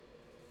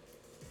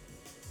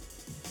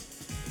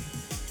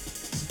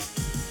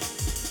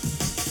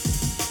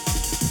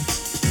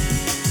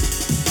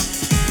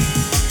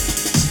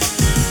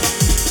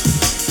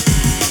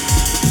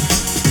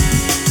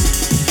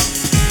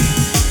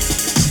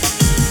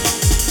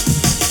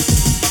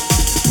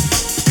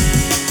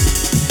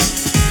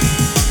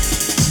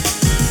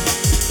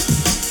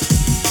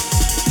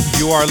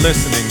are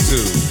listening to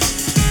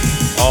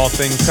All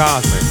Things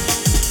Cosmic,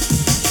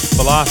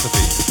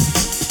 Philosophy,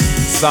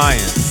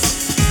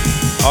 Science,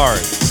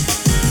 Art,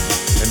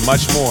 and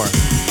much more.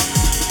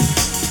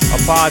 A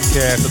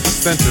podcast of the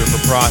Center for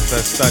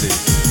Process Studies.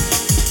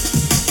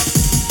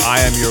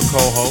 I am your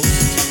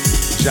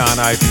co-host, John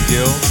Ivan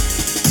Gill,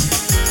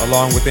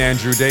 along with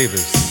Andrew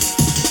Davis.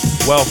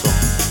 Welcome.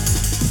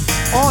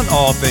 On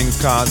All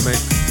Things Cosmic,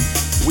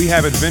 we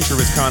have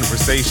adventurous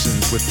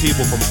conversations with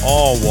people from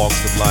all walks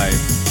of life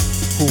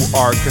who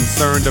are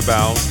concerned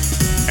about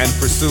and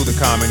pursue the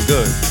common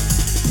good.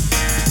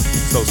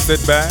 So sit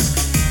back,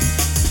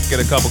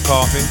 get a cup of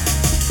coffee,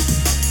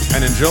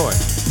 and enjoy.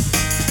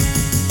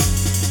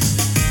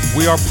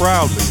 We are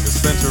proudly the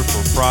Center for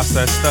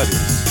Process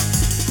Studies,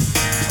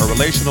 a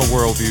relational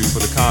worldview for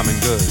the common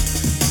good.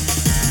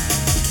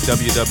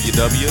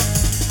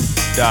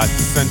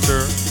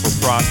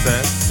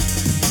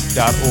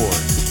 www.centerforprocess.org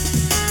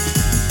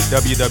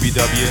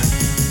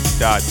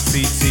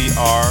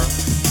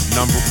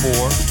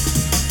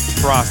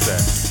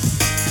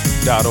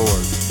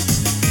www.CTR4process.org.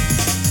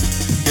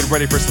 Get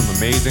ready for some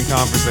amazing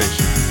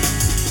conversation.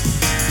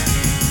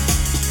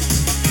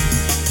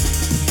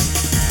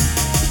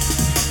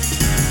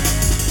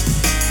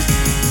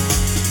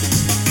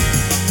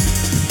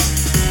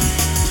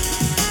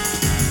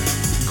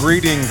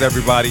 Greetings,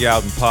 everybody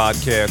out in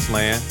podcast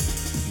land.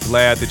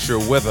 Glad that you're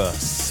with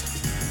us.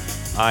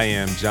 I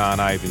am John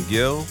Ivan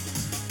Gill,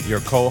 your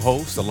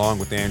co-host, along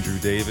with Andrew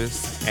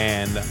Davis,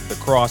 and the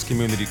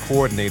cross-community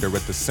coordinator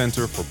at the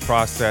Center for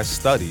Process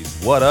Studies.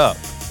 What up?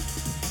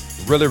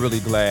 Really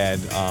glad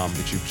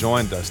that you've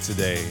joined us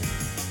today.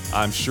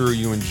 I'm sure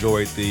you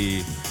enjoyed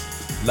the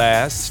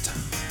last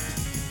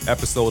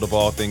episode of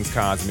All Things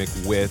Cosmic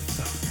with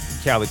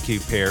Khaled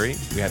Keith Perry.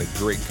 We had a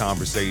great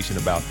conversation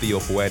about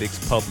theopoetics,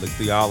 public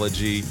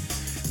theology,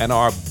 and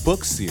our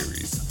book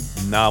series,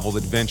 Novel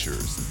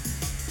Adventures.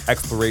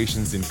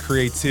 Explorations in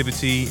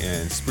creativity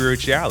and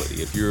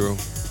spirituality. If you're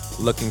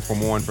looking for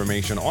more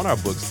information on our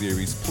book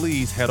series,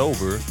 please head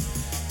over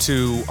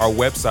to our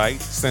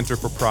website, Center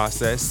for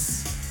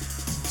Process,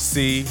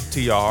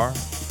 CTR,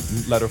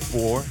 letter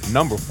 4,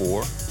 number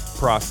 4,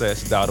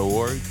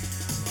 process.org.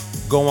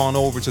 Go on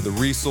over to the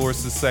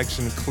resources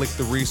section, click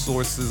the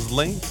resources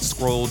link,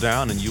 scroll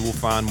down, and you will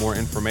find more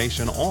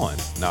information on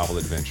Novel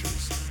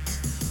Adventures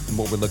and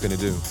what we're looking to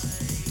do.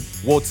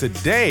 Well,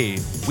 today,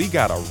 we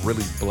got a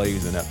really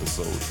blazing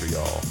episode for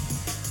y'all.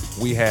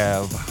 We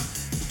have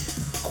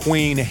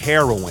Queen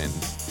Heroine,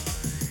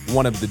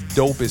 one of the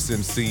dopest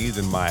MCs,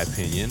 in my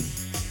opinion,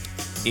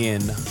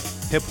 in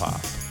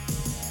hip-hop.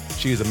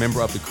 She is a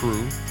member of the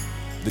crew,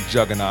 the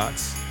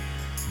Juggernauts,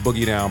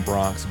 Boogie Down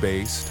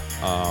Bronx-based,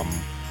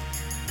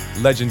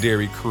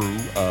 legendary crew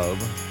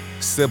of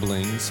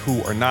siblings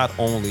who are not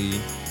only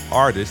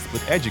artists,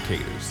 but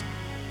educators.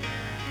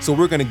 So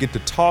we're going to get to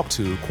talk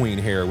to Queen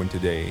Heroine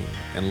today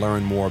and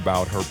learn more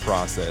about her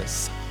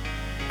process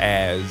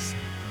as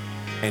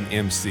an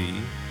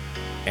MC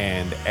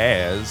and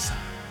as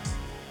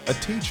a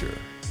teacher.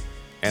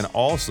 And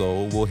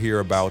also we'll hear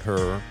about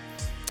her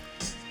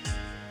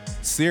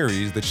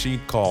series that she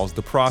calls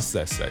the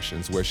Process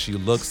Sessions, where she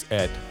looks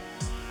at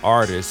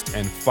artists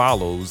and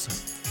follows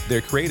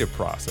their creative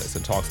process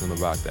and talks to them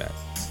about that.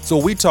 So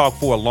we talked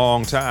for a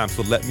long time,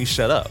 so let me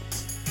shut up.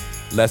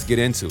 Let's get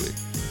into it.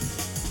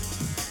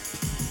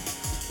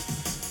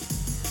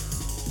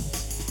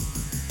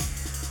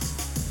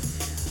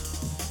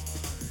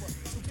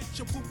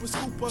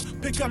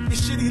 Pick up your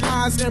shitty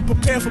lines and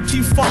prepare for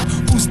P-Funk.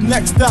 Who's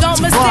next up? Don't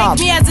mistake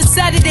me as a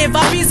sedative.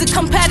 I'll be the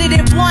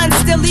competitive one.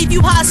 Still leave you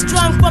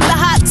high-strung from the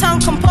hot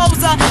tongue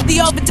composer, the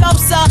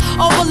overdoser,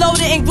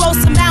 overloaded in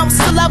gross amounts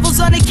to levels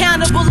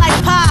unaccountable like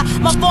pi.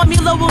 My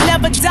formula will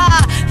never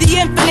die. The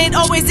infinite,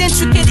 always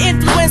intricate,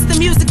 influence the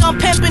music. I'm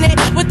pimping it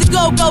with the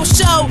go-go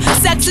show.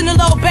 Sex in the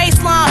low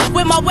baseline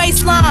with my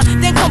waistline.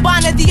 Then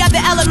combining the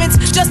other elements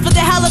just for the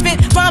hell of it.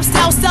 Rhyme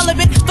style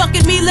celibate.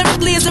 Fucking me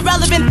lyrically is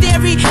irrelevant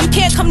theory. You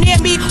can't come near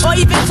me or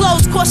even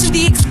close. Caution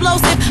the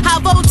explosive,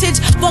 high voltage,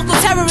 vocal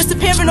terrorist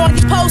appearing on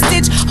your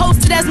postage.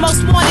 Hosted as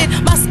most wanted,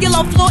 my skill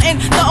I'm flaunting.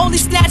 The only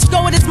snatch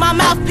going is my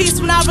mouthpiece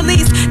when I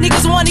release.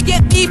 Niggas wanna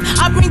get beef,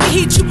 I bring the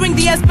heat, you bring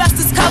the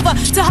asbestos cover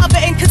to hover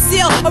and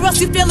conceal, or else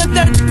you feel a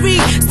third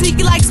degree.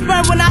 Sneaky like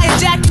sperm when I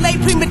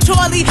ejaculate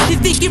prematurely. You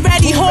think you're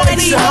ready,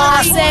 horny.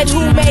 I said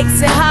who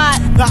makes it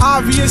hot? The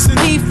obvious and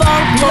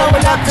P-Funk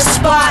blowing up the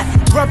spot.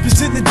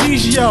 represent the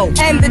DGO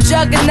And the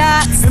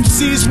Juggernauts.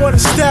 MCs wanna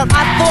step,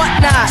 I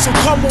thought not. so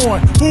come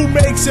on, who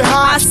makes it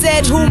hot? I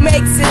said who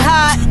makes it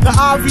hot? The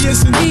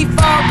obvious and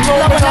P-Funk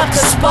blowing up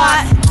the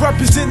spot.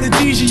 represent the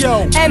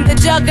DGO And the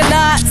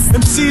Juggernauts.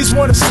 MCs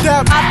wanna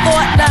step, I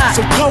thought not.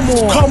 so come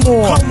on, come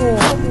on, come on,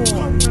 come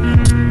on.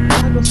 I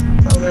was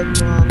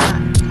well,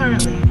 not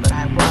currently, but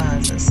I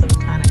was, and so we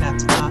kind of got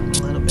to talking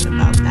a little bit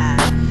about that.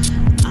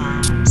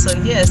 So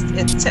yes,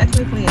 it's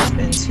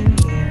been 2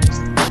 years.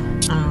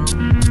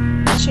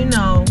 But you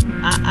know,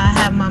 I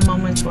have my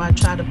moments where I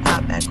try to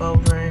pop back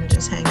over and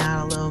just hang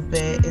out a little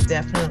bit. It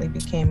definitely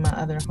became my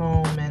other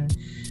home, and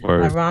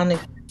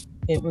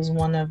it was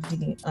one of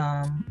the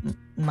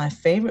my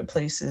favorite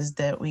places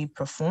that we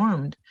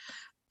performed.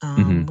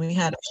 We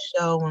had a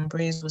show when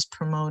Breeze was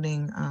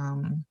promoting.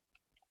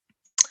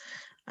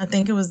 I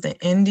think it was the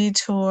indie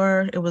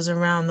tour. It was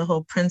around the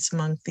whole Prince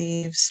Among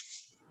Thieves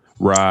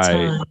Right.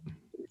 time.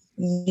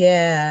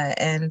 Yeah,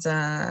 and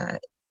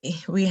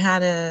we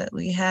had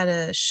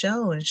a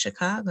show in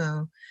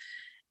Chicago,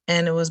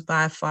 and it was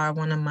by far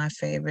one of my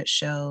favorite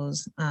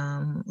shows.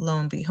 Lo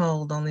and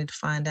behold, only to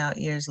find out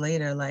years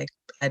later, like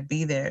I'd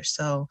be there.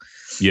 So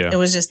Yeah. it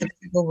was just the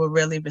people were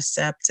really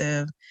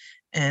receptive,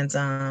 and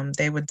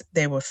they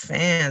were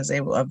fans.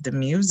 They were of the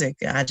music.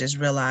 I just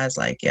realized,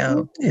 like,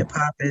 yo, hip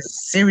hop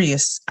is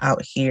serious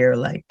out here.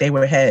 Like they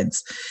were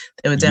heads.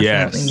 They were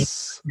definitely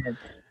Yes. heads.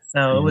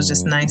 So it was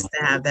just Mm. nice to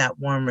have that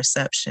warm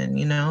reception.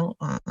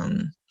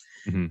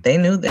 Mhm. They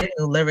knew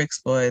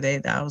lyrics, boy.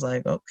 I was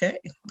like, okay,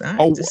 all right,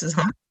 Oh, this is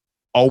hot.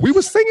 oh, we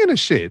was singing the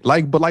shit.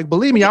 But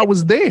believe me, I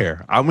was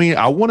there. I mean,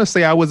 I want to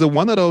say I was at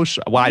one of those.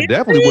 Well, I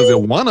definitely was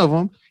at one of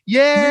them.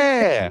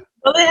 Yeah.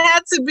 Well, it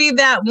had to be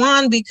that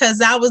one because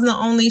that was the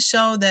only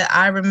show that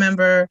I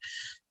remember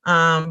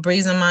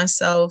Breeze and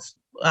myself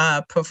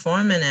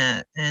performing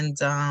at. And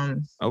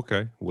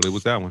Okay. Well, it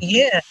was that one.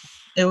 yeah,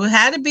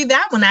 had to be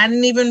that one. I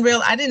didn't even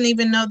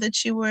know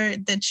that you were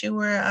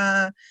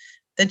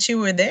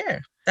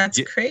there. That's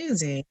Yeah.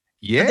 crazy.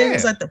 I think it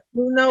was Yeah. like the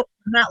Blue Note,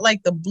 not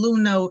like the Blue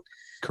Note,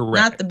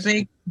 not the Correct.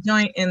 big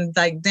joint in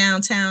like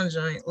downtown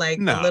joint, like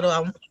the Nah. little.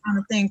 I'm trying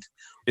to think.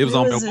 It was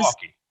Where on was this?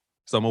 Milwaukee.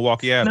 So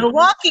Milwaukee Avenue.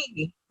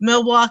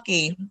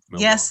 Milwaukee.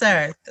 Yes,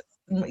 sir.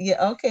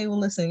 Yeah. Okay. Well,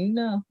 listen.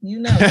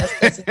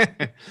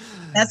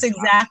 That's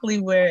exactly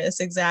where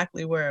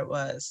it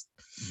was.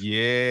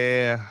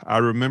 Yeah, I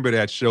remember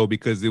that show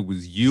because it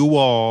was you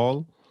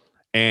all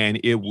and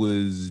it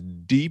was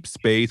Deep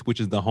Space, which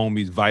is the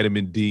homies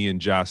Vitamin D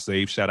and Josh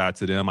Safe. Shout out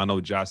to them. I know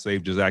Josh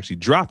Safe just actually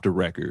dropped a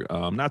record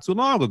not too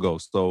long ago.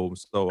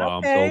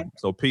 Okay.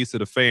 So peace to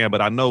the fan.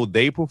 But I know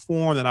they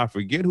performed and I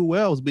forget who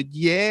else. But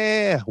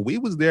yeah, we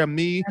was there.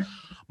 Me,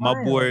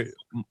 my boy,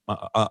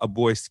 a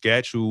boy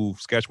Sketch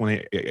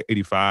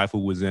 185, who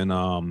was in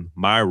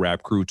my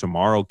rap crew,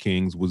 Tomorrow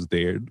Kings, was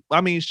there.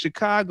 I mean,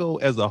 Chicago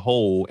as a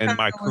whole, and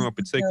my crew in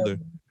particular,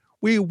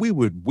 we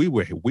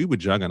were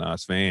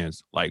Juggernauts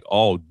fans like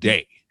all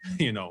day,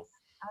 you know.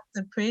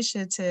 That's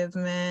appreciative,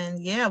 man.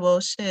 Yeah, well,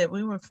 shit,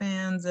 we were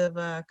fans of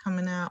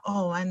coming out.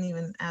 Oh, I didn't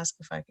even ask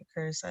if I could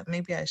curse.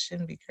 Maybe I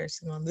shouldn't be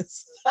cursing on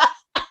this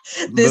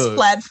this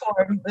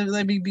platform.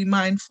 Let me be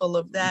mindful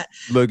of that.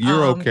 Look,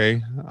 you're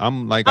okay.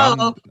 I'm like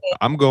okay.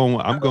 I'm going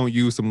to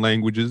use some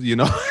languages, you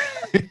know.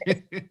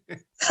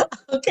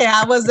 Okay,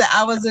 I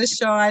wasn't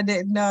sure. I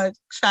didn't know.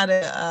 Try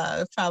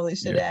to probably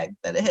should have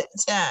asked that ahead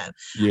of time.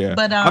 Yeah,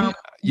 but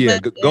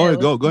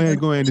go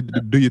ahead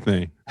and do your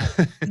thing.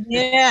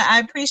 Yeah, I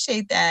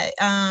appreciate that.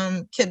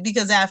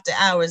 Because after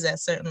hours, that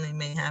certainly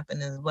may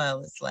happen as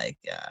well. It's like,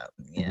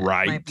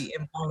 right, it might be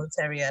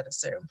involuntary at a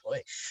certain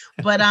point.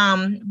 But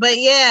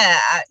yeah,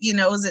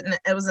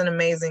 it was an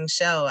amazing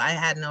show. I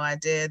had no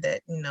idea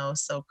that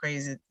so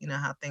crazy.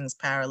 How things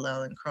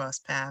parallel and cross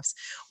paths,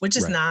 which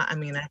is not. I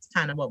mean, that's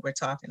kind of what we're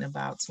talking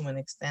about to an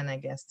extent, I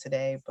guess,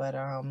 today. But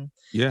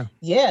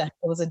yeah,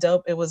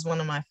 it was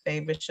one of my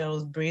favorite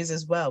shows. Breeze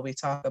as well. We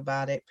talk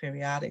about it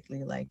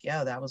periodically. Like,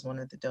 yeah, that was one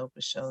of the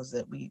dopest shows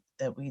that we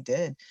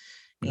did.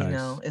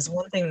 It's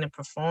one thing to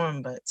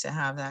perform, but to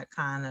have that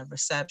kind of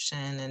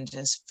reception and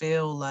just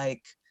feel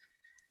like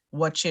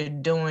what you're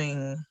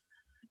doing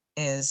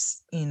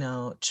is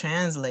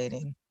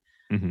translating.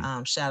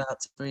 Shout out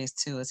to Breeze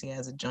too, as he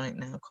has a joint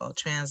now called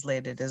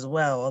Translated as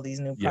well. All these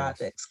new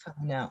projects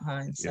coming out.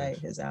 Hindsight,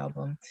 his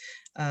album.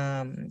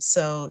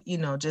 So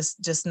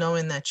just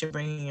knowing that you're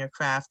bringing your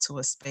craft to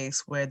a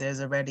space where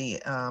there's already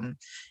an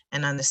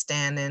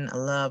understanding, a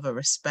love, a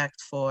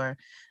respect for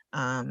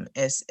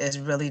is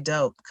really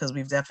dope, because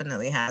we've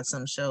definitely had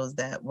some shows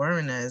that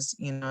weren't as,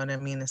 what I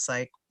mean? It's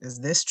like, is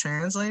this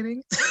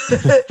translating?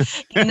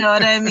 You know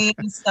what I mean?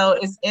 So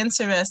it's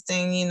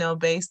interesting,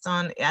 based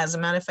on, as a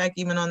matter of fact,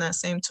 even on that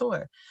same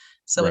tour.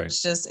 So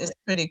it's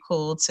pretty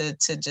cool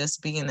to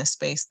just be in a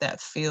space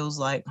that feels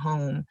like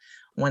home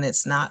when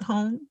it's not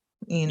home,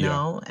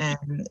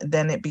 and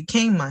then it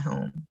became my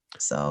home.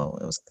 So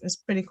it's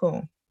pretty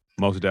cool.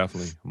 Most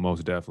definitely.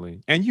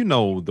 And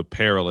the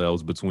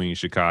parallels between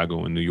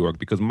Chicago and New York,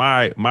 because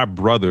my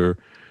brother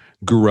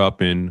grew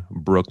up in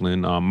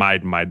Brooklyn.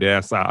 My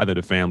dad's side of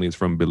the family is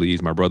from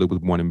Belize. My brother was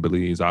born in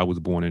Belize. I was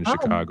born in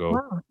Chicago.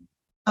 Wow.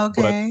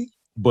 Okay.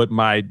 But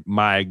my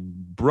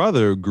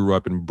brother grew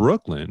up in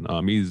Brooklyn.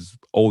 He's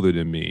older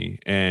than me,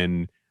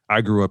 and I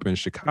grew up in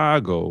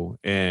Chicago,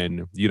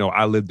 and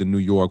I lived in New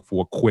York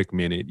for a quick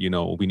minute.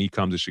 When he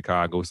comes to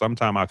Chicago,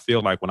 sometimes I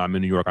feel like when I'm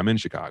in New York, I'm in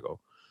Chicago.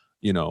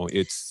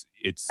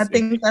 I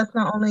think that's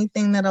the only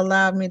thing that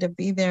allowed me to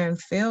be there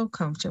and feel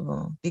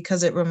comfortable,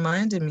 because it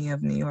reminded me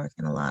of New York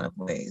in a lot of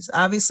ways.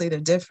 Obviously, they're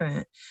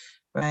different,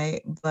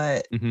 right?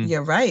 But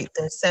you're right.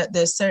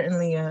 There's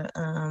certainly a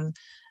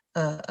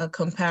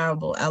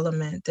comparable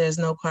element. There's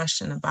no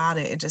question about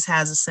it. It just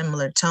has a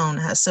similar tone,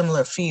 it has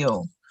similar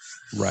feel.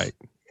 Right.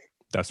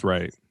 That's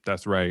right.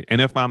 That's right.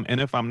 And if I'm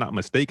not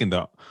mistaken,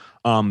 the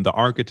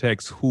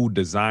architects who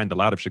designed a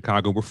lot of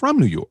Chicago were from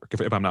New York,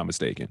 if I'm not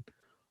mistaken.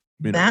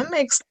 You know. That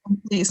makes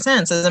complete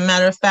sense. As a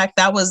matter of fact,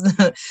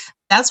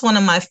 that's one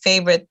of my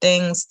favorite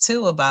things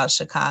too about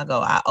Chicago.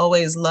 I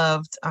always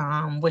loved,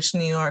 which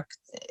New York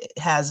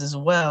has as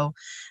well,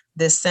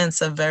 this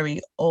sense of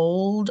very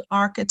old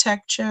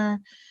architecture,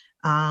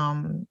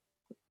 um,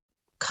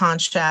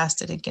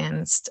 contrasted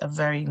against a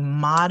very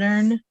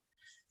modern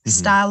Mhm.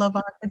 style of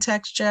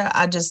architecture.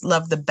 I just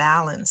love the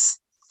balance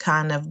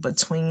kind of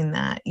between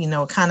that,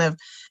 kind of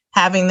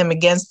having them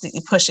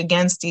push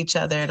against each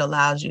other. It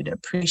allows you to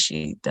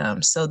appreciate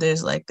them. So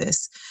there's like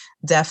this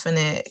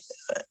definite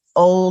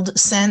old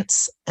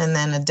sense and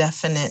then a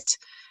definite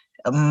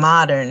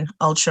modern,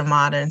 ultra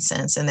modern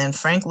sense. And then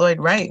Frank Lloyd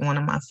Wright, one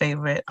of my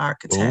favorite Boom.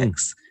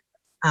 architects,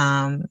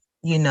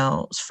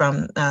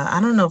 from I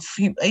don't know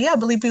if I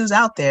believe he was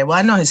out there. Well,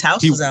 I know his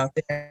house He was out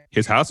there.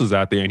 his house was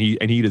out there, and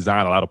he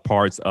designed a lot of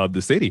parts of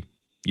the city.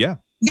 Yeah.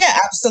 Yeah,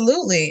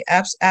 absolutely.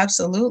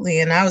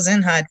 Absolutely. And I was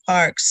in Hyde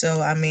Park.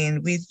 So, I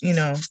mean, we,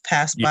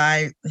 passed Yeah.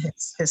 by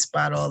his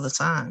spot all the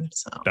time.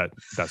 So,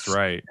 That's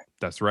right.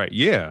 That's right.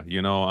 Yeah.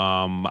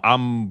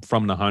 I'm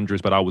from the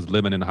hundreds, but I was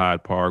living in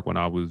Hyde Park when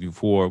I was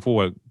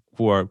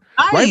for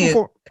are right you?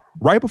 before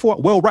right before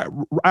well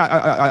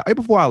right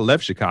before I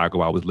left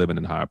Chicago. I was living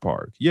in Hyde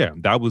Park. Yeah,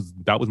 that was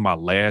my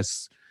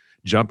last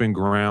jumping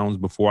grounds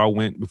before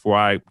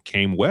I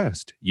came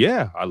west.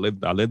 Yeah, I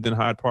lived in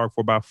Hyde Park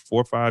for about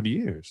 4 or 5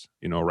 years.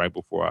 Right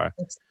before I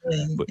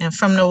but And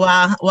from the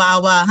wild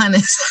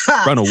hunters.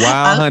 from the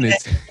Wild Okay.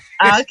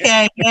 Hunteds.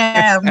 Okay.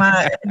 Yeah.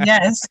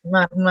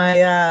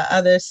 My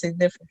other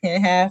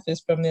significant half is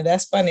from there.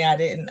 That's funny. I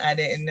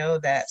didn't know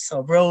that.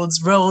 So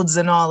roads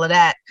and all of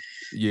that.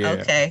 Yeah.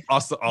 Okay.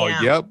 Also, oh,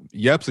 Yeah.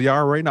 yep. So y'all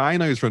already know. I ain't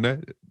know he's from that.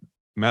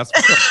 That's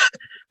what's up.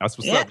 That's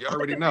what's Yeah, up. You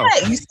already look know.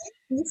 at that.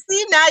 You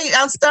see now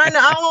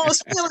I'm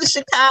almost feeling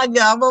Chicago.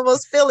 I'm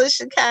almost feeling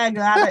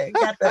Chicago. I done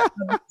got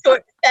the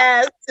short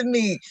path to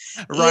me.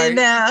 Right.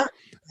 The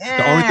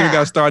only thing I Yeah.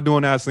 gotta start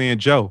doing now is saying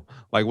Joe.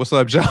 Like, what's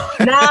up, Joe?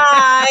 Nah,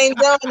 I ain't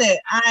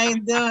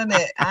doing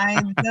it.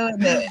 I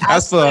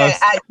That's for swear. us.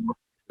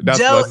 That's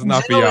for us. It's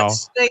not for Joe y'all.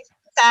 is straight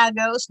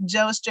Chicago.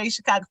 Joe is straight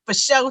Chicago. For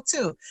sure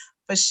too.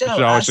 For sure.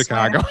 Joe I in swear.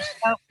 Chicago.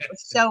 For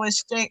sure is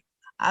straight.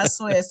 I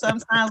swear.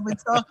 Sometimes we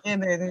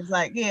talking and it's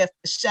like, yeah,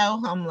 for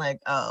sure. I'm like,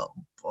 oh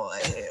boy,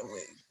 here we go.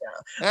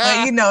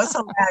 But it's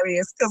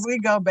hilarious because we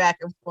go back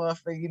and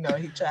forth and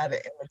he tried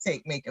to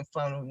imitate making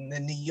fun of the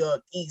New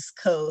York East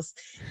Coast.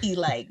 He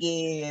like,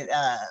 yeah,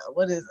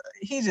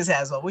 he just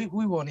has one. We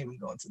won't even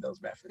go into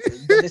those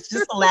references, but it's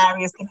just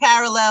hilarious. The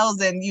parallels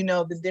and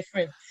the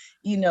different,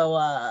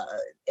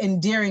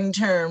 endearing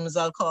terms,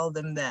 I'll call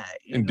them that.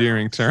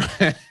 Endearing term.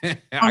 Oh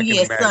I can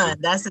yeah, imagine. son.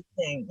 That's the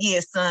thing.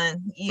 Yeah,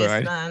 son. Yeah,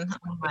 Right. son.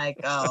 I'm like,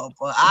 oh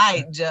boy, all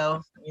right,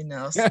 Joe.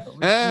 So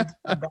we go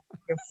back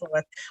and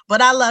forth.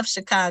 But I love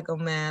Chicago,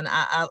 man.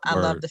 I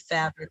love Word. the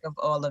fabric of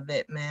all of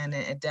it, man.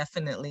 It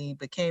definitely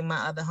became my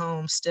other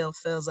home. Still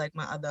feels like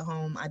my other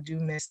home. I do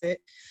miss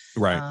it.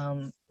 Right.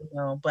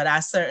 But I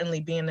certainly,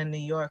 being a New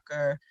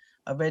Yorker,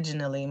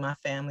 originally my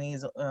family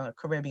is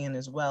Caribbean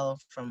as well,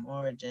 from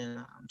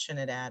origin,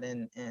 Trinidad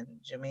and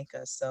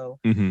Jamaica. So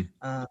Mm-hmm.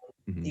 um,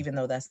 Mm-hmm. even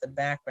though that's the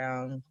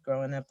background,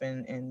 growing up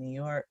in New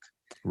York,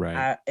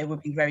 Right. it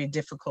would be very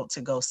difficult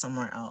to go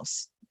somewhere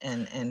else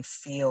and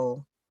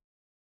feel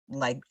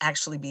like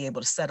actually be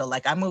able to settle.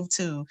 Like I moved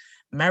to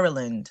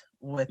Maryland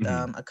with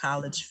Mm-hmm. a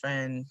college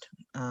friend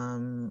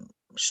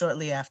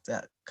shortly after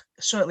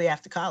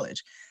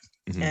college,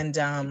 Mm-hmm.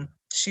 and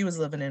she was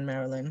living in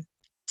Maryland,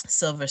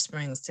 Silver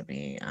Springs to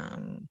be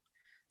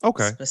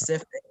Okay.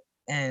 specific,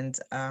 and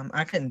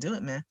I couldn't do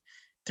it, man.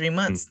 3 Mm.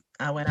 months.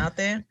 I went out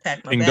there,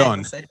 packed my Ting bags, done.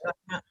 and said,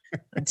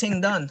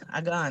 "Ting done.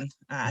 I gone.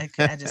 I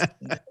just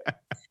couldn't do it.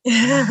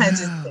 I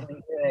just couldn't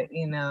do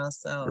it.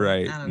 So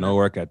Right. I don't No know.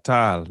 work at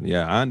all.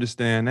 Yeah, I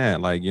understand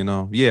that. Like,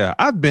 yeah,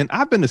 I've been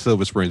to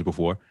Silver Springs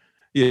before.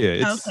 Yeah,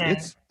 it's Okay.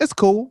 it's it's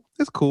cool.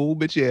 It's cool,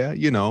 but yeah,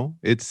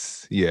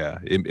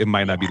 it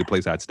might not be the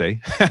place I'd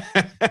stay.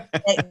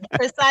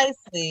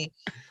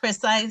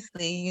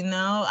 Precisely.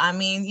 I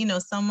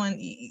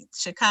mean,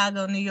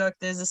 Chicago, New York,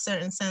 there's a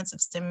certain sense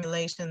of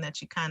stimulation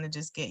that you kind of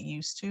just get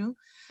used to,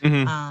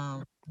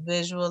 Hmm.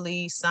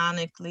 visually,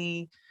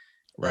 sonically,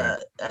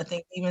 Right. I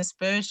think even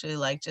spiritually,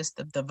 like just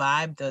the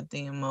vibe,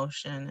 the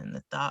emotion and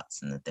the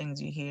thoughts and the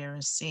things you hear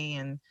and see,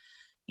 and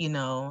you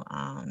know,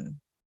 um,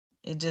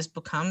 it just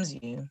becomes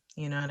you.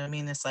 You know what I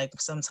mean? It's like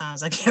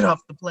sometimes I get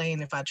off the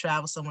plane if I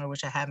travel somewhere,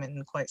 which I haven't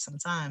in quite some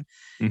time.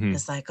 Hmm.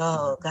 It's like,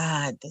 oh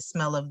God, the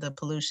smell of the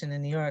pollution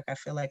in New York. I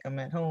feel like I'm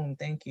at home.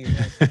 Thank you.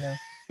 Like,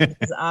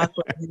 it's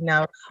awkward.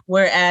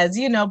 Whereas,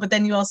 but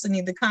then you also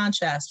need the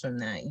contrast from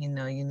that. You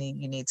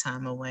need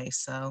time away.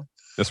 So,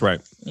 That's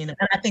right. and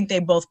I think they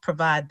both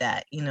provide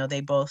that.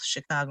 They both,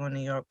 Chicago and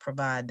New York,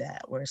 provide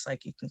that, where it's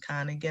like you can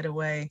kind of get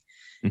away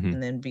Hmm.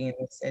 and then be in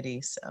the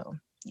city. So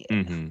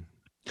yeah. Hmm.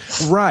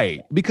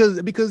 Right,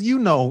 because you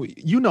know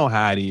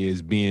how it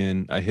is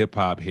being a hip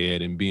hop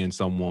head and being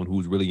someone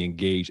who's really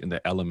engaged in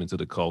the elements of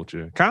the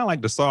culture. Kind of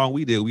like the song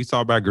we did. We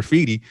talked about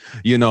graffiti.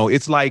 You know,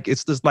 it's like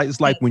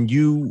when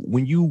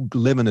you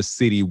live in a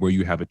city where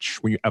you have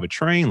when you have a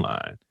train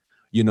line.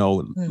 You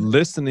know, Mhm.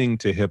 listening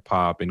to hip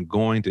hop and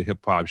going to hip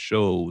hop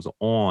shows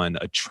on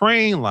a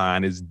train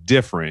line is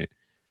different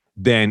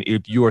than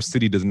if your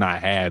city does not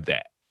have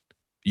that.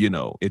 You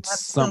know, it's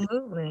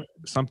Absolutely.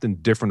 something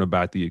different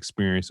about the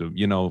experience of,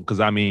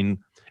 because I mean,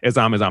 as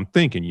I'm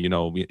thinking,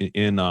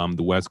 in the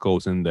West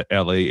Coast, in the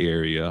LA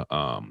area,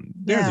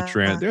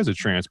 Yeah. there's a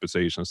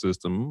transportation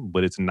system,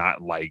 but it's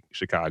not like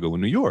Chicago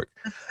and New York,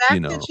 The you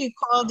fact know. that you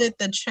called it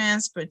the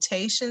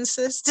transportation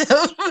system,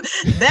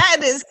 that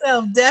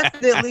itself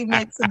definitely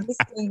makes a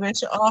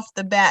distinguish off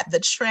the bat.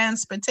 The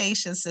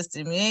transportation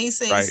system. You ain't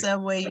say the Right,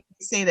 subway, you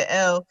say the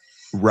L.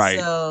 right,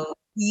 So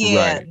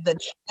yeah, right, the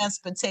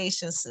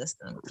transportation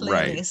system. Clearly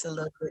right. it's a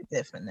little bit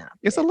different out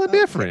It's a there. little Okay.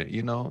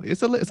 different,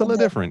 it's a little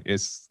different.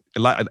 It's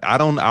like I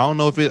don't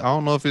know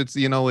if it's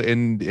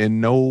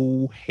in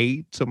no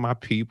hate to my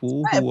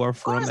people Right, of who are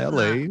from course not.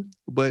 LA,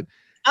 but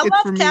I it's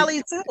love for me.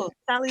 Cali too.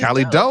 Cali's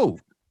Cali dope.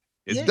 dope.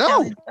 It's Yeah,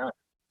 Cali dope. dope.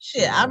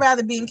 Shit, You I'd know.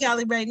 rather be in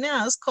Cali right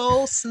now. It's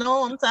cold,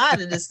 snow. I'm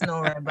tired of this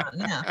snow right about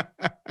now.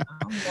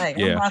 I'm like,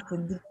 I'm Yeah. about to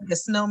be like a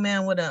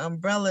snowman with an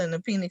umbrella and a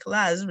pina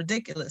colada. It's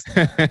ridiculous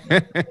now. You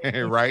know what I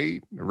mean?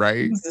 Right,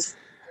 right. Just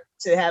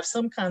to have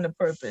some kind of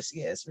purpose,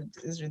 yeah, it's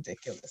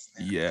ridiculous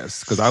now.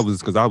 Yes, because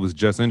I was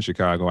just in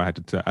Chicago. I had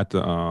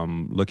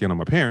to look in on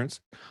my parents.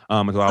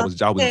 And so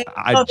Okay.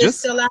 I Oh, they're just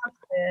still out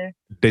there.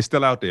 they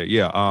still out there.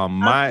 Yeah.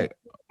 Okay.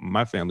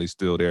 My family's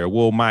still there.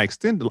 Well, my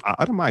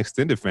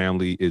extended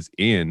family is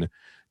in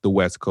the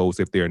West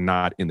Coast if they're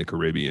not in the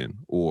Caribbean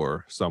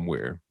or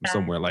somewhere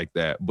like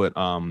that. But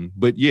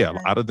yeah, a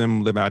lot of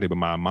them live out here. But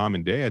my mom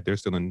and dad, they're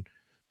still in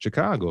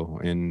Chicago,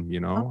 and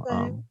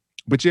Okay.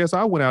 but yes,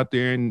 I went out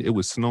there and it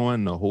was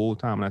snowing the whole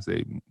time, and I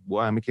said,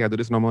 "Boy, I can't do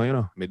this no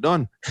more. Me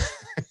done,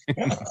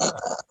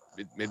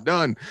 me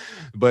done."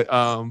 But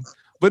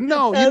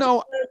no,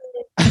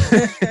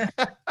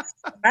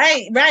 That's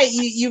right, right.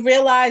 You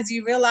realize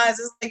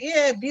it's like,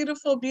 yeah,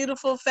 beautiful,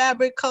 beautiful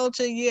fabric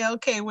culture. Yeah,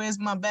 okay, where's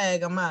my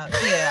bag? I'm out.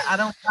 Yeah, I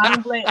don't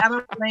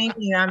blame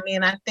you. I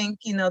mean, I think,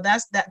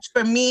 that's that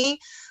for me,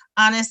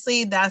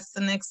 honestly, that's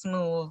the next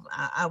move.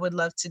 I would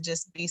love to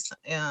just be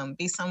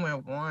somewhere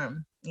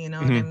warm. You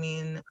know what I Mhm.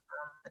 mean?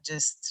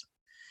 Just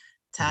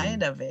Mhm.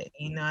 tired of it.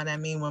 You know what I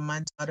mean? When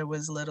my daughter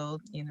was little,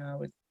 I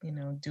would,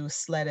 do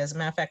sled. As a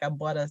matter of fact, I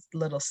bought a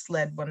little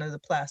sled, one of the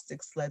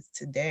plastic sleds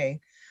today.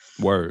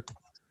 Word.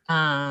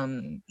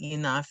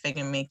 I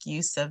figure make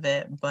use of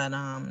it, but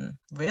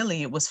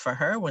really it was for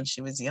her when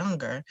she was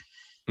younger.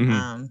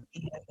 Mhm.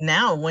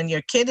 Now when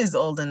your kid is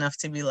old enough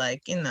to be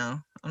like,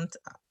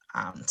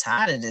 I'm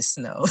tired of this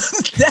snow.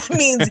 That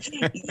means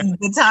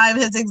the time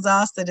has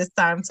exhausted. It's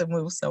time to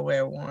move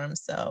somewhere warm.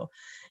 So,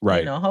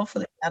 Right.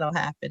 hopefully that'll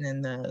happen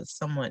in the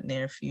somewhat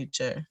near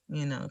future,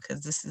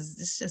 because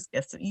this just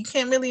gets, you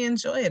can't really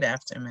enjoy it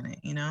after a minute.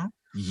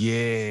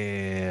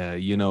 Yeah,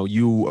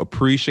 you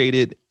appreciate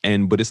it,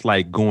 but it's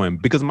like going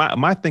because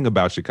my thing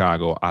about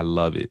Chicago, I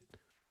love it.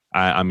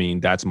 I mean,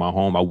 that's my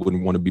home. I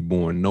wouldn't want to be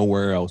born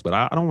nowhere else, but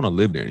I don't want to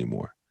live there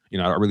anymore.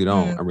 I really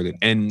don't. Mm, I really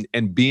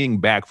and being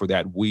back for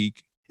that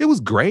week, it was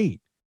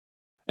great.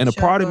 And a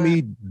part of sure.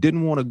 me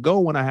didn't want to go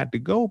when I had to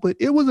go, but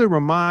it was a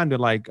reminder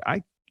like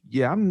I'm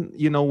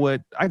you know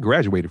what? I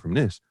graduated from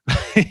this.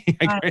 I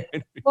Right.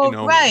 graduated,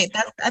 Well, right.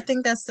 I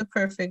think that's the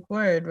perfect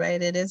word,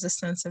 right? It is a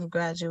sense of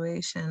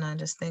graduation. I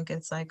just think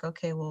it's like,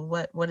 okay, well,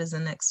 what is the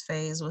next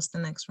phase? What's the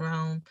next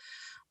realm?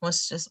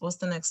 What's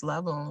the next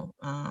level?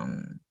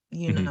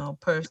 Mhm.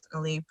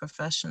 Personally,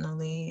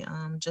 professionally,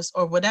 just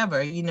or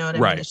whatever. You know what I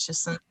mean? Right. It's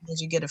just something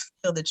that you get a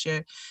feel that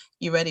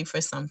you're ready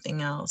for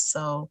something else.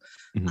 So,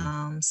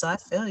 Mhm. so I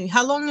feel you.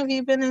 How long have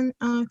you been in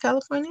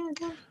California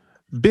again?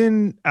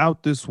 Been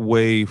out this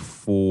way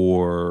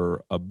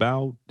for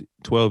about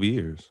 12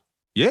 years.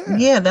 Yeah.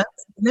 Yeah,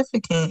 that's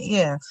significant.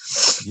 Yeah.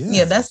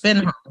 Yeah, that's Yes. been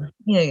home.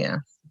 Yeah, yeah.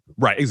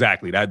 Right,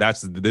 exactly.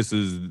 This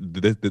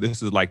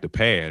is like the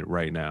pad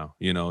right now.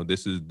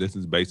 This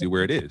is basically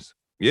where it is.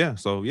 Yeah.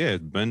 So yeah,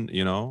 it's been, I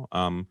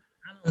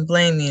don't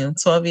blame you.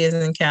 12 years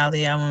in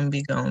Cali, I wouldn't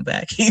be going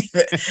back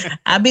either.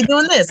 I'd be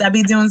doing this. I'd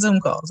be doing Zoom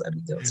calls. I'd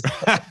be doing Zoom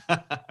calls.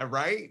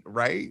 right,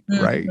 right,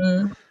 right.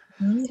 Mhm.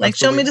 Mhm. Like,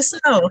 show me Absolutely. the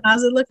snow.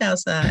 How's it look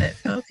outside?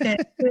 Okay,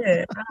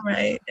 good. All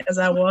right. As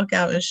I walk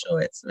out in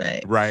shorts,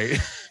 right? Right.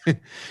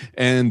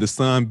 And the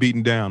sun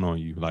beating down on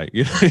you. Like,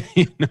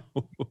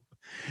 know.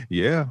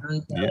 Yeah.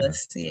 I'm Yeah.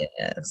 jealous. Yeah,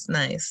 it's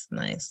nice.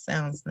 Nice.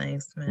 Sounds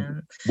nice,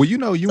 man. Well, you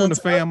So and the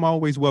fam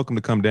always welcome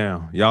to come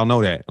down. Y'all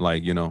know that.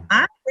 Like.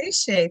 I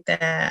appreciate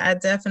that. I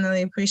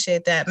definitely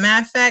appreciate that.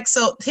 Matter of fact,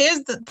 so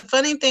here's the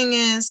funny thing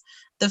is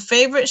the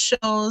favorite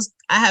shows,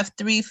 I have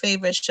three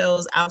favorite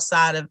shows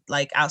outside of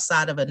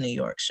a New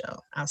York show,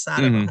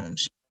 outside of a Mhm. home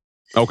show.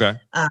 Okay.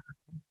 Uh,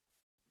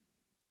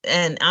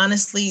 and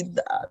honestly,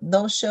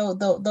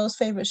 those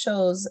favorite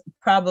shows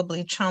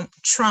probably trump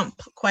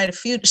quite a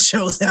few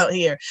shows out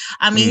here.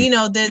 I mean,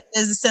 there's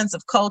a sense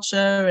of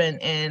culture and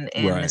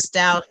Right.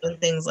 nostalgia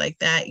and things like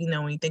that.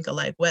 When you think of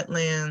like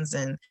Wetlands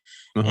and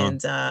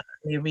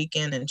Eureka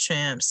and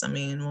Tramps. I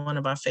mean, one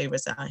of our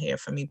favorites out here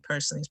for me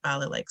personally is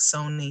probably like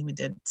Sony. We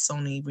did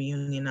Sony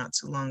reunion not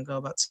too long ago,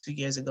 about 2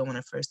 years ago when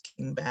I first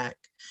came back.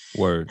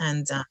 Word.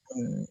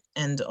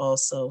 And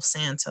also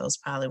Santos,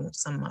 probably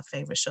some of my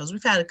favorite shows.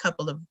 We've had a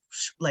couple of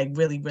like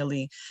really,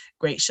 really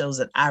great shows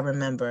that I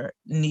remember,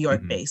 New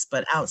York based,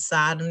 but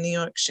outside of New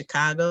York,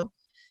 Chicago,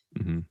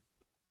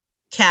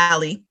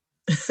 Cali,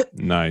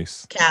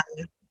 nice,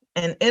 Cali,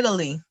 and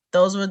Italy.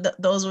 Those were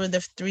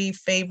the three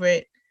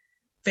favorite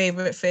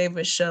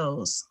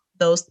shows.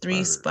 Those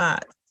three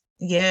spots.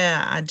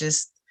 Yeah,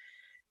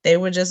 they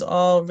were just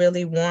all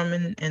really warm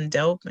and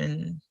dope,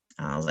 and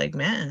I was like,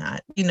 man,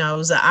 it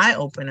was an eye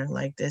opener.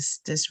 Like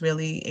this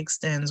really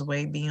extends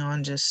way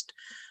beyond just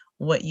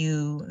what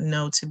you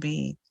know to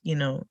be,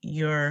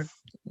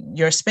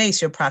 your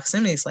space, your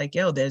proximity. It's like,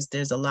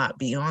 there's a lot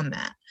beyond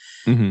that.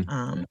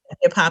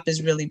 Hip hop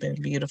has really been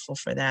beautiful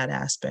for that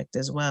aspect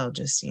as well.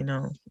 Just,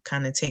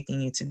 kind of taking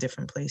you to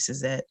different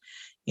places that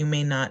you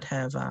may not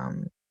have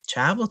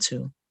traveled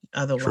to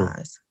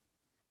otherwise.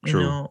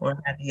 True. Or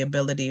have the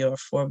ability or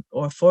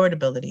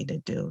affordability to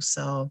do.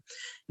 So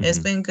it's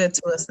been good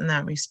to us in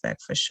that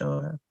respect for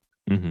sure.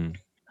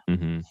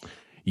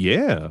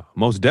 Yeah,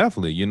 most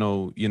definitely.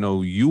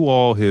 You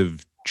all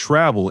have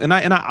traveled, and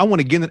I want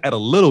to get at a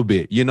little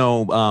bit,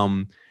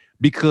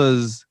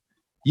 because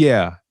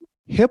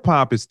hip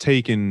hop has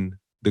taken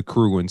the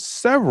crew in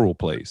several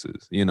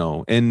places,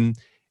 and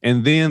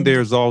then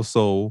there's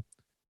also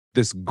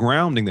this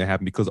grounding that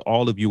happened because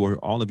all of you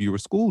are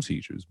school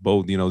teachers,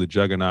 both, the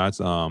Juggernauts,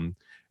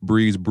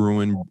 Breeze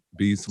Brewin,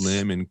 B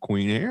Slim, and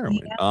Queen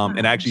Heroin,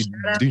 and actually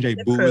DJ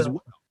Boo as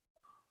well.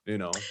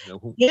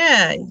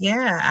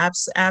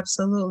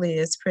 Absolutely.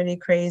 It's pretty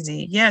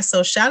crazy. Yeah.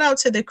 So shout out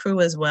to the crew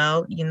as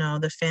well.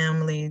 The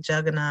family,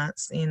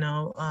 Juggernauts.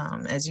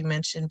 As you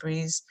mentioned,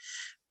 Breeze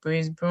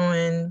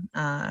Brewin,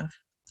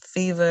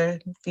 Fever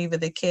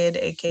the Kid,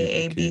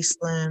 aka B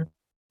Slim.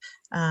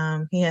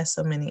 He has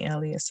so many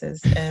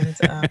aliases, and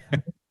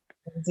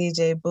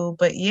DJ Boo.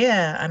 But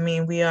yeah, I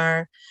mean, we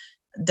are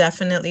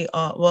definitely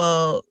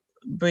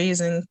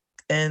Breeze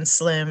and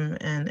Slim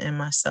and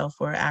myself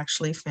were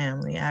actually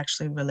family,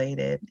 actually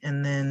related.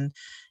 And then,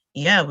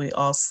 we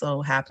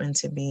also happen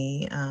to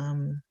be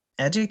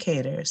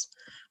educators.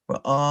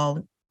 We're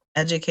all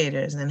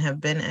educators and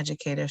have been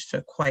educators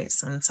for quite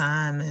some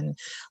time. And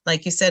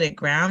like you said, it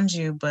grounds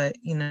you, but,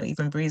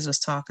 even Breeze was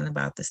talking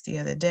about this the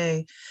other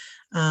day.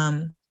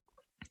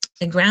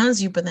 It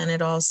grounds you, but then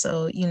it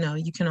also,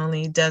 you can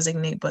only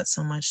designate but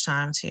so much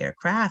time to your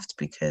craft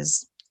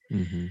because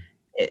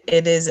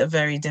it is a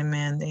very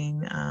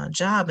demanding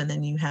job. And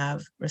then you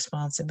have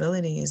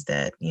responsibilities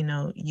that,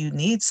 you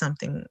need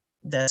something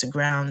that's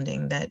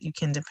grounding, that you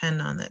can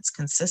depend on, that's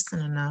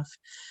consistent enough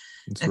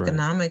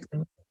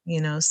economically,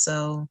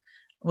 so,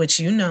 which,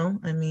 I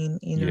mean,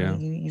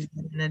 you've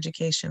been in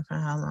education for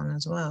how long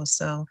as well.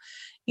 So,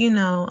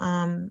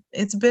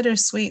 it's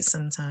bittersweet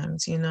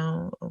sometimes,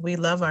 we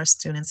love our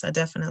students. I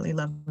definitely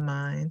love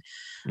mine.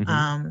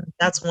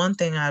 That's one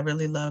thing I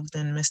really loved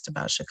and missed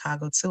about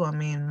Chicago too. I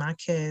mean, my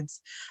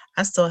kids,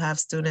 I still have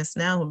students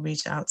now who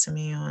reach out to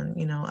me on,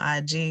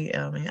 IG.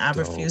 I mean, I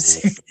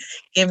refused to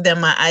give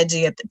them my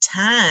IG at the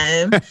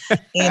time,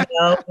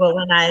 but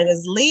when I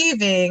was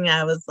leaving,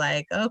 I was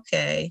like,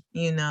 okay,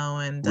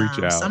 and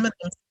some of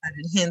them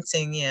started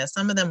hinting.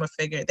 Some of them were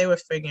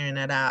figuring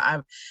it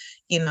out.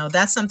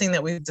 That's something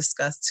that we've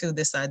discussed too,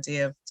 this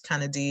idea of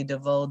kind of, do you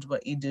divulge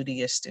what you do to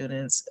your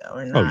students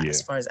or not,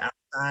 as far as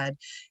outside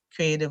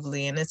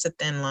creatively? And it's a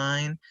thin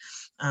line.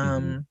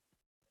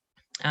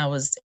 I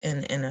was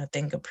in I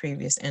think a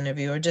previous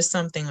interview or just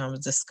something I was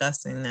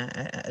discussing,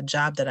 that a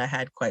job that I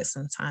had quite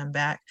some time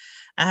back.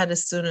 I had a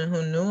student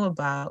who knew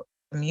about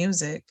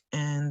music,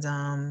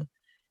 and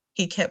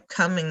he kept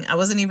coming. I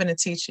wasn't even a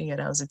teacher yet.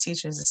 I was a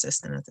teacher's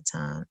assistant at the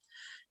time.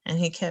 And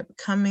he kept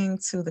coming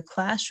to the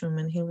classroom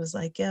and he was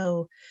like,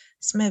 yo,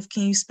 Smith,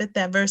 can you spit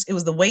that verse? It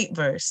was the Wait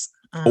verse.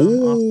 Aside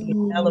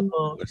from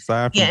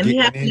and he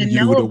happened to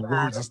know the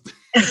words.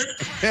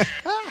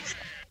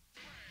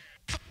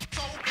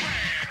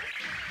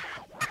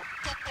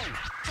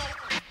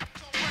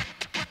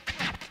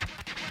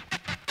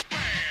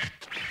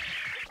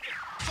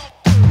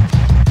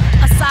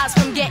 Aside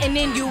from getting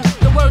in you,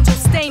 the words will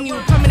stain you,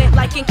 permanent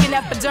like ink in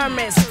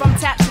epidermis. From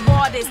tap to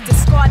artist,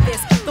 discard this,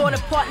 thought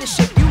of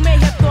partnership. You may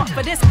have thought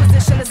for this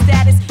position of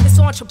status, it's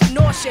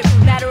entrepreneurship.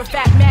 Matter of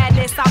fact,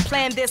 madness, I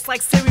plan this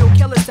like serial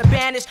killers to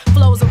banish.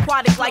 Flows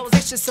aquatic like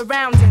vicious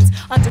surroundings.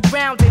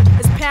 Undergrounding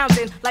is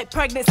pounding like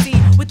pregnancy,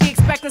 with the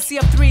expectancy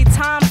of 3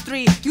 times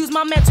 3. Use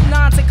my mental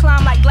 9 to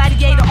climb like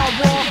gladiator on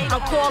wall.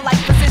 I'm called like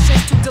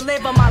positions to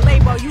deliver my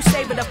labor. You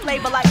savor the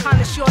flavor like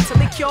connoisseur to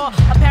liqueur.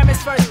 A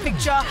parent's first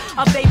picture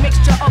of a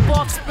mixture of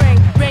offspring.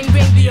 Ring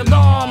the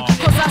alarm,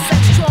 cause I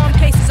set storm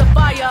cases of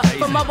fire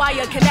from my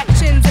wire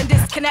connections and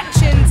disconnect.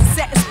 connections,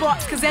 setting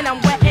sparks, cause then I'm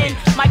wetting.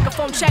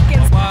 Microphone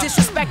check-ins,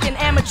 disrespecting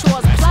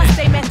amateurs. Plus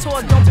they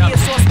mentors, don't be a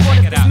source sport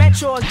if it's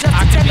mentors. Just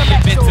I can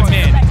attend be the a bit to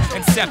men,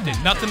 lectures. accepted,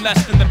 nothing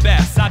less than the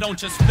best. I don't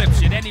just flip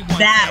shit, anyone.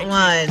 That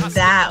one.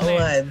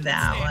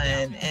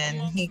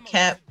 And he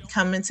kept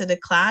coming to the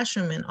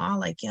classroom and all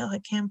like, yo, I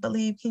can't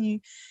believe, can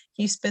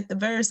you spit the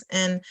verse?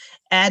 And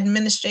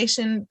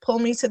administration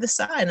pulled me to the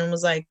side and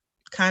was like,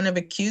 kind of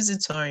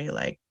accusatory,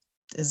 like,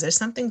 is there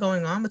something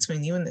going on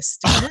between you and the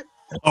student?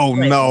 Oh,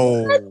 like,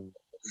 no. What?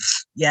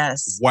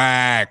 Yes.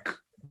 Whack.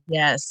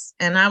 Yes.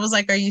 And I was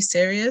like, are you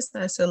serious?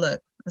 I said,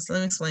 look, let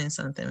me explain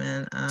something,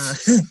 man.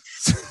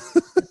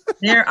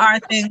 There are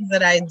things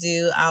that I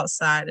do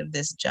outside of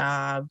this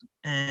job,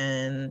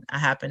 and I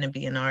happen to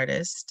be an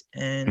artist,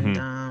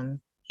 and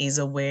he's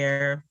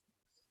aware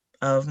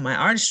of my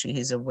artistry.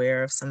 He's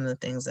aware of some of the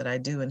things that I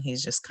do, and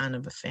he's just kind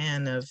of a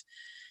fan of,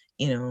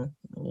 you know,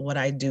 what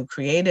I do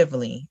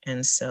creatively.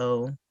 And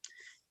so,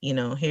 you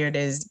know, here it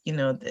is, you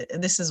know,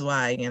 this is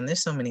why, again,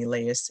 there's so many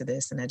layers to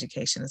this in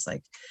education. It's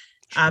like,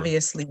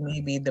 obviously,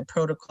 maybe the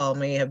protocol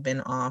may have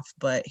been off,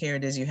 but here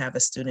it is, you have a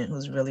student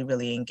who's really,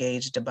 really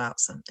engaged about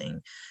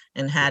something.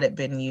 And had it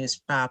been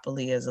used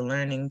properly as a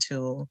learning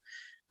tool,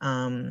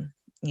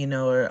 you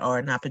know, or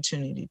an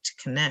opportunity to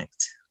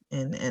connect,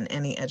 and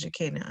any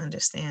educator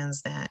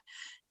understands that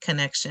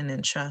connection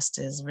and trust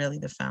is really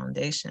the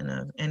foundation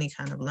of any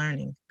kind of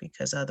learning,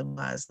 because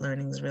otherwise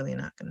learning is really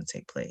not going to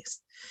take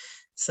place.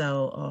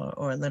 So,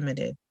 or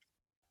limited,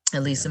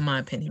 at least in my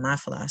opinion, my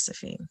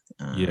philosophy.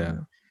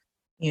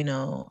 You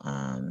know,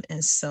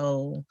 and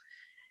so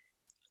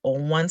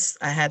once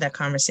I had that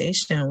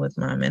conversation with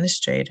my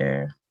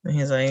administrator, and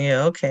he's like,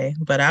 yeah, okay.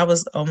 But I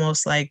was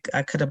almost like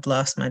I could have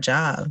lost my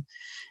job,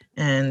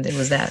 and it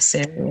was that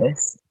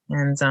serious.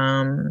 And,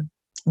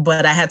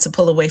 but I had to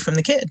pull away from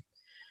the kid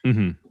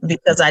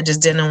because I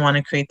just didn't want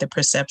to create the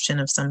perception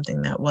of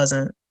something that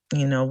wasn't,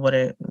 you know, what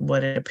it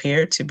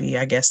appeared to be,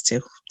 I guess,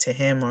 to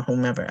him or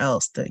whomever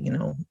else that, you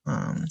know,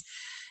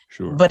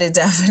 Sure. But it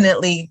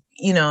definitely,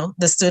 you know,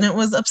 the student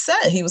was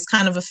upset. He was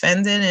kind of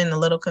offended and a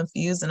little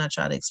confused, and I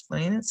tried to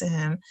explain it to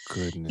him.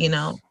 Goodness. You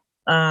know,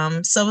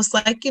 so it's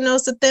like, you know,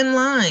 it's a thin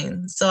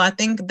line. So I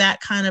think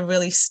that kind of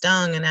really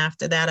stung. And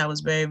after that, I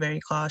was very, very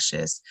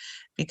cautious,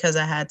 because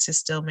I had to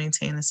still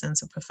maintain a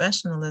sense of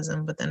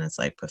professionalism. But then it's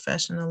like,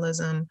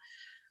 professionalism,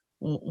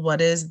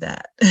 what is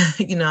that?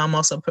 You know, I'm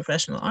also a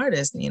professional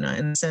artist, you know,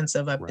 in the sense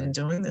of I've been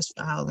doing this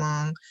for how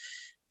long.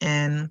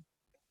 And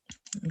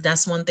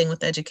that's one thing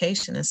with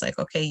education. It's like,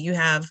 okay, you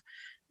have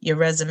your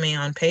resume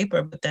on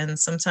paper, but then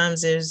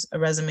sometimes there's a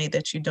resume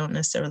that you don't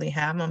necessarily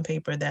have on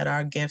paper that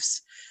are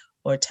gifts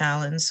or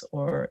talents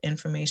or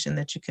information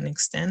that you can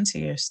extend to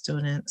your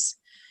students.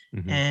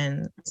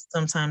 And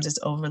sometimes it's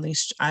overly,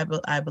 I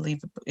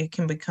believe it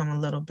can become a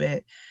little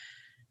bit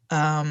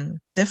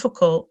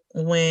difficult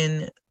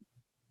when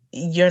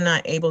you're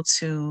not able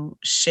to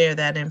share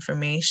that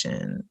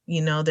information.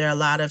 You know, there are a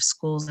lot of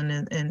schools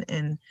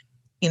and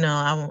you know,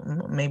 I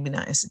won't, maybe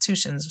not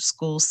institutions,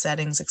 school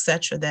settings,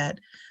 etc., that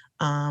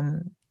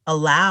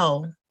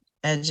allow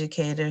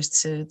educators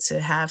to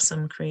have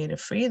some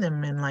creative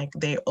freedom, and like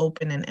they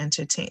openly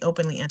entertain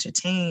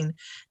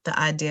the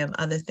idea of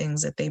other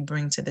things that they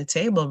bring to the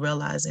table,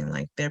 realizing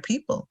like they're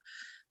people.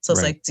 So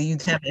it's like, do you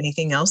have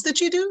anything else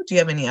that you do? Do you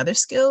have any other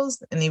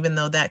skills? And even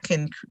though that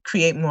can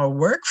create more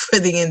work for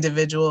the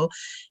individual,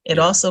 it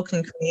also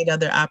can create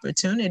other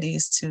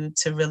opportunities to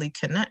really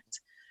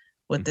connect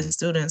with the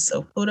students.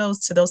 So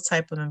kudos to those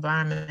type of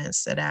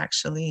environments that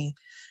actually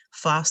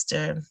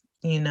foster,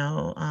 you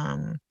know,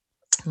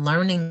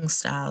 learning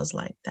styles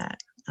like that.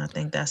 I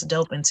think that's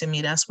dope. And to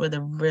me, that's where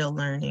the real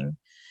learning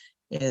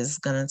is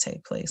going to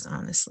take place,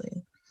 honestly.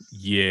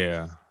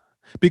 Yeah.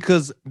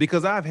 Because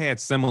I've had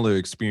similar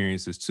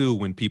experiences too,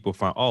 when people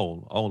find,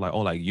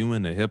 like you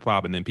into hip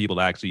hop, and then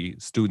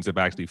students have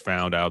actually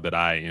found out that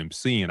I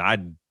MC, and I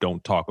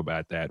don't talk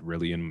about that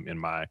really in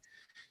my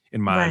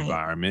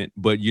environment.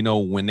 But you know,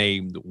 when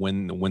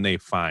they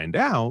find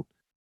out,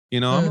 you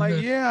know, I'm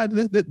like, yeah,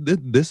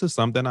 this is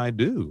something I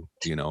do,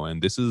 you know,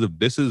 and this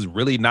is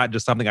really not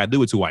just something I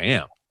do, it's who I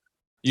am.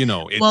 You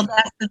know, well,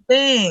 that's the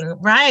thing,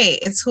 right?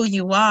 It's who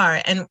you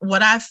are. And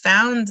what I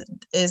found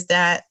is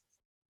that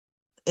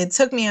it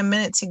took me a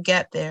minute to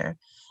get there.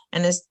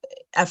 And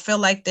I feel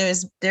like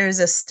there's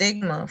a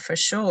stigma for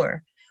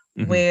sure,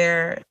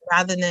 where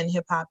rather than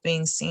hip hop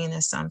being seen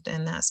as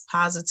something that's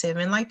positive,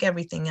 and like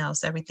everything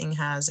else, everything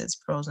has its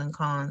pros and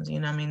cons, you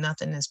know what I mean?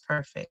 Nothing is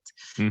perfect,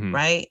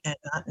 right? And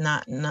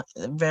not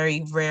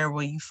very rare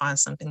will you find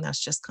something that's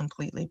just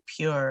completely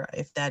pure,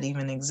 if that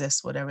even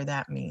exists, whatever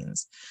that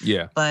means.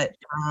 Yeah. But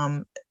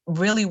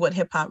really what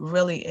hip hop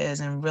really is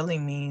and really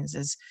means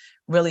is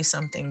really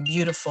something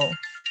beautiful.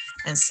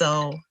 And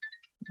so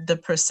the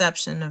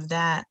perception of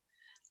that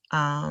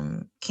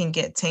can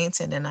get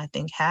tainted, and I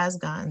think has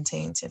gotten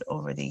tainted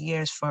over the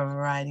years for a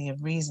variety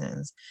of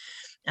reasons.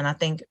 And I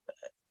think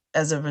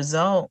as a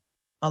result,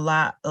 a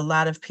lot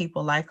of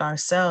people like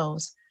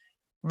ourselves,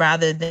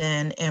 rather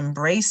than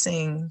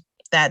embracing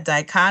that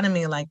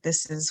dichotomy, like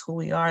this is who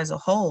we are as a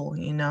whole,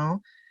 you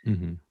know,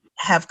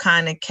 have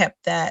kind of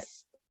kept that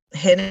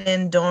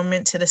hidden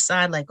dormant to the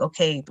side. Like,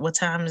 okay, what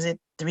time is it?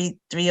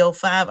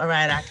 3:05. All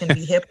right, I can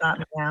be hip hop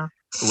now.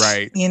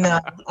 Right. You know,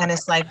 and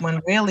it's like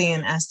when really,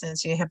 in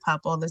essence, you're hip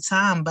hop all the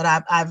time.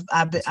 But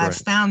I've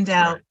found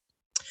out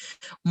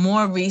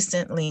more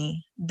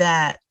recently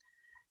that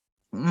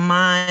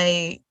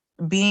my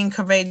being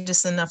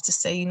courageous enough to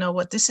say, you know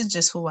what, this is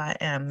just who I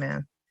am,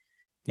 man.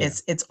 Yeah.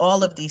 It's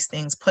all of these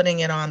things, putting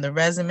it on the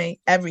resume,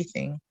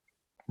 everything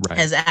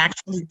has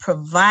actually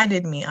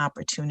provided me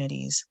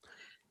opportunities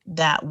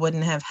that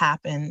wouldn't have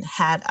happened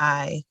had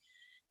I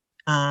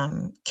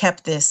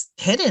kept this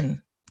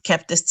hidden,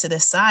 kept this to the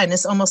side. And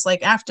it's almost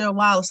like after a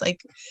while, it's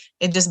like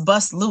it just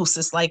busts loose.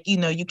 It's like, you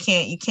know, you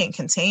can't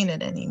contain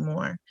it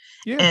anymore.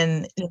 Yeah.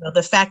 And you know,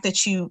 the fact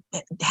that you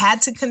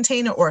had to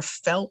contain it or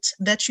felt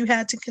that you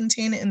had to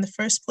contain it in the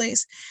first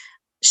place,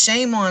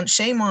 shame on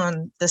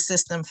the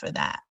system for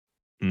that,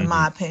 in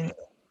my opinion.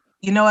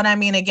 You know what I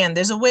mean? Again,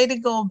 there's a way to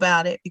go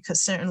about it,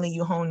 because certainly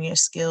you hone your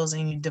skills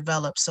and you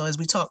develop. So as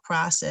we talk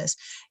process,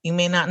 you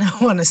may not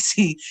want to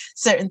see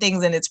certain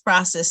things in its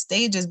process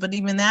stages, but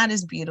even that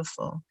is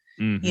beautiful.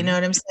 You know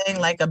what I'm saying?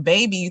 Like a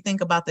baby, you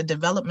think about the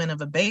development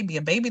of a baby.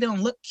 A baby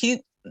don't look cute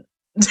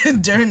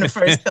during the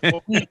first couple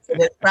of weeks of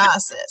this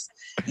process.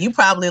 You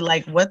probably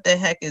like, what the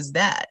heck is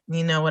that?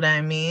 You know what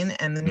I mean?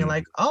 And then you're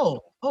like, oh,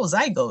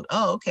 zygote.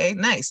 Oh, okay,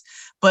 nice.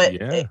 But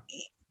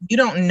you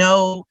don't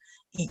know.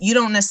 You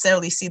don't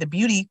necessarily see the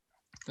beauty,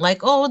 like,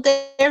 oh,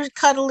 they're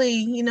cuddly,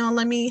 you know,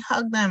 let me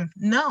hug them.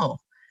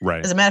 No.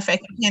 Right. As a matter of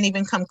fact, you can't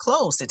even come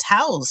close. It's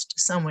housed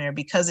somewhere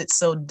because it's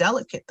so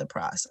delicate, the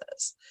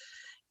process.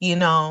 You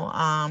know,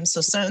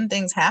 so certain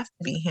things have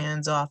to be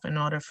hands off in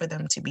order for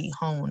them to be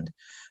honed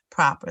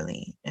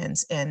properly. And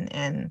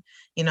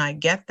you know, I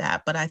get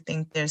that, but I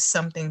think there's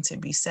something to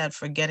be said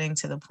for getting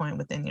to the point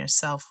within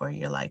yourself where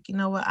you're like, you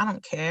know what, I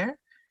don't care.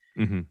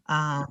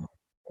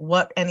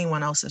 What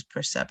anyone else's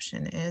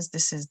perception is.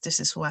 This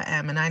is who I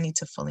am, and I need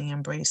to fully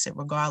embrace it,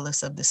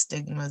 regardless of the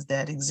stigmas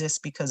that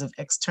exist because of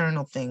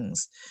external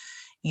things.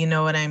 You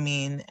know what I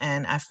mean?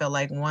 And I feel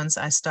like once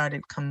I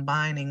started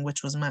combining,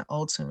 which was my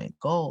ultimate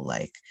goal,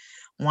 like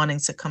wanting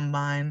to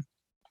combine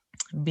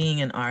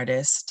being an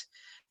artist,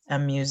 a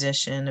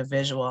musician, a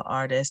visual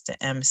artist, an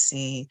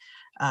MC,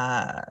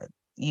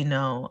 you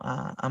know,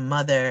 a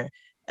mother,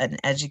 an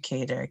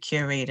educator, a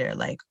curator,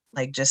 like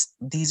just,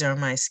 these are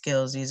my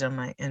skills, these are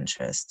my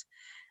interests.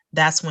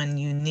 That's when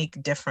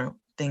unique, different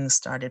things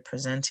started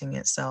presenting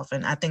itself.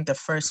 And I think the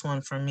first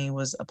one for me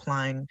was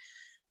applying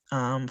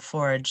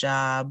for a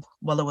job.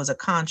 Well, it was a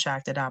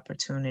contracted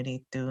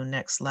opportunity through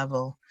Next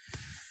Level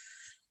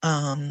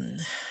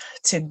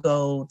to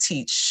go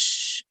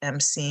teach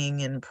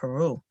emceeing in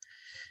Peru.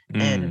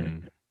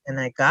 And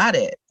I got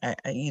it.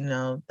 You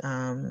know,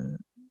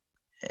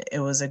 it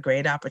was a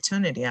great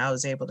opportunity. I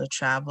was able to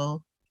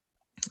travel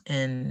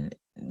and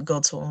go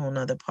to a whole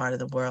nother part of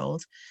the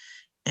world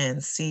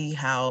and see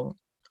how,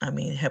 I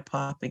mean, hip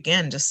hop,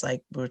 again, just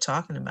like we were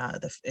talking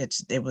about,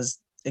 it was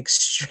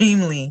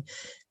extremely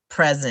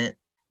present,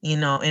 you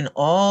know, in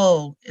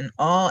all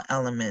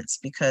elements,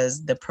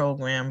 because the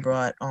program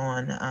brought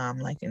on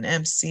like an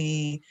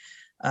MC,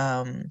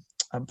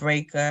 a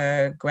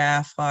breaker,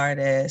 graph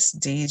artist,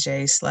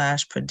 DJ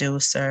 /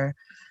 producer,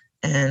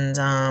 and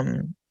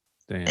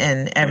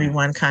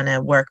everyone kind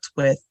of worked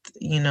with,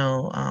 you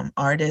know,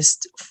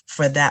 artists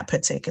for that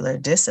particular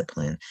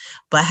discipline.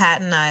 But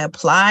hadn't I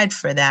applied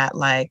for that,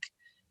 like,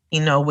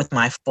 you know, with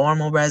my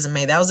formal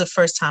resume, that was the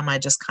first time I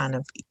just kind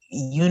of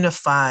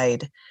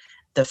unified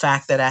the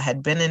fact that I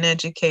had been an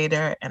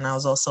educator and I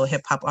was also a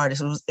hip hop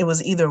artist. It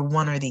was either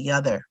one or the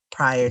other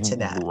prior to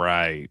that.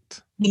 Right.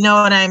 You know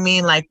what I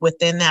mean? Like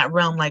within that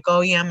realm, like,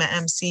 oh yeah, I'm an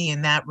MC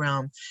in that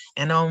realm.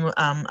 And I'm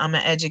an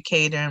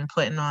educator and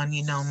putting on,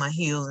 you know, my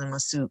heels and my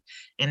suit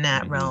in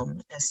that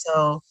realm. And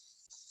so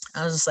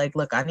I was just like,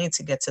 look, I need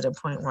to get to the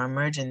point where I'm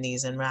merging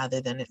these, and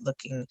rather than it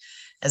looking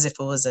as if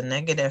it was a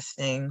negative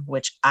thing,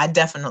 which I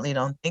definitely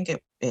don't think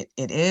it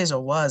is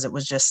or was. It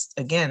was just,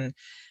 again,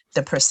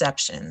 the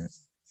perception.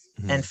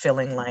 And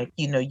feeling like,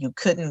 you know, you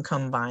couldn't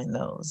combine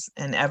those.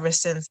 And ever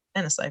since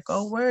then, it's like,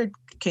 oh, word,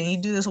 can you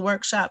do this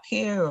workshop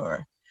here?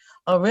 Or,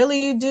 oh,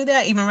 really, you do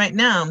that? Even right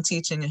now, I'm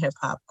teaching a hip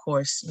hop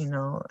course, you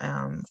know,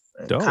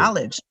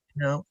 college,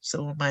 you know,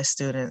 so with my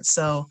students.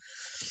 So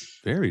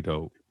very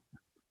dope.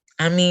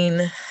 I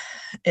mean,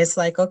 it's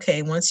like,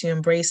 okay, once you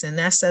embrace, and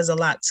that says a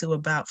lot too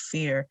about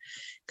fear,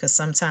 because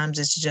sometimes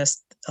it's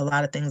just a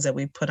lot of things that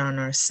we put on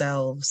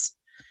ourselves.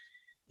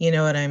 You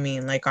know what I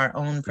mean? Like our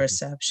own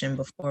perception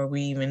before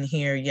we even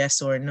hear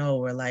yes or no,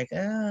 we're like,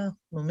 well,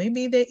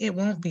 maybe it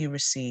won't be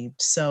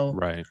received. So,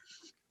 right.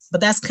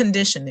 But that's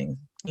conditioning.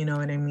 You know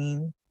what I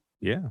mean?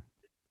 Yeah.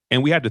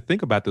 And we have to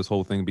think about this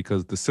whole thing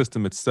because the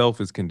system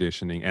itself is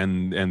conditioning,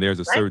 and there's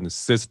a certain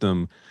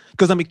system.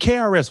 Because I mean,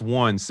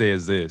 KRS-One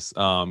says this.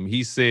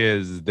 He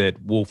says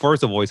that, well,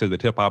 first of all, he says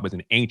that hip hop is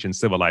an ancient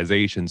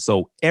civilization.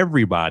 So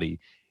everybody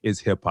is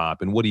hip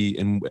hop, and what he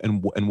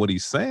and what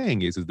he's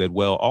saying is that,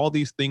 well, all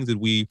these things that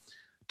we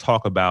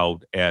talk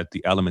about at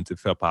the elements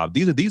of hip hop,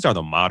 these are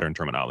the modern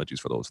terminologies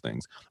for those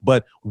things.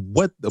 But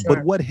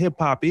what hip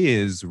hop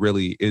is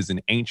really is an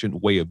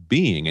ancient way of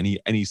being.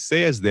 And he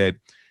says that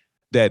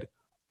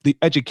the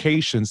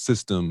education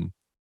system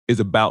is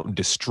about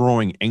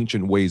destroying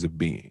ancient ways of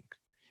being.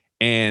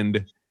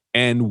 And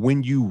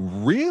when you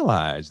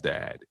realize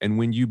that, and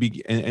when you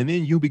begin, and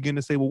then you begin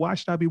to say, well, why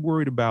should I be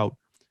worried about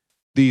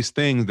these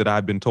things that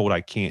I've been told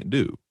I can't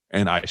do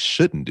and I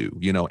shouldn't do,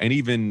 and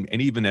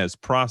even as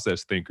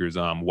process thinkers,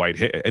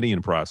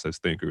 Whiteheadian process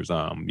thinkers,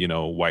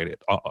 Whitehead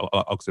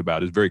talks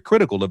about, is very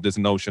critical of this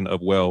notion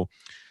of, well,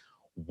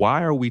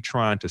 why are we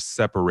trying to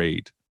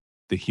separate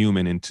the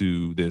human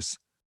into this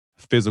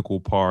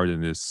physical part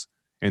and this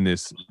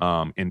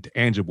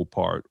intangible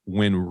part,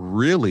 when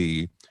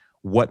really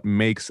what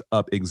makes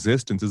up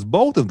existence is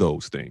both of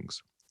those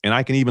things? And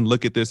I can even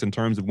look at this in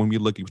terms of when we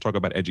talk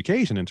about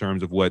education in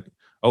terms of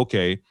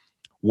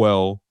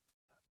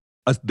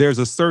there's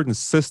a certain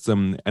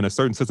system, and a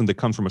certain system that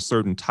comes from a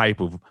certain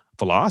type of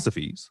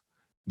philosophies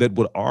that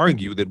would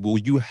argue that, well,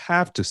 you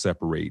have to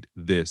separate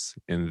this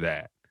and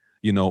that,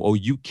 or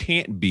you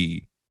can't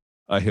be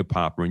a hip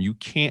hopper and you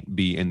can't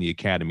be in the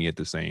academy at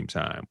the same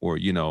time,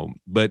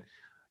 but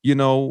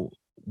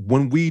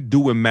when we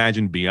do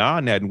imagine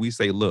beyond that and we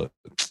say, look,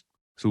 it's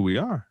who we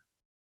are,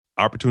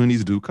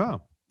 opportunities do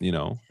come.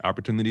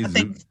 Opportunities. I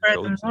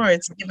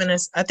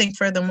think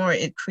furthermore,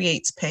 it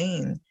creates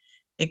pain.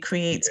 It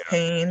creates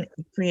pain,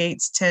 it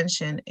creates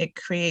tension, it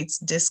creates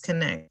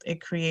disconnect,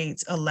 it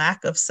creates a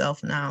lack of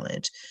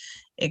self-knowledge,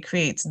 it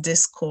creates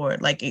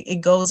discord. Like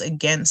it goes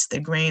against the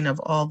grain of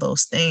all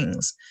those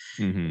things.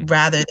 Even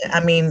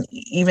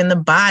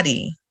the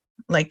body,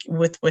 like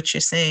with what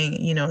you're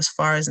saying, as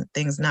far as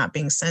things not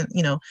being sent,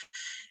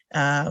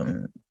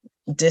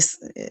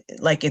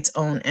 like its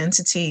own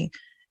entity,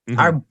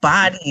 our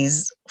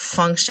bodies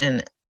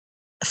function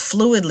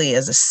fluidly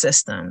as a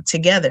system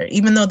together,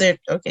 even though they're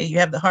okay, you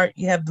have the heart,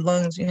 you have the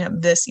lungs, you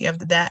have this, you have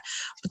that,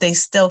 but they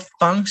still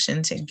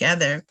function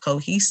together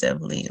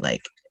cohesively. Like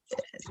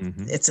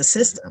it's a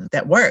system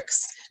that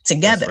works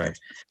together. Right.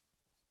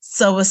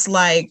 So it's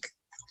like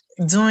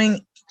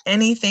doing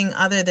anything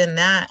other than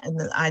that, and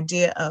the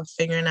idea of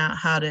figuring out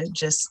how to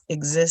just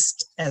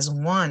exist as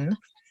one,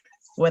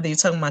 whether you're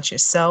talking about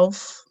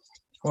yourself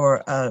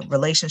or a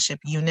relationship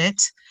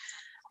unit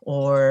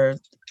or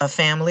a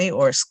family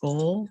or a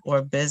school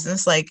or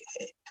business, like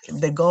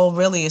the goal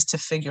really is to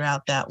figure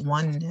out that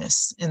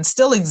oneness and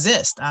still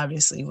exist,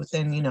 obviously,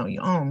 within,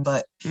 your own,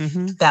 but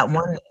that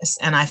oneness.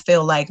 And I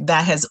feel like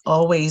that has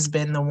always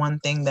been the one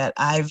thing that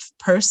I've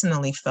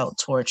personally felt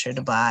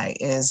tortured by,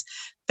 is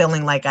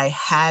feeling like I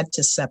had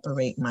to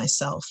separate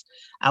myself.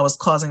 I was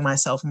causing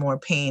myself more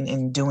pain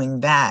in doing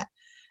that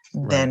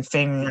than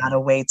figuring out a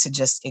way to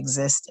just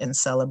exist and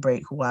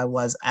celebrate who I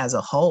was as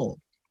a whole.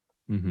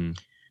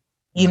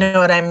 You know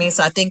what I mean?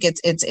 So I think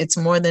it's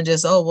more than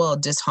just,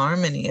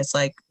 disharmony. It's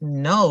like,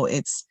 no,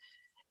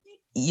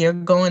 you're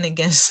going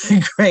against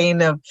the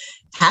grain of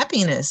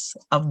happiness,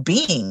 of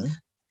being.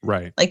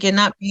 Right. Like you're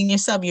not being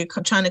yourself. You're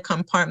trying to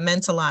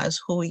compartmentalize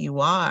who you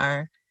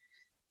are.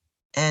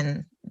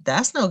 And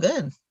that's no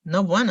good.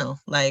 No bueno.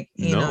 Like,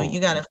 you know, you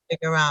got to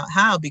figure out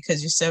how,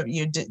 because it's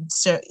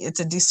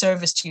a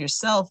disservice to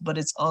yourself, but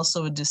it's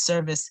also a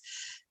disservice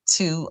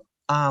to,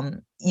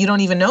 you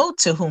don't even know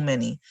to who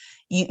many.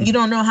 You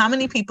don't know how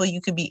many people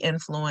you could be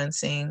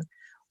influencing,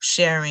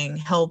 sharing,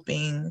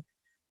 helping,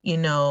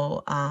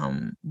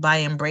 by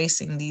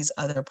embracing these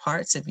other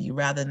parts of you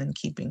rather than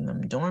keeping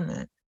them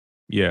dormant.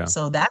 Yeah.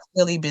 So that's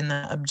really been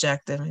the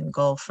objective and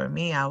goal for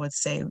me. I would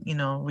say,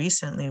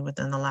 recently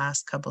within the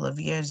last couple of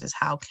years, is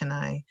how can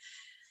I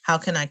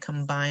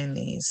combine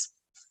these,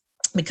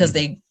 because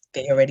they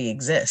already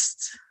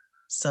exist.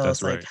 So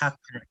that's it's like, how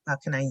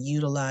can I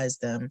utilize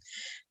them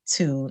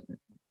to,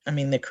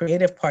 the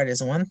creative part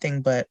is one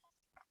thing, but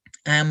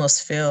I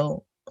almost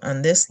feel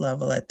on this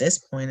level at this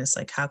point, it's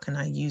like, how can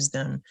I use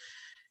them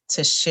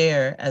to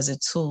share as a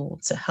tool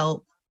to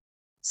help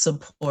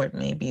support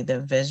maybe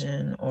the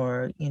vision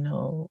or,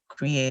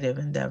 creative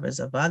endeavors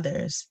of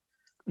others.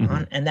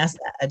 And that's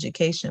the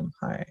education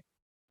part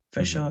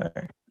for sure.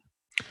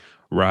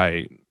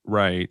 Right.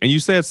 And you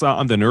said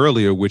something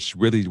earlier, which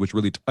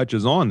really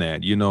touches on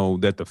that,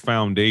 that the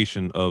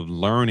foundation of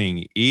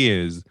learning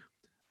is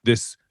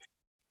this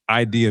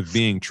idea of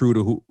being true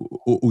to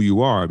who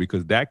you are,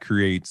 because that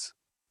creates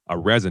a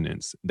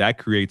resonance, that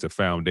creates a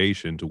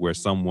foundation to where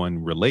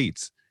someone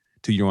relates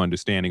to your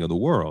understanding of the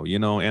world,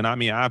 and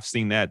I've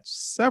seen that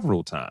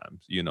several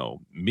times,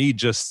 me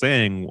just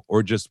saying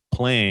or just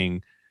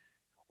playing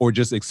or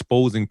just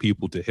exposing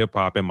people to hip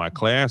hop in my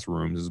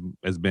classrooms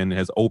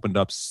has opened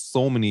up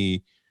so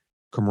many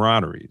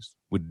camaraderies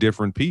with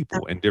different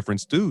people and different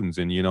students.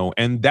 And,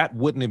 and that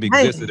wouldn't have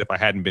existed if I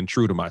hadn't been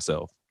true to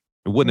myself.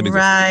 It wouldn't have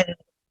existed.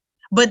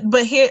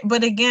 Right.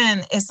 But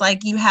again, it's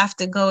like you have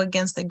to go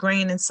against the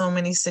grain in so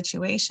many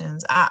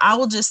situations. I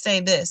will just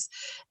say this.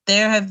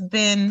 There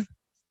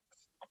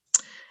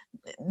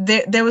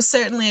was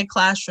certainly a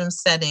classroom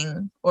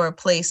setting or a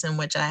place in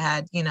which I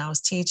had, I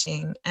was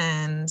teaching,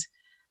 and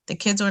the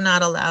kids were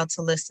not allowed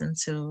to listen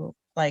to,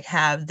 like,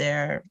 have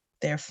their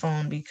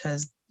phone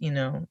because,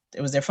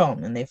 it was their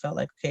phone and they felt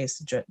like, okay, it's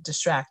a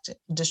distraction,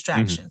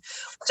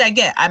 which I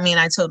get. I mean,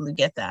 I totally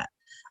get that.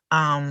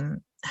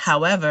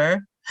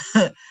 However,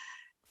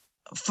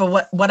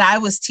 for what I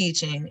was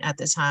teaching at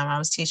the time, I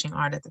was teaching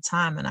art at the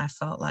time, and I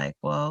felt like,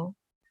 well,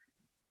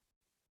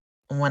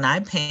 when I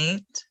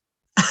paint,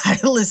 I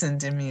listen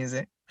to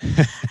music.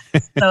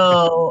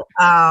 So,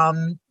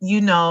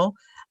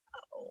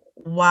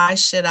 why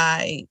should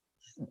I,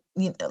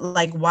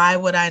 why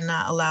would I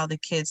not allow the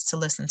kids to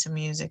listen to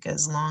music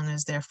as long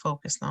as they're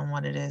focused on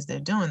what it is they're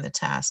doing, the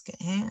task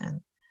at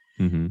hand?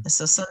 And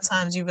so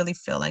sometimes you really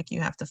feel like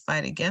you have to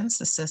fight against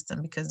the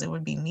system, because there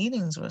would be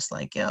meetings where it's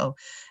like, yo,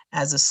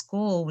 as a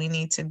school, we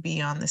need to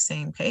be on the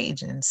same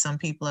page. And some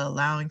people are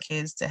allowing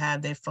kids to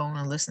have their phone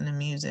and listen to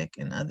music,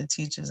 and other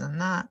teachers are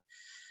not.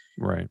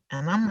 Right.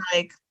 And I'm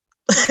like,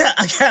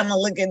 I kind of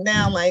looking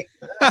down like,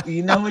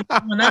 you know what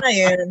I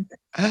am,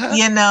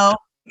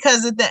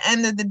 because at the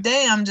end of the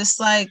day, I'm just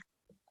like,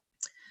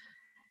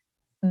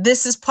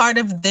 this is part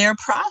of their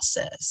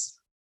process.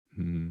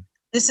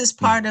 This is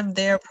part of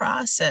their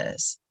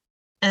process.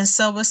 And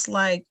so it's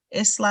like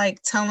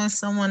telling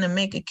someone to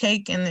make a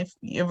cake, and if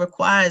it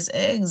requires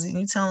eggs, and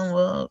you tell them,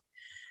 well,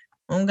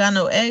 I don't got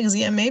no eggs.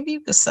 Yeah, maybe you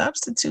could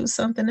substitute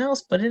something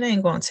else, but it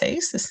ain't going to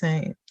taste the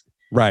same.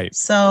 Right.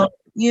 So,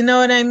 you know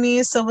what I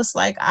mean? So it's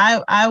like,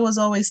 I was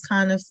always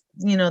kind of,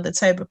 the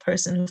type of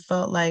person who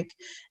felt like,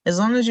 as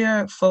long as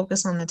you're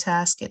focused on the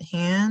task at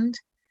hand,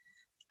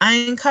 I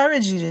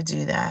encourage you to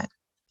do that.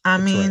 I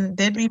mean,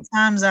 there'd be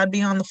times I'd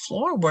be on the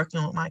floor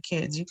working with my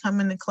kids. You come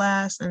into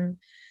class and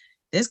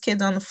this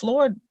kid's on the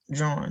floor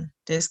drawing.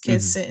 This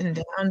kid's sitting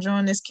down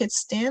drawing. This kid's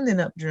standing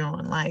up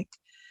drawing. Like,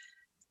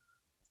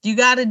 you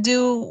got to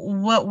do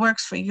what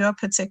works for your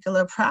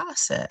particular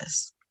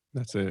process.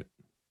 That's it.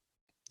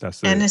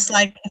 And it's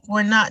like, if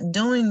we're not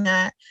doing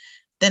that,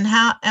 then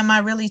how am I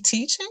really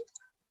teaching?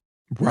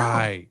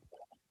 Right. No,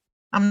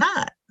 I'm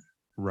not.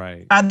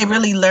 Right. Are they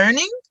really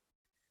learning?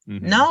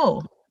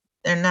 No,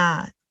 they're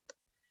not.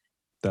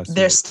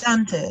 They're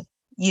stunted.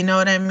 You know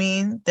what I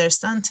mean? They're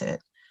stunted.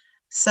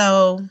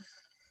 So,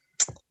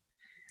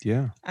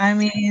 yeah. I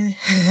mean,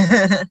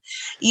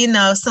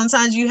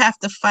 sometimes you have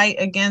to fight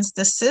against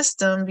the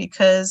system,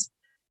 because,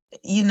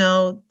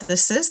 the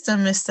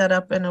system is set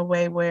up in a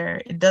way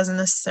where it doesn't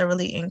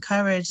necessarily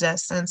encourage that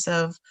sense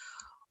of,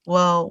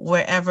 well,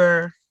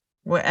 wherever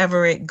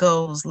it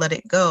goes, let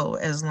it go,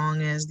 as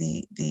long as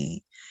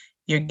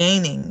you're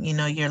gaining,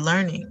 you're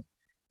learning.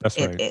 That's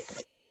right.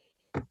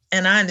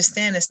 And I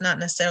understand it's not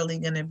necessarily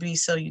going to be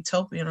so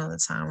utopian all the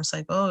time. It's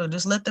like, oh,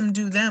 just let them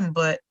do them.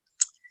 But,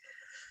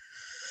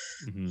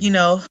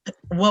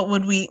 what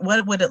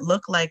would it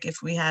look like if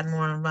we had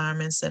more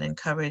environments that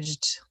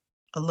encouraged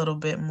a little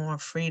bit more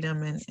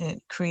freedom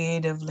and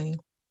creatively?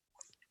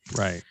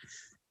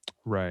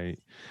 Right.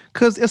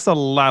 Because it's a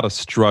lot of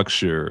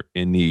structure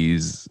in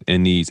these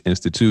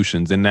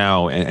institutions. And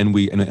now, and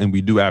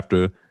we do have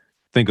to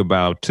think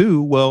about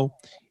too, well,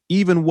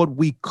 even what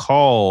we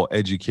call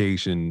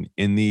education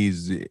in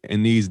these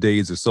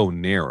days is so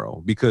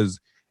narrow, because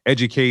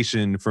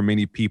education for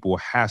many people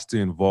has to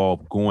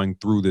involve going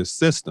through this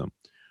system,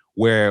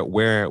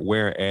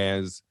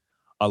 whereas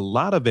a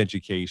lot of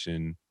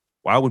education,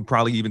 I would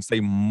probably even say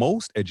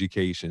most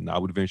education, I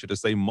would venture to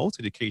say most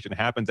education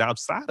happens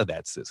outside of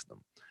that system.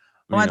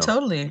 I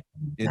totally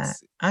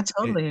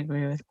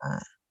agree with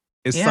that.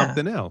 It's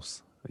something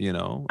else,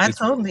 I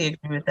totally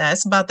agree with that.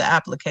 It's about the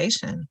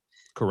application.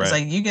 Correct.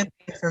 It's like, you get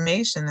the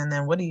information, and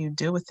then what do you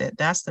do with it?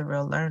 That's the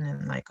real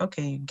learning. Like,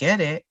 okay, you get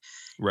it,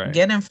 right?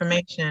 Get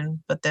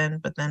information, but then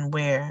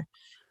where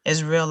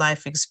is real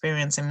life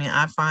experience? I mean,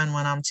 I find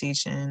when I'm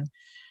teaching,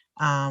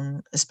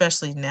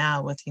 especially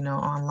now with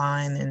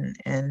online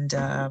and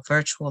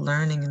virtual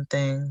learning and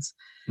things,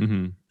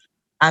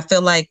 I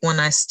feel like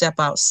when I step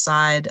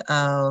outside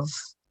of,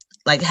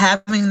 like,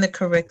 having the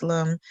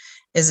curriculum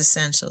is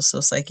essential. So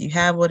it's like, you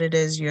have what it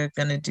is you're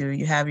going to do.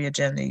 You have your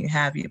agenda, you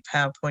have your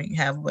PowerPoint, you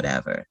have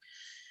whatever.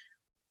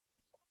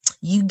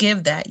 You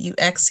give that, you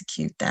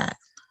execute that.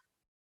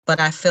 But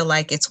I feel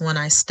like it's when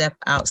I step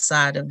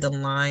outside of the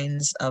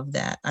lines of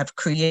that. I've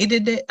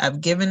created it, I've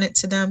given it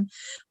to them.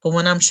 But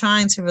when I'm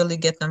trying to really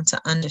get them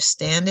to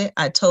understand it,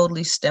 I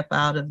totally step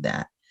out of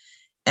that.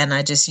 And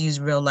I just use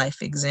real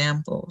life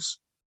examples.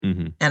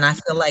 And I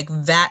feel like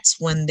that's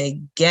when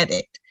they get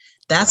it.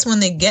 That's when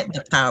they get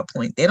the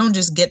PowerPoint. They don't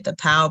just get the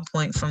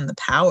PowerPoint from the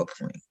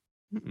PowerPoint.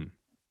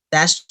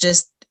 That's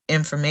just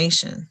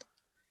information,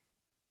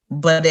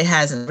 but it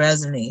hasn't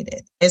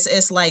resonated.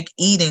 It's like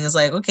eating. It's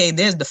like, okay,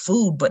 there's the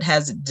food, but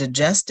has it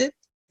digested?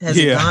 Has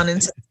it gone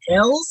into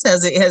cells?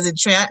 Has it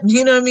trapped?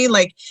 You know what I mean?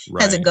 Like,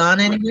 has it gone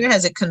anywhere?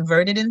 Has it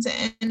converted into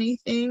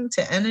anything,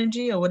 to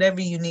energy or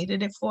whatever you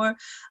needed it for?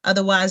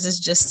 Otherwise, it's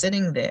just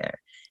sitting there.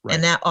 Right.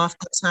 And that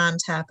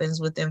oftentimes happens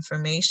with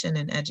information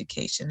and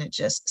education. It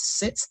just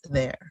sits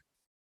there,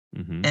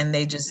 and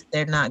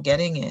they're not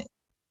getting it.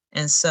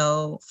 And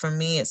so for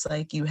me, it's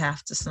like you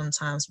have to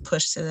sometimes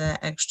push to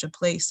that extra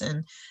place.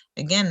 And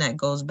again, that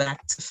goes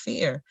back to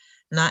fear.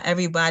 Not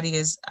everybody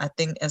is, I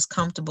think, as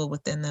comfortable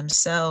within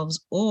themselves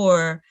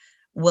or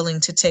willing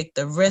to take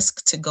the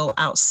risk to go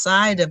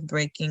outside of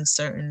breaking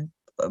certain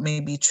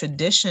maybe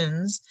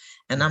traditions.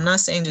 And I'm not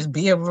saying just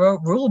be a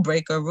rule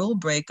breaker,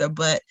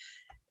 but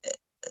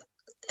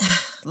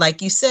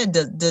like you said,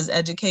 does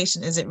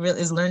education,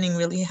 is learning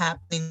really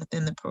happening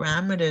within the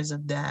parameters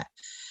of that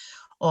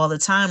all the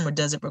time, or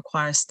does it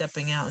require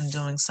stepping out and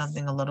doing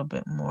something a little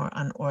bit more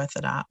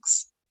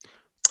unorthodox?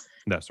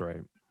 That's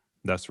right.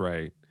 That's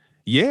right.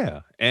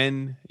 Yeah.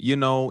 And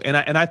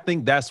I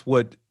think that's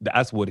what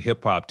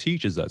hip hop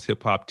teaches us.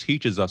 Hip hop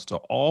teaches us to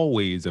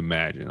always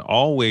imagine,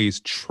 always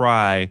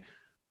try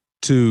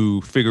to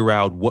figure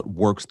out what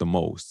works the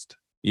most,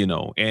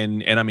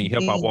 and I mean,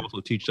 hip hop also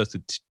teaches us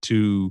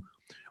to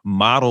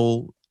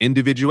model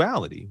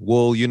individuality.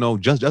 Well,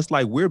 just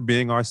like we're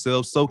being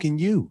ourselves, so can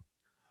you,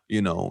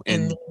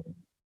 and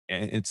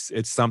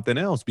it's something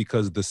else,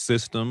 because the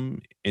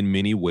system in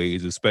many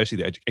ways, especially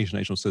the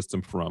educational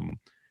system from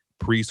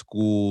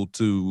preschool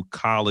to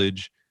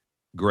college,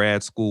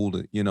 grad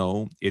school,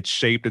 it's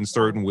shaped in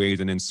certain ways,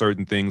 and then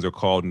certain things are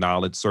called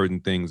knowledge, certain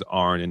things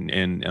aren't.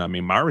 And I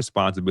mean, my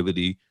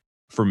responsibility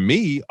for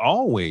me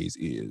always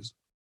is,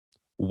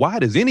 why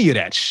does any of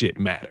that shit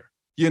matter?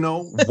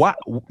 Why,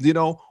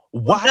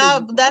 why?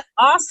 No, that's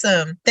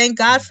awesome. Thank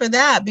God for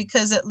that,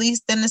 because at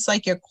least then it's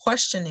like you're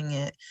questioning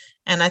it.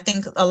 And I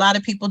think a lot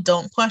of people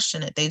don't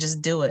question it. They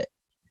just do it.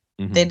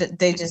 Mm-hmm.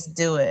 They just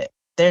do it.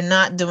 They're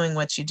not doing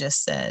what you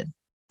just said.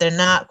 They're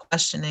not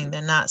questioning.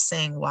 They're not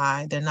saying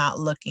why. They're not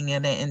looking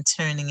at it and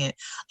turning it.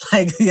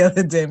 Like the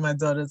other day, my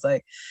daughter's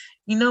like,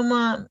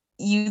 Mom,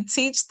 you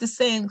teach the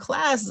same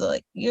class.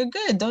 Like, you're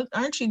good.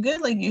 Aren't you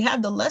good? Like, you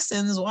have the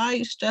lessons. Why are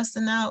you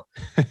stressing out?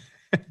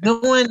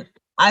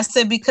 I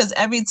said, because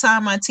every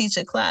time I teach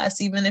a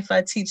class, even if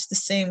I teach the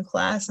same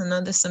class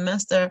another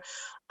semester,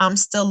 I'm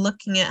still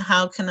looking at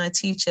how can I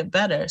teach it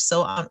better.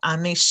 So I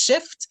may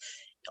shift,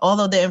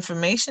 although the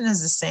information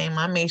is the same,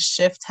 I may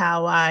shift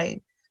how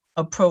I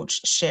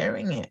approach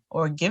sharing it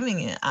or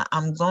giving it.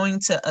 I'm going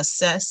to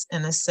assess.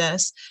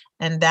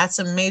 And that's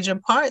a major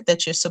part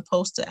that you're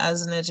supposed to,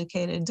 as an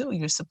educator, do.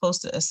 You're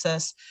supposed to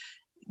assess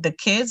the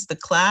kids, the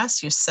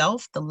class,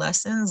 yourself, the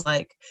lessons.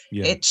 Like,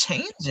 It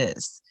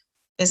changes.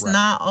 It's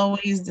not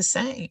always the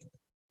same.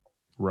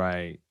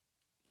 Right.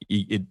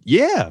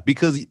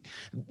 Because,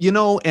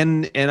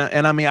 and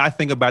I mean, I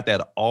think about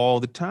that all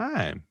the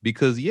time,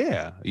 because,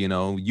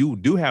 you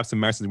do have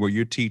semesters where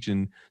you're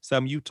teaching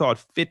something you taught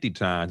 50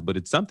 times, but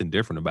it's something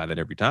different about it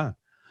every time.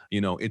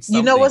 It's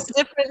something. What's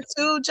different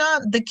too,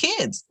 John? The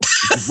kids.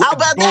 How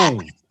about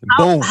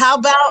that? How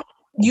about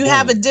you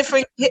have a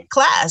different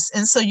class,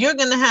 and so you're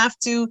going to have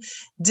to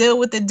deal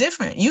with it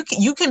different.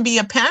 You can be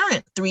a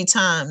parent 3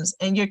 times,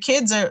 and your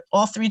kids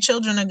all 3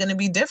 children are going to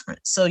be different.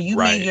 So you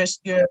may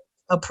your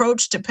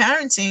approach to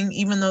parenting,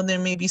 even though there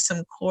may be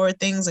some core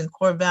things and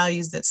core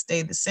values that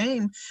stay the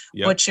same,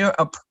 but your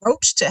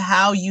approach to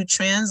how you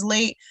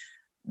translate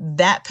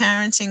that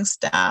parenting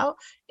style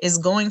is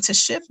going to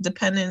shift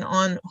depending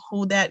on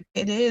who that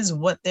kid is,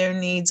 what their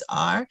needs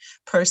are,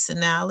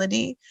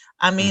 personality.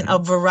 I mean, a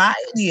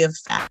variety of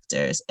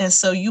factors. And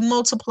so you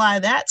multiply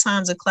that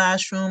times a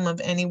classroom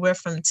of anywhere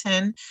from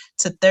 10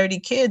 to 30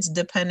 kids,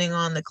 depending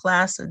on the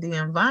class or the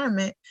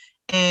environment.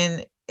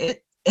 And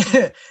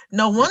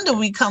no wonder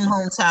we come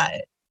home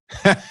tired.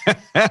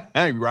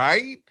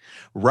 Right.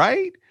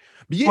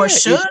 Yeah, or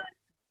should.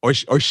 Or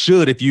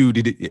should, if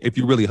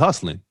you're really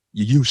hustling,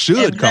 you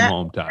should come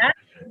home tired.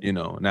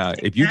 Now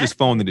if you just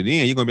phoning it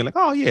in, you're gonna be like,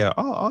 oh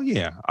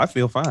yeah, I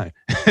feel fine.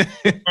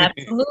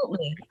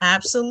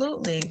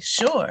 Absolutely,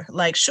 sure,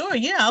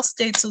 yeah, I'll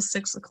stay till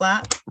 6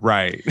 o'clock.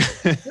 Right.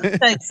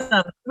 Like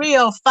some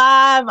 3:05,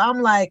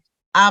 I'm like,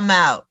 I'm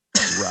out.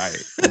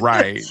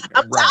 Right.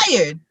 I'm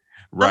tired.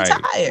 Right.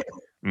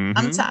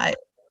 I'm tired.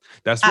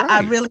 That's right.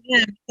 I really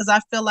am, because I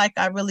feel like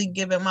I really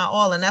give it my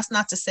all. And that's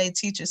not to say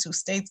teachers who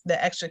stay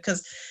the extra,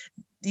 because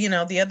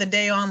the other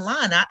day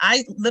online,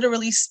 I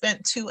literally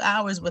spent 2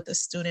 hours with a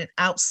student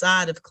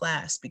outside of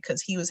class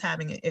because he was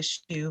having an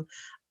issue.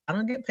 I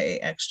don't get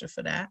paid extra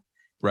for that.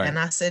 Right. And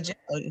I said,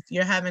 if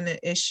you're having an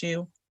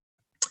issue,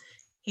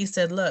 he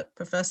said, look,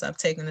 Professor, I've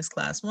taken this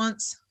class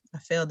once. I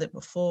failed it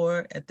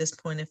before. At this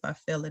point, if I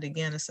fail it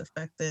again, it's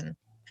affecting,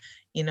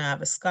 I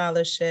have a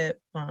scholarship,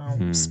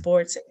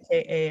 sports,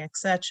 AKA,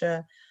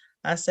 etc.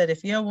 I said,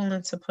 if you're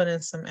willing to put in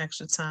some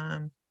extra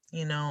time,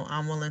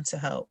 I'm willing to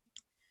help.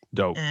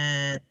 Dope.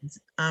 And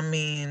I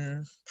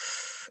mean,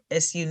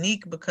 it's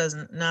unique because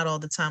not all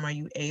the time are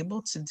you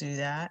able to do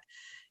that,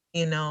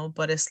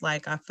 but it's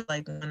like, I feel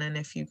like when and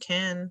if you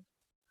can,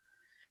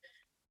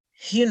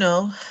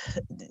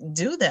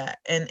 do that.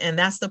 And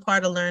that's the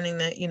part of learning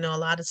that, a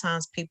lot of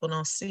times people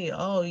don't see.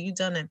 Oh, you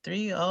done at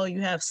 3? Oh, you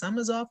have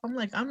summers off? I'm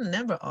like, I'm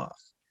never off.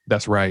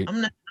 That's right.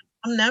 I'm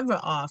never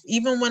off.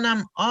 Even when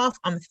I'm off,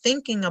 I'm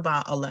thinking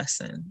about a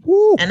lesson.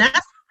 Woo. And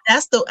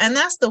that's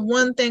the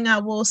one thing I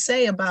will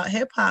say about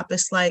hip hop.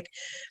 It's like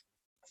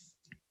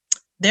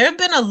There have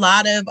been a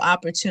lot of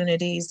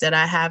opportunities that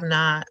I have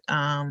not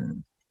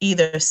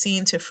either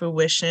seen to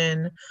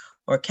fruition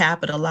or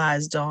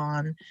capitalized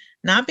on,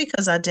 not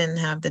because I didn't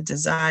have the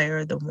desire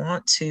or the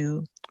want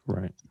to.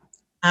 Right.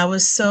 I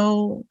was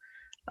so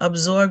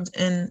absorbed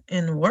in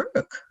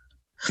work.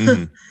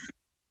 Mm-hmm.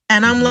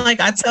 And I'm like,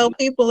 I tell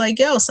people like,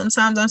 yo,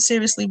 sometimes I'm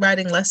seriously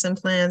writing lesson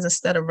plans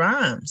instead of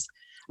rhymes.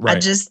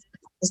 Right.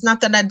 It's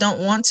not that I don't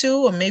want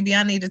to, or maybe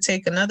I need to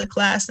take another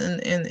class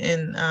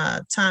in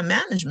time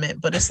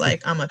management, but it's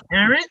like, I'm a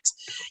parent,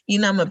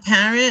 I'm a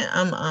parent,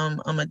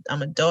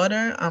 I'm a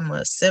daughter, I'm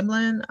a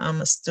sibling, I'm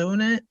a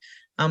student,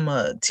 I'm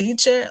a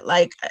teacher.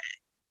 Like,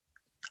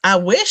 I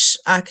wish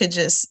I could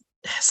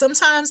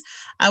sometimes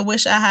I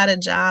wish I had a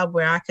job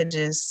where I could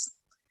just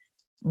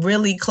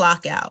really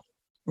clock out.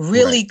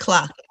 Really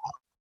clock out,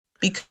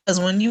 because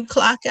when you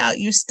clock out,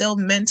 you're still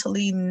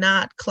mentally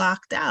not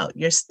clocked out.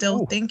 You're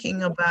still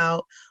thinking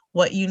about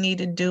what you need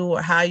to do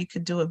or how you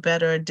could do it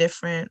better or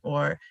different,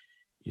 or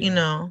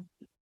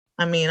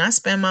I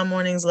spend my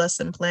mornings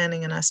lesson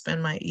planning, and I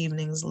spend my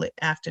evenings,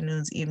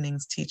 afternoons,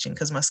 evenings teaching,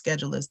 because my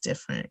schedule is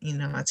different.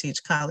 I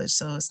teach college,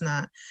 so it's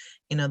not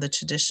the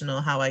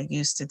traditional how I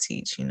used to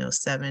teach,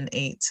 7,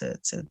 8 to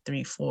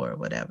 3, 4,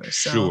 whatever.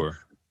 So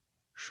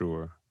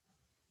Sure.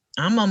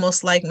 I'm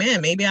almost like,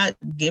 man, maybe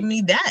give me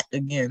that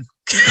again.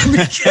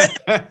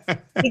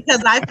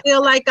 because I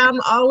feel like I'm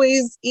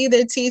always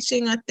either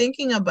teaching or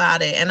thinking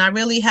about it. And I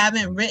really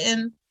haven't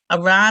written a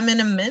rhyme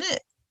in a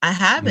minute. I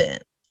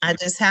haven't. I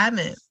just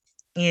haven't.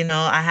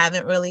 I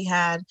haven't really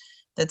had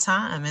the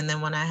time. And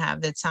then when I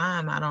have the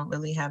time, I don't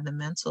really have the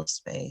mental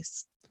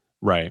space.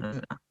 Right.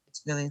 I'm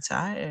really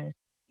tired.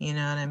 You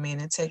know what I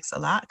mean? It takes a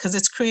lot, because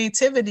it's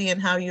creativity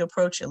in how you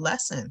approach your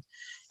lesson.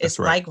 It's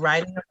like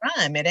writing a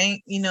rhyme. It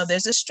ain't,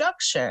 there's a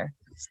structure.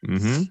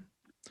 Mm-hmm.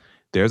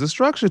 There's a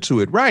structure to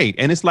it, right?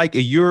 And it's like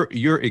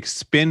you're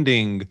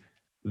expending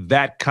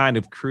that kind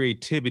of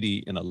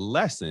creativity in a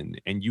lesson,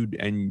 and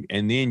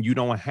then you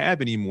don't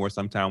have any more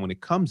sometime when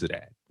it comes to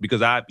that,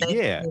 because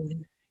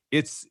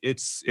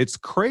it's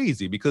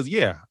crazy, because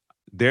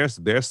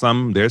there's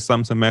some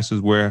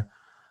semesters where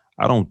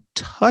I don't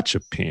touch a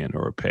pen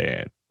or a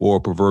pad, or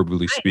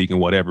proverbially speaking,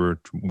 whatever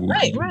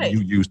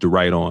you used to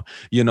write on,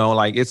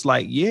 it's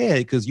like,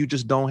 because you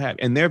just don't have.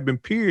 And there have been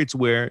periods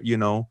where,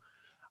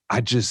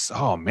 I just,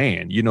 oh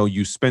man,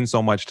 you spend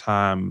so much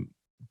time.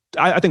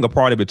 I think a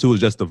part of it too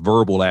is just the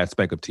verbal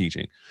aspect of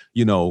teaching.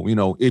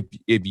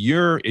 If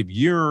you're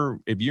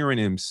an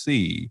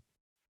MC,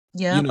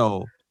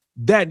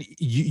 that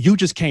you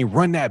just can't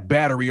run that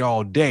battery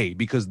all day,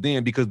 because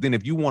then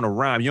if you want to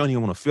rhyme, you don't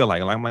even want to feel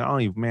like I'm like, I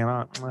don't even,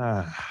 man.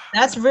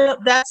 That's real.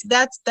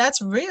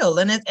 That's real.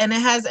 And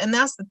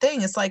that's the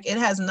thing. It's like, it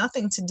has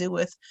nothing to do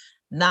with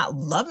not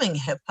loving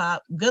hip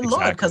hop. Good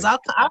Lord. Cause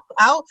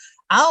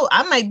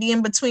I might be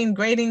in between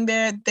grading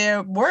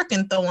their work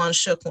and throw on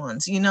Shook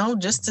Ones,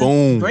 just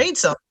to grade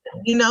something,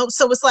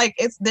 so it's like,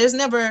 there's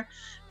never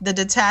the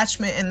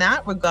detachment in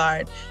that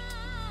regard.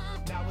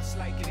 Now it's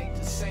like it ain't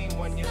the same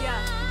one,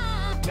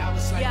 Now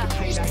it's like the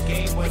page I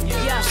gave one,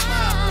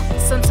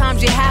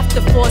 Sometimes you have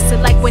to force it,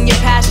 like when you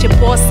pass your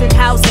Boston.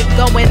 How's it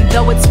going?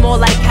 Though it's more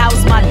like,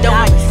 how's my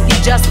doing? You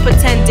just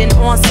pretending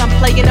on some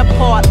playing a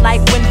part,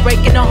 like when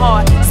breaking a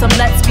heart. Some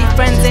let's be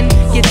friends and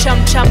you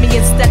chummy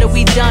instead of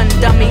we done,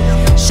 dummy.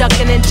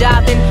 Shucking and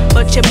jobbing,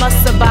 but you must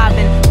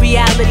surviving.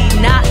 Reality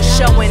not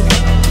showing.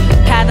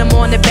 Pat him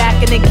on the back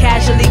and then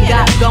casually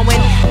got going.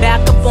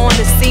 Back up on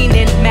the scene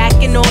and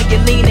macking on you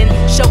leaning.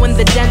 Showing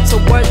the dental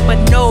work, but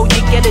no,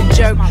 you get a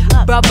jerk.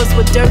 Brothers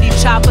with dirty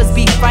choppers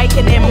be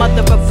frightening.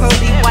 Mother of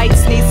pearly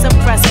whites need some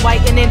press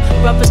whitening.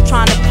 Brothers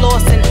trying to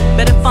flossing,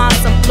 better find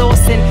some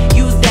flossing.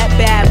 Use that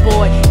bad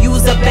boy,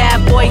 use a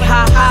bad boy,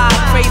 ha ha.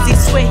 Crazy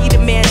swear he the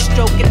man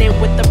stroking it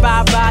with the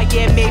rah-rah.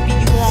 Yeah, maybe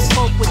you won't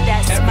cope with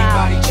that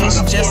smile. It's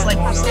just like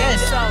you said.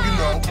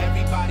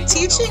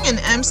 Teaching and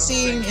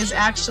emceeing is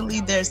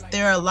actually,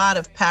 there are a lot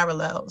of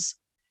parallels.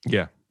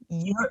 Yeah.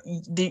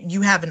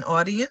 You have an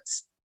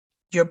audience,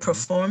 you're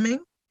performing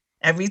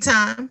every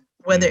time,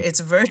 whether it's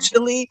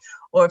virtually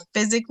or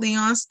physically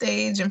on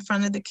stage in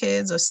front of the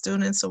kids or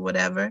students or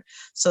whatever.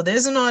 So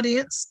there's an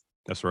audience.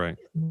 That's right.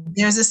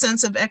 There's a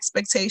sense of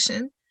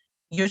expectation.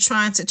 You're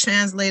trying to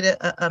translate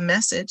a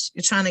message.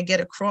 You're trying to get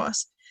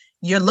across.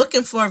 You're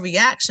looking for a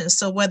reaction.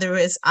 So whether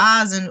it's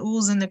ahs and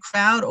oohs in the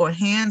crowd or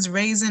hands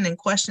raising and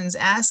questions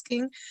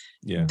asking,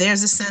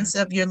 there's a sense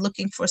of you're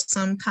looking for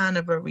some kind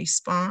of a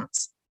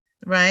response,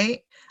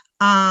 right?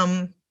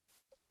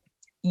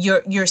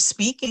 You're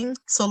speaking.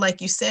 So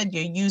like you said,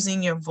 you're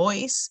using your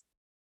voice.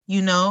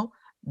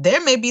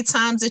 There may be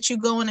times that you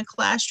go in a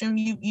classroom,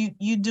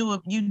 you do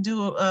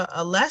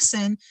a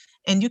lesson,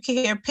 and you can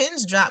hear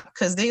pins drop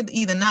because they're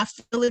either not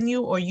feeling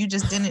you, or you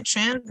just didn't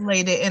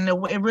translate it in a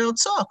way, real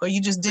talk, or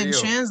you just didn't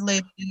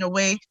translate it in a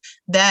way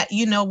that,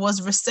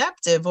 was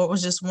receptive, or it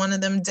was just one of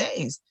them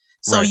days.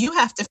 So you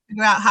have to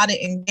figure out how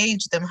to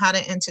engage them, how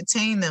to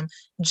entertain them,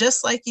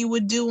 just like you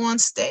would do on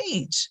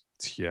stage.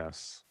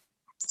 Yes.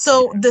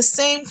 So the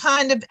same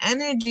kind of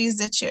energies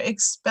that you're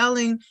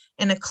expelling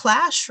in a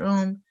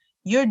classroom,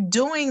 you're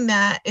doing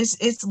that.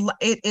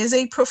 It is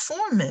a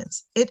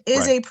performance. It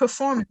is Right. a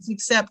performance,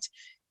 except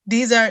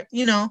these are,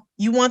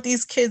 you want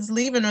these kids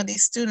leaving or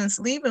these students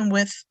leaving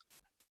with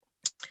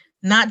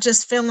not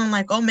just feeling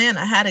like, oh man,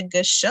 I had a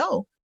good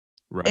show.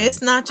 Right.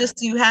 It's not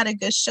just you had a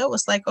good show.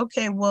 It's like,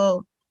 okay,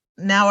 well,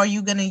 now are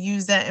you going to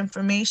use that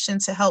information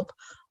to help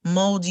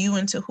mold you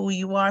into who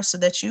you are so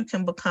that you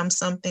can become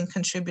something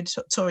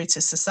contributory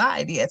to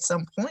society at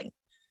some point?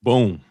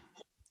 Boom.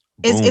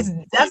 It's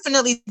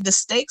definitely, the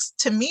stakes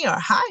to me are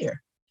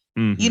higher.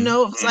 Mm-hmm.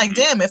 It's like,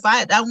 damn, if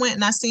I went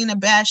and I seen a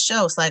bad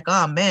show, it's like,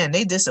 oh man,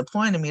 they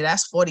disappointed me.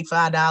 That's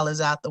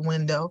 $45 out the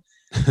window.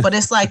 But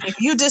it's like,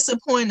 if you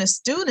disappoint a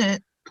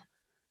student,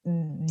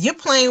 you're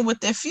playing with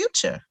their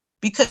future,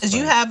 because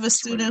you have a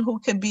student who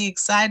could be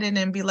excited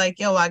and be like,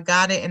 yo, I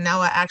got it. And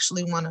now I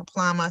actually want to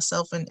apply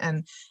myself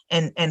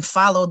and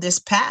follow this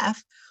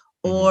path.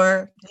 Mm-hmm.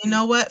 Or, you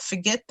know what,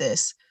 forget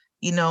this.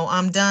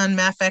 I'm done.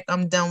 Matter of fact,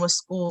 I'm done with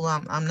school.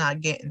 I'm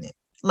not getting it.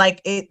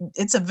 Like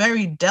it's a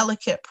very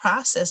delicate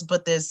process,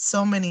 but there's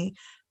so many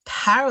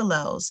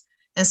parallels.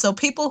 And so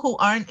people who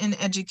aren't in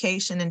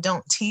education and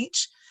don't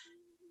teach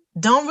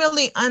don't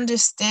really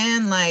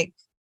understand, like,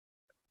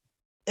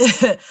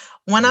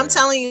 when I'm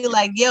telling you,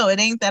 like, yo, it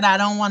ain't that I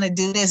don't want to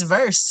do this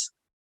verse.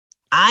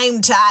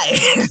 I'm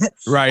tired.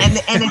 Right.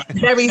 and it's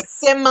very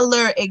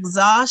similar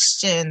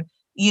exhaustion.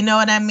 You know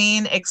what I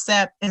mean?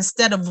 Except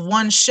instead of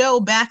one show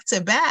back to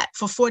back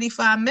for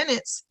 45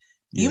 minutes,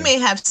 you may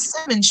have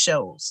 7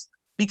 shows,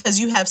 because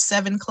you have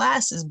 7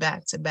 classes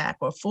back to back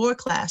or 4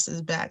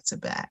 classes back to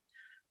back.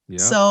 Yeah.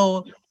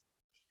 So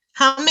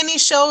how many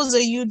shows are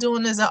you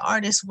doing as an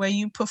artist where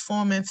you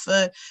performing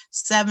for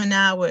 7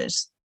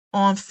 hours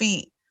on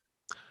feet,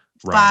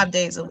 5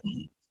 days a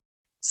week?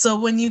 So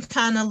when you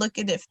kind of look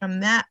at it from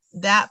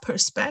that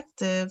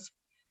perspective,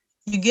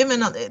 you're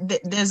given,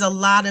 there's a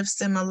lot of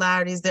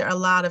similarities. There are a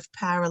lot of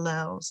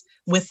parallels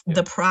with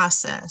the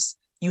process.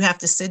 You have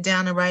to sit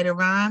down and write a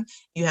rhyme.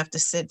 You have to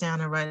sit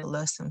down and write a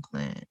lesson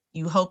plan.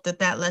 You hope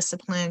that lesson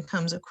plan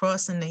comes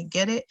across and they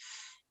get it.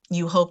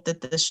 You hope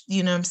that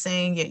you know what I'm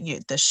saying,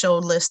 the show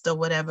list or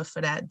whatever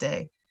for that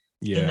day.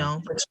 Yeah.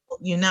 But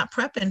you're not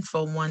prepping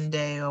for one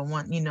day or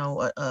one,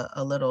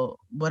 a little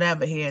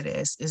whatever here it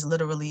is. It's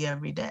literally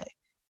every day.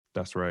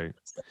 That's right.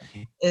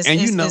 It's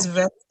very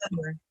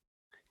similar.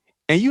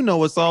 And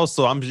it's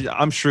also,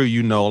 I'm sure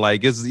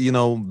like, it's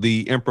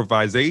the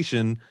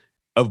improvisation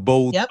of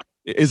both. Yep.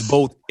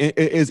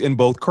 is in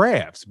both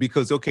crafts,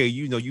 because okay,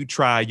 you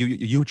try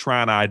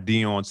an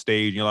idea on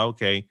stage, you're like,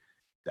 okay,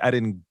 I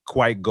didn't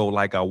quite go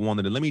like I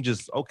wanted it.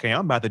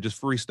 I'm about to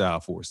just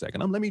freestyle for a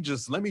second. Let me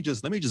just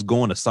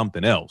go into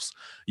something else,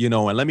 and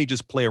let me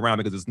just play around,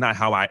 because it's not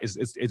how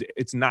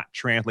it's not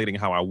translating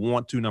how I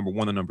want to, number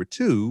one, and number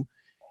two,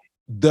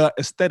 the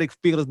aesthetic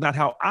feel is not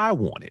how I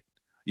want it,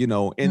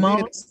 and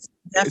most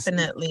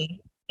definitely.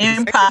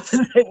 Improv,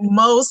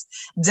 most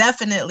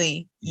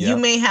definitely. Yep. You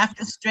may have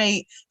to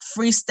straight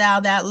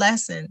freestyle that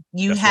lesson.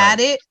 You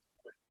had it.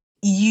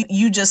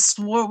 You just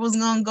swore it was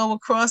gonna go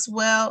across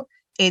well.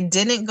 It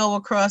didn't go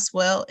across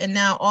well, and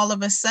now all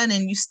of a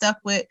sudden you stuck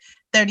with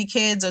 30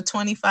 kids or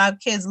 25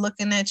 kids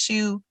looking at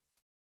you,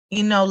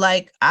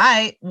 like, all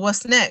right,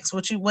 what's next?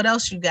 What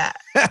else you got?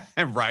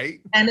 Right.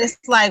 And it's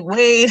like,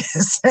 wait a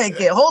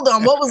second, hold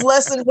on. What was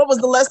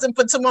the lesson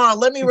for tomorrow?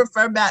 Let me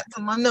refer back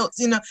to my notes,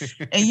 and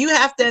you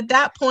have to, at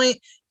that point,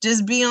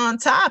 just be on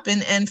top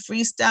and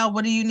freestyle.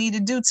 What do you need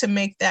to do to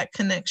make that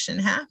connection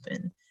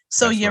happen?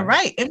 So that's you're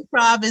right.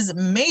 Improv is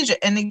major.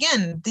 And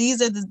again,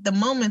 these are the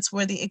moments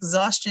where the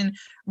exhaustion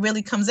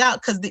really comes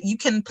out, because you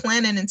can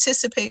plan and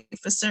anticipate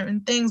for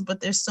certain things,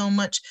 but there's so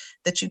much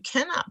that you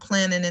cannot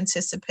plan and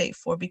anticipate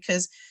for,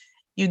 because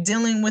you're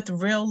dealing with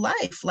real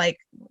life, like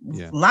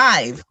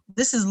live.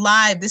 This is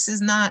live. This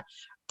is not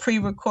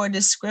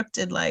pre-recorded,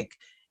 scripted, like,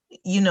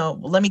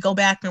 let me go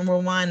back and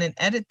rewind and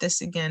edit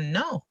this again.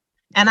 No.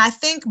 And I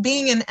think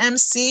being an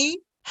MC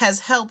has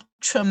helped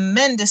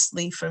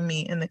tremendously for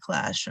me in the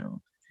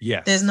classroom.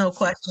 Yes. There's no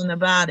question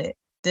about it.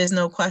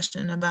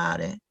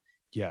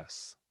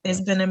 Yes.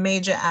 It's been a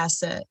major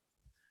asset.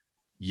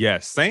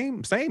 Yes.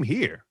 Same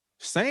here.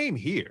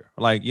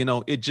 Like,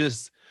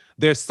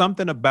 there's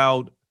something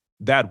about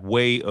that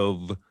way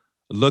of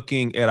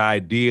looking at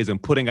ideas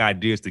and putting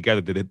ideas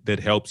together that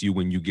helps you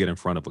when you get in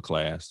front of a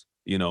class.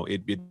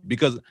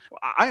 Because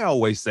I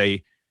always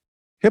say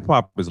hip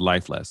hop is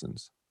life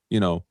lessons.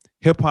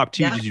 Hip hop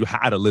teaches you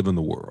how to live in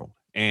the world.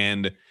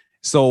 And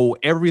so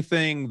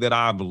everything that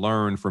I've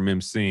learned from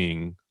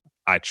MCing,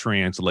 I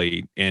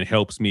translate and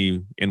helps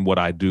me in what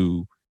I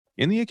do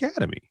in the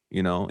academy,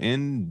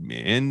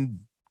 and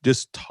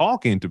just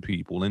talking to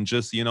people and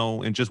just,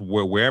 and just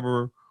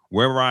wherever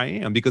I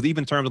am. Because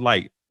even in terms of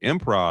like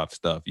improv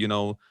stuff,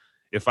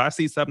 if I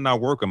see something I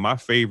work on, my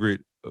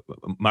favorite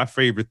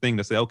thing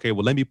to say, okay,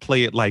 well, let me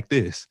play it like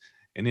this,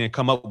 and then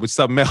come up with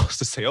something else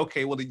to say,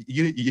 okay, well,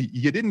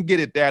 you didn't get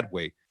it that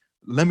way.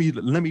 let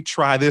me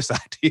try this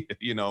idea,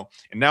 you know,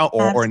 and now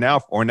or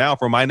now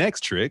for my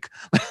next trick,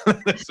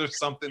 or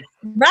something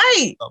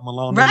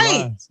along those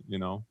lines, you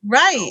know.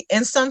 Right.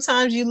 And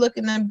sometimes you look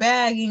in the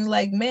bag and you're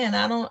like, man,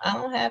 I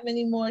don't have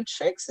any more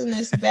tricks in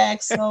this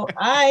bag. So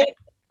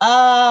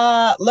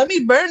let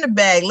me burn the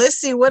bag. Let's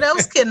see, what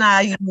else can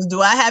I use?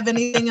 Do I have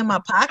anything in my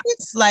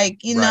pockets?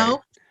 Like, you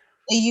know,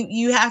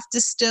 you have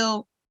to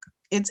still,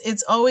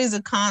 it's always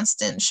a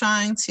constant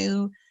trying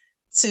to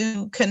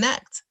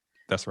connect.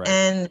 That's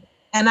right.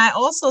 And I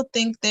also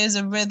think there's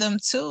a rhythm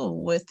too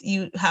with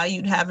you, how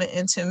you'd have an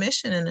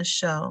intermission in a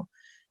show.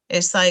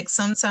 It's like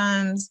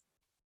sometimes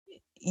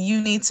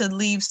you need to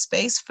leave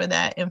space for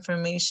that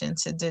information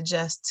to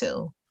digest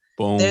too.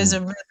 Boom. There's a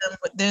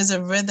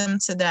rhythm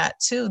to that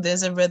too.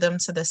 There's a rhythm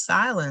to the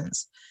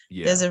silence.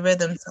 Yeah. There's a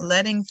rhythm to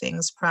letting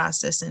things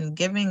process and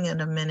giving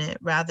it a minute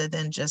rather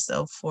than just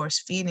force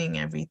feeding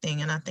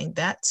everything. And I think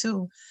that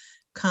too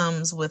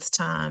comes with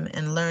time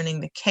and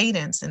learning the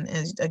cadence. And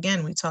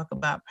again, we talk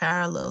about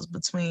parallels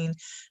between,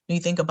 when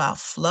you think about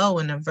flow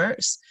in a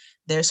verse,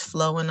 there's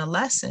flow in a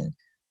lesson.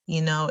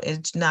 You know,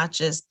 it's not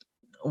just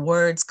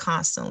words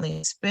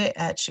constantly spit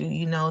at you.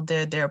 You know,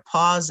 there are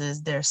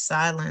pauses, there's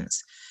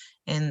silence,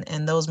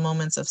 and those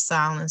moments of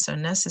silence are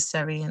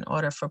necessary in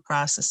order for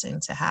processing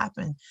to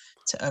happen,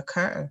 to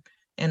occur,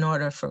 in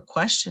order for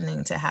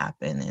questioning to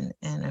happen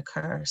and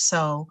occur.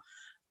 So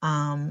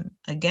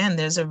again,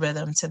 there's a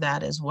rhythm to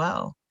that as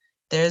well.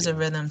 There's a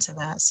rhythm to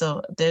that.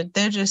 So there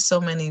are just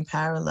so many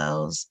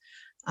parallels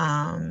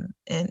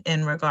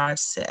in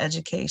regards to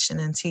education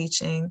and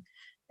teaching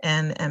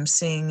and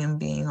emceeing and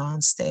being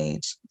on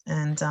stage.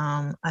 And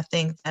I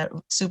think that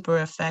super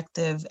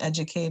effective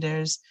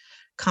educators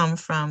come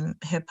from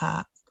hip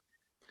hop.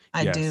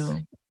 I do.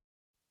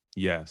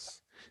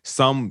 Yes.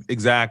 Some,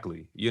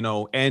 exactly, you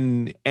know,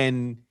 and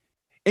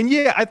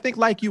yeah, I think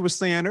like you were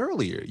saying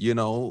earlier, you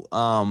know,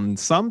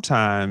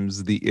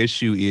 sometimes the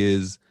issue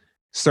is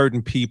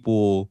certain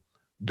people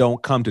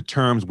don't come to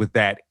terms with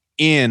that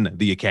in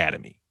the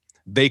academy.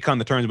 They come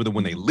to terms with it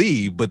when they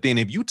leave. But then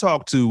if you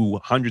talk to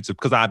hundreds of,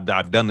 because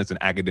I've done this in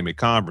academic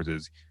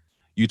conferences,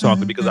 you talk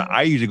to, because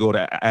I usually go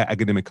to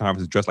academic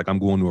conferences dressed like I'm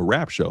going to a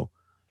rap show.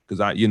 Because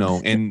I, you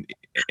know, and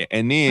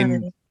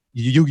then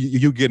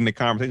you get in the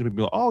conversation with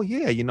people, oh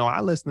yeah, you know,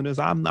 I listen to this,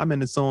 I'm in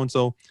the so and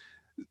so.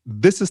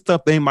 This is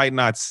stuff they might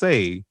not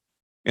say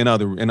in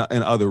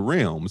other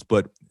realms,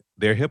 but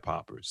they're hip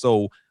hoppers.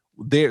 So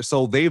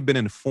they've been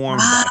informed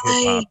by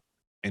hip hop,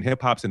 and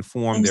hip hop's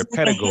informed their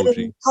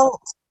pedagogy.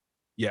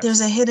 Yes.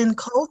 There's a hidden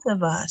cult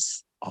of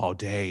us. All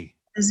day.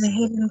 There's a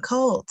hidden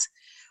cult,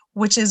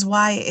 which is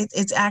why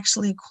it's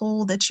actually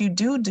cool that you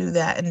do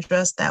that and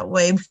dress that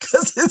way,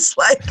 because it's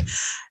like,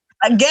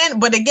 again,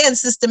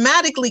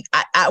 systematically,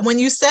 I when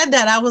you said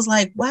that, I was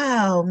like,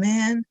 wow,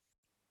 man,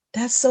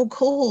 that's so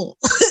cool.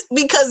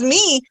 Because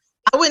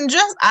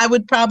I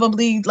would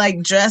probably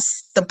like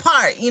dress the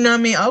part, you know what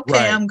I mean? Okay,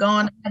 right. I'm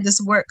going to this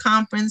work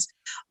conference,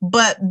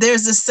 but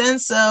there's a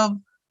sense of,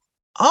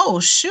 oh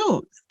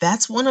shoot,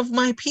 that's one of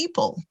my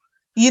people,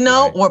 you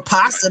know, right. Or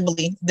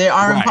possibly there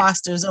are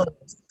imposters,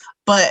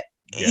 but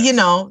you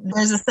know,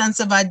 there's a sense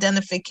of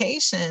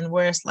identification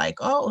where it's like,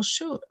 oh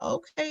shoot,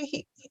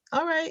 okay,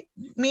 all right,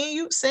 me and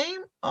you same,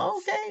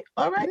 okay,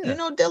 all right, you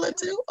know Dilla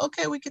too,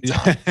 okay, we can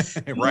talk.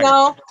 Right, you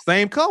know?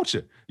 Same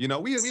culture, you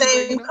know,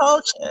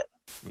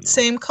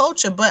 same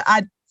culture, but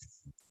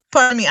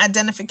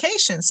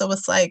identification. So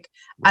it's like,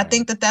 I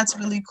think that's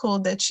really cool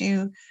that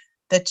you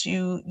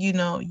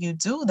know, you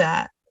do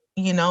that,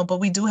 you know,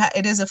 but we do have,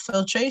 it is a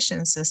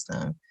filtration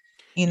system,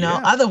 you know,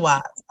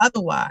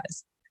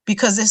 otherwise,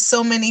 because there's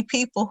so many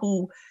people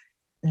who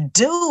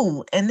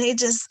do, and they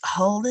just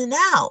holding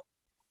out.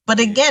 But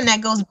again,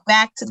 that goes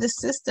back to the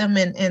system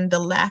and the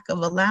lack of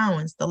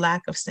allowance, the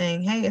lack of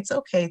saying, hey, it's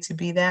okay to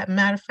be that.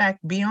 Matter of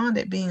fact, beyond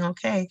it being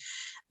okay,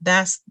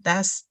 that's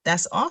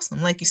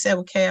awesome. Like you said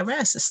with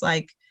KRS, it's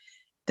like,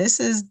 this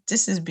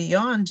is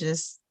beyond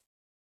just,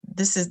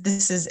 this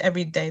is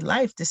everyday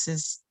life. This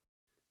is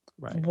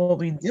what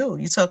we do.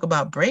 You talk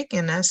about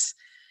breaking, that's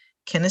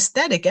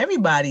kinesthetic.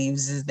 Everybody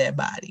uses their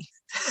body.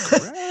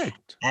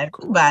 Correct.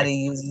 Everybody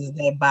uses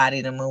their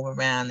body to move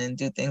around and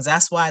do things.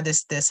 That's why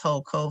this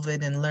whole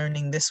COVID and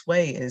learning this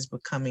way is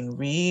becoming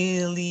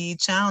really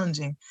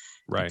challenging.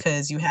 Right.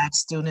 Because you have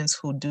students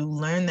who do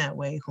learn that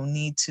way, who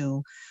need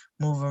to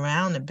move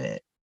around a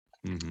bit.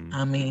 Mm-hmm.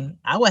 I mean,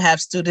 I would have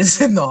students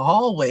in the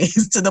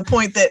hallways to the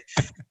point that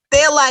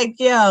they're like,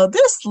 yo,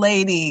 this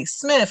lady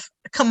Smith,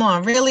 come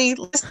on, really?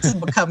 This is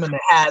becoming a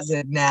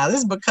hazard now. This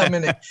is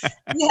becoming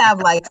we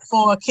have like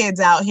 4 kids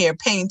out here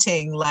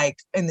painting like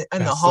in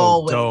the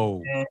hallway.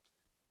 So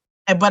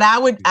but I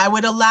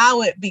would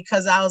allow it,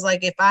 because I was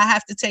like, if I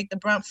have to take the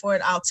brunt for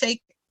it, I'll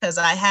take it. Because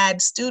I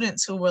had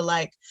students who were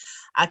like,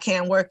 I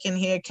can't work in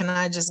here. Can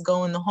I just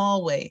go in the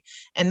hallway?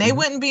 And they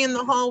wouldn't be in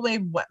the hallway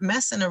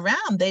messing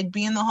around. They'd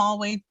be in the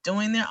hallway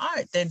doing their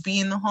art. They'd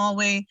be in the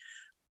hallway,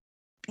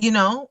 you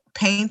know,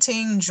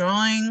 painting,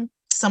 drawing,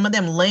 some of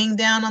them laying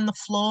down on the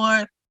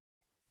floor.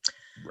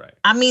 Right.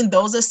 I mean,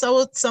 those are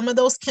some of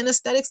those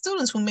kinesthetic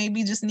students who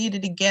maybe just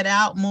needed to get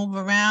out, move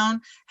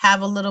around,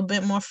 have a little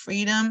bit more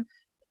freedom,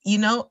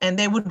 and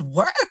they would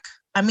work.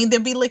 I mean,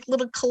 there'd be like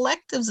little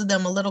collectives of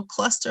them, a little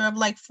cluster of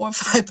like 4 or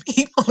 5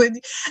 people.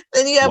 And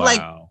then you have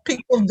like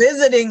people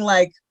visiting,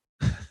 like,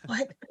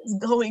 what is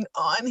going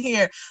on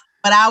here?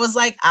 But I was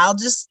like, I'll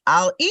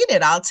eat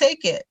it. I'll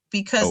take it.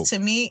 Because to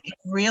me, if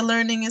real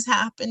learning is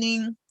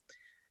happening.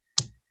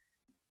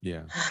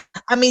 Yeah.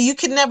 I mean, you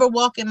can never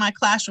walk in my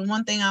classroom.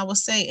 One thing I will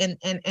say, and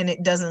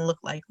it doesn't look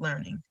like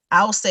learning.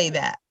 I will say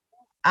that.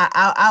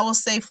 I will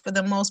say for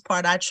the most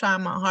part, I try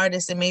my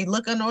hardest. It may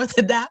look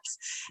unorthodox.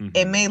 Mm-hmm.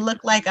 It may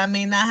look like I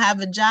may not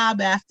have a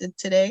job after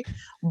today,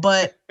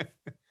 but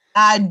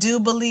I do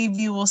believe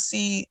you will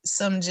see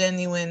some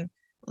genuine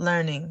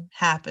learning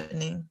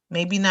happening.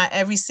 Maybe not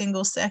every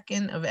single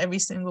second of every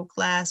single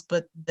class,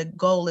 but the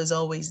goal is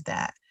always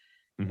that.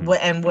 Mm-hmm.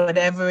 And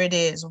whatever it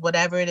is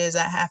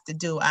I have to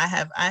do.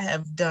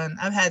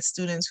 I've had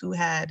students who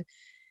had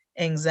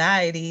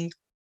anxiety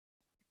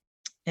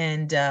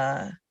and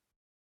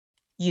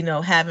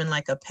having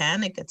like a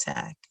panic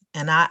attack.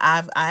 And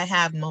I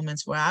have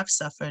moments where I've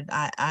suffered.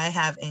 I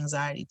have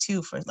anxiety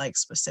too for like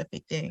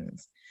specific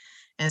things.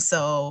 And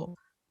so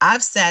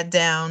I've sat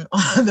down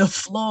on the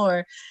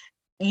floor,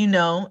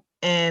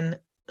 and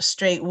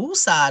straight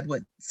woosah'd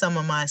with some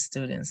of my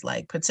students.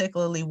 Like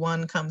particularly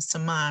one comes to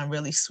mind,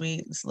 really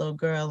sweet, this little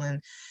girl,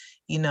 and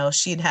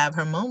she'd have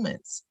her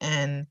moments,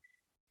 and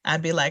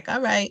I'd be like,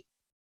 all right,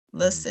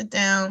 let's sit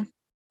down.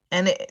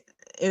 And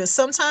it was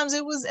sometimes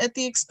it was at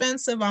the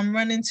expense of I'm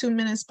running 2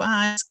 minutes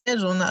behind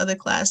schedule, and the other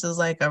class is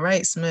like, all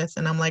right, Smith,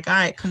 and I'm like, all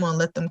right, come on,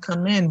 let them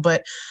come in.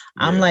 But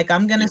I'm like,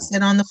 I'm gonna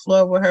sit on the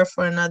floor with her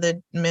for another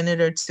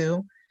minute or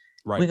two.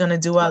 Right. We're gonna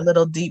do our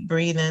little deep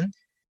breathing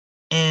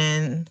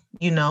and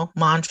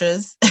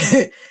mantras.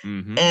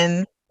 Mm-hmm.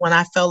 And when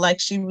I felt like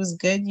she was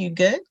good, you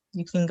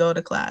can go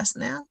to class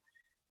now.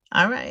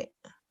 All right.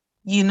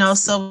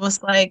 So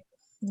it's like,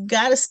 you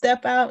gotta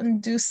step out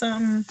and do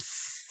something,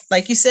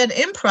 like you said,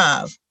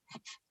 improv.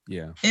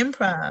 Yeah.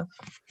 Improv.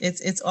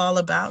 It's all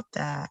about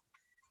that.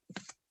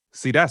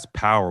 See, that's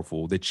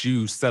powerful that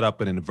you set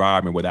up an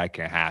environment where that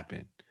can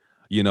happen.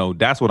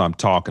 That's what I'm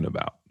talking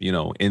about.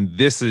 And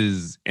this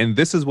is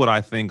what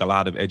I think a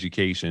lot of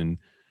education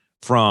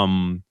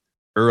from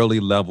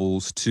early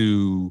levels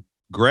to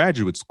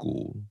graduate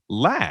school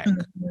lack.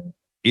 Mm-hmm.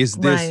 Is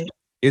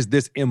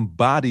this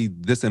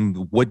embodied, this in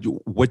what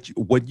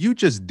you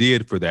just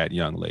did for that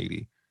young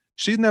lady.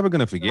 She's never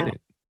gonna forget it.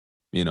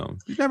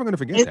 She's never gonna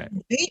forget that.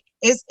 Deep.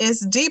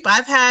 It's deep.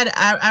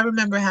 I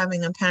remember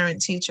having a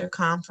parent-teacher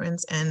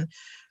conference, and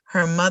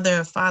her mother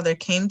and father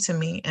came to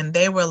me and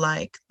they were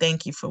like,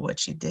 thank you for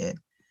what you did.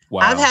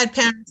 Wow. I've had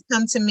parents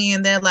come to me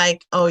and they're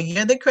like, oh,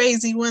 you're the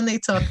crazy one they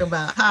talk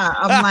about, huh?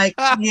 I'm like,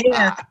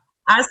 yeah.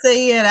 I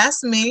say, yeah,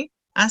 that's me.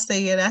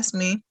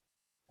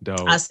 Dope.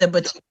 I said,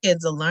 but your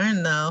kids will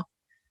learn though.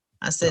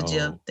 I said,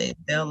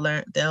 they'll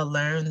learn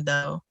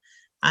though.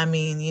 I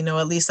mean,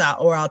 at least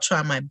I'll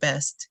try my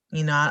best.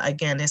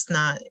 Again, it's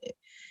not,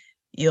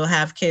 you'll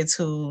have kids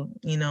who,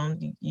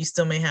 you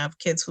still may have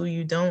kids who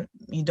you don't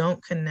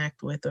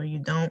connect with, or you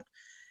don't,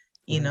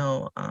 you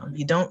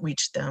don't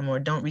reach them, or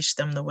don't reach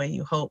them the way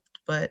you hoped.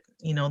 But,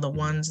 the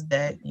ones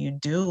that you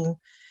do,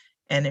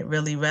 and it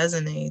really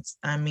resonates,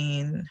 I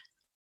mean,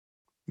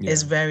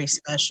 is very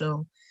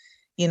special.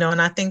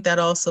 And I think that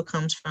also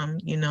comes from,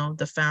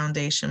 the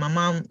foundation. My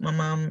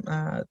mom,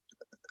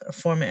 a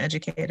former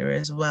educator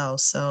as well.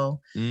 So,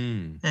 I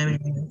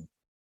mean,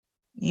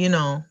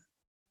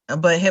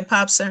 but hip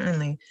hop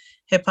certainly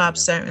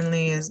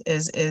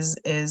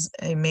is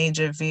a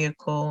major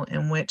vehicle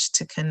in which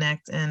to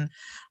connect. And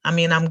I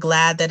mean, I'm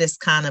glad that it's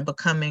kind of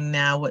becoming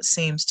now what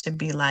seems to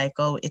be like,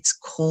 oh, it's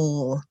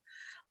cool.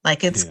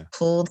 Like it's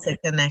cool to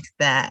connect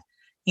that,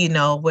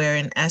 where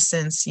in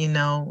essence,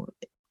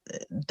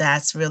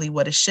 that's really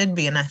what it should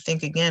be. And I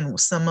think, again,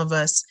 some of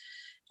us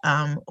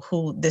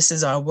who this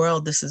is our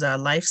world, this is our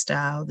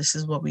lifestyle, this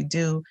is what we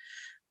do.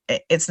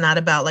 It's not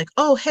about like,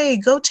 oh, hey,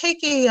 go take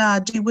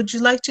would you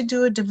like to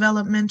do a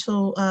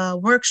developmental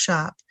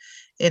workshop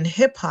in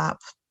hip hop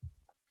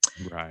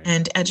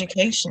and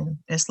education?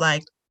 It's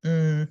like,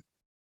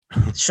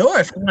 sure,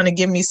 if you want to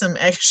give me some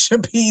extra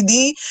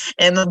PD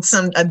and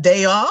a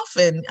day off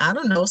and I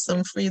don't know,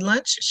 some free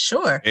lunch,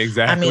 sure.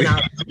 Exactly. I mean,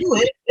 I'll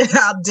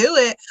do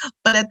it.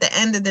 But at the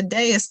end of the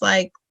day, it's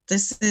like,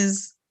 this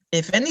is,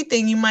 if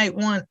anything, you might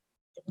want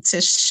to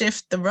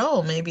shift the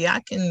role. Maybe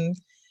I can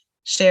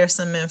share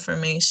some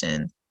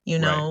information,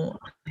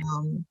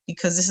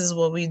 because this is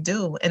what we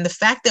do. And the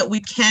fact that we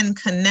can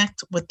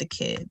connect with the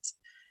kids,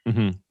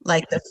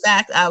 like the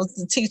fact I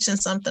was teaching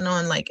something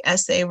on like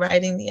essay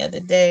writing the other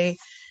day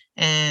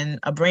and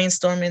a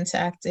brainstorming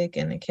tactic,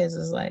 and the kids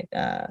was like,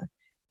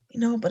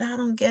 but I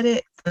don't get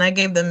it. And I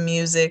gave them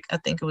music. I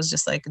think it was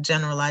just like a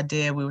general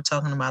idea. We were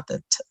talking about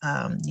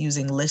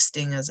using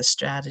listing as a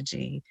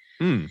strategy.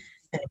 And,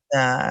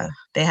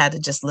 they had to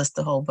just list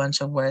a whole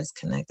bunch of words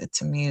connected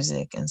to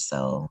music. And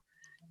so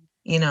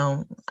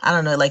I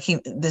don't know, like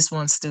this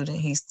one student,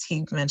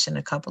 he mentioned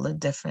a couple of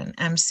different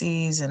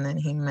MCs, and then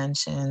he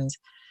mentioned,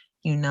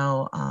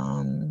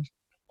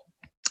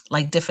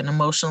 like different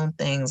emotional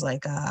things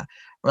like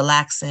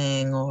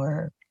relaxing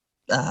or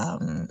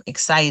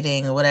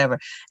exciting or whatever.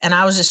 And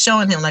I was just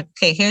showing him like,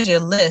 okay, here's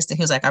your list. And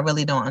he was like, I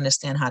really don't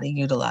understand how to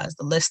utilize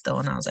the list though.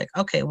 And I was like,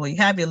 okay, well, you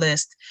have your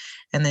list,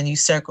 and then you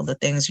circle the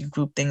things, you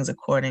group things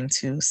according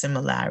to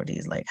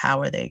similarities, like how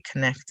are they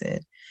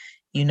connected,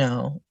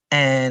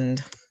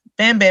 and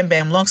bam, bam,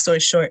 bam. Long story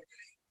short,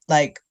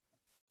 like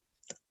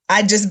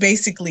I just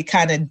basically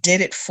kind of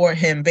did it for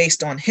him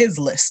based on his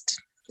list,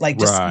 like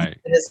just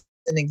as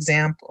an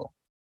example.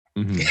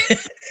 Mm-hmm.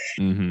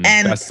 Mm-hmm.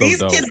 And That's so these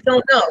dope. kids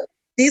don't know.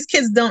 These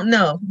kids don't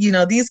know.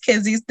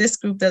 This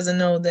group doesn't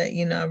know that,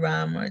 I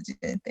rhyme or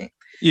anything.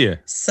 Yeah.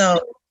 So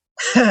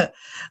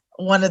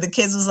one of the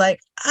kids was like,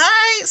 all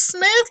right,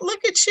 Smith,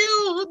 look at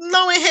you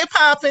knowing hip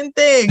hop and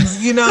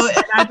things, and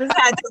I just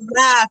had to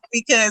laugh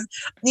because,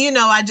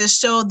 I just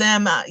showed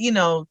them,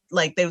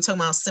 like they were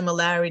talking about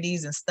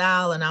similarities and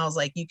style. And I was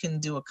like, you can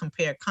do a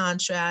compare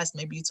contrast.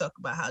 Maybe you talk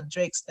about how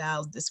Drake's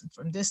style is different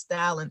from this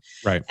style. And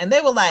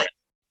they were like,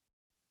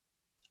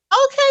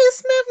 okay,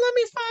 Smith, let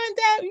me find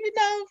out,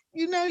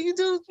 you know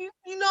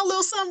a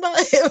little something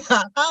about hip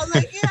hop. I was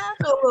like, yeah, I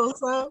know a little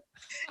something,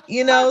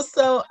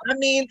 so, I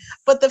mean,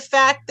 but the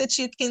fact that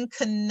you can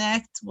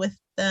connect with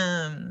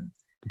them,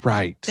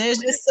 right. There's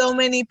just so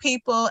many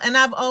people. And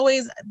I've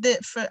always,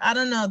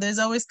 there's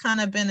always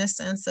kind of been a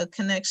sense of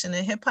connection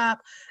in hip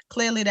hop.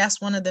 Clearly, that's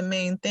one of the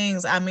main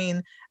things. I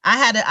mean, I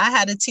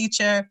had a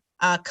teacher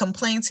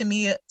complain to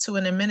me, to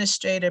an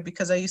administrator,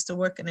 because I used to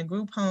work in a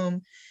group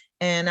home.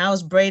 And I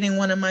was braiding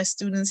one of my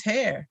students'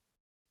 hair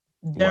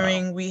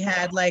during, we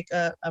had like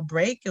a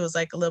break. It was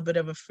like a little bit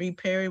of a free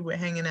period. We're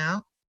hanging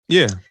out.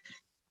 Yeah.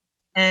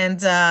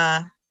 And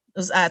it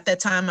was at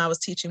that time I was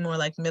teaching more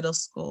like middle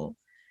school.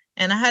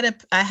 And I had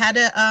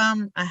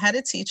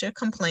a teacher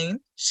complain.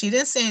 She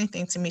didn't say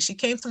anything to me. She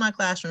came to my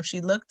classroom.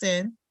 She looked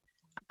in.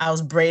 I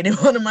was braiding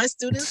one of my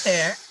students'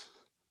 hair.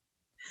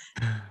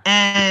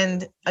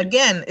 And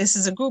again, this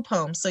is a group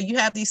home. So you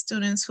have these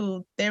students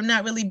who they're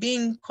not really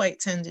being quite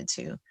tended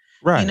to.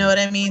 Right. You know what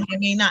I mean? They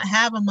may not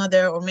have a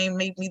mother, or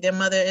maybe their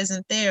mother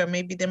isn't there.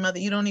 Maybe their mother,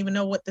 you don't even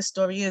know what the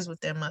story is with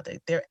their mother.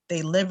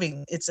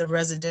 It's a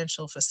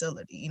residential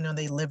facility,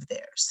 they live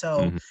there.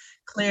 So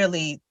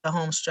clearly the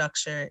home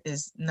structure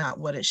is not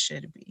what it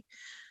should be.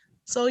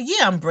 So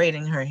yeah, I'm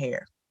braiding her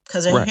hair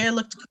because her hair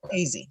looked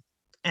crazy.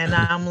 And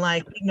I'm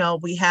like,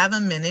 we have a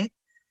minute.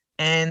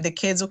 And the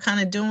kids were kind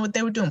of doing what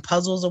they were doing,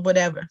 puzzles or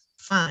whatever.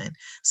 Fine.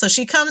 So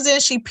she comes in,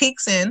 she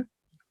peeks in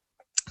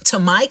to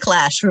my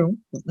classroom,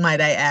 might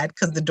I add,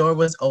 because the door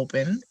was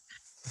open.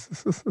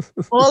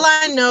 All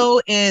I know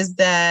is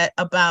that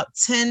about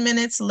 10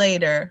 minutes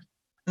later,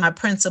 my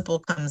principal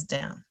comes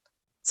down.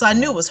 So I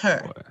knew it was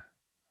her.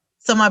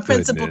 So my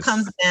principal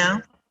comes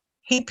down,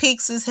 he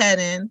peeks his head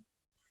in,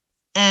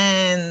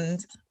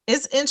 and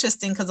it's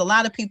interesting because a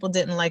lot of people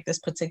didn't like this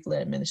particular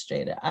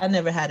administrator. I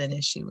never had an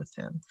issue with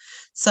him.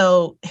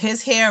 So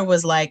his hair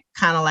was like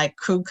kind of like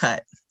crew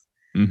cut.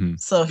 Mm-hmm.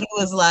 So he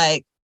was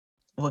like,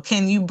 well,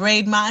 can you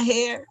braid my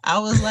hair? I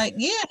was like,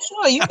 yeah,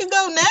 sure, you can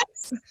go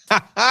next.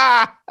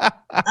 I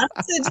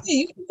said, yeah,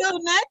 you can go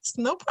next,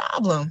 no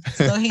problem.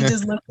 So he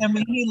just looked at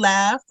me, he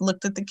laughed,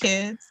 looked at the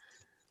kids.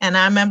 And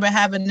I remember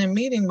having a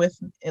meeting with,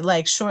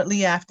 like,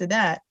 shortly after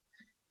that,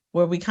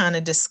 where we kind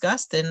of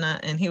discussed it.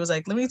 And he was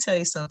like, let me tell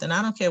you something.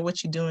 I don't care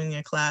what you do in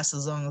your class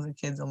as long as the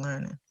kids are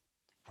learning.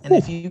 And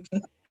if you can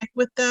connect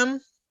with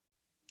them,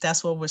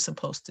 that's what we're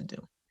supposed to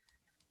do.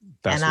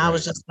 And I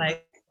was just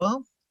like,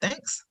 well,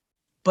 thanks.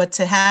 But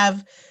to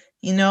have,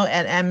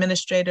 an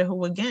administrator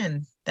who,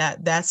 again,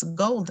 that's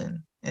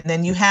golden. And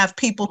then you have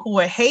people who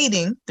are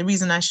hating. The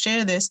reason I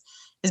share this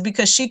is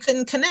because she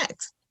couldn't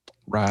connect.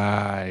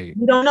 Right.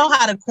 You don't know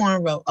how to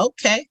cornrow.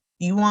 Okay.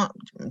 You want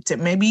to,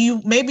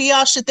 maybe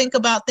y'all should think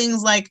about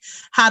things like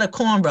how to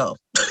cornrow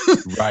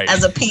right.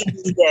 as a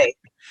PD day.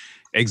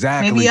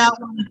 Exactly. Maybe y'all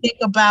want to think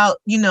about,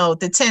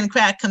 the 10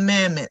 crack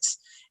commandments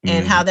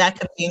and how that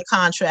could be in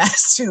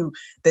contrast to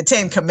the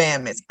 10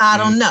 commandments. I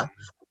don't know.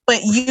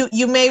 But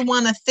you may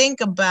want to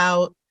think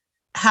about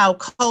how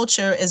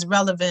culture is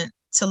relevant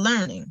to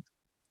learning.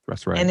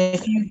 That's right. And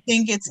if you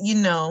think it's,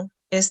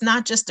 it's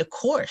not just a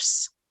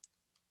course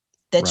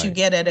that you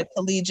get at a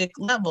collegiate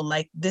level,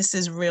 like this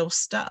is real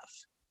stuff.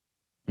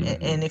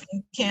 Mm-hmm. And if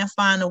you can't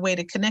find a way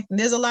to connect, and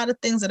there's a lot of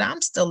things that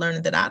I'm still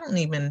learning that I don't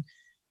even,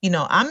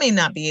 I may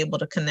not be able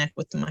to connect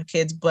with my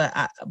kids, but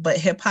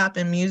hip hop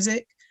and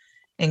music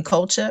and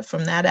culture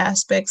from that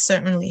aspect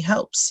certainly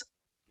helps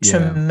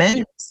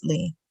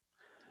tremendously.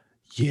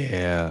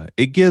 Yeah,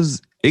 it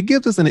gives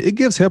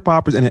hip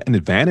hoppers an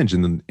advantage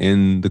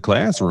in the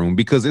classroom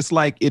because it's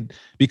like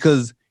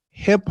because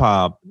hip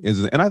hop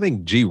is, and I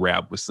think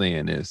G-Rap was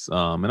saying this,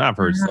 and I've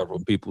heard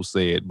several people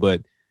say it,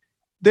 but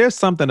there's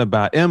something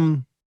about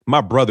My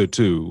brother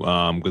too,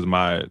 because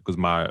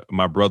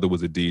my brother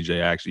was a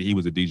DJ. Actually, he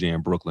was a DJ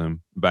in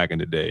Brooklyn back in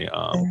the day.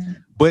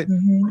 But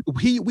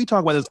we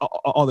talk about this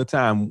all the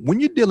time. When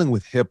you're dealing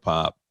with hip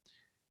hop,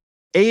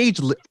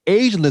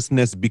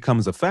 agelessness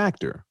becomes a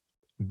factor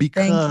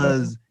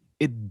because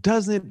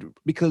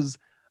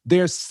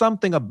there's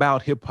something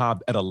about hip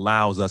hop that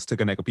allows us to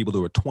connect with people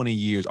who are 20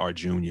 years our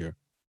junior,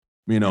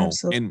 you know,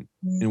 in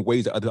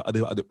ways that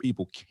other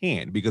people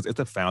can't, because it's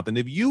a fountain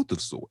of youth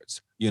of sorts,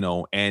 you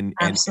know, and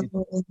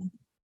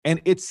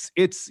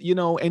it's, you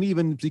know, and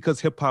even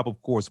because hip hop,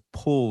 of course,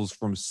 pulls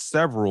from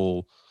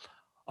several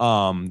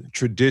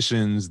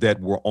traditions that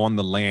were on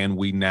the land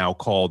we now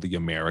call the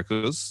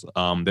Americas,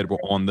 that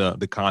were on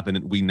the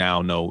continent we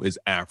now know is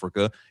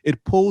Africa.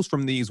 It pulls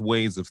from these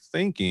ways of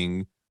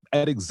thinking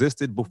that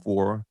existed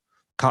before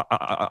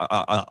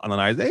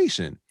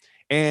colonization.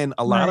 And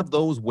a lot of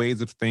those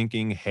ways of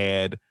thinking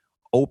had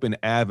open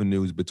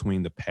avenues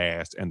between the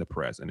past and the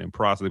present. And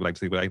possibly, like to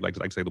say,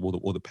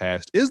 the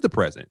past is the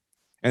present.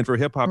 And for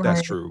hip hop,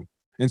 that's true.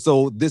 And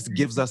so this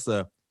gives us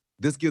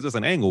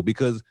an angle,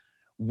 because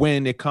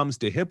when it comes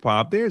to hip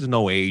hop, there's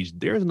no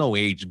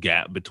age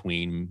gap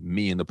between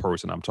me and the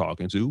person I'm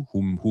talking to,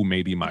 who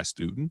may be my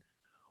student.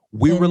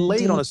 We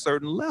relate on a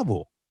certain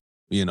level,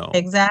 you know.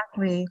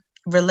 Exactly.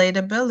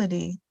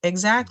 Relatability.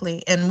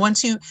 Exactly. And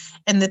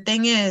the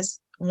thing is,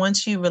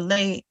 once you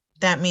relate,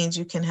 that means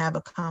you can have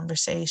a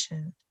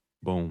conversation.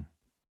 Boom.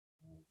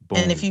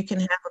 And if you can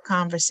have a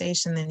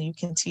conversation, then you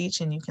can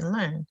teach and you can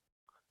learn.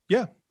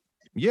 Yeah.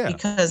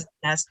 Because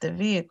that's the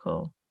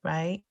vehicle,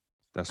 right?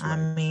 That's right.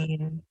 I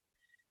mean,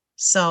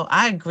 so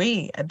I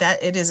agree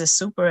that it is a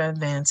super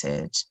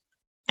advantage.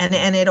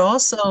 And it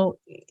also,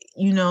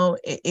 you know,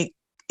 it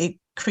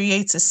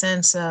creates a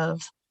sense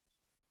of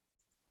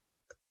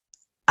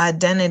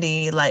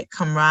identity, like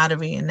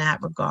camaraderie in that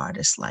regard.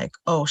 It's like,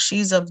 oh,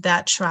 she's of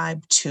that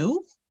tribe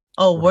too.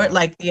 Oh, word,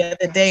 like the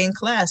other day in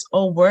class,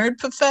 oh, word,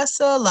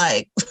 professor,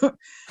 like,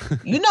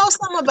 you know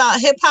something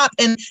about hip hop.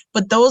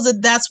 But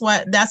that's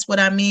what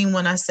I mean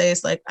when I say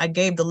it's like, I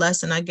gave the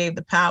lesson, I gave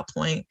the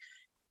PowerPoint,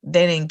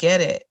 they didn't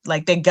get it.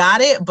 Like, they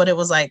got it, but it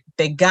was like,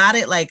 they got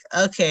it, like,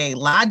 okay,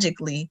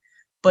 logically,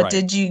 but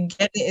did you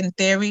get it in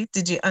theory?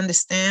 Did you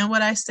understand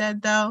what I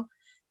said though?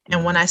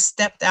 And when I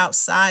stepped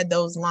outside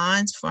those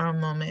lines for a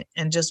moment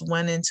and just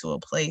went into a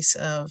place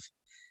of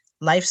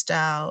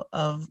lifestyle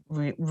of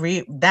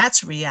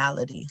that's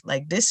reality.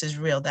 Like, this is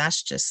real.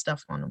 That's just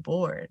stuff on the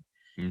board.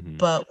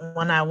 But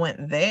when I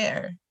went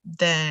there,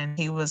 then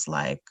he was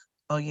like,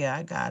 oh yeah,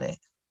 I got it.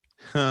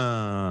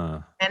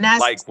 And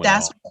that's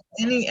what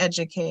any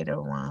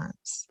educator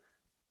wants.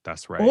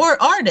 That's right.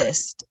 Or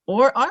artist.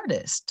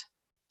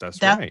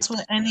 That's right. That's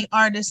what any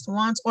artist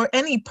wants, or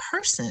any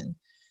person.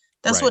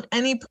 That's what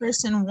any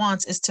person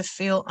wants, is to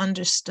feel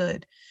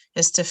understood,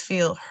 is to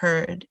feel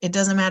heard. It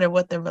doesn't matter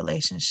what the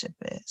relationship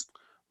is.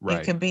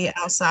 It could be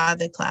outside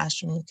the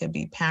classroom. It could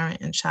be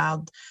parent and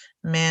child,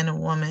 man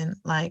and woman.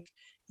 Like,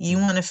 you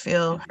want to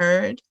feel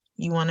heard.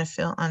 You want to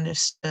feel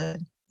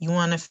understood. You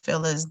want to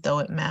feel as though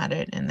it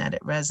mattered and that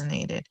it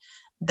resonated.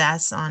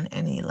 That's on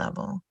any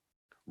level.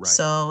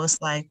 So it's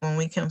like, when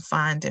we can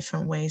find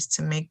different ways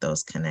to make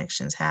those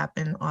connections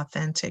happen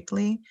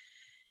authentically,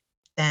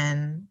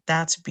 then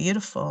that's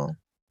beautiful,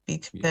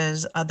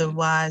 because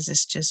otherwise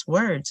it's just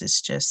words. It's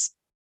just,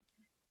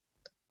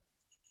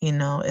 you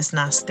know, it's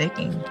not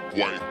sticking.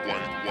 White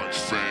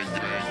fang.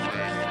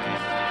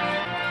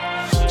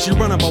 She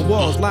running my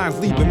walls, lines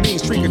leaping, mean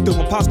streaking through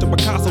imposter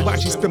Picasso while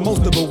she spent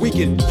most of her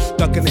weekend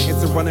ducking the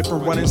hits and running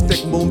from running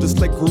stick moon to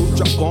slick groove,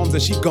 drop bombs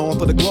and she gone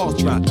for the gloss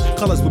drop.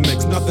 Colors were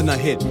mixed, nothing I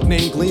hit.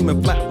 Name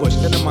gleaming, Flatbush,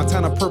 and in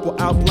Montana purple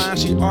outline.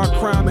 She art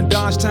crime and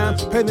dodge time,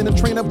 painting the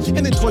train up,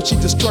 and then twice she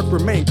destruct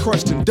remain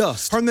crushed in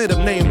dust. Her native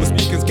name was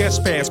Beacon's gas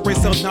pass, spray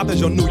cells now that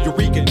your new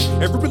Eurekan.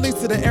 Every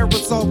release of the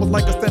aerosol was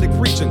like aesthetic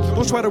preaching.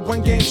 Don't try to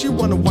run game, she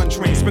run a one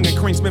train, spinning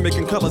cranes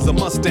mimicking colors of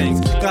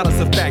Mustangs. Got us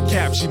a fat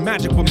cap, she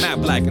magic with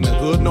matte black in the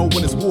hood. Know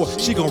when it's war,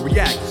 she gon'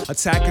 react.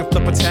 Attack and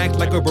flip attack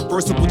like a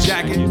reversible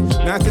jacket.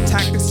 Master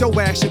tactics,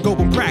 your ass should go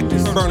and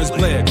practice. Burners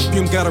bled,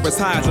 fume gutter as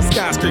high as a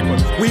skyscraper.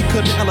 We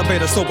couldn't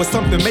elevate her, so it's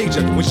something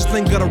major. When she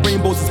sling gutter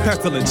rainbows is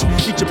pestilence.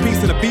 Eat your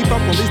piece in a beef up,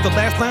 release the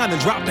last line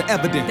and drop the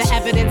evidence. The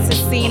evidence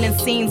is seen in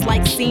scenes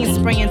like scenes,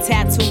 spraying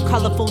tattoo,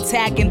 colorful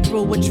tagging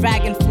through with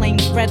dragon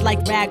flames, red like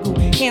ragu,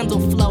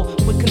 handle flow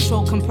with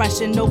control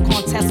compression, no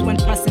contest when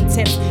pressing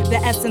tips. The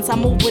essence I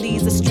move with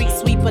ease, a street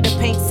sweeper, the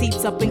paint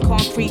seeps up in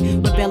concrete,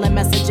 rebelling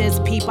messages.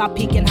 Peep, I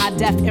peak in high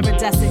def,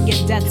 iridescent,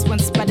 get deaths when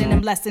spreading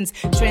them lessons.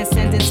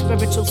 Transcendent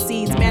spiritual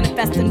seeds,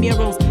 manifesting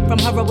murals from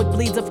heroic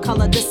bleeds of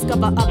color.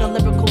 Discover other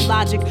lyrical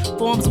logic,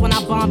 forms when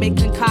I bomb it,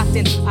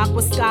 concocting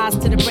aqua skies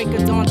to the break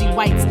of dawn,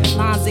 whites.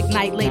 Lines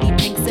ignite, lady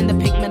pinks in the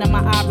pigment of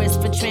my iris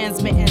for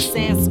transmitting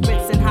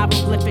Sanskrits and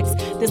hieroglyphics.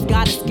 This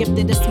goddess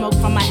gifted, the smoke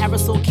from my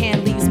aerosol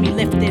can leaves me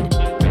lifted.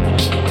 I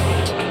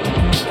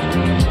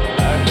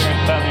think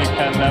it's something you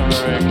can never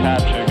really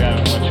capture again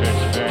in what you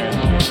experience.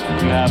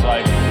 You have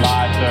like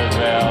live third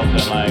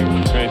rails and like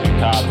crazy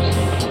cops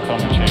who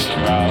come and chase you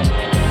out.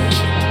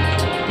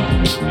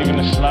 Even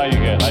the smell you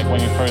get, like when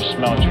you first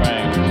smell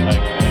trains, like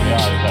in the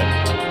yard,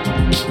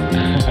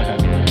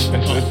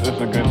 it's like, it's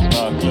a good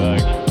smell to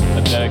like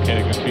a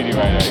dedicated graffiti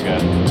writer, I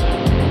guess.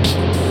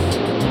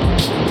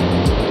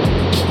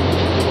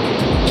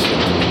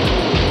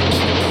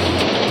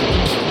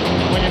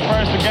 When you're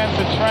first against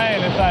the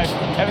train, it's like,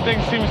 everything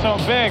seems so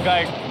big,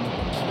 like,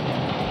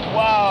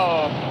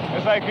 wow.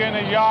 It's like you're in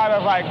a yard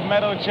of like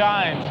metal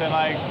giants and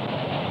like,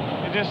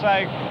 you're just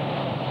like,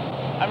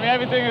 I mean,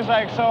 everything is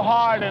like so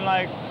hard and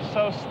like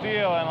so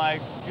steel and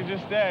like, you're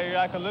just there. You're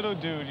like a little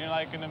dude. You're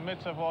like in the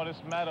midst of all this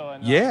metal.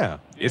 And Yeah,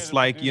 it's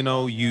like, you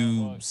know,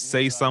 you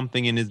say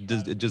something and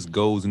it just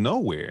goes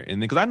nowhere.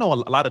 And because I know a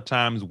lot of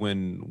times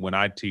when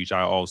I teach,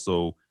 I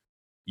also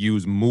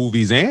use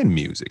movies and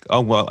music. Oh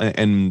well,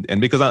 and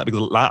because a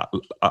lot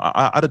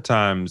of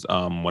times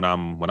when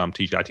I'm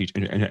teaching, I teach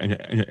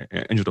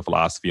intro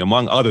philosophy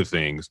among other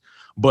things.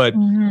 But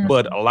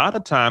a lot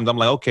of times I'm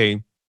like,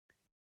 okay,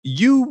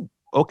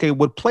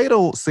 what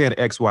Plato said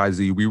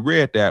XYZ, we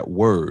read that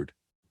word.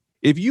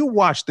 If you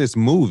watch this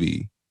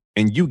movie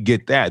and you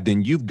get that,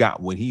 then you've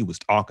got what he was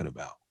talking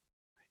about.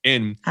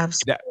 And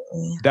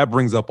that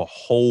brings up a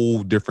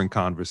whole different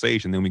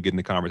conversation. Then we get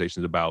into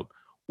conversations about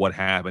what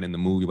happened in the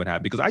movie, what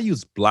happened. Because I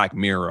use Black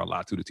Mirror a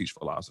lot too to teach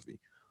philosophy,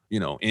 you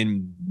know,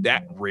 and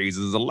that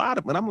raises a lot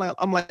of, and I'm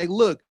like,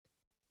 look,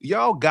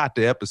 y'all got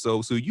the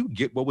episode, so you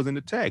get what was in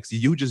the text.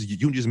 You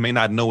just may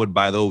not know it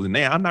by those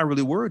names. I'm not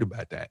really worried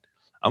about that.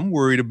 I'm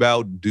worried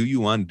about do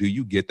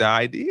you get the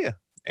idea?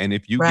 And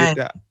if you get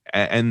that,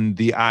 and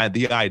the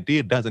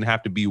idea doesn't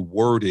have to be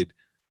worded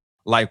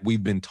like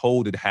we've been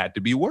told it had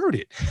to be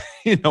worded.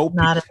 You know,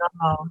 not at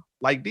all.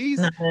 Like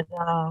not at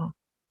all.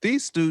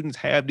 These students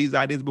have these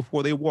ideas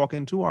before they walk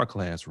into our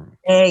classroom.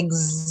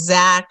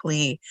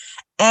 Exactly.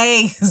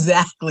 I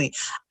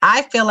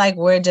feel like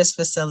we're just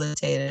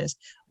facilitators.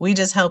 We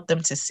just help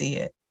them to see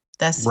it.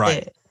 That's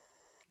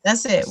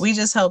it. We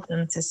just help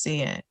them to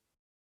see it.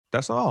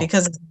 That's all.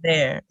 Because it's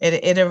there.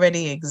 It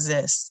already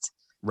exists.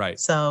 Right.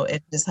 So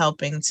it's just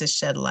helping to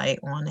shed light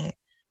on it.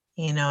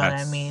 You know what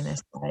I mean?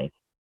 It's like,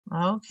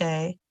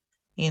 okay,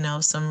 you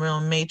know, some real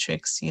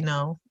Matrix, you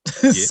know,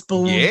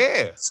 spoon.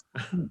 Yeah.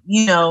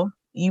 You know,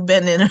 you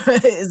bending,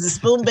 is the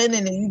spoon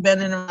bending and you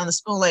bending around the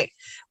spoon? Like,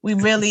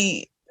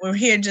 we're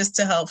here just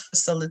to help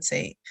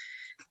facilitate.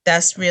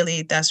 That's really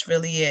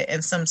it.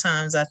 And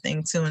sometimes I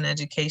think too in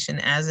education,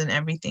 as in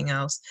everything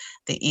else,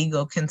 the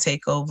ego can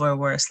take over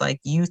where it's like,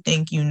 you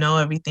think you know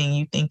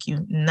everything,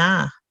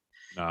 nah.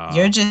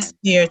 You're just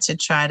here to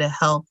try to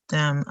help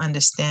them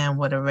understand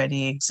what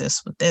already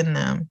exists within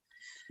them.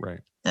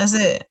 Right. That's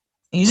it.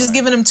 You're just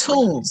giving them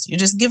tools. You're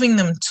just giving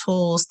them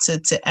tools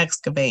to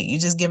excavate. You're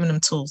just giving them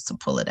tools to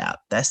pull it out.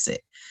 That's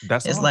it.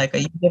 It's like, are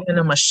you giving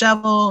them a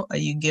shovel? Are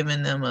you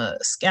giving them a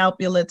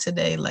scalpula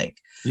today? Like,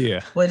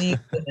 what are you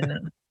giving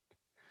them?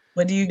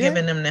 What are you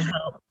giving them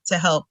to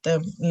help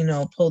them, you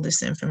know, pull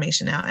this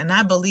information out? And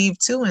I believe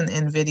too in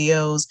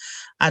videos,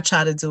 I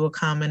try to do a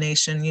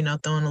combination, you know,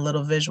 throwing a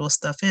little visual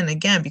stuff in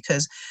again,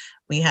 because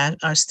we have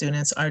our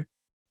students are,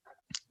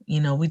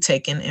 you know, we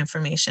take in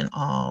information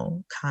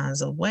all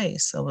kinds of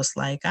ways. So it's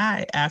like, all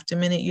right, after a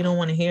minute, you don't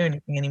want to hear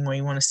anything anymore.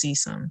 You want to see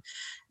something.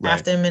 Right.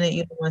 After a minute,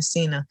 you don't want to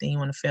see nothing. You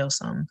want to feel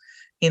something,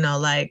 you know,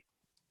 like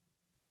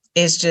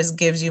it just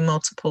gives you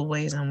multiple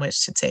ways in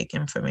which to take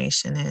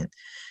information in.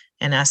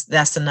 And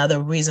that's another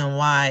reason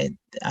why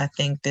I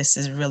think this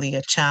is really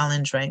a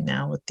challenge right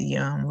now with the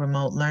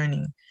remote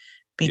learning,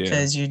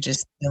 because you're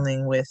just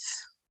dealing with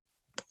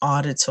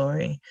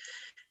auditory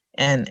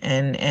and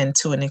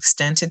to an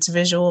extent it's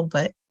visual,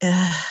 but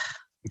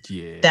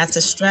that's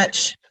a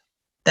stretch.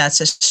 That's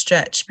a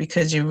stretch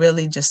because you're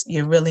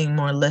really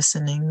more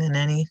listening than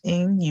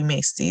anything. You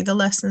may see the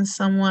lessons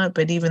somewhat,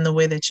 but even the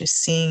way that you're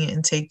seeing it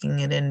and taking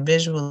it in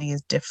visually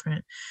is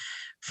different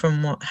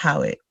from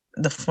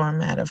the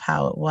format of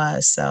how it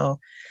was. So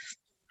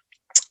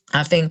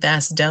I think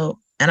that's dope.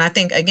 And I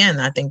think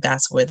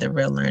that's where the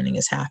real learning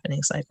is happening.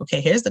 It's like, okay,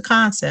 here's the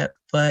concept,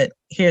 but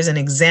here's an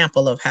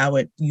example of how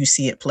you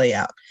see it play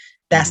out.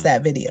 That's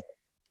that video.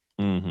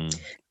 Mm-hmm.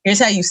 Here's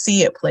how you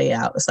see it play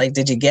out. It's like,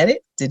 did you get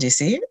it? Did you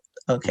see it?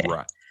 Okay.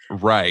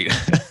 Right.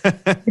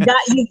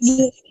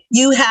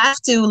 You have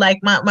to, like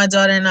my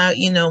daughter and I,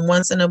 you know,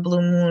 once in a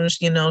blue moon,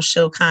 you know,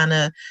 she'll kind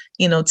of,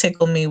 you know,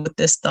 tickle me with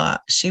this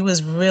thought. She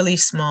was really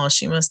small.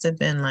 She must have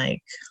been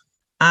like,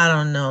 I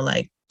don't know,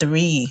 like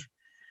 3.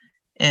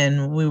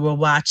 And we were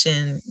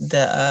watching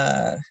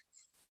the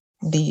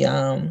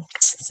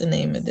what's the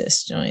name of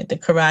this joint? The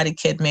Karate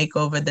Kid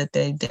makeover that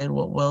they did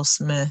with Will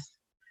Smith.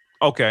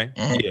 Okay.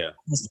 And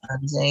his son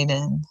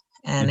Jaden.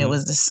 And it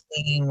was the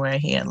scene where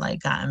he had like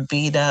gotten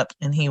beat up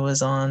and he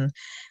was on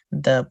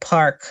the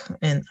park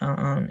in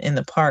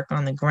the park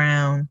on the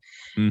ground.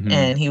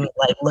 And he was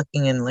like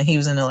looking and he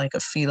was in a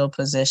fetal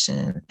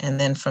position. And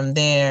then from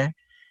there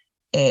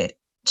it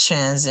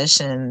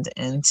transitioned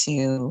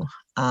into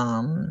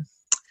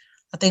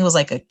I think it was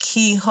like a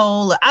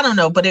keyhole. I don't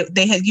know, but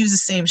they had used the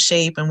same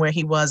shape and where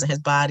he was in his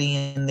body,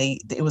 and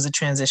it was a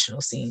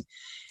transitional scene.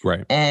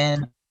 Right.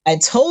 And I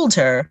told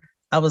her,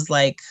 I was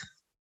like,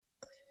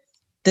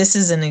 this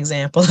is an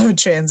example of a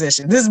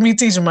transition. This is me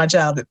teaching my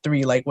child at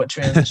 3, like what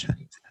transition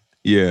means.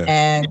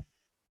 Yeah.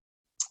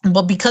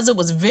 But because it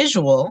was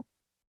visual,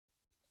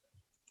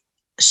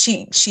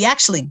 she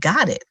actually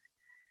got it.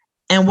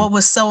 And what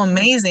was so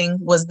amazing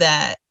was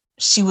that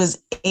she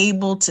was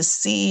able to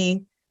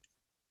see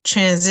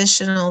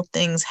transitional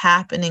things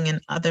happening in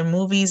other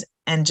movies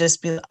and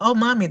just be like, oh,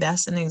 mommy,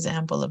 that's an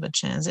example of a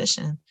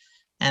transition.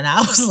 And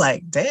I was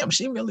like, damn,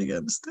 she really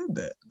understood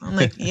that. I'm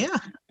like, yeah.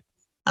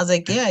 I was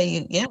like, yeah,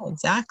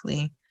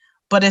 exactly.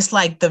 But it's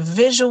like the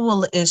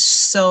visual is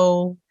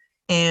so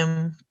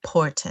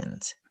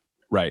important.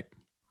 Right.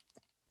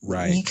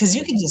 Because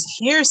you can just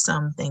hear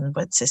something,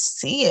 but to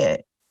see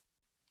it,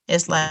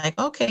 it's like,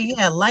 okay,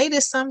 yeah, light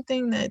is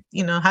something that,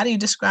 how do you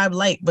describe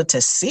light? But to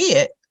see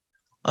it,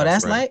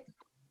 that's right. light.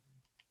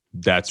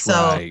 That's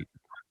right.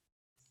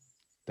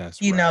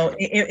 That's right.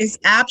 It's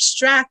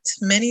abstract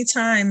many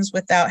times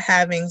without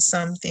having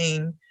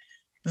something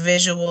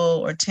visual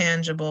or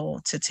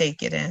tangible to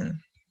take it in.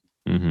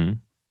 Mm-hmm.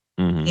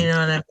 Mm-hmm. You know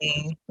what I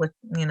mean?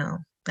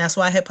 That's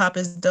why hip hop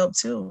is dope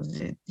too.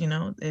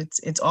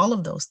 It's all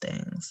of those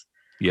things.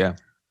 Yeah.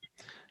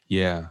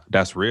 Yeah.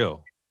 That's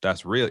real.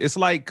 It's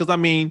like, cause I've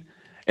mentioned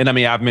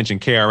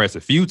KRS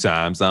a few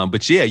times,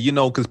 but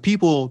yeah, cause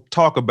people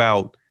talk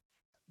about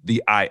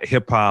the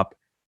hip hop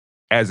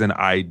as an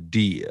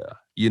idea,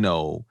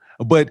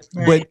 but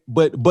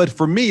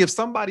for me, if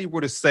somebody were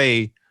to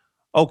say,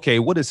 okay,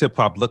 what does hip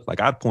hop look like?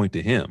 I'd point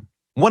to him.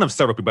 One of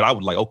several people, but I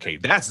would like, okay,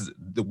 that's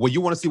what you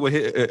want to see what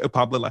hip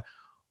hop look like.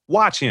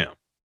 Watch him.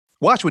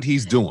 Watch what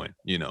he's doing.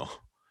 I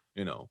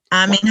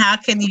mean, how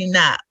can you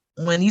not?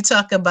 When you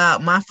talk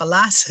about my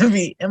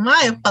philosophy, am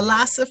I a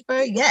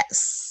philosopher?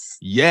 Yes.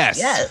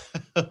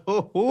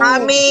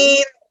 I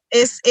mean,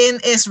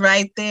 it's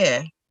right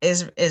there.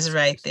 It's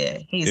right there.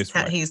 He's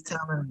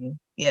telling me,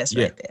 yes,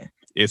 right there.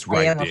 It's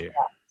right there.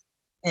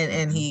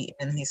 And he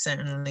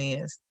certainly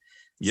is.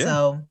 Yeah.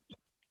 So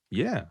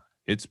yeah,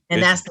 that's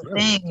the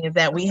thing, is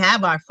that we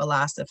have our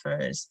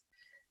philosophers,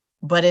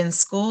 but in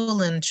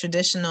school and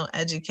traditional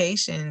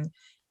education,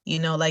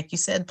 like you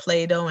said,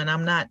 Plato, and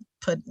I'm not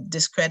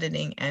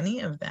discrediting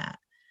any of that.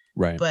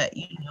 Right. But,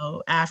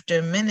 after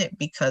a minute,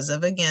 because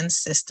of, again,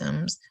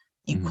 systems,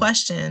 you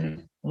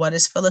question what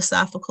is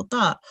philosophical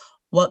thought?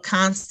 What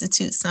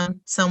constitutes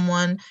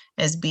someone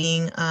as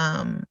being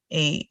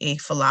a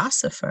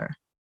philosopher?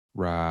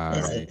 Right.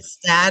 Is it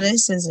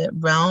status? Is it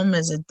realm?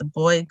 Is it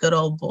the good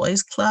old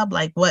boys club?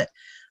 Like what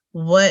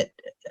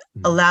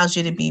allows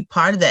you to be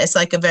part of that? It's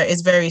like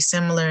it's very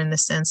similar in the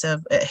sense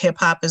of hip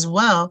hop as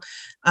well,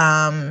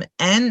 and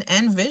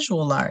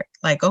visual art.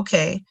 Like,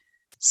 okay,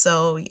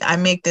 so I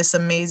make this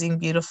amazing,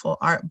 beautiful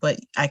art, but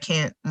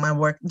my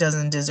work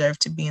doesn't deserve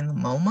to be in the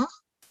MoMA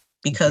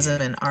because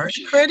of an art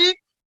critic.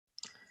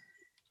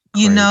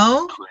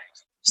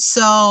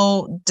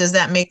 So does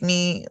that make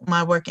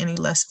my work any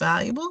less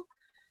valuable?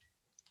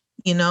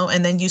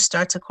 And then you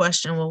start to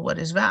question, well, what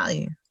is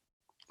value?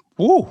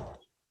 Ooh.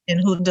 And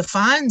who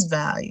defines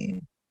value?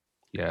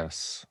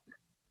 Yes.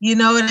 You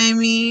know what I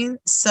mean?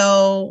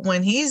 So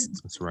when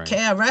that's right.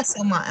 KRS,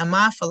 am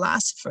I a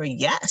philosopher?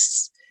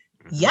 Yes.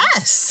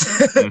 Yes.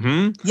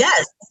 Mm-hmm.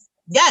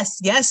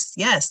 Yes.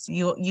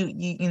 You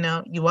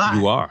are.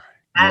 You are.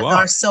 As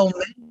are so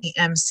many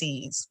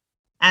MCs.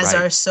 As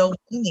are so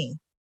many,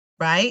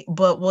 right?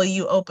 But will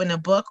you open a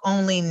book?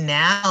 Only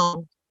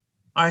now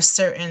are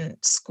certain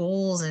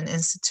schools and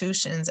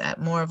institutions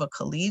at more of a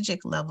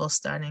collegiate level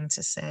starting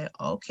to say,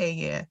 okay,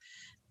 yeah,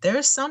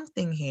 there's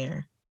something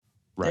here.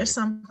 Right. There's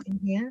something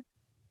here.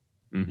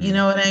 Mm-hmm. You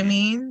know what I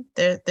mean?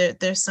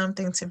 There's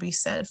something to be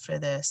said for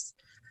this.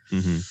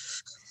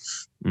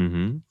 Mm-hmm.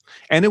 Mm-hmm.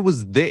 And it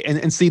was there,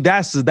 and see,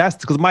 that's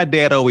because my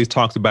dad always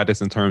talks about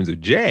this in terms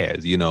of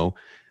jazz.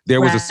 There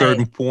was a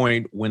certain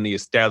point when the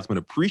establishment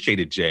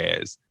appreciated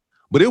jazz,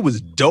 but it was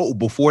dope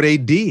before they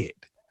did.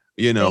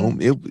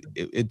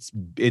 It's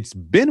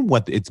been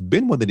what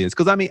it is.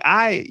 Because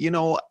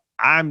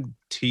I'm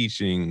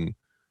teaching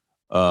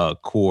a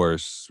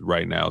course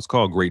right now. It's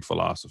called Great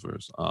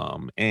Philosophers.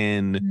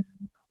 And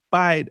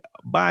by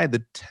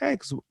the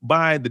text,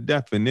 by the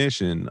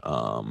definition,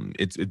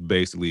 it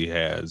basically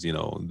has,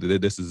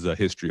 this is a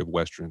history of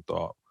Western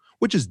thought,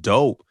 which is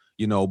dope,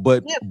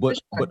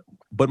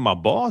 but my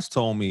boss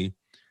told me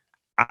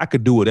I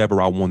could do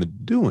whatever I wanted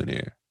to do in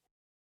there.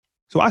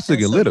 So I took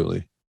it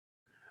literally.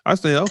 I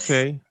say,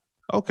 okay,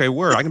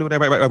 word. I can do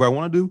whatever I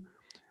want to do.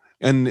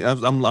 And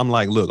I'm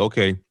like, look,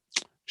 okay,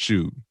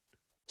 shoot.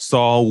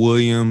 Saul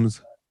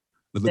Williams,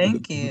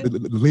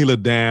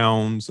 Leela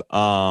Downs,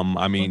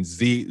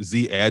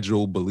 Z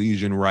Agile,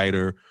 Belizean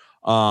writer.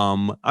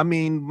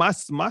 My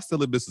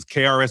syllabus is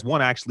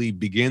KRS-One actually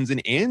begins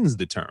and ends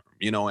the term,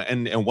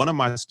 and one of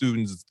my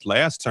students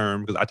last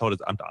term, because I taught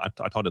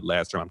it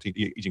last term, I'm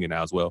teaching it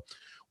now as well.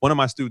 One of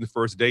my students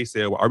first day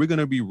said, well, are we going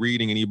to be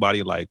reading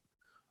anybody like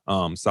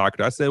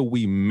Socrates? I said,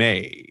 we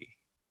may.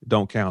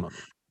 Don't count on it.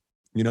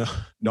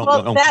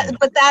 That's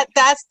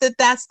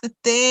the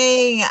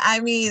thing. I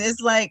mean, it's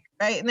like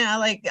right now,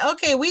 like,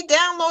 okay, we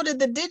downloaded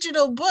the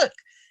digital book.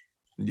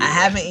 I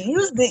haven't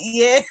used it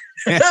yet,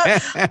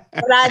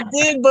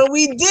 but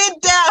we did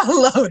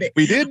download it.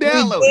 We did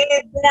download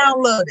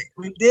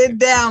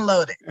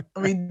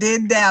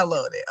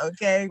it.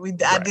 Okay.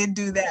 I did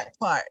do that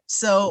part.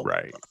 So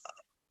right.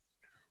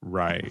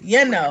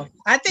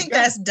 I think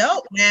that's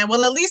dope, man.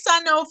 Well, at least I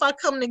know if I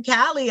come to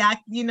Cali,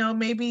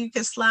 maybe you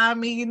could slide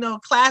me,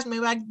 class.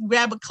 Maybe I can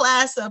grab a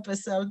class up or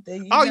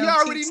something. You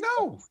already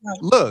know.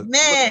 Look,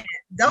 man,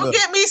 don't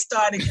get me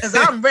started because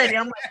I'm ready.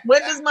 I'm like,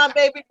 when does my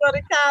baby go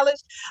to college?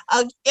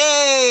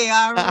 Okay,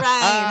 all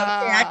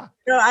right.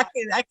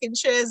 Okay, I can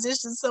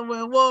transition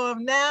somewhere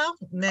warm now.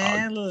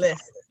 Man,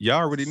 listen. You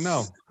already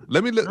know.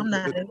 Let me look. I'm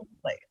not in the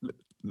play.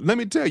 Let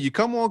me tell you,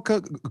 come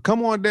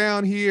on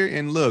down here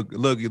and look.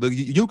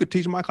 You could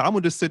teach my class. I'm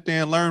gonna just sit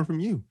there and learn from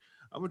you.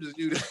 I'm gonna just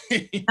do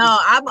that. No,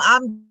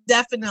 I'm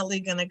definitely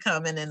gonna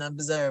come in and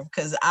observe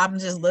because I'm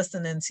just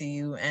listening to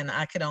you, and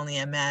I could only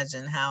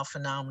imagine how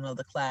phenomenal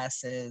the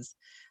class is.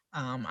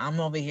 I'm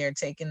over here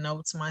taking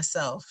notes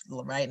myself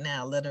right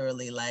now,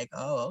 literally like,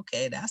 oh,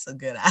 okay, that's a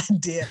good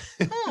idea.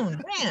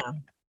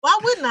 Damn. Why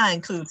wouldn't I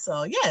include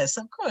soul? Yes,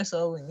 of course.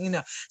 So,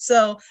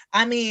 so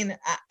I mean,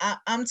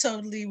 I'm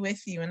totally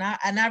with you. And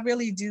I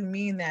really do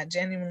mean that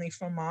genuinely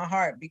from my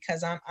heart,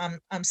 because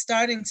I'm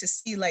starting to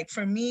see, like,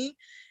 for me,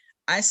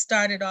 I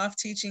started off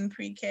teaching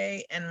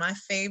pre-K, and my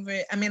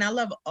favorite, I mean, I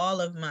love all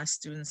of my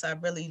students. I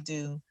really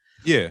do.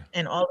 Yeah.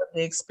 And all of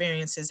the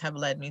experiences have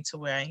led me to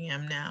where I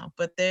am now.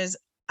 But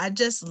I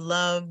just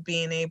love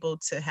being able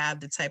to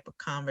have the type of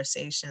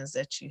conversations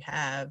that you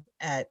have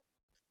at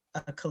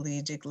a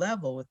collegiate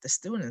level with the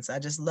students. I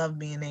just love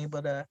being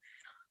able to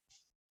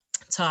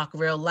talk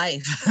real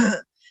life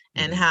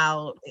and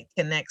how it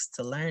connects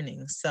to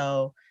learning.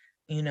 So,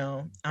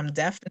 I'm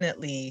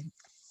definitely,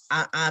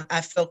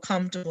 I feel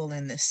comfortable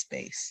in this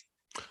space,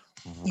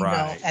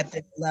 at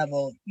this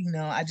level,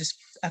 I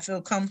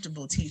feel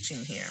comfortable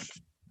teaching here.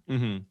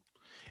 Mm-hmm.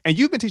 And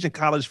you've been teaching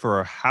college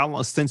for how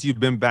long, since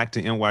you've been back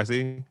to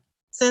NYC?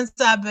 Since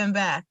I've been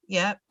back,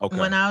 yep. Okay.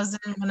 When I was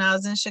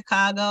in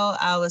Chicago,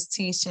 I was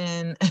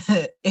teaching.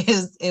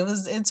 It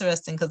was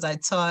interesting because I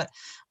taught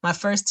my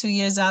first 2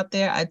 years out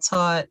there. I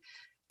taught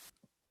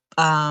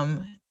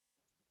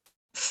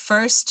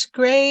first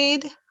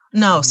grade.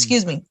 No,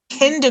 excuse me,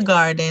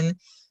 kindergarten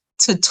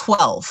to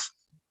 12.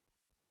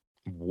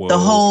 Whoa. The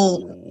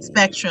whole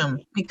spectrum,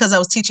 because I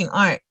was teaching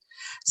art.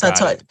 So I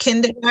taught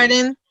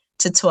kindergarten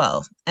to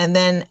 12, and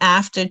then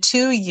after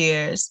 2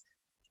 years,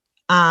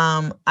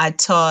 I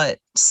taught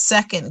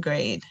second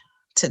grade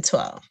to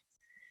 12.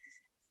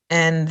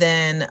 And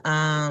then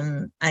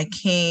I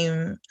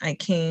came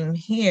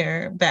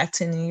here back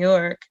to New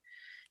York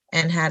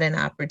and had an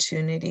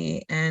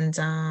opportunity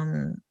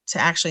to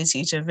actually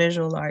teach a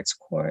visual arts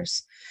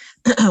course,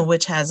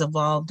 which has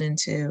evolved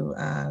into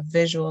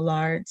visual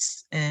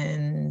arts.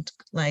 And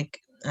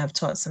like, I've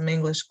taught some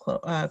English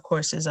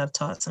courses, I've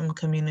taught some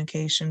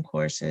communication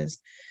courses.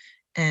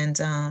 And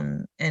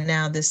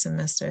now this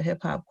semester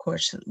hip hop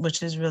course,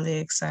 which is really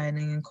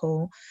exciting and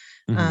cool.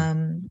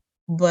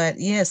 But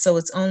yeah, so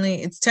it's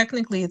been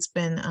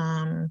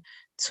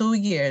 2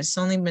 years. It's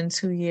only been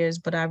 2 years,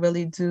 but I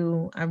really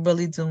do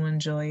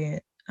enjoy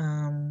it.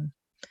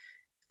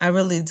 I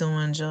really do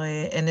enjoy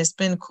it. And it's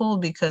been cool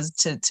because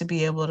to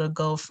be able to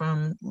go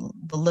from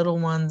the little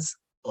ones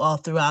all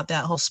throughout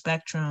that whole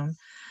spectrum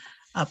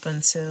up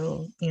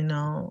until,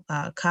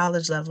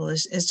 college level,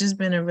 it's just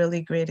been a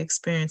really great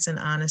experience. And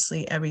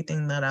honestly,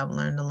 everything that I've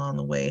learned along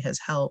the way has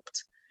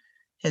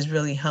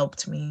really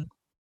helped me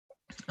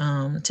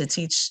to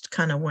teach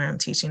kind of where I'm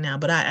teaching now.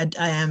 But I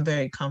am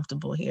very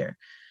comfortable here.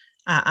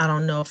 I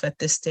don't know if at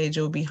this stage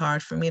it would be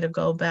hard for me to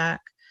go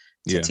back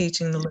to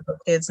teaching the little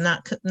kids,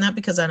 not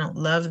because I don't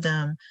love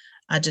them.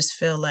 I just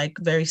feel like,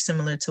 very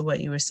similar to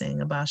what you were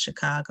saying about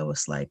Chicago,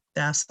 it's like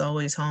that's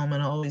always home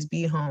and always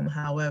be home.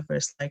 However,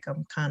 it's like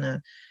I'm kind of,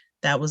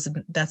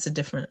 that's a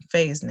different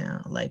phase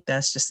now. Like,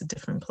 that's just a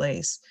different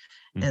place.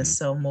 And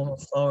so moving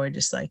forward,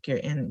 just like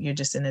you're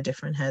just in a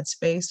different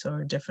headspace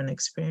or a different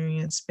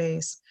experience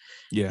space.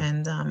 Yeah.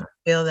 And I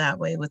feel that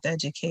way with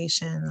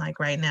education. Like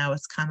right now,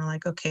 it's kind of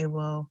like, okay,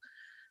 well,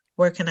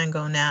 where can I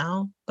go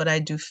now? But I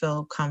do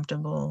feel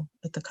comfortable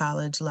at the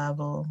college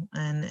level,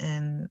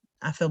 and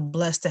I feel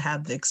blessed to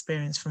have the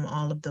experience from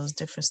all of those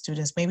different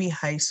students, maybe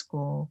high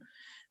school,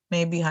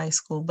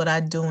 but I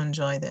do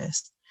enjoy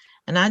this.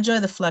 And I enjoy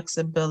the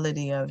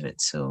flexibility of it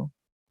too.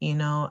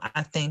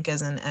 I think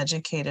as an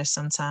educator,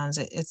 sometimes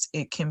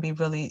it can be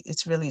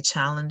it's really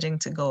challenging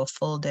to go a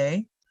full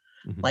day,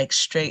 like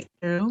straight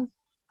through.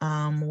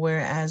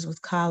 Whereas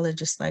with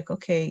college, it's like,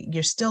 okay,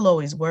 you're still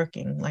always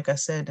working. Like I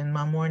said, in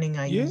my morning,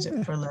 I use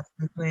it for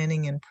lesson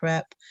planning and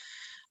prep.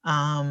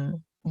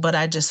 But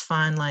I just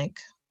find like,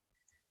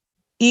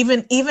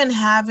 even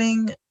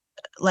having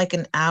like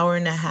an hour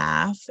and a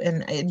half,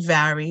 and it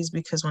varies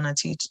because when I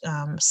teach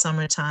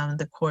summertime,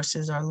 the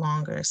courses are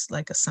longer. It's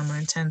like a summer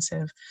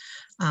intensive.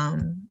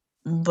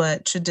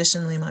 But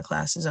traditionally my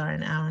classes are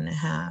an hour and a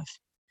half.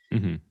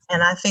 And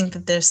I think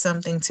that there's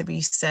something to be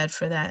said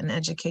for that in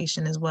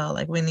education as well.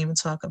 Like, we didn't even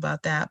talk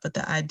about that, but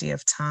the idea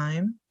of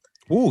time.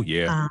 Oh,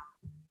 yeah.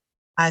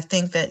 I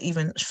think that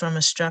even from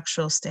a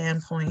structural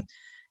standpoint,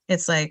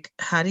 it's like,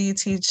 how do you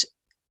teach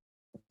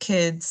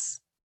kids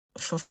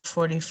for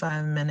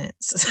 45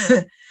 minutes?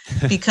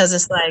 Because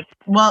it's like,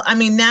 well, I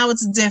mean, now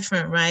it's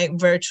different, right?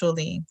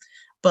 Virtually.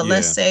 But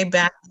let's Yeah. say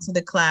back to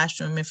the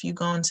classroom, if you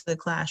go into the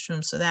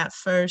classroom, so that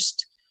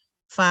first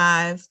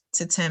 5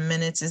 to 10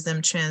 minutes is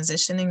them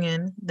transitioning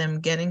in, them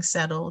getting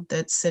settled,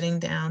 that sitting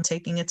down,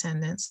 taking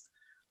attendance.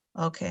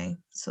 Okay,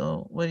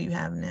 so what do you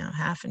have now?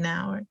 Half an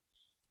hour?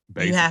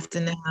 You have to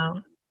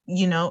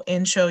Basically. now,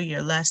 intro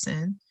your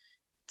lesson,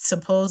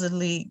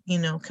 supposedly,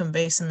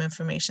 convey some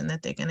information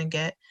that they're going to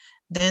get.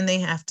 Then they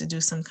have to do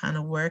some kind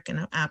of work and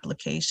an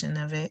application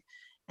of it.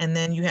 And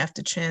then you have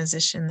to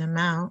transition them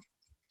out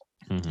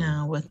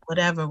with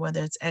whatever,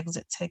 whether it's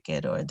exit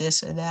ticket or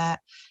this or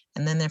that.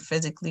 And then they're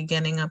physically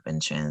getting up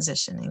and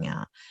transitioning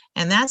out.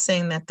 And that's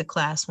saying that the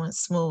class went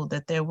smooth,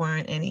 that there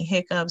weren't any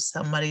hiccups,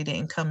 somebody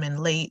didn't come in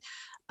late,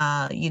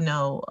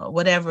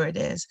 whatever it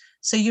is.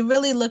 So you're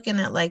really looking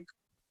at like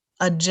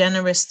a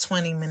generous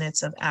 20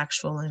 minutes of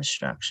actual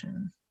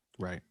instruction.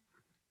 Right.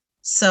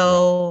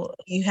 So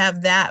you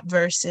have that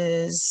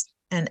versus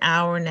an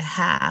hour and a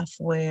half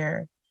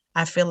where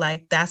I feel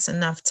like that's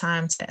enough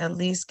time to at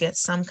least get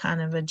some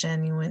kind of a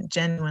genuine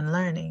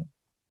learning.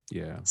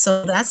 Yeah.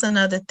 So that's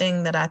another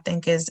thing that I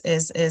think is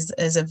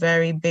a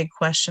very big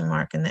question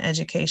mark in the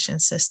education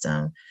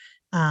system.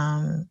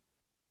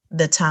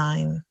 The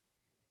time.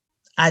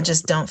 I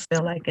just don't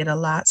feel like it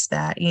allots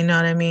that. You know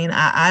what I mean?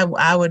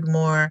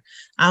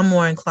 I'm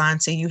more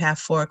inclined to, you have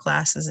 4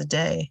 classes a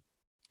day.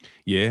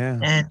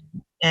 Yeah.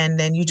 And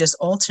then you just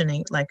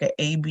alternate like a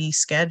A-B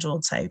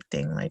schedule type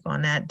thing. Like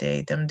on that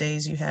day, them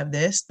days you have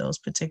this, those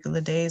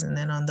particular days, and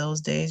then on those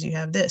days you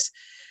have this.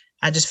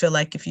 I just feel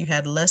like if you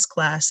had less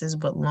classes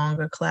but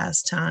longer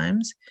class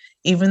times,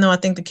 even though I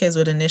think the kids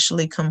would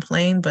initially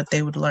complain, but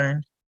they would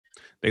learn.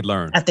 They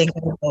learn. I think,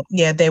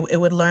 it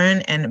would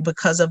learn. And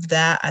because of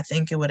that, I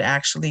think it would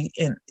actually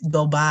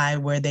go by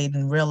where they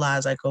didn't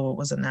realize like, oh, it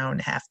was an hour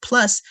and a half.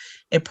 Plus,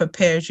 it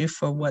prepares you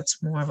for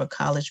what's more of a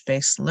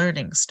college-based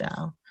learning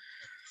style.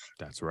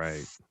 That's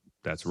right.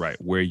 That's right.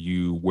 Where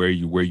you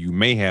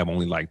may have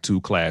only like 2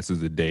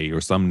 classes a day,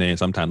 or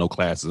sometimes no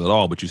classes at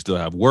all, but you still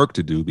have work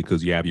to do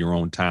because you have your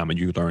own time and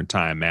you learn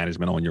time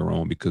management on your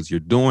own because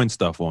you're doing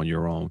stuff on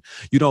your own.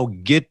 You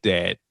don't get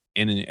that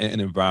in an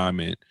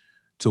environment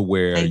to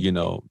where,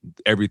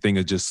 everything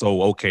is just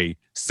so, okay,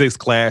 6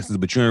 classes,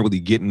 but you aren't really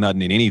getting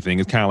nothing in anything.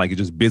 It's kind of like it's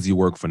just busy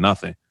work for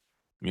nothing.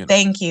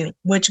 Thank you.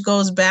 Which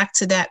goes back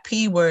to that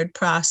P word,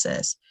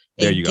 process.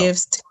 It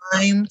gives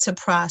time to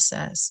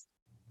process.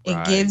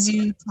 It gives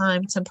you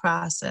time to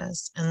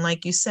process. And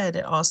like you said,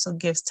 it also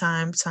gives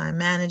time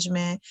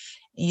management,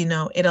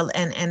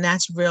 and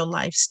that's real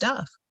life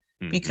stuff.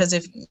 Because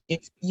if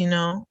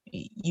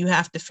you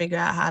have to figure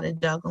out how to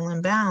juggle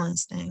and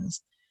balance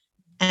things.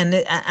 And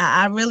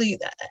I really,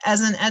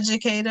 as an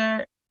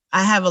educator,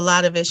 I have a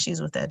lot of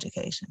issues with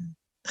education.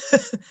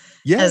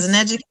 Yes. As an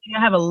educator, I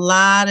have a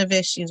lot of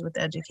issues with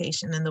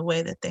education and the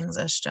way that things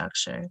are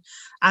structured.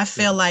 I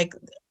feel like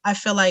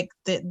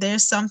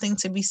there's something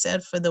to be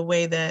said for the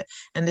way that,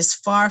 and it's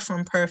far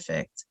from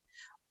perfect,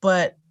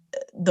 but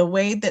the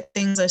way that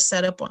things are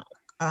set up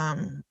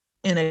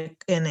in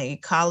a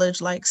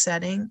college-like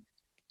setting.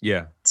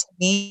 Yeah. To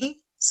me,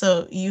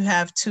 so you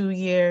have 2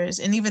 years,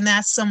 and even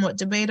that's somewhat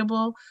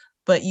debatable,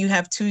 but you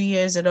have 2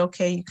 years that,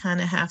 okay, you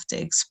kind of have to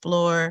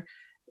explore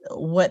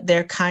what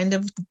they're kind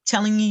of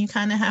telling you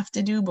kind of have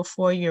to do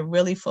before you're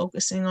really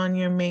focusing on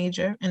your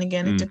major. And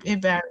again,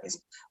 it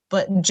varies,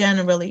 but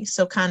generally,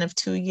 so kind of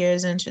 2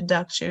 years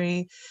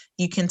introductory,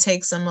 you can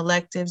take some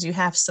electives, you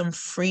have some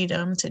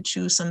freedom to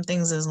choose some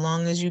things as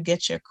long as you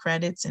get your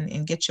credits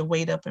and get your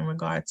weight up in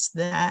regards to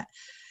that.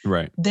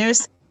 Right.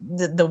 There's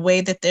the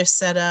way that they're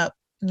set up,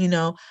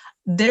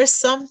 there's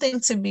something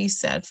to be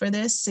said for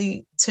this.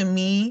 See, to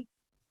me,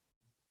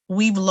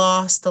 we've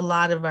lost a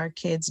lot of our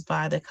kids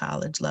by the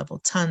college level,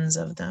 tons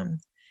of them.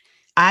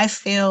 I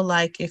feel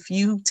like if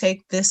you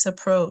take this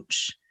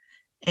approach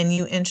and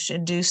you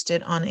introduced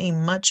it on a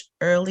much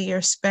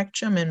earlier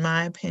spectrum, in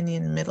my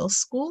opinion, middle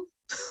school,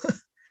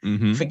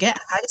 forget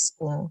high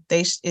school,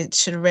 it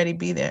should already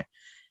be there.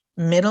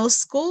 Middle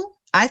school,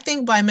 I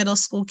think by middle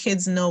school,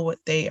 kids know what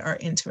they are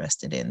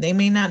interested in. They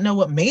may not know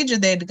what major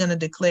they're going to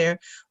declare,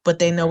 but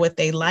they know what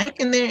they like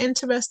and they're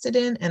interested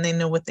in, and they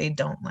know what they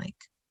don't like.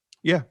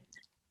 Yeah.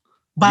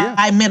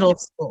 By middle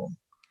school.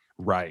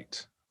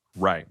 Right.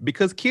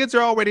 Because kids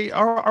are already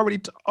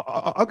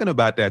talking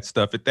about that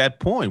stuff at that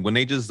point when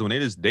they just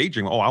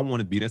daydream. Oh, I want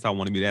to be this. I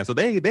want to be that. So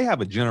they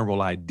have a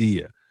general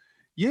idea.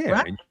 Yeah.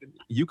 Right. And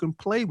you can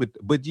play with,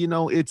 but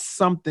it's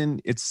something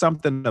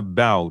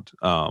about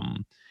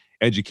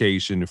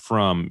education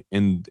from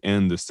in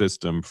the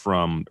system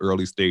from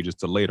early stages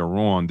to later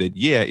on that,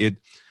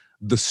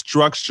 the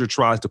structure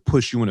tries to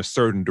push you in a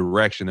certain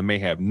direction that may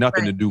have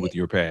nothing to do with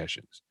your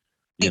passions.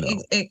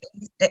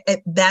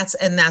 That's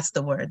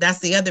the word. That's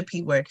the other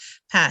P word,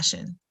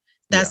 passion.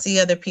 That's the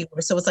other P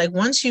word. So it's like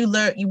once you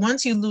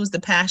lose the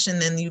passion,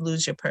 then you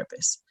lose your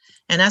purpose.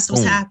 And that's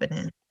what's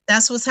happening.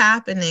 That's what's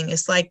happening.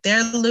 It's like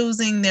they're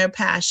losing their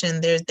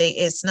passion.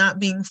 It's not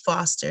being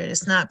fostered.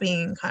 It's not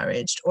being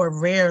encouraged, or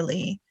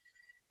rarely,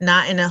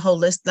 not in a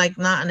holistic, like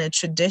not in a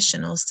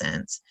traditional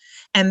sense.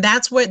 And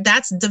that's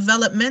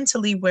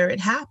developmentally where it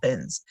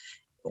happens.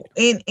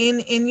 In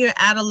your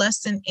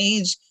adolescent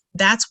age,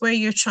 that's where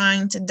you're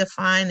trying to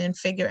define and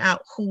figure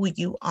out who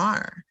you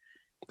are.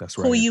 That's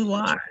right. Who you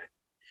are.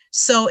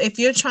 So if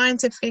you're trying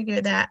to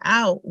figure that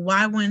out,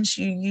 why wouldn't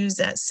you use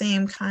that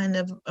same kind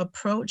of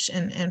approach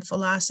and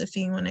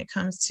philosophy when it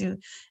comes to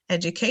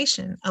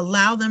education?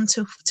 Allow them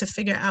to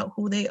figure out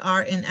who they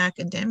are in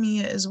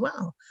academia as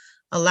well.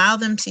 Allow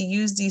them to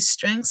use these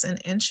strengths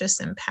and interests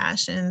and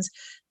passions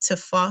to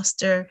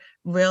foster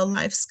real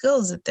life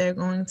skills that they're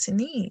going to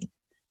need.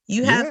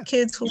 You have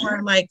kids who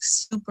are like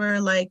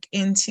super like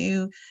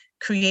into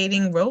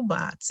creating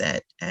robots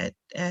at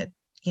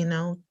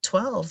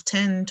 12,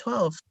 10,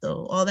 12,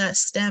 so all that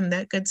STEM,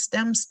 that good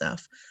STEM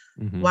stuff.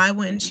 Why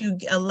wouldn't you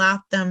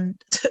allow them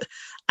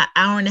an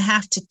hour and a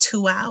half to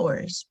 2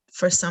 hours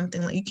for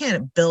something like, you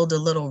can't build a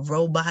little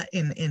robot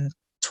in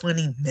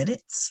 20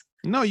 minutes.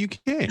 No, you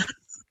can't.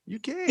 You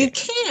can't. You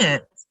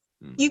can't.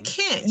 You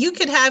can't. You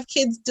could have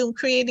kids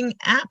creating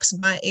apps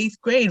by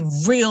 8th grade,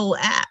 real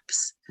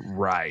apps.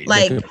 Right.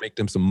 Like, they could make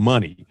them some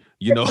money,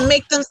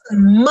 Make them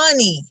some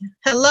money.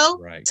 Hello?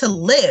 Right. To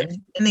live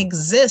and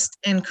exist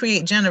and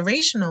create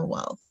generational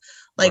wealth.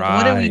 Like,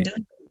 what are we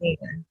doing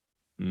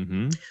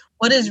here?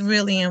 What is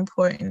really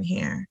important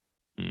here?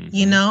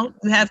 You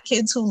have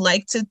kids who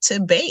like to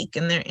bake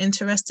and they're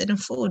interested in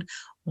food.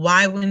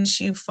 Why wouldn't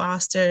you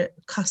foster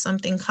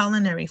something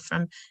culinary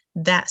from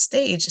that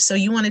stage? So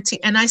you want to teach,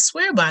 and I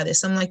swear by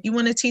this, I'm like, you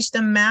want to teach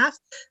them math?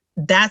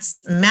 That's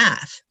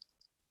math.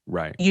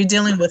 Right. You're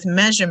dealing with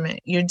measurement.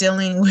 You're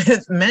dealing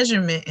with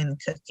measurement in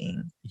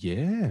cooking.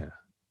 Yeah.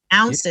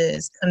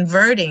 Ounces,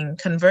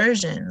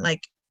 conversion,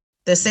 like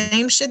the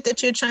same shit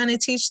that you're trying to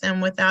teach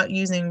them without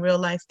using real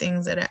life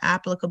things that are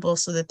applicable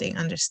so that they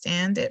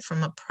understand it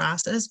from a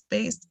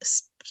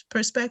process-based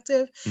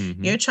perspective.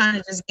 You're trying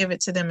to just give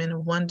it to them in a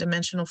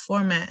one-dimensional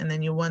format, and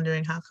then you're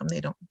wondering how come they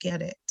don't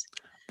get it.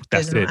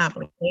 There's no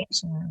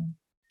application.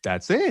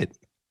 That's it.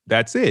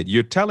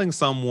 You're telling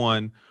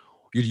someone,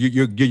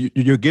 you're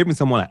giving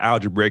someone an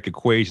algebraic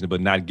equation, but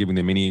not giving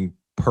them any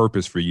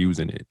purpose for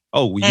using it.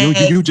 Oh,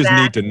 you just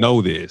need to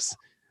know this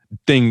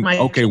thing.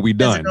 Okay, we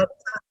done.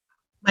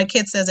 My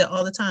kid says it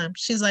all the time.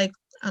 She's like,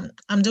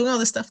 I'm doing all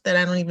this stuff that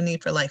I don't even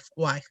need for life.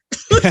 Why?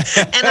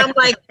 And I'm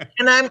like,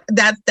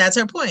 that's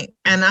her point.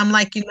 And I'm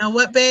like, you know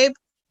what, babe?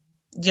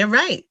 You're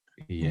right.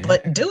 Yeah.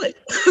 But do it.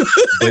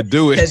 But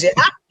do it. Because you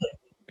have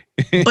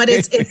to. But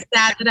it's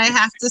sad that I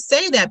have to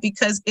say that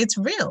because it's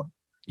real.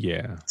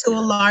 Yeah. To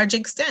a large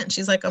extent.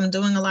 She's like, I'm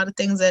doing a lot of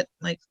things that,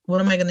 like, what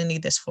am I going to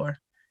need this for?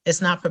 It's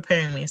not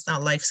preparing me. It's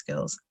not life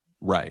skills.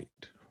 Right.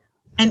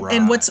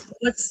 And what's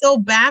so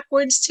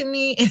backwards to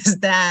me is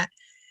that,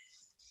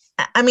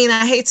 I mean,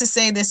 I hate to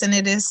say this, and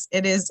it is,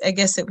 I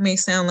guess it may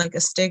sound like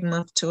a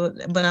stigma to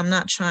it, but I'm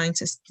not trying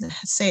to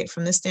say it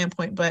from this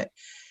standpoint, but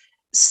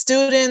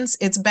students,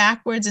 it's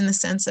backwards in the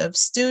sense of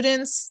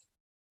students.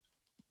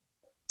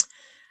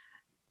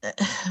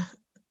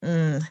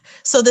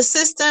 So the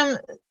system,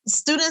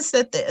 students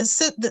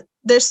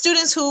there's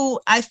students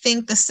who I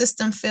think the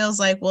system feels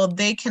like, well,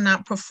 they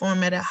cannot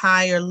perform at a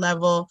higher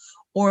level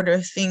order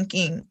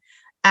thinking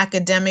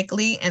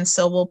academically, and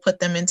so we'll put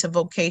them into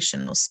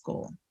vocational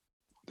school.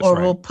 That's or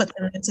right. We'll put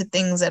them into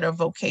things that are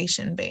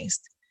vocation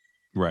based.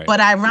 Right. But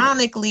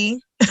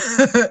ironically,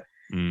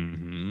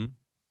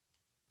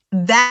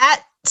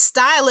 that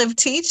style of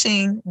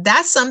teaching,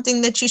 that's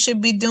something that you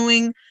should be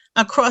doing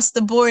across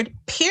the board,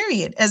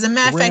 period. As a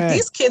matter of fact,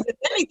 these kids, if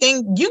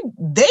anything,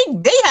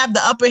 they have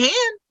the upper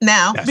hand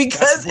now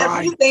because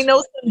at least they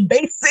know some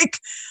basic,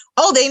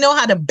 they know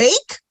how to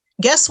bake.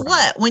 Guess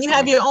what? When you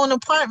have your own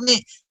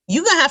apartment,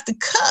 you're gonna have to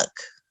cook.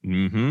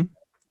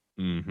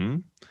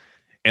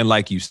 And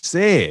like you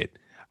said,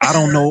 I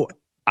don't know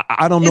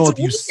if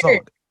you saw.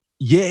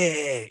 Yeah,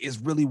 it's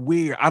really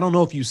weird. I don't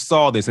know if you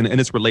saw this, and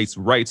this relates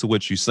right to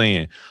what you're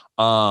saying.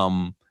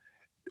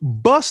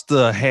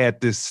 Busta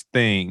had this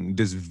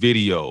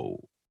video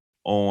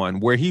on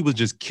where he was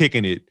just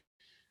kicking it.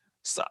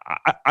 So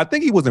I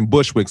think he was in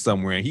Bushwick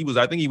somewhere, and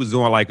I think he was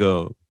doing like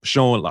a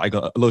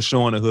little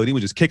show in the hood. He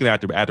was just kicking it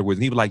afterwards,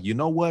 and he was like, you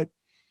know what?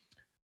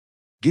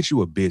 Get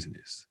you a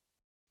business.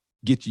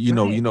 Get you,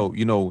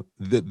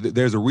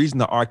 there's a reason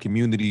that our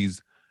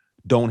communities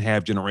don't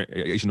have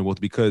generational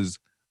wealth, because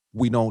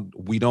we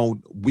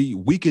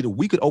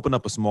could open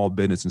up a small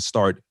business and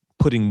start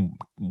putting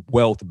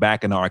wealth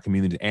back in our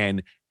community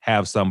and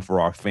have some for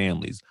our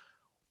families.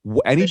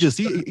 And he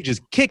just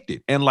kicked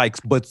it. And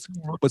but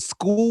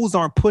schools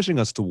aren't pushing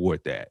us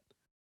toward that.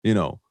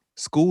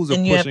 Schools are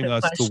pushing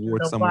us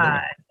towards some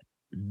why.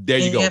 There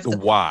you go. The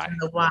why.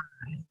 The why.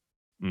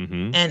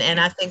 And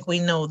I think we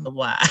know the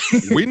why.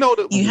 We know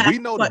the why. We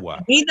know the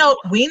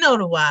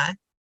why.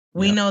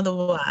 We know the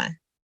why.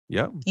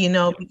 Yeah.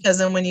 Because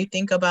then when you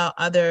think about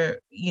other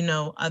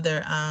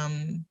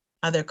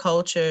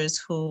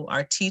cultures who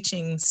are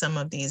teaching some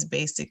of these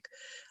basic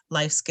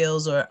life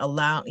skills or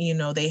allow,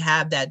 they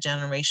have that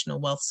generational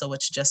wealth. So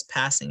it's just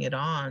passing it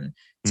on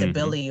to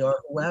Billy or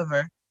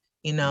whoever,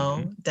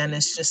 then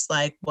it's just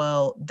like,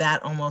 well,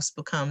 that almost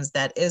becomes,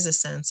 that is a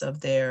sense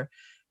of their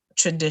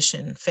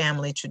tradition,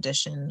 family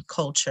tradition,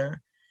 culture,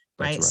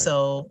 right?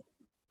 So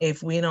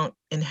if we don't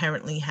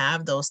inherently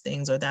have those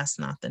things, or that's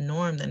not the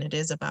norm, then it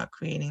is about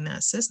creating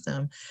that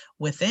system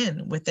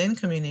within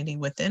community,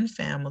 within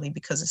family,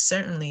 because it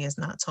certainly is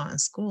not taught in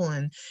school.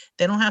 And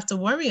they don't have to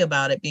worry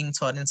about it being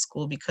taught in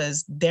school,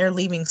 because they're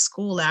leaving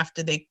school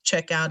after they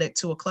check out at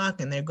 2:00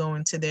 and they're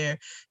going to their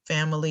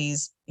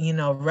family's,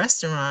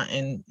 restaurant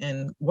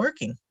and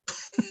working.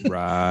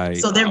 Right.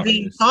 So they're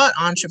being taught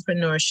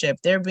entrepreneurship,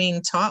 they're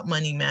being taught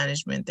money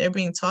management, they're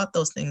being taught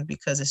those things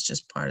because it's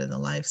just part of the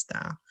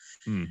lifestyle.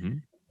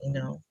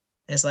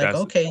 It's like,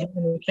 okay, you're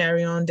going to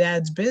carry on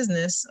dad's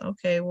business.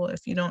 Okay, well,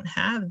 if you don't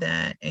have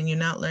that and you're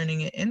not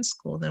learning it in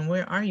school, then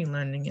where are you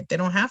learning it? They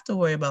don't have to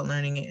worry about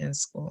learning it in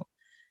school,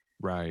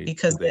 right?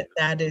 Because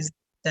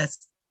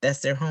that's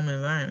their home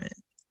environment.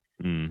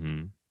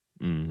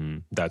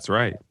 That's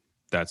right.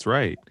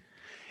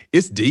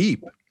 It's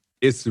deep.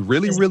 It's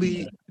really deep,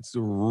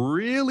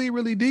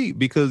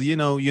 because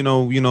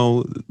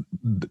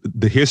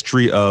the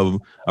history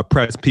of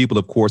oppressed people,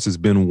 of course, has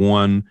been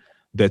one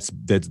that's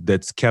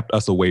kept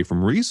us away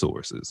from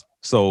resources.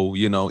 So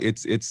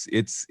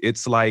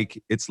it's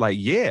like it's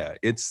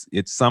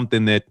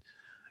something that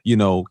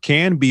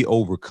can be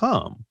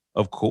overcome.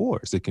 Of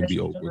course, it can be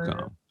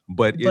overcome,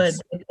 but there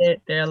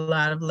are a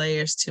lot of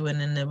layers to it,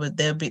 and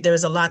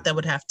there's a lot that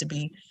would have to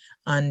be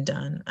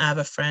undone. I have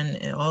a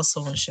friend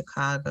also in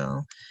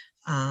Chicago.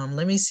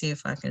 Let me see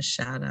if I can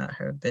shout out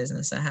her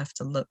business. I have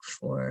to look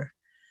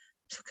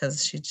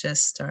because she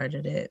just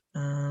started it.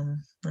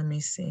 Let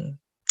me see.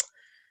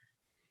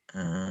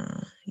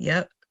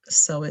 Yep.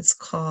 So it's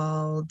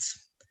called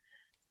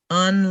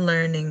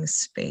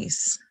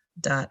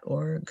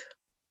unlearningspace.org.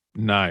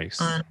 Nice.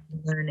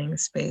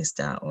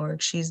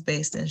 Unlearningspace.org. She's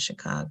based in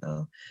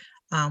Chicago,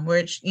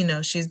 where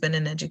she's been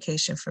in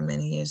education for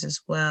many years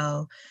as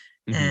well,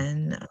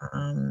 and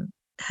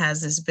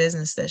has this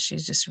business that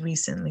she's just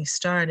recently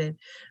started.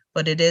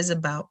 But it is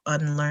about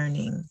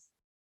unlearning.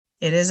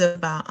 It is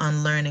about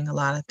unlearning a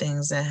lot of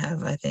things that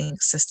have, I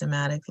think,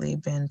 systematically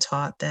been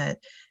taught that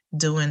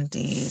do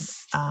indeed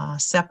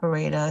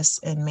separate us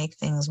and make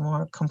things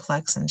more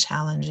complex and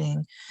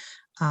challenging,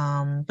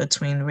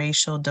 between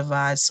racial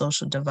divides,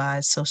 social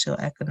divides,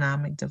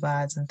 socioeconomic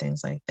divides, and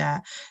things like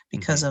that,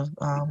 because of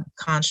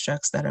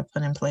constructs that are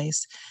put in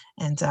place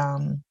and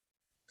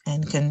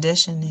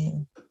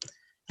conditioning.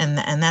 And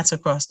that's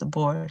across the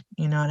board,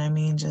 you know what I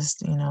mean?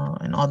 Just, in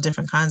all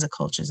different kinds of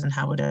cultures and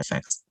how it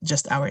affects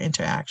just our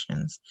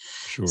interactions.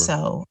 Sure.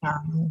 So,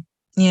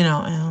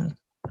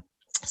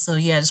 so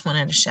yeah, I just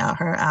wanted to shout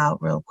her out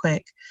real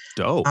quick.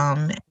 Dope.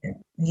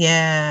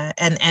 Yeah.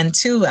 And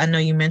two, I know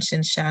you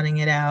mentioned shouting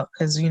it out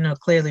because,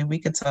 clearly we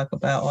could talk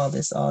about all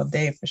this all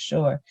day for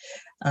sure.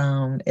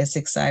 It's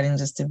exciting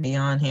just to be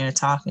on here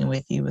talking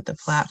with you with a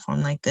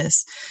platform like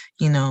this,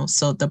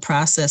 so the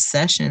process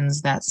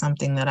sessions, that's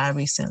something that I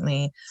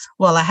recently,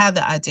 I had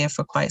the idea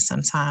for quite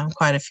some time,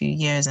 quite a few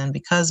years. And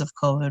because of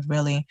COVID,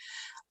 really,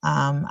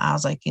 I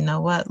was like, you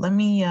know what, let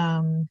me,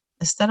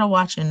 instead of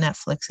watching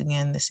Netflix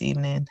again this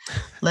evening,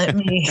 let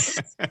me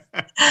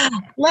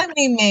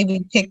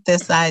maybe pick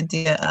this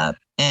idea up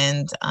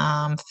and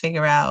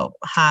figure out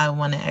how I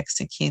want to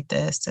execute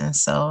this. And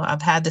so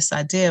I've had this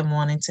idea of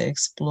wanting to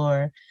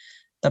explore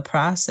the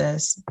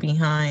process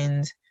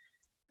behind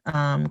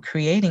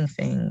creating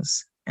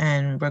things.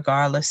 And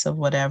regardless of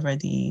whatever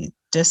the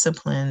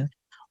discipline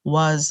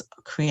was,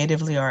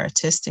 creatively or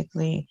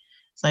artistically,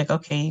 it's like,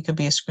 okay, you could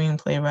be a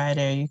screenplay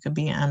writer, you could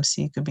be an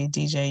MC, you could be a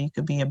DJ, you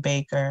could be a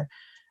baker,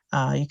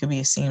 you could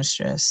be a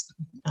seamstress.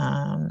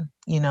 I'm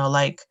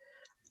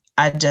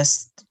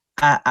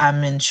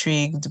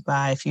intrigued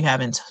by, if you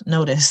haven't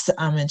noticed,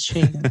 I'm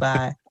intrigued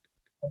by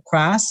the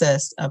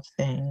process of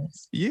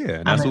things.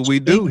 Yeah, that's what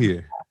we do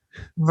here.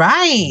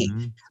 Right.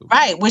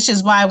 Right. Which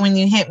is why when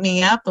you hit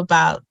me up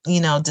about,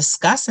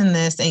 discussing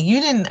this, and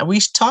we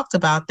talked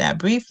about that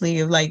briefly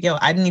of like,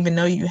 I didn't even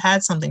know you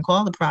had something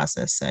called the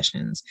process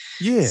sessions.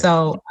 Yeah.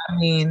 So,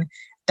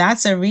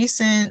 that's a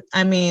recent,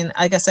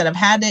 like I said, I've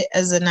had it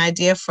as an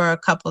idea for a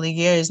couple of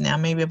years now,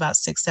 maybe about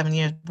 6-7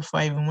 years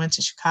before I even went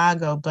to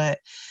Chicago. But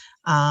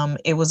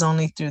it was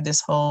only through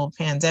this whole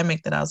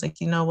pandemic that I was like,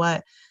 you know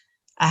what,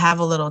 I have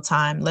a little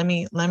time. Let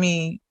me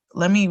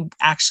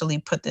actually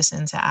put this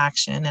into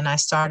action. And I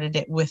started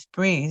it with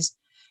Breeze,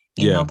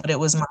 but it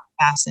was my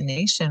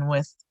fascination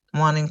with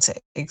wanting to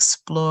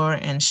explore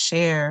and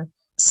share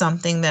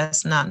something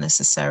that's not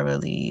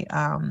necessarily,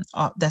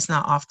 that's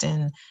not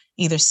often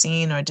either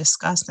seen or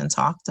discussed and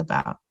talked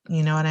about.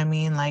 You know what I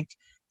mean? Like,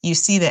 you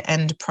see the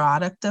end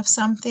product of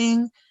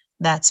something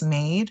that's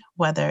made,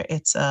 whether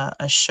it's a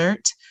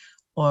shirt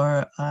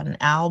or an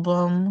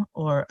album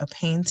or a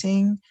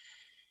painting.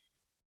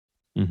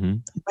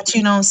 but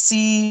you don't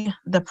see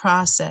the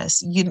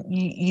process.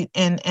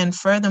 And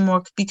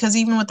furthermore, because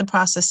even with the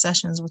process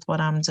sessions, with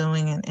what I'm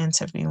doing and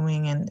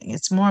interviewing, and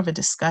it's more of a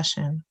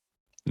discussion,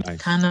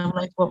 Nice. kind of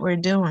like what we're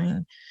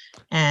doing.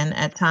 And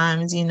at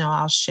times,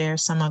 I'll share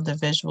some of the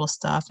visual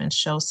stuff and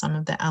show some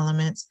of the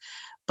elements.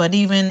 But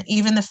even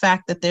the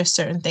fact that there's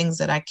certain things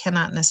that I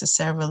cannot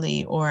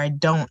necessarily, or I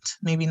don't,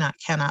 maybe not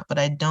cannot, but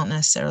I don't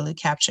necessarily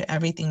capture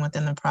everything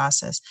within the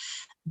process.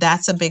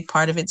 That's a big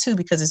part of it too,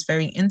 because it's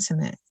very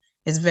intimate.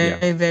 It's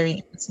very,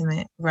 very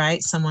intimate,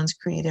 right? Someone's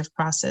creative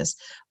process.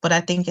 But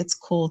I think it's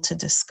cool to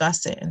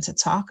discuss it and to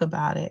talk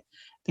about it,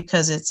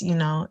 because it's,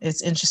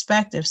 it's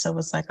introspective. So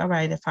it's like, all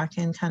right, if I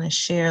can kind of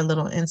share a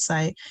little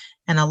insight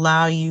and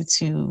allow you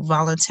to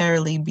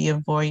voluntarily be a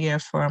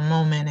voyeur for a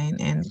moment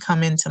and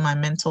come into my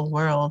mental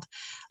world,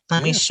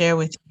 let me share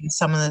with you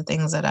some of the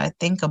things that I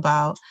think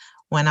about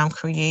when I'm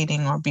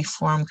creating, or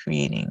before I'm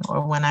creating,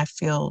 or when I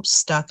feel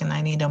stuck and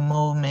I need a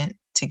moment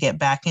to get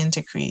back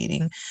into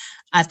creating.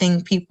 I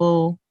think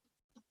people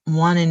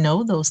want to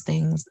know those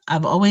things.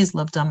 I've always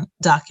loved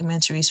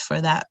documentaries for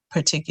that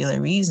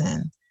particular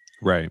reason.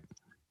 Right.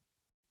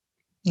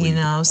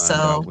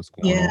 So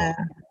yeah,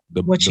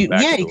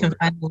 you can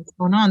find what's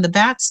going on, the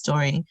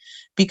backstory,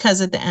 because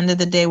at the end of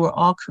the day, we're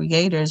all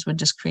creators. We're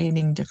just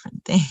creating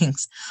different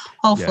things,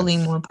 hopefully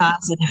more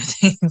positive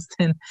things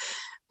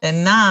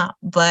than not.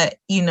 But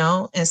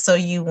and so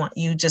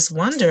you just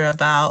wonder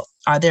about,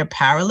 are there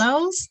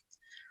parallels?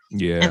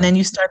 Yeah. And then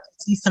you start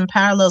to see some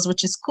parallels,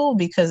 which is cool,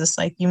 because it's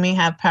like you may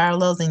have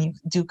parallels and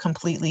you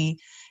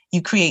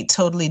create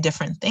totally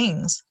different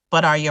things.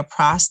 But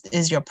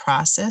is your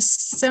process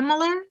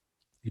similar?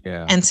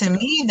 Yeah. And to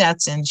me,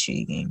 that's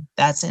intriguing.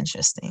 That's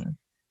interesting.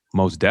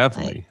 Most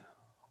definitely.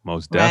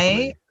 Most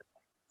definitely. Right?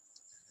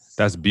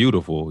 That's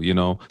beautiful,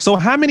 So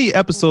how many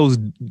episodes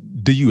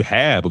do you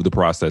have of the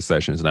process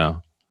sessions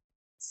now?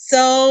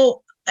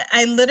 So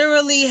I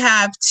literally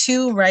have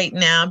 2 right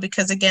now,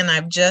 because again,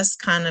 I've just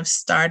kind of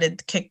started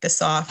to kick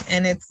this off,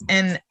 and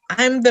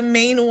I'm the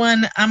main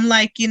one. I'm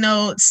like,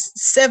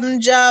 7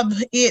 job,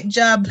 8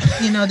 job,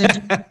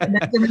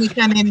 the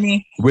Dominican in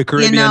me. With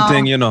Caribbean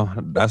thing,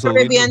 that's what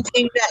Caribbean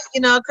thing that,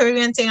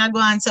 Caribbean thing I go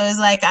on. So it's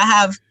like I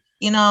have,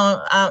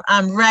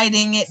 I'm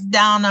writing it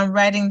down. I'm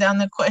writing down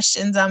the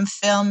questions. I'm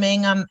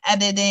filming. I'm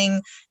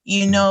editing.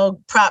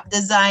 Prop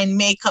design,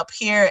 makeup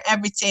here,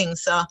 everything.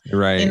 So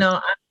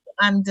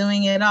I'm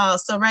doing it all.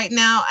 So right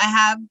now I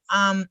have,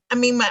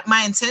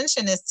 my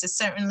intention is to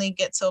certainly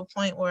get to a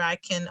point where I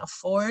can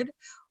afford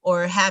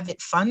or have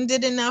it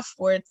funded enough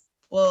where it's,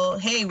 well,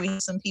 hey, we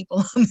have some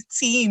people on the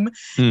team,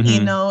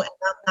 and I'm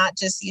not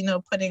just,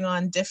 putting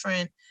on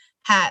different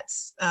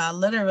hats,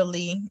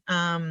 literally,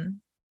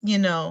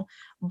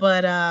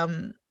 but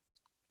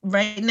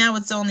right now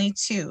it's only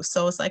 2.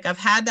 So it's like I've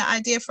had the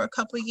idea for a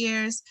couple of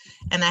years,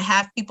 and I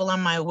have people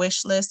on my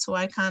wish list who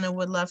I kind of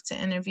would love to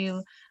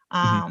interview.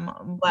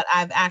 But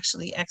I've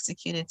actually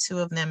executed 2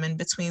 of them in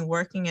between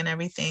working and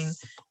everything.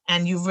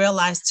 And you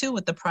realize too,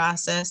 with the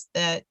process,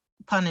 that,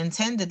 pun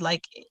intended,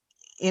 like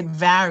it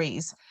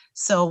varies.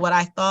 So what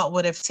I thought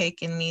would have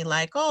taken me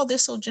like, oh,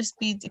 this will just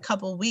be a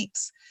couple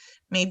weeks,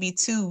 maybe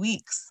 2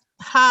 weeks.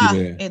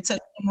 It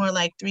took more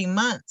like 3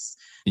 months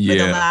for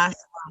the last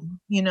one,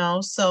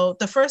 So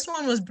the first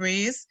one was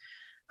Breeze.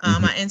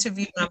 I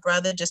interviewed my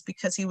brother just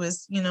because he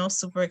was,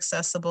 super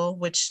accessible,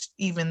 which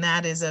even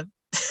that is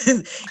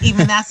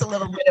even that's a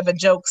little bit of a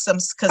joke,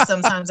 because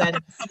sometimes I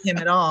didn't see him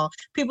at all.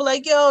 People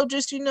like, yo,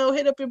 just,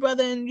 hit up your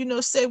brother and,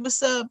 say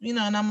what's up, and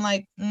I'm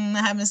like,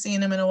 I haven't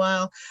seen him in a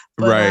while,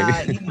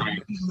 but,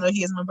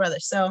 he is my brother.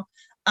 So,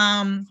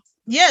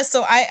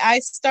 so I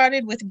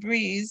started with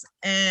Breeze,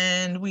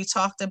 and we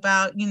talked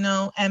about,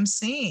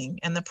 emceeing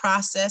and the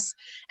process.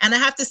 And I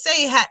have to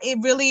say, it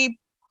really,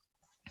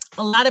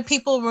 a lot of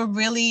people were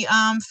really,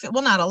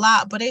 well, not a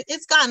lot, but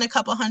it's gotten a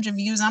couple hundred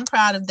views. I'm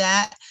proud of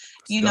that.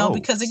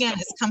 Because again,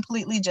 it's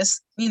completely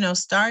just,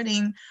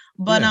 starting.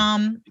 But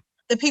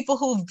the people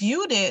who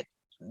viewed it,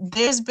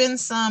 there's been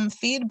some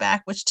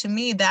feedback, which to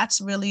me, that's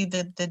really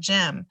the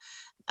gem.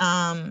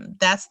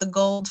 That's the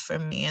gold for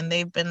me. And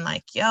they've been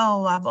like,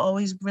 yo, I've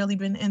always really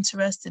been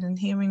interested in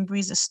hearing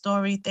Breeze's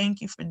story. Thank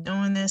you for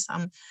doing this.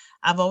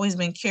 I've always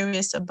been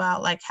curious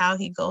about like how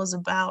he goes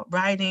about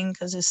writing,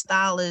 because his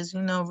style is,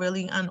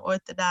 really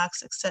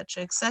unorthodox, et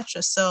cetera, et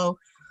cetera. So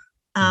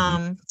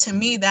to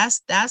me,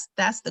 that's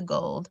the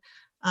gold,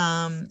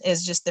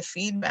 is just the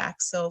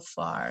feedback so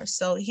far.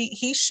 So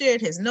he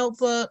shared his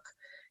notebook,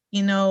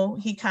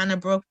 he kind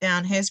of broke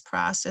down his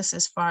process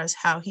as far as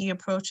how he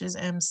approaches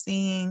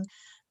emceeing,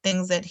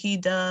 things that he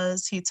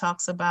does. He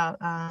talks about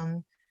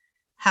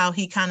how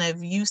he kind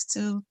of used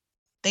to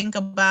think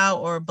about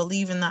or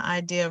believe in the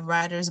idea of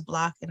writer's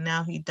block, and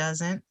now he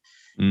doesn't.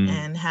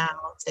 And how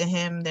to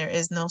him there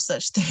is no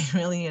such thing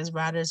really as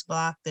writer's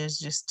block. There's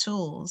just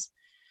tools.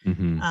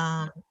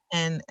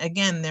 And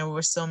again, there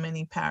were so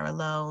many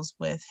parallels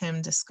with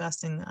him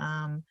discussing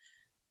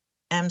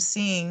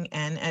emceeing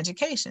and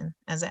education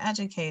as an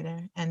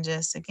educator, and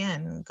just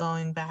again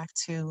going back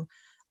to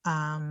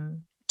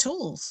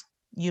tools.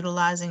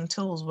 utilizing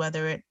tools,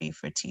 whether it be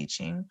for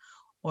teaching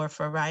or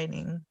for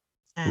writing.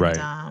 And Right.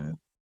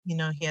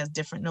 he has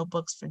different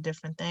notebooks for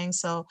different things.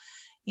 So,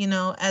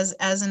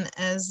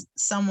 as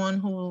someone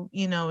who,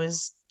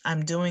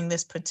 I'm doing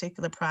this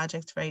particular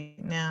project right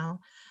now,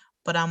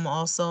 but I'm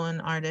also an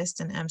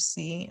artist and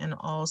MC and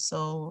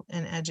also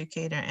an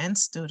educator and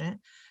student.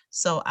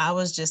 So I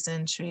was just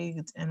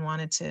intrigued and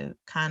wanted to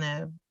kind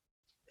of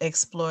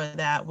explore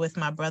that with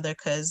my brother,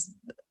 because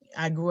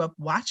I grew up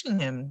watching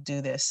him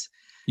do this.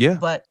 Yeah.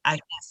 But I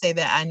can't say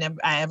that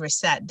I ever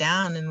sat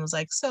down and was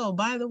like, so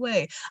by the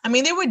way, I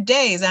mean, there were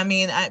days,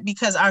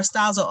 because our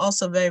styles are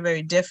also very,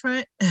 very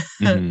different.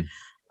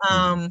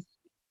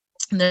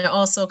 They're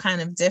also kind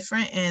of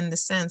different in the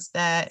sense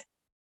that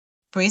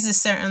Breeze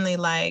is certainly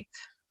like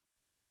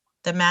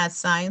the mad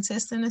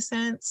scientist in a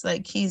sense.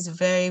 Like he's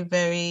very,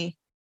 very,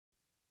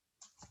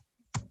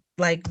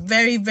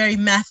 very, very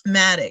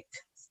mathematic.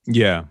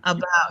 Yeah.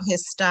 About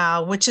his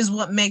style, which is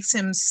what makes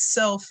him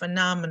so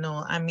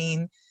phenomenal. I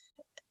mean,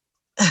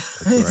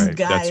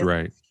 That's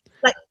right.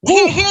 Like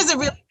here's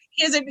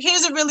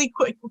a really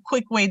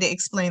quick way to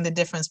explain the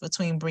difference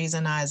between Breeze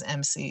and I as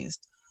MCs.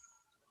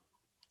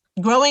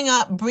 Growing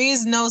up,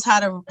 Breeze knows how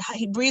to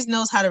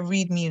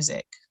read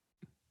music.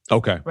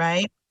 Okay.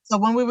 Right. So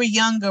when we were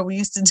younger, we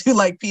used to do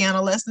like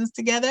piano lessons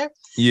together.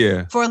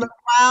 Yeah. For a little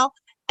while,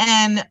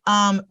 and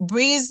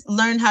Breeze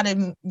learned how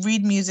to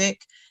read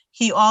music.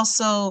 He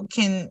also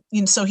can,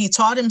 so he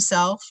taught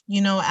himself,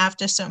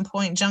 after a certain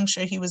point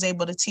juncture, he was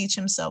able to teach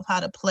himself how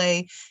to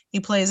play.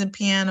 He plays a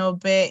piano a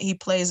bit, he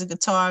plays a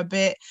guitar a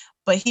bit,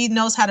 but he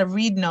knows how to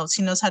read notes.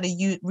 He knows how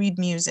to read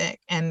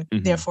music and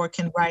therefore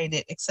can write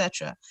it,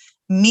 etc.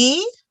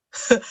 Me,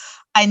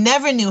 I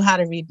never knew how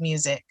to read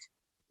music.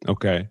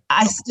 Okay.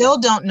 I still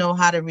don't know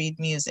how to read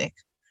music.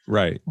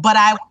 Right. But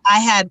I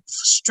had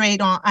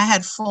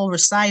full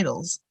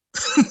recitals.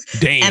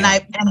 Damn.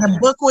 and the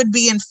book would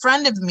be in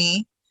front of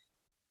me.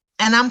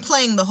 And I'm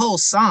playing the whole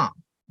song.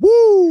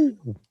 Woo!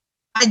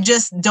 I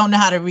just don't know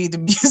how to read the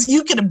music.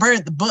 You could have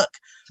burned the book.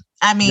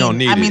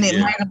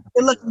 It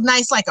looked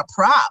nice like a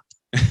prop.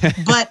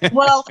 But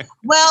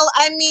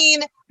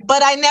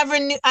but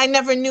I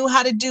never knew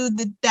how to do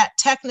that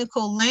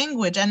technical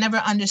language. I never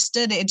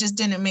understood it. It just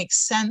didn't make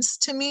sense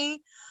to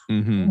me.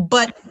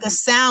 But the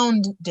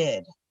sound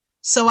did.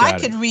 So I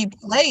could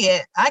replay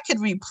it. I could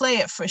replay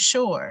it for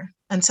sure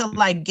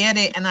until I get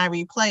it and I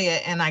replay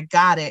it and I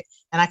got it.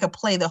 And I could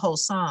play the whole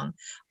song,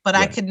 but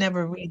I could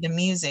never read the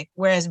music.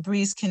 Whereas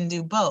Breeze can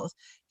do both.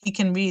 He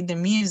can read the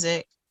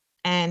music,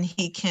 and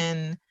he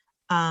can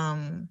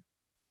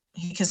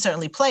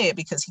certainly play it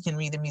because he can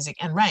read the music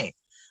and write.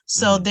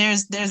 So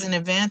there's an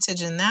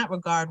advantage in that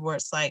regard where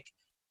it's like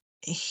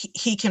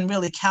he can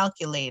really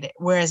calculate it.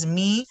 Whereas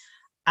me,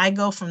 I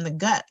go from the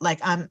gut. Like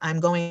I'm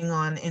going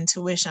on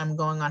intuition. I'm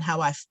going on how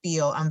I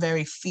feel. I'm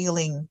very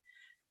feeling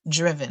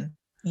driven,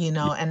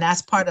 and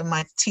that's part of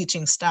my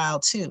teaching style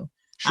too.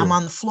 Sure. I'm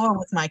on the floor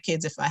with my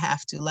kids if I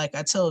have to. Like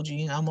I told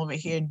you, I'm over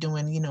here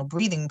doing,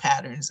 breathing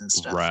patterns and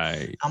stuff.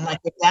 Right. I'm like,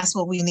 if that's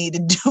what we need to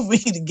do, we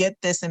need to get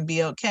this and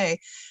be okay.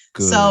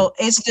 Good. So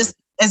it's just,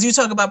 as you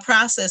talk about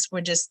process,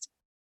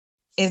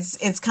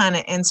 it's kind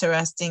of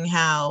interesting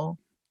how,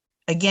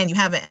 again, you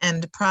have an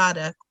end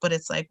product, but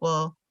it's like,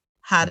 well,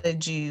 how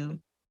did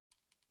you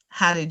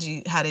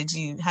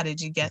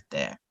get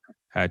there?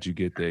 How'd you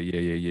get there?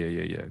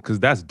 Yeah. Because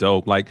that's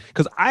dope. Like,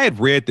 because I had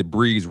read that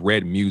Breeze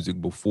read music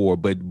before,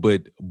 but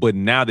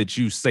now that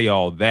you say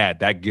all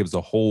that, that gives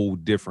a whole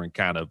different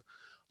kind of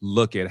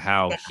look at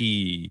how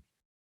he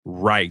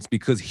writes,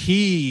 because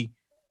he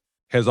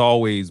has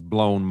always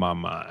blown my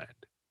mind,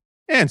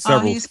 and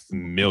several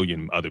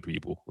million other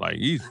people. Like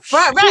he's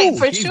right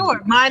for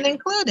sure, mine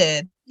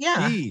included.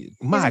 Yeah,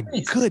 my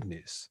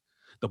goodness.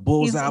 The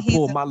bullseye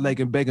pulled my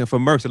leg and begging for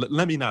mercy.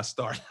 Let me not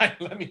start.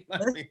 Let me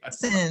not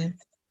start.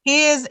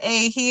 He's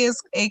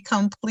a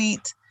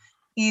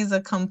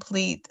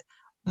complete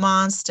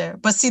monster.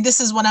 But see, this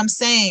is what I'm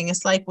saying.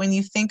 It's like when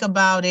you think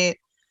about it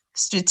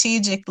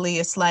strategically,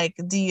 it's like,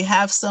 do you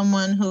have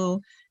someone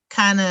who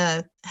kind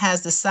of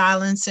has the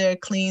silencer,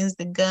 cleans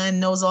the gun,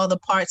 knows all the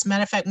parts?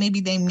 Matter of fact,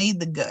 maybe they made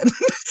the gun.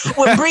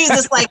 With Breeze,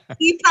 it's like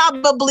he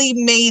probably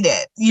made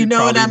it. You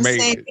know what I'm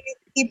saying?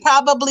 He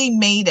probably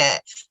made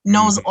it,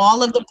 knows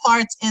all of the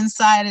parts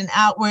inside and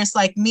out, where it's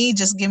like me,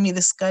 just give me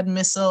the Scud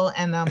missile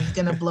and I'm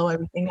going to blow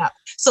everything up.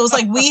 So it's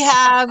like we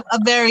have a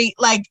very,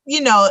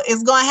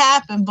 it's going to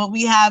happen, but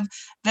we have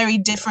very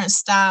different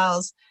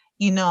styles,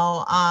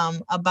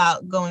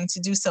 about going to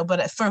do so.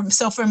 But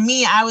for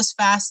me, I was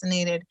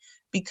fascinated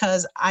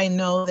because I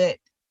know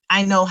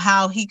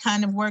how he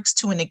kind of works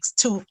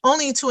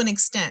only to an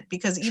extent,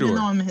 because even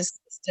though I'm his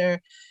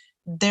sister,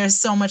 there's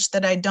so much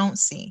that I don't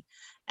see.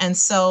 And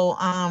so,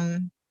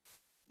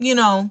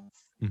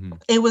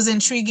 it was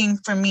intriguing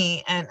for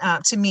me and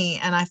to me,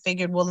 and I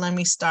figured, well, let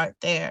me start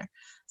there.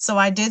 So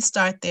I did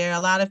start there. A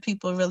lot of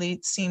people really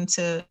seem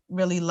to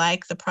really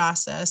like the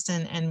process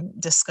and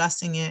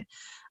discussing it.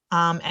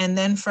 And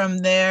then from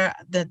there,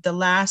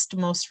 the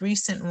most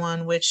recent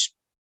one, which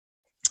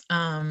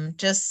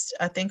just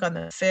I think on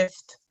the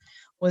 5th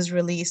was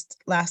released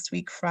last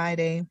week,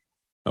 Friday.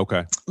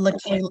 Okay.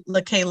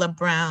 LaKayla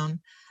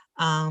Brown.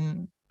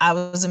 I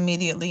was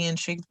immediately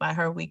intrigued by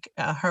her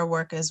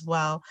work as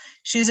well.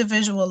 She's a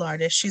visual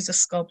artist. She's a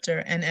sculptor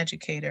and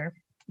educator.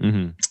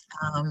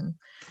 Mm-hmm.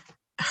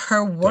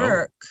 Her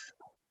work,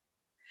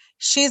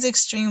 she's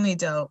extremely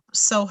dope.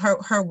 So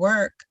her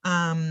work,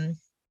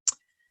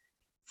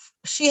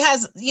 she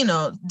has, you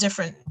know,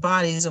 different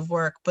bodies of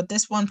work, but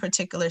this one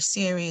particular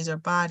series or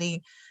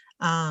body,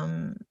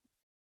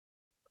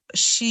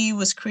 she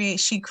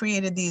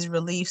created these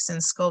reliefs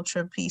and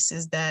sculpture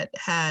pieces that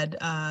had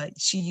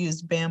she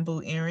used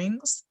bamboo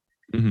earrings.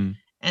 Mm-hmm.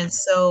 And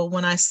so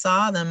when I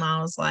saw them,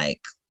 I was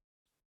like,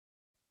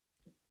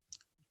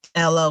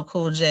 LL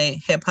Cool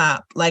J, hip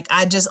hop. Like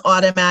I just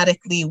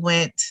automatically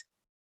went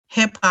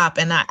hip hop,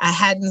 and I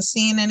hadn't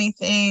seen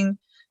anything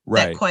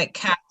that quite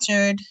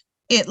captured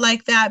it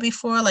like that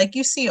before. Like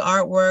you see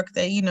artwork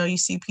that, you know, you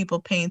see people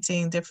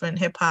painting different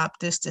hip hop,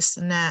 this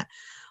and that.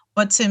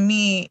 But to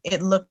me,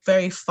 it looked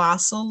very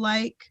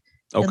fossil-like.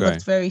 Okay. It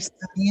looked very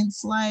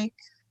science-like.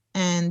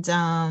 And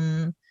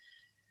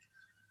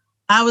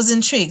I was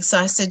intrigued. So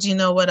I said, you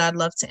know what, I'd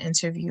love to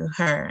interview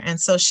her. And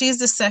so she's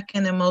the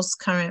second and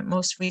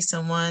most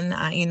recent one.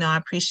 I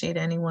appreciate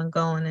anyone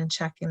going and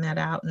checking that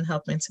out and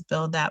helping to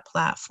build that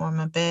platform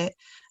a bit.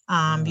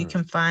 You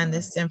can find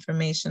this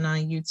information on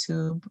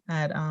YouTube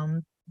at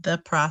The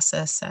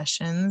Process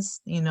Sessions.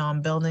 You know,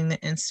 I'm building the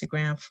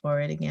Instagram for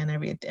it. Again,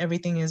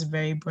 everything is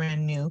very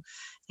brand new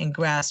and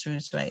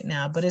grassroots right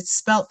now, but it's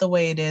spelt the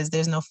way it is.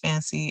 There's no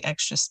fancy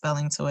extra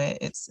spelling to it.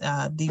 It's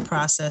The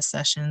Process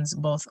Sessions,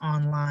 both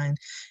online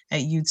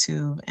at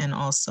YouTube and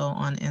also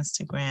on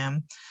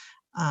Instagram.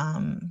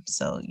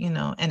 So, you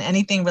know, and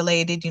anything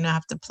related, you know, I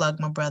have to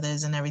plug my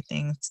brothers and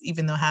everything,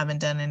 even though I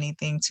haven't done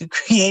anything too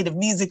creative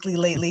musically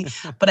lately,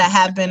 but I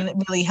have been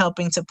really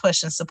helping to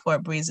push and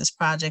support Breeze's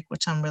project,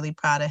 which I'm really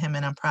proud of him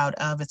and I'm proud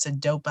of. It's a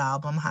dope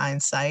album,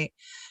 Hindsight.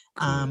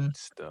 Good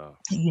stuff.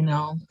 You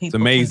know, people it's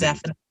amazing. can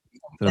definitely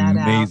it's an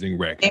amazing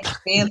record. It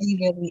really,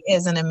 really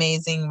is an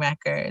amazing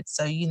record.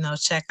 So, you know,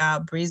 check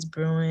out Breeze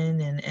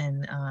Brewing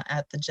and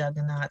at the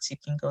Juggernauts. You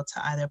can go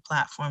to either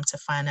platform to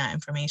find out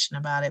information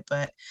about it,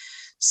 but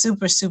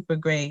super, super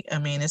great. I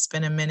mean, it's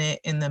been a minute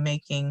in the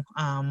making,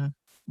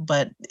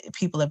 but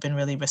people have been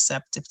really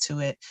receptive to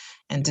it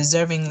and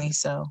deservingly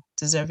so.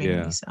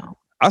 So.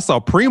 I saw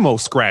Primo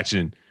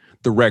scratching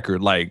the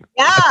record. Like,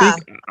 yeah.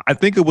 I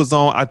think it was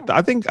on.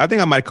 I think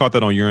I might have caught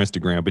that on your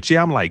Instagram. But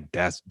yeah, I'm like,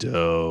 that's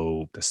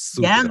dope. That's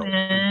super dope.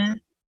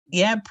 Man.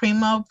 Yeah,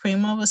 Primo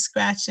was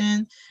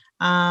scratching.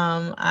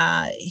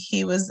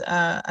 He was.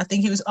 I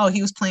think he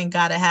was playing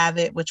 "Gotta Have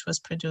It," which was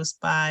produced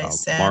by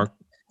Mark.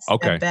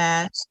 Okay.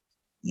 Batch.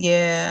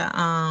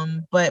 Yeah.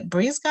 But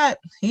Breeze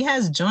he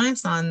has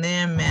joints on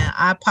there, man.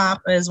 iPop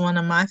is one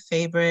of my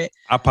favorite.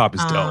 iPop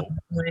is dope.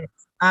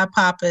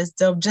 iPop is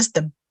dope. Just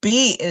the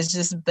beat is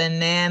just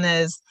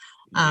bananas.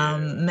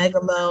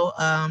 Megalo,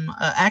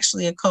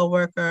 actually a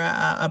coworker,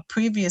 a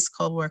previous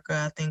coworker,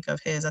 I think of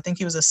his. I think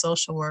he was a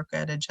social worker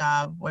at a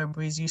job where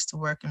Breeze used to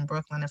work in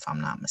Brooklyn, if I'm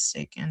not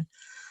mistaken.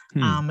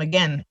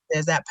 Again,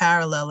 there's that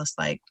parallel. It's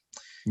like,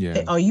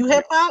 hey, are you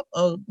hip hop?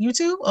 Oh, you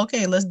too?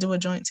 Okay, let's do a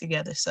joint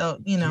together. So,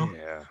 you know,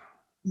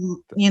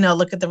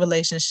 look at the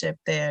relationship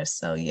there.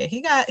 So yeah,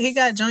 he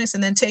got joints,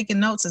 and then taking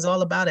notes is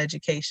all about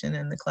education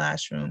in the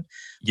classroom.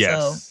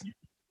 Yes. So,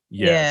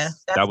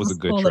 yes. That was a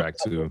good track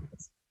too.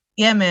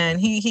 Yeah, man.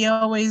 He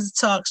always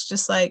talks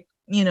just like,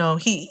 you know,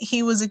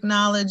 he was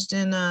acknowledged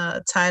in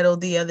a title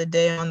the other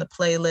day on the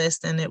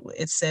playlist, and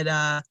it said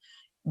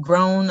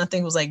grown, I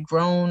think it was like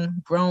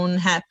grown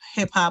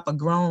hip hop or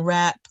grown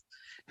rap,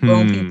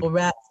 grown people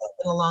rap,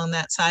 something along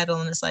that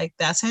title. And it's like,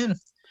 that's him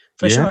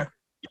for sure.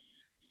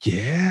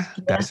 Yeah,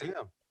 that's him.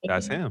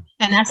 That's him.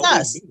 And that's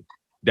us.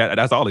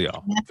 That's all of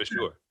y'all for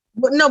sure.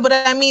 But no, but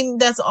I mean,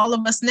 that's all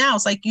of us now.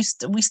 It's like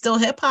we still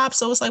hip hop.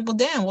 So it's like, well,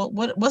 damn,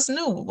 what's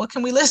new? What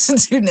can we listen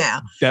to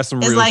now? That's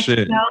some real shit.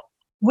 You know,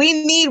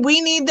 we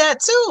need that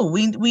too.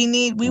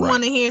 We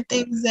want to hear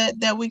things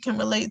that we can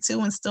relate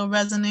to and still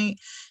resonate.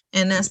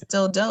 And that's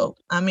still dope.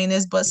 I mean,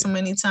 there's but so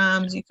many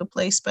times you could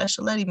play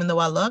special ed, even though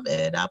I love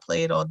it. I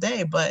play it all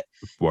day, but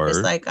it's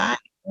like,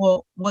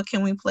 what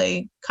can we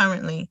play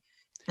currently?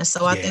 And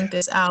so I think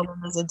this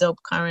album is a dope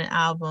current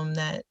album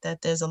that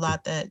there's a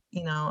lot that,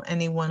 you know,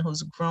 anyone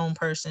who's a grown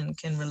person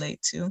can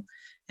relate to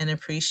and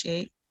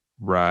appreciate.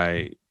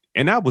 Right.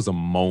 And that was a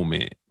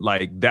moment.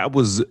 Like that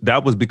was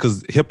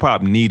because hip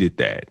hop needed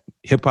that.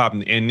 Hip hop,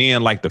 and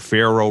then like the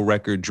Pharaoh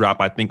record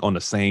drop, I think on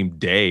the same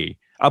day.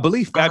 I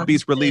believe Fat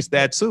Beats released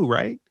that too,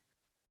 right?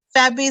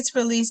 Fat Beats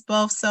released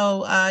both.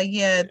 So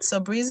so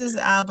Breeze's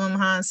album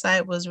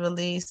Hindsight was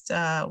released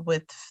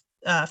with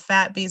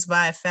Fat Beats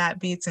via Fat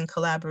Beats in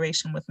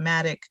collaboration with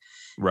Matic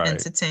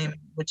Entertainment,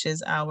 which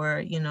is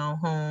our, you know,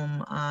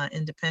 home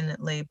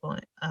independent label.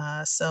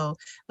 So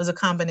it was a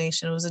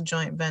combination. It was a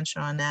joint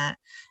venture on that.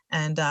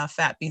 And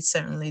Fat Beats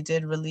certainly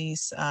did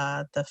release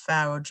the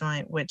Pharaoh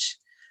joint, which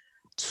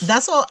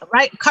That's all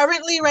right.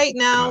 Currently, right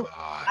now,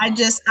 God.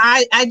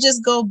 I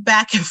just go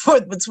back and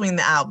forth between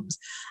the albums.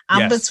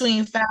 I'm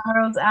between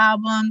Pharaoh's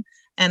album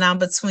and I'm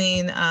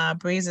between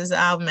Breeze's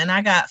album. And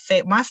I got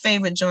my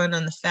favorite joint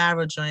on the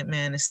Pharaoh joint,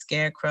 man, is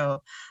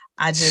Scarecrow.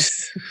 I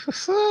just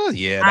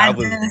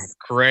was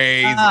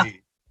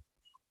crazy.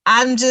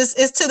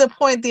 It's to the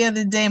point the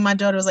other day, my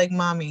daughter was like,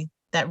 Mommy,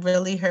 that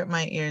really hurt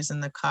my ears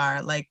in the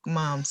car. Like,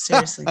 Mom,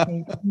 seriously,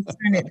 can you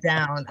turn it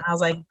down? I was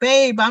like,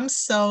 babe, I'm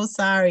so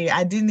sorry.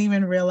 I didn't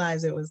even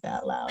realize it was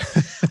that loud.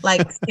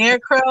 Like,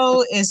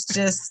 Scarecrow is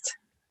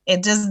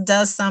it just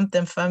does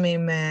something for me,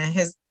 man.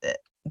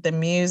 The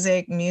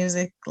music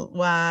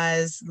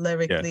wise,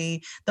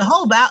 lyrically, the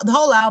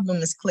whole album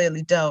is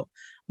clearly dope.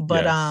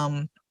 But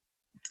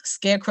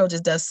Scarecrow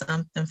just does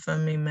something for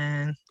me,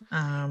 man.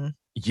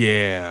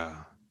 Kill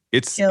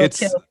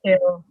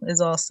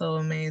is also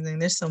amazing.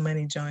 There's so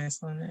many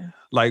joints on there.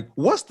 Like,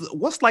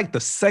 what's like the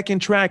second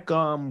track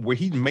where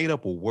he made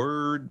up a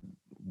word?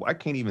 I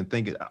can't even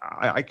think it.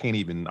 I can't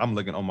even. I'm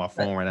looking on my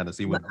phone right now to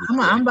see what.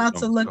 I'm about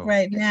to look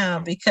right now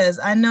because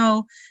I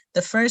know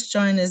the first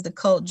joint is the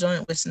Cult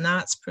joint, which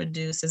Knots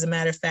produced. As a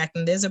matter of fact,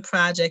 and there's a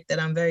project that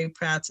I'm very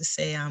proud to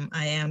say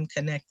I am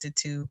connected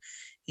to.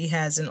 He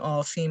has an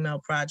all-female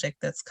project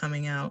that's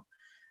coming out.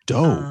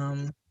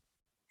 Dope.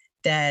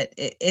 That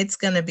it's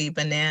gonna be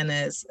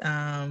bananas.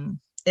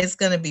 It's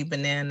gonna be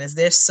bananas.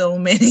 There's so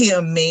many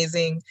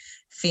amazing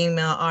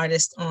female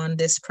artists on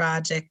this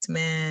project,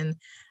 man.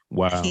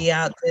 Wow. He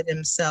outdid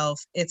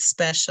himself. It's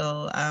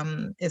special.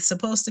 It's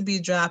supposed to be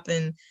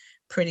dropping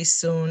pretty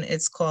soon.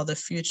 It's called The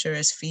Future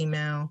is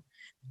Female.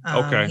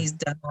 Okay. He's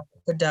done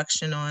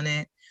production on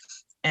it,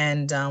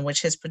 and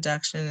which his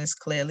production is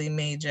clearly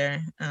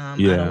major. I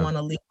don't want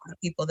to leave the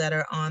people that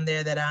are on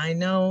there that I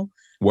know,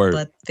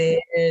 but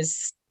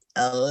there's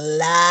a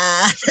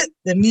lot.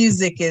 The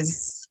music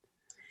is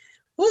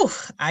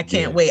I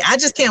can't wait. I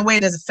just can't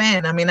wait as a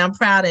fan. I mean, I'm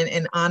proud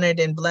and honored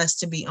and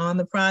blessed to be on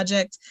the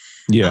project.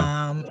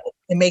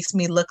 It makes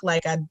me look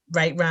like I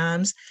write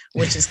rhymes,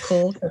 which is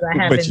cool because I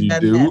haven't done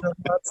that in a long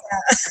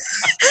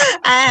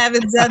time. I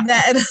haven't done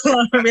that in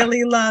a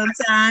really long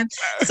time.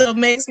 So it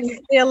makes me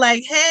feel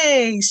like,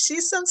 hey,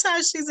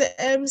 sometimes she's an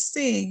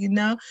MC, you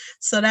know?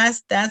 So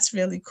that's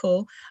really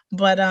cool.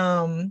 But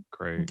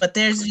but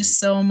there's just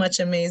so much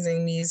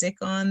amazing music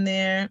on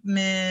there,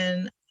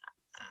 man.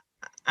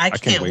 I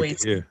can't wait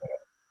to hear.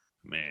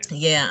 Man.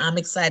 Yeah, I'm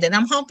excited.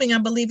 I'm hoping, I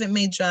believe it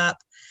may drop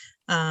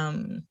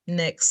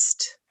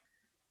next.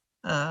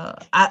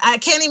 I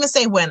can't even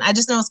say when. I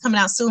just know it's coming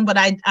out soon, but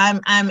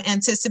I'm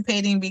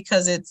anticipating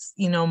because it's,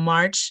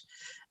 March,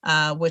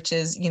 which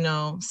is,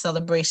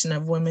 celebration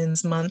of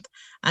Women's Month.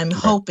 I'm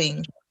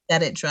hoping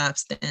that it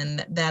drops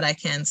then. That I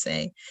can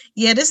say.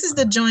 Yeah, this is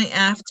the joint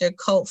after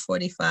Cult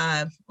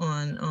 45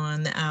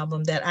 on the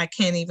album that I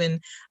can't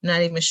even,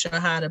 not even sure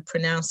how to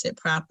pronounce it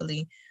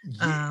properly.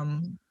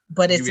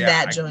 But it's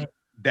that joint.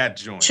 That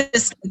joint.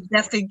 Just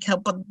definitely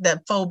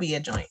that Phobia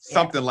joint.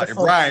 Something like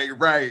right.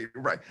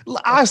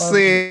 I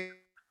said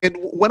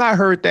when I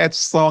heard that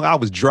song, I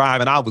was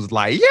driving. I was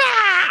like, yeah.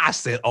 I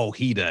said, oh,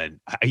 he done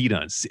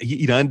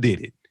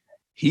did it.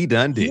 He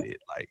done did it.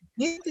 Like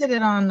he did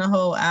it on the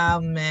whole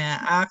album,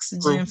 man.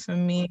 Oxygen for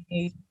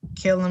me,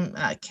 kill him,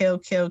 kill.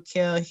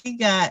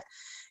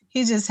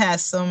 He just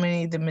has so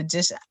many. The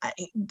Magician.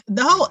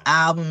 The whole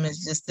album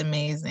is just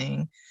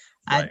amazing.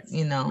 Right.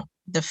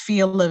 The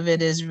feel of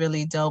it is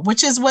really dope,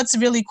 which is what's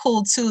really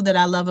cool too that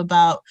I love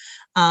about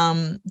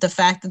the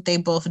fact that they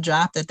both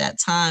dropped at that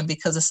time,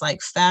 because it's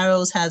like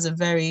Pharaoh's has a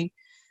very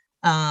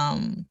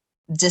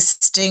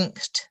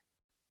distinct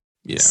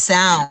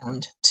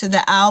sound to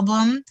the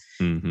album,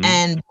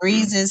 and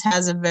Breeze's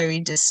has a very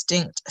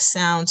distinct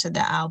sound to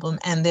the album,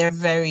 and they're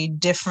very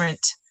different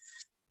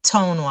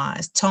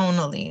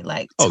tonally,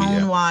 like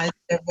tone-wise,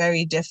 they're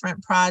very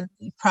different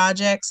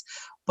projects,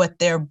 but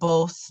they're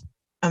both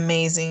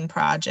amazing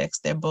projects.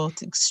 They're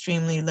both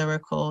extremely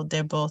lyrical.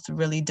 They're both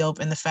really dope.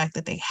 And the fact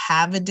that they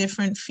have a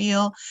different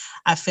feel,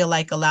 I feel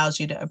like allows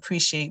you to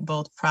appreciate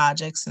both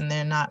projects, and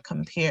they're not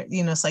compared.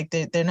 It's like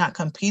they're not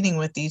competing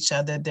with each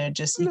other. They're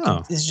just,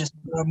 it's just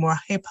more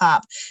hip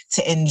hop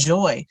to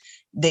enjoy.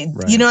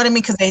 You know what I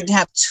mean? Because they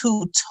have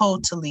two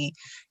totally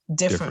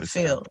different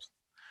feels.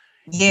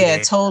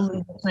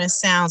 Totally different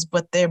sounds,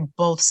 but they're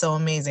both so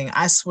amazing.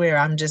 I swear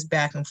I'm just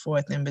back and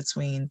forth in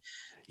between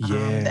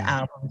the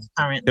albums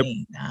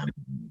currently.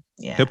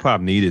 Hip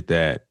hop needed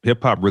that.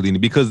 Hip hop really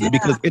needed, because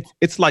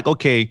it's like,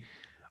 okay,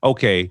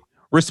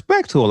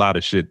 respect to a lot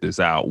of shit that's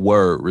out.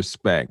 Word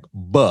respect,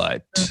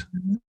 but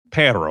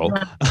pero,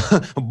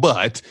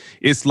 but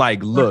it's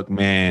like, look,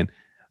 man,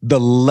 the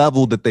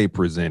level that they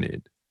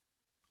presented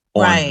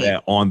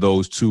on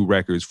those two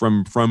records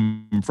from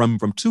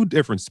two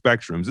different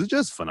spectrums is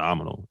just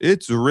phenomenal.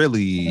 It's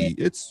really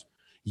it's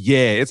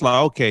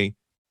like, okay,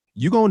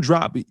 you gonna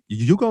drop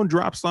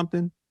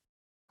something.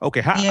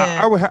 Okay,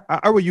 how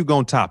are you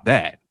gonna top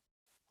that?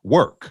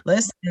 Work.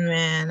 Listen,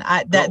 man,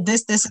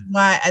 this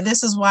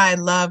is why I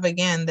love,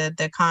 again,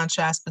 the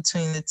contrast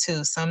between the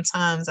two.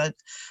 Sometimes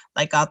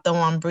Like I'll throw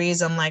on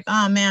Breeze. I'm like,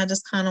 oh man, I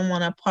just kind of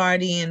want to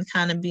party and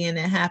kind of be in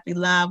a happy,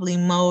 lively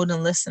mode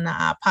and listen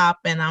to pop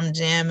and I'm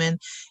jamming.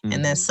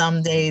 And then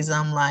some days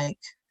I'm like,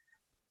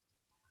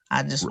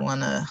 I'm just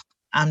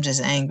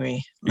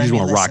angry. You just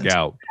want to rock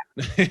out.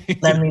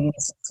 Let me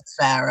listen to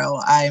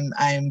Pharoah.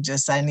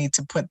 I need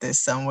to put this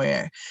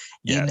somewhere,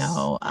 you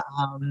know.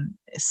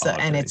 So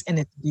and it's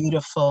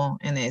beautiful,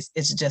 and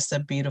it's just a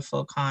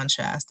beautiful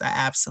contrast. I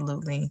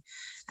absolutely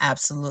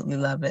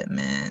love it,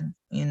 man.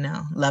 You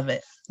know, love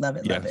it. Love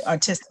it.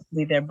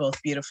 Artistically, they're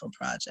both beautiful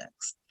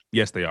projects.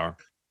 Yes, they are.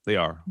 They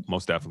are.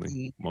 Most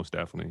definitely.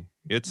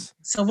 It's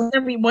so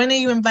when are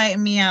you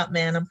inviting me out,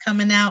 man? I'm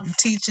coming out. I'm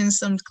teaching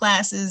some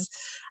classes.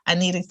 I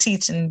need to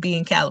teach and be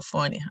in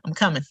California. I'm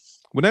coming.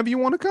 Whenever you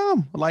want to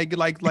come, like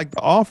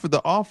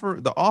the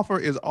offer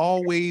is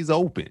always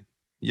open.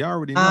 You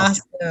already know.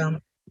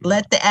 Awesome.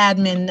 Let the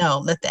admin know.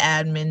 Let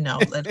them know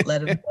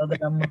that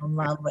I'm on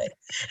my way.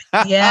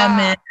 Yeah,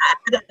 man.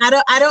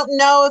 I don't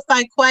know if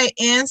I quite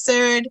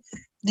answered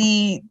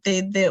the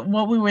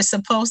what we were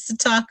supposed to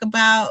talk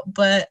about,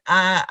 but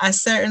I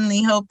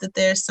certainly hope that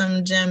there's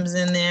some gems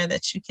in there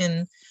that you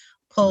can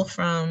pull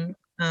from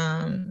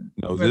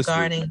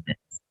regarding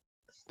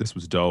this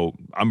was dope.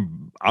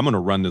 I'm gonna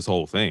run this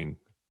whole thing.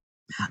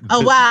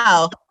 Oh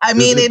wow. I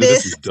mean,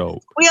 this is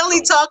dope. We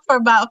only talked for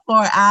about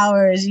 4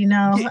 hours, you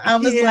know. I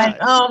was like,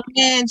 oh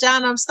man,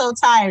 John, I'm so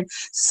tired.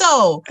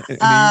 So the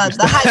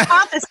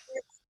hypothesis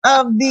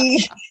of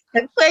the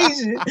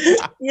equation.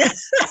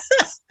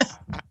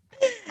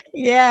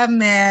 Yeah,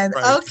 man.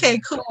 Right. Okay,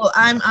 cool.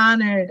 I'm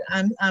honored.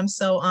 I'm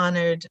so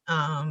honored.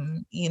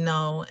 You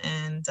know,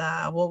 and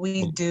what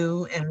we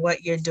do and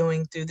what you're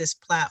doing through this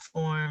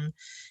platform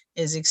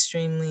is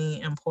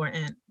extremely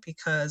important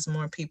because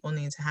more people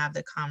need to have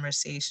the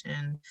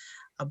conversation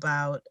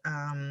about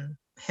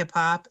hip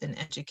hop and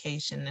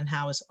education and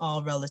how it's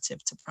all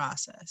relative to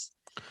process.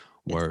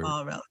 Word. It's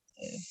all relative.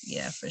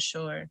 Yeah, for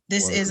sure.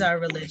 This is our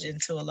religion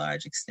to a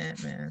large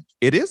extent, man.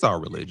 It is our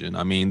religion.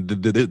 I mean,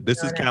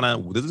 this is kind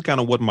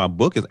of what my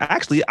book is.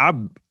 Actually,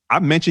 I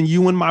mentioned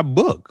you in my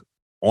book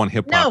on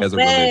hip hop as a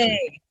religion.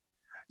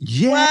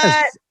 Yes.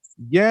 What?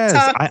 Yes.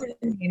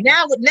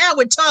 Now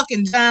we're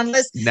talking, John.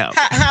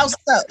 How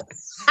so?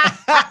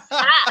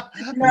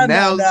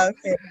 No.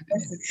 Okay.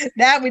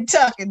 Now we're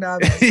talking. Tell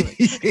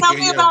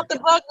me about the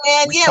book,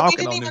 man. We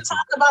didn't even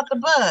talk about the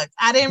book.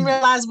 I didn't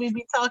realize we'd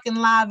be talking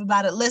live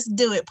about it. Let's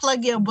do it.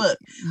 Plug your book.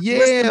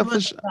 Yeah,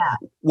 for sure.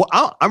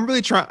 Well, I'm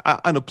really trying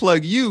to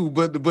plug you,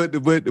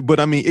 but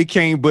I mean, it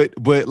came, but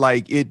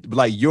like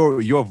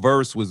your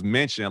verse was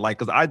mentioned, like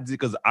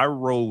because I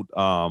wrote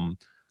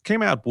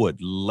came out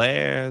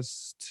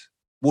last.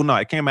 Well, no,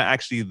 it came out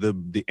actually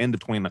the end of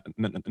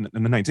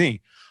 2019,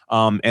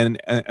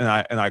 and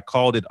I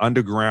called it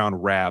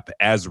Underground Rap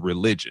as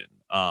Religion.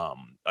 I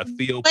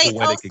feel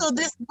poetic. So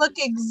this book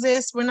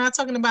exists. We're not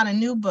talking about a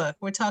new book.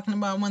 We're talking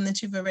about one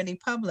that you've already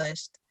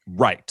published.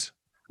 Right.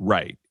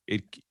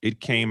 It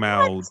came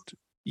out.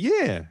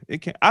 Yeah,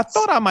 it came. I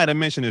thought I might have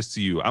mentioned this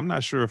to you. I'm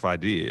not sure if I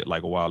did,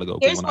 like a while ago.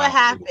 Here's what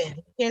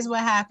happened.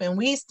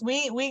 We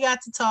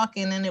got to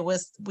talking, and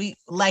we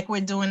like we're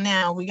doing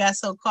now. We got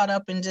so caught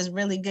up in just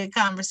really good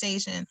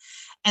conversation,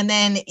 and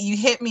then you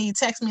hit me, you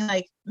text me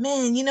like,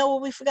 man, you know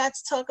what we forgot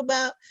to talk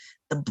about?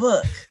 The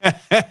book.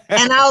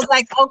 And I was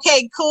like,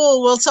 okay,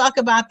 cool, we'll talk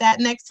about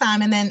that next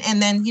time. And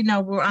then you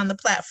know, we're on the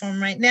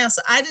platform right now.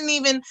 So I didn't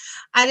even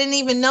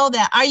know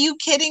that. Are you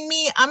kidding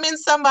me? I'm in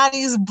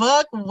somebody's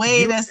book.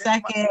 Wait a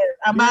second.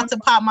 I'm about to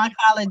pop my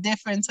collar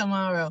different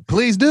tomorrow.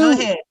 Please do. Go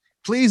ahead.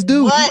 Please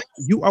do.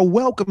 You are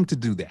welcome to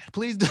do that.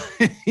 Please do.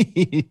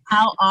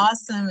 How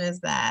awesome is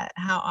that?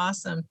 How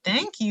awesome.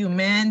 Thank you,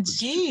 man.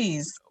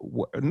 Jeez.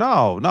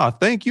 No.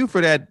 Thank you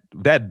for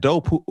that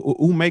dope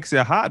who makes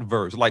it hot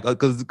verse. Like,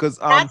 because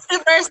that's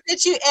the verse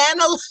that you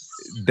analyzed.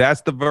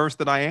 That's the verse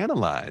that I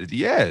analyzed.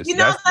 Yes. You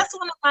know, that's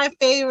one of my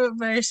favorite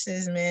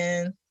verses,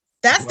 man.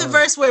 That's the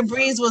verse where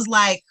Breeze was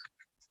like,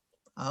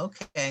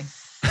 okay,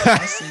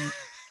 I see.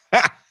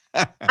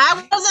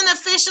 I wasn't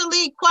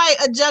officially quite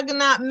a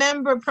Juggernaut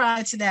member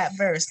prior to that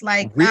verse.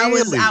 Like,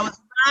 really? I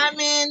was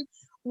rhyming.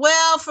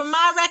 Well, from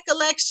my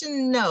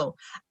recollection, no.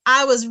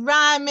 I was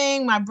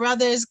rhyming. My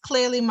brothers,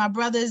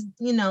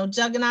 you know,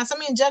 Juggernauts. I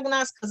mean,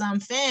 Juggernauts because I'm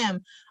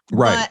fam.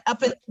 Right. But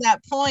up at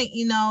that point,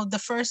 you know, the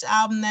first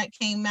album that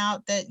came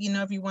out that, you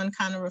know, everyone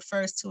kind of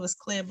refers to as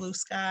Clear Blue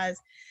Skies.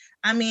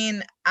 I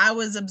mean, I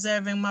was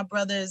observing my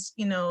brothers,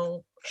 you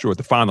know. Sure,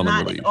 the final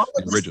release,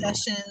 the original.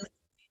 Sessions.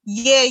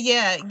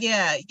 Yeah.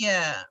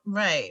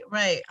 Right.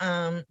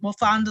 Well,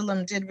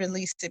 Fondulum did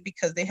release it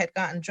because they had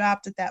gotten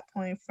dropped at that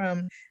point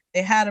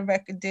they had a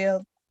record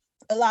deal,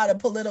 a lot of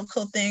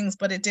political things,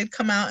 but it did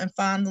come out and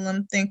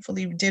Fondulum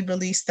thankfully did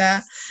release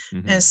that.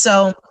 Mm-hmm. And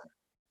so,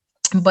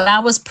 but I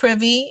was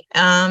privy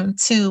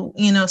to,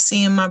 you know,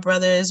 seeing my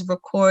brothers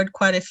record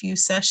quite a few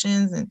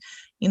sessions and,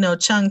 you know,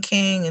 Chung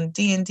King and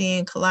D&D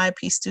and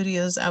Calliope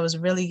Studios. I was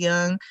really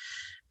young,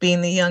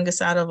 being the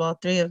youngest out of all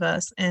three of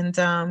us. And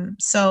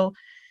so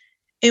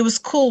it was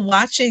cool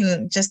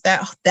watching just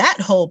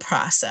that whole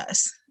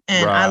process.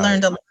 And I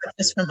learned a lot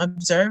just from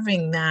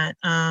observing that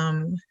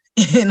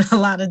in a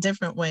lot of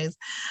different ways.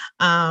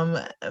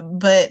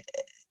 But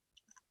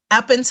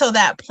up until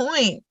that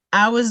point,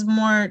 I was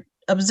more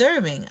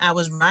observing. I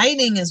was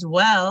writing as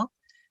well.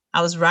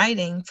 I was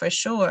writing for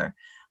sure.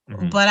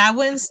 Mm-hmm. But I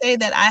wouldn't say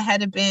that I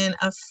had been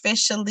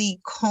officially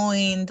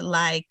coined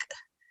like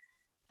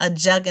a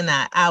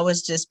juggernaut. I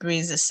was just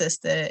Breeze's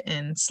sister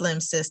and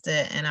Slim's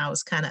sister, and I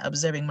was kind of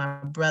observing my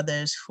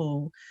brothers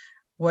who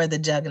were the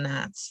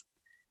juggernauts.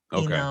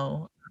 Okay.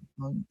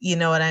 You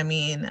know what I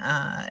mean?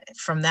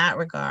 From that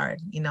regard,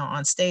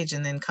 on stage,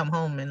 and then come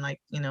home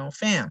and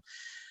fam.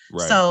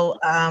 Right. So,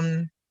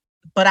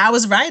 but I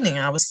was writing.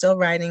 I was still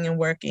writing and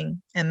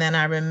working. And then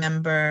I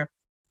remember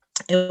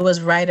it was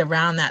right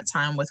around that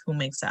time with Who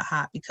Makes It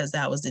Hot, because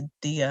that was the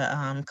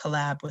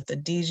collab with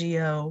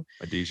Adagio.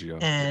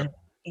 And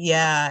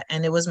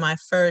and it was my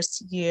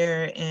first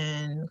year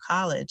in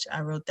college.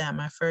 I wrote that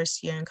my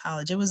first year in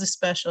college. It was a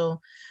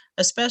special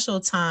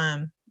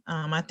time.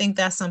 I think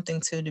that's something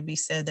too to be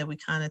said, that we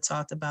kind of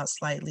talked about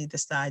slightly,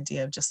 this the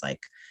idea of just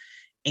like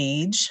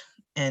age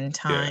and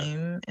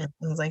time and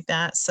things like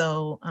that.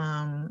 So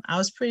I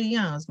was pretty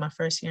young. It was my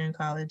first year in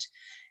college,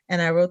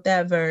 and I wrote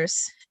that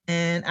verse,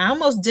 and I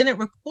almost didn't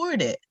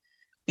record it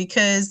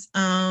because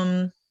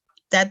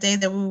that day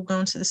that we were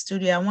going to the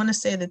studio, I want to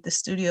say that the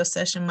studio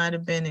session might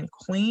have been in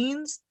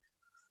Queens.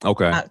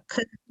 Okay. I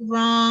could be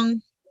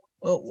wrong.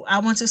 Well, I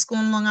went to school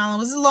in Long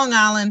Island. It was Long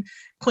Island,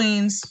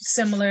 Queens,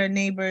 similar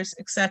neighbors,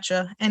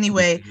 etc.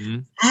 Anyway,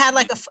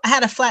 I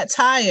had a flat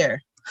tire.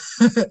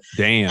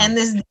 Damn. And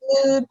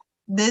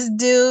this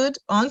dude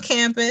on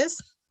campus,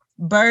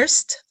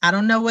 Burst. I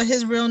don't know what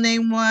his real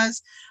name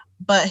was,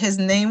 but his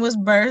name was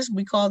Burst.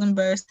 We called him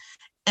Burst.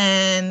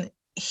 And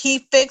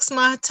he fixed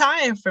my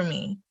tire for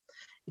me.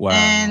 Wow.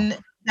 And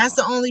that's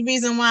the only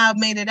reason why I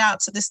made it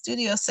out to the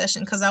studio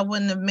session, because I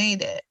wouldn't have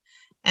made it.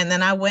 And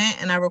then I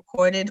went and I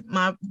recorded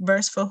my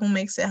verse for Who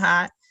Makes It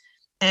Hot.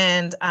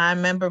 And I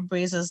remember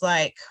Breeze was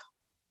like,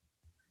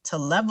 to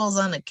levels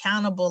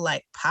unaccountable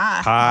like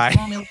pie.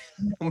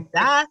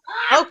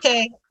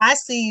 Okay, I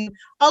see you.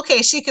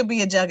 Okay, she could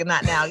be a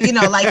juggernaut now.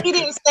 Like he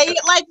didn't say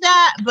it like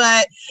that,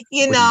 but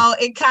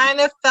it kind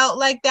of felt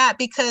like that,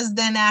 because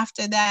then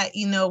after that,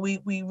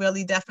 we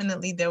really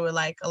definitely, there were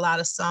like a lot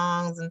of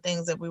songs and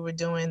things that we were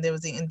doing. There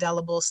was the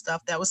Indelible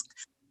stuff that was,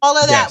 all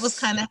of that was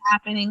kind of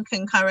happening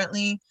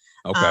concurrently.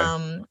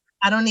 Okay.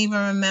 I don't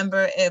even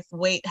remember if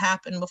Wait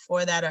happened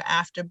before that or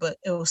after, but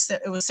it was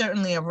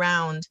certainly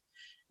around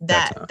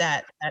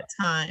that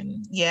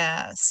time.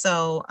 Yeah.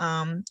 So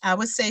I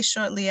would say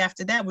shortly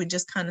after that, we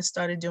just kind of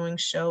started doing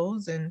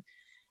shows, and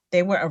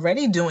they were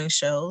already doing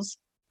shows,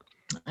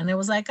 and it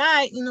was like, all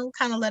right,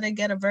 kind of let her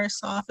get a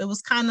verse off. It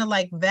was kind of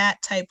like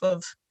that type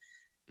of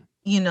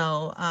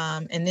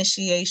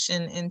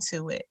initiation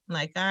into it,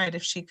 like, all right,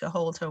 if she could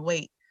hold her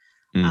weight.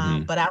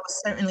 But I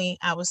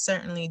was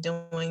certainly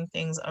doing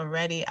things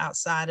already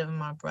outside of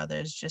my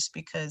brothers, just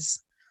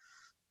because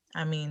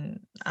I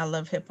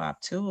love hip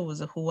hop too. It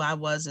was who I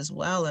was as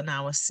well, and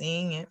I was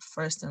seeing it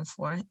first and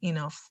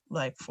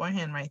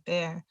forehand right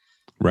there.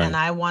 Right. And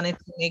I wanted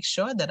to make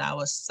sure that I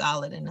was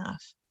solid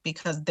enough,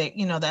 because they,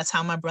 that's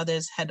how my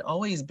brothers had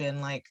always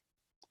been. Like,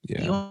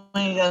 you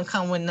ain't gonna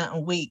come with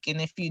nothing weak, and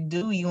if you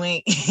do, you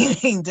ain't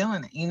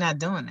doing it. You're not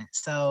doing it.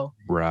 So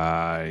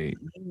right.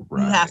 You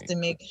have to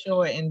make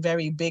sure, in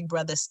very big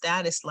brother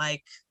status,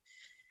 like,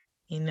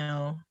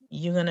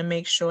 you're gonna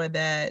make sure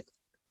that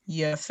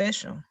you're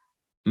official.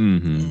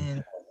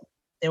 And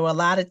there were a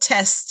lot of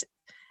tests,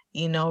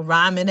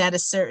 rhyming at a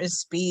certain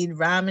speed,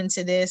 rhyming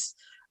to this,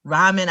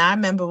 rhyming. I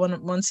remember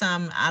one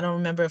time, I don't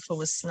remember if it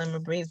was Slim or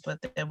Breeze, but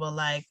they were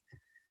like,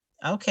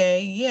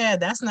 okay, yeah,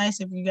 that's nice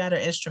if you got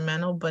an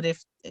instrumental, but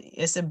if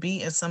it's a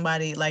beat and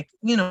somebody, like,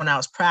 when I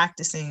was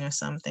practicing or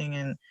something,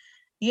 and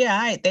all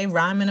right, they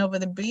rhyming over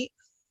the beat,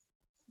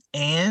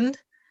 and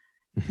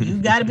you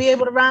got to be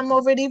able to rhyme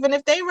over it, even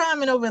if they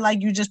rhyming over it,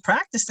 like you just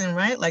practicing,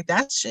 right? Like,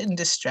 that shouldn't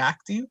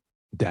distract you.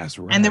 That's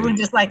right. And there were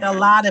just like a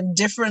lot of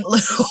different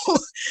little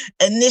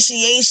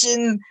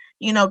initiation,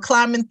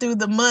 climbing through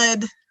the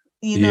mud,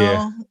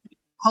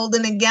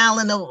 holding a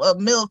gallon of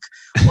milk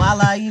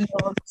while I,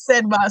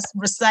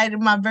 recited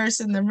my verse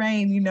in the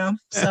rain,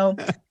 So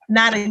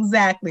not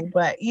exactly,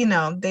 but,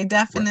 they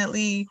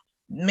definitely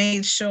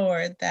made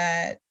sure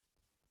that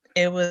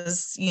it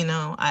was,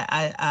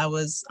 I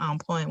was on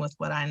point with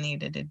what I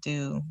needed to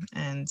do.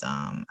 And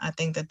I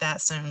think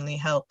that certainly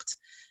helped,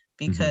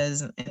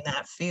 because in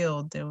that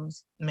field, there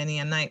was many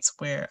a nights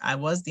where I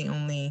was the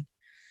only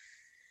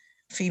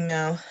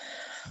female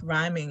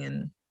rhyming,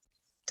 and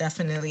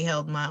definitely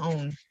held my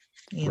own,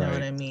 you know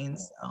what I mean?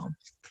 So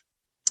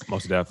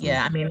most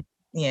definitely.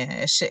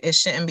 Yeah, it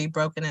shouldn't be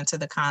broken into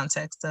the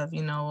context of,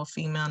 a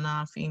female,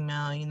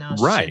 non-female,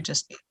 right. Should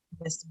just be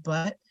this,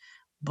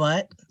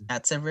 but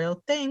that's a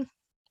real thing.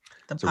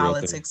 The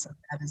politics of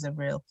that is a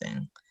real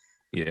thing.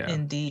 Yeah.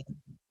 Indeed.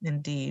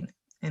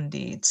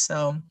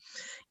 So,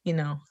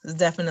 it's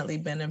definitely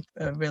been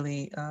a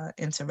really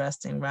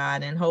interesting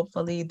ride, and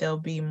hopefully there'll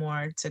be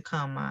more to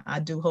come. I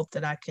do hope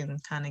that I can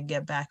kind of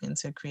get back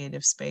into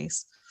creative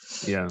space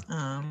Yeah.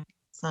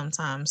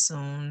 sometime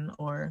soon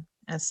or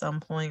at some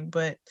point.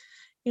 But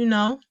you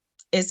know,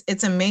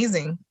 it's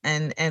amazing,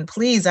 and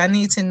please, I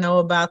need to know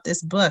about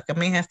this book. I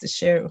may have to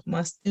share it with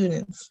my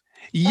students.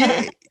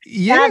 Yeah.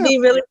 That'd be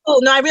really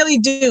cool. No, I really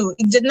do.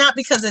 Not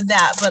because of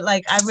that, but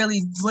like I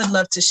really would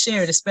love to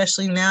share it,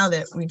 especially now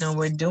that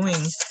we're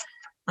doing.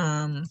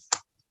 I'm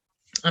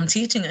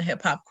teaching a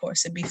hip hop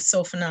course. It'd be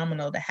so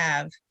phenomenal to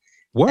have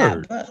Word.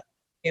 that book,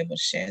 be able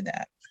to share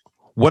that.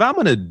 What I'm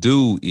gonna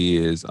do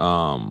is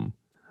I'm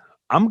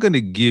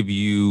gonna give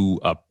you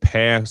a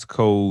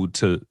passcode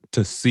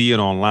to see it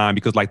online,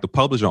 because like the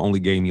publisher only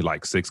gave me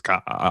like 6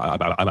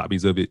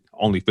 copies of it,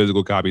 only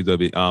physical copies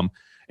of it.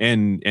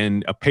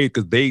 And a pay,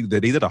 because they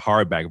did a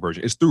hardback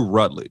version. It's through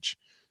Routledge,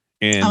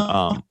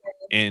 and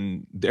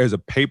and there's a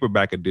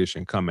paperback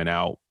edition coming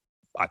out,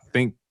 I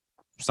think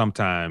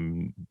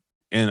sometime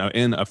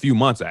in a few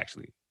months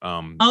actually.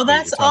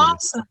 That's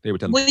awesome. They were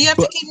telling well, me. You have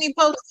to keep me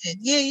posted.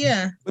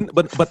 Yeah.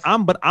 But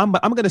I'm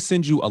gonna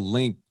send you a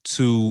link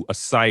to a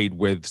site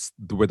where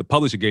the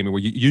publisher gave me,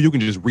 where you can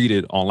just read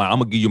it online. I'm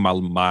gonna give you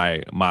my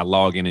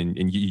login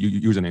and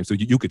username so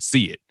you could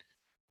see it.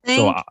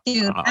 Thank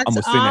you. I'm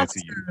gonna send that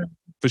to you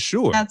for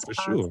sure. That's for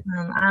awesome.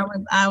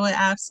 sure. I would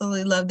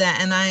absolutely love that,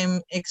 and I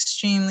am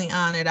extremely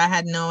honored. I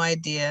had no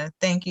idea.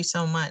 Thank you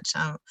so much.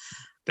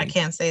 I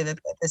can't say that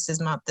this is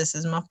my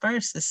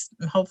first. It's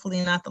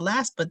hopefully not the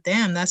last, but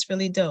damn, that's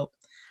really dope.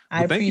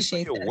 I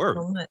appreciate your that work.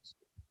 so much.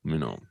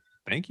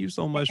 Thank you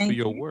so much for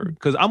your work.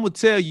 Because I'm gonna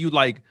tell you,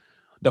 like,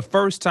 the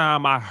first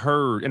time I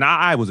heard, and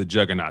I was a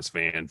Juggernauts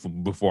fan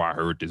before I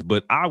heard this,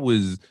 but I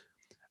was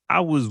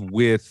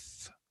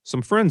with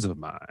some friends of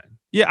mine.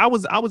 Yeah, I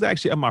was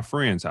actually at my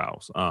friend's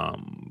house,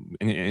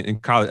 in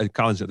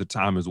college at the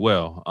time as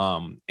well.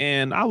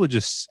 And I was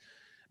just.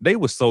 They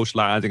were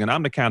socializing, and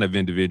I'm the kind of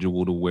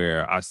individual to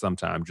where I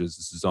sometimes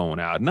just zone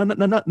out.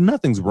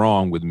 Nothing's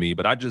wrong with me,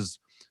 but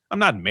I'm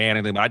not mad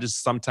at them. I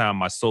just sometimes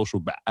my social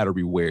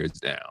battery wears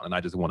down, and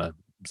I just want to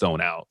zone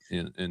out.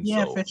 And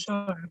yeah, so, for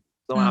sure.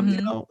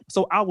 So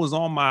so I was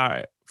on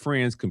my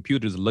friends'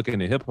 computers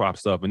looking at hip hop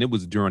stuff, and it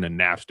was during the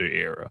Napster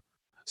era.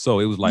 So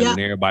it was like when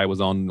everybody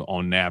was on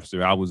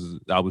Napster, I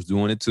was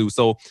doing it too.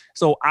 So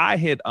I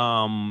had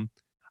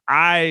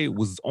I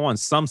was on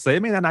some site.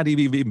 It may not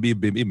even be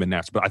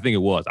Napster, but I think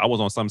it was. I was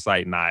on some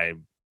site and I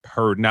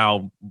heard.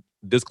 Now,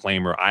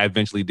 disclaimer: I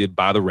eventually did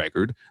buy the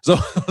record. So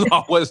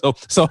it wasn't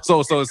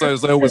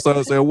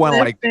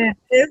like.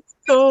 It's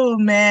cool,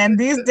 man.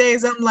 These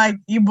days, I'm like,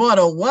 you bought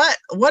a what?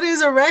 What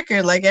is a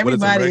record? Like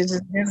everybody is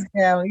just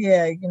discount.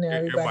 Yeah,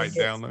 everybody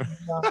down there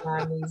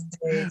these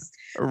days.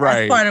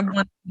 Right. That's part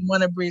of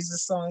one of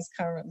Breeze's songs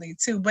currently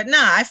too. But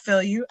I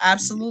feel you.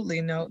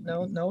 Absolutely, no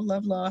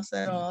love lost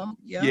at all.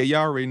 Yeah,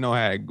 y'all already know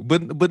how.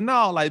 But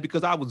no, like,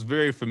 because I was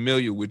very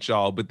familiar with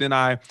y'all, but then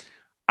I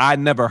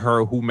never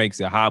heard Who Makes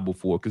It Hot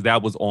before, because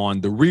that was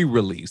on the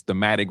re-release, the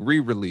Matic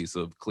re-release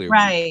of Clear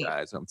Blue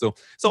Skies. So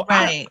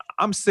right.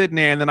 I'm sitting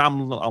there and then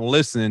I'm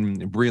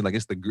listening and breathing like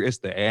it's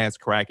the ass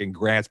cracking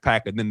grass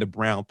pack and then the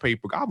brown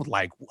paper. I was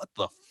like, what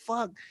the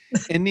fuck?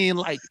 And then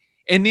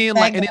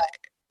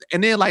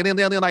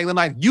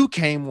you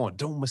came on.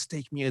 Don't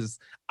mistake me as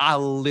I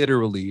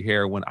literally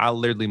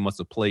must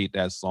have played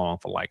that song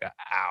for like an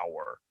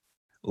hour.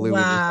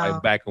 Literally, wow.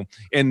 Like back home,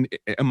 and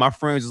my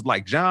friends was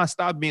like, "John,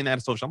 stop being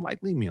antisocial." I'm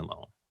like, "Leave me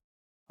alone.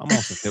 I'm on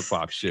some hip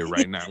hop shit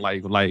right now.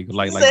 Like,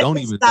 don't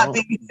even stop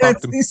being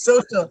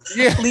antisocial.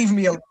 Yeah, leave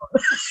me alone."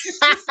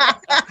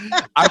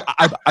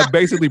 I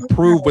basically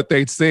proved what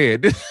they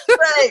said.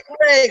 Right.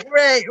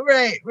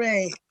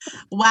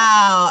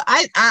 Wow,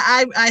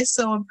 I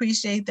so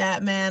appreciate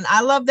that, man.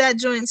 I love that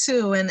joint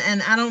too, and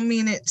I don't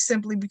mean it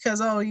simply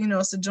because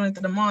it's a joint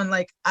that I'm on.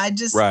 Like I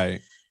just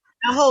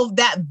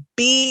that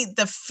beat,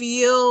 the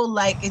feel,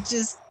 like it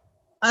just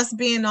us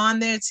being on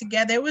there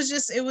together. It was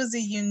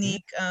a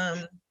unique,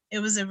 it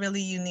was a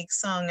really unique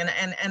song,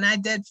 and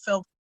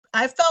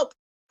I felt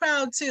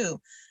proud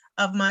too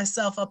of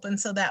myself up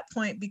until that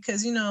point,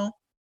 because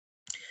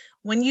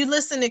when you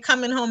listen to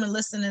coming home and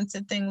listening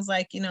to things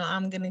like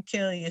I'm Gonna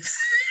Kill You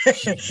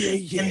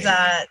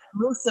and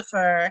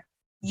Lucifer,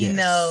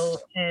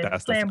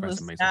 and Clear Blue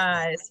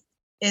Skies,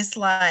 it's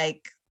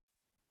like,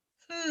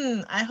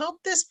 I hope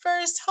this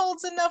verse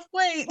holds enough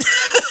weight.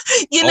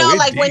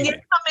 Like when you're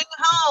coming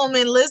home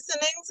and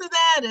listening to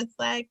that, it's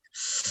like,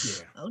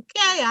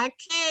 okay, I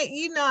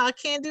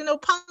can't do no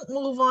punk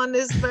move on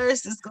this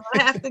verse. It's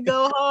gonna have to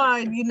go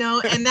hard, And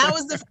that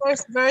was the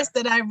first verse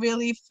that I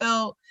really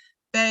felt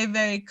very,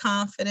 very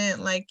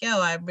confident. Like,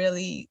 I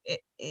really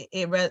it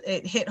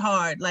hit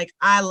hard. Like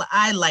I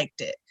liked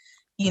it.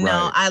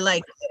 I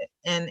liked it.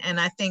 And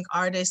I think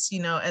artists,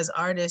 as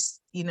artists,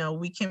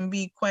 we can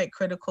be quite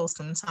critical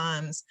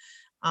sometimes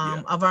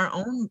of our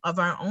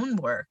own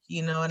work.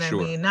 You know what I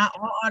mean? Not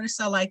all artists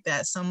are like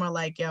that. Some are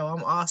like,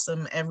 I'm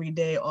awesome every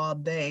day, all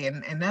day.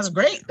 And that's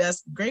great.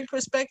 That's great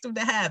perspective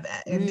to have,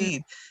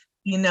 indeed.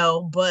 you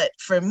know, but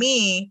for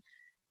me,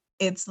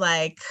 it's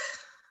like,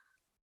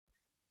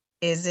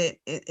 is it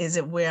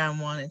where I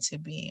want it to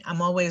be?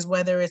 I'm always,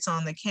 whether it's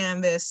on the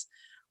canvas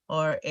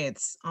or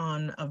it's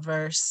on a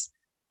verse,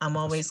 I'm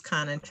always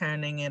kind of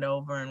turning it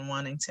over and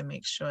wanting to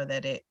make sure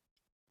that it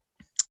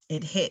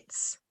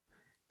hits.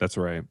 That's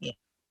right. Yeah.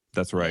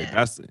 That's right.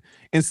 Yeah.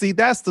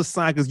 That's the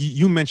sign, because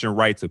you mentioned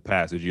rites of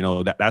passage. You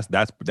know, that's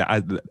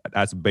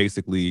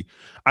basically,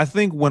 I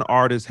think when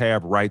artists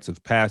have rites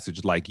of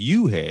passage like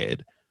you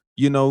had,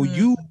 you know,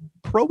 you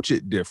approach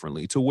it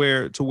differently to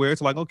where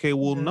it's like, okay,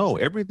 well, no,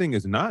 everything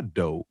is not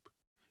dope.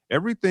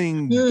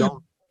 Everything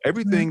don't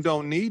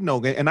need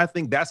no. And I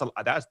think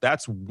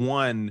that's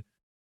one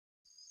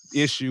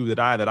issue that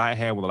I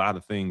have with a lot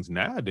of things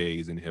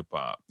nowadays in hip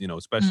hop, you know,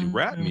 especially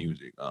rap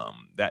music.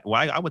 That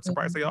why I would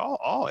surprise say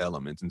all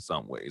elements in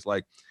some ways.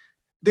 Like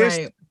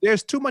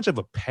there's too much of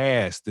a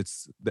past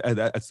that's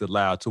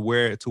allowed to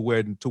where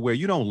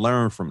you don't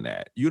learn from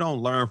that. You don't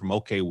learn from,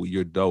 okay, well,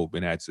 you're dope,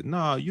 and that's it.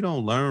 No, you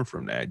don't learn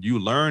from that. You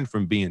learn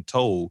from being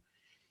told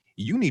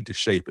you need to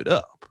shape it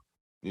up.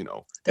 You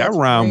know, that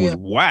rhyme was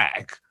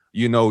whack.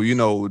 You know,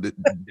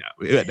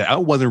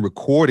 that wasn't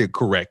recorded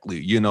correctly.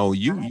 You know,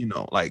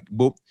 like,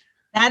 but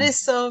that is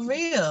so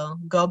real.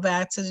 Go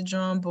back to the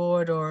drawing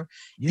board, or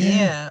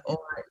you're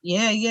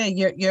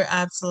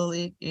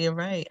absolutely, you're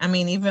right. I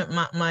mean, even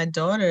my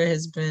daughter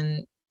has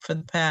been, for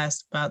the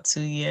past about 2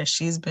 years,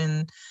 she's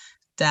been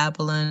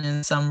dabbling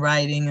in some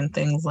writing and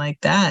things like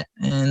that.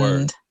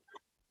 And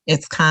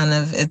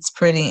it's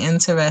pretty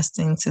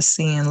interesting to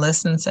see and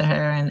listen to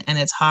her. And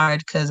it's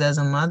hard because as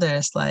a mother,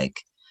 it's like,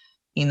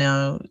 you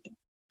know,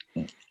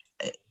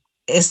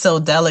 it's so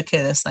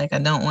delicate. It's like, I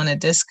don't want to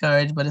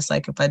discourage, but it's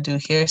like, if I do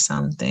hear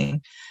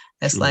something,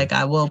 it's like,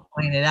 I will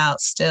point it out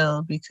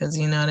still, because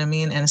you know what I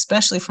mean? And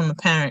especially from a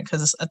parent,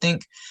 because I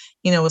think,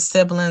 you know, with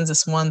siblings,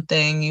 it's one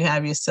thing, you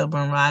have your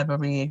sibling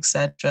rivalry,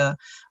 etc.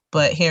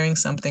 But hearing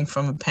something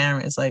from a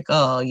parent is like,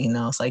 oh, you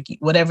know, it's like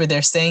whatever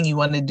they're saying, you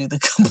want to do the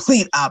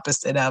complete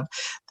opposite of.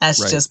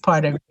 That's just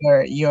part of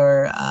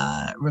your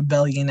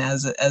rebellion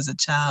as a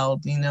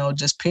child, you know,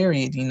 just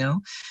period, you know.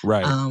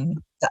 Right.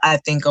 I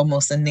think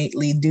almost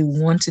innately do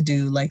want to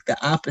do like the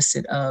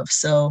opposite of.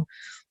 So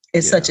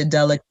it's such a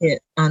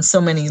delicate on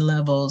so many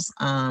levels,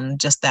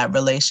 just that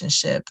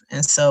relationship.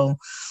 And so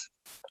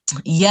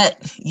yet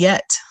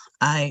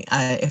I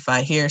if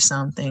I hear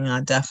something,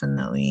 I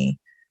definitely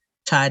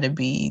try to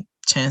be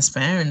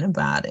transparent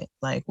about it.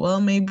 Like, well,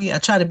 maybe I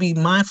try to be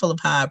mindful of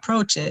how I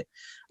approach it.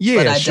 Yeah,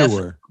 but I sure.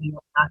 definitely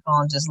not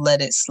gonna just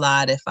let it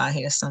slide if I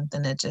hear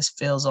something that just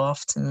feels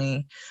off to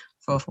me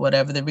for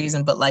whatever the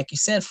reason. But like you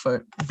said,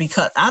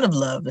 because out of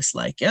love, it's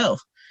like, yo,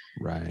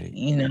 right,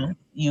 you know,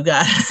 you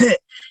got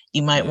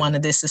you might want to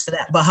this to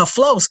that. But her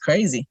flow is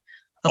crazy.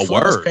 Her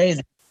flow is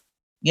crazy.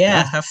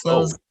 Yeah, her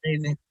flow is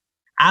crazy.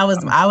 I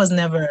wasn't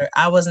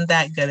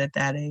that good at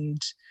that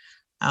age.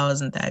 I was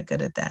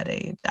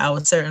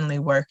certainly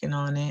working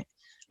on it.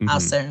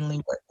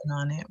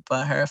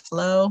 But her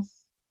flow,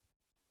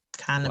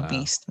 kind of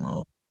beast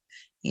mode.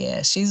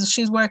 Yeah,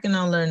 she's working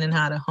on learning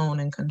how to hone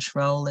and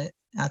control it.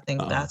 I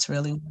think that's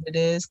really what it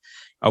is.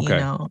 Okay. You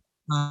know,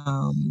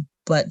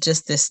 but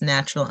just this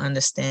natural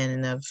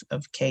understanding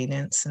of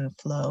cadence and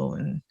flow,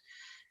 and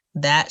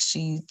that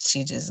she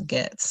just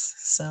gets.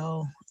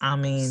 So, I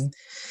mean,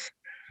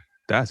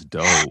 that's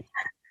dope.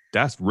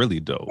 That's really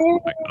dope.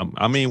 Like,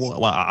 I mean,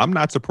 well, I'm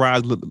not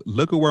surprised.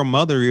 Look at where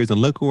mother is and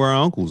look at where our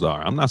uncles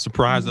are. I'm not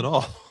surprised at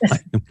all.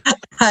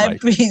 I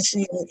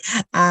appreciate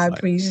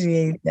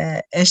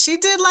that. And she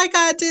did like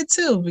I did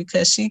too,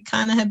 because she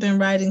kind of had been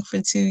writing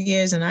for 2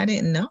 years and I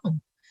didn't know.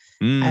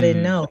 I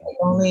didn't know.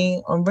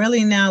 Only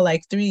really now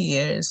like 3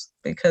 years,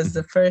 because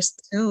the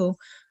first 2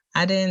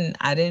 I didn't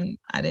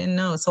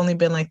know. It's only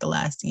been like the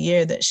last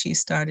year that she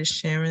started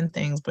sharing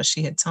things, but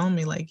she had told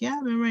me like, yeah,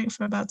 I've been writing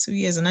for about 2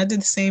 years. And I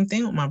did the same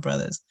thing with my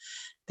brothers.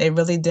 They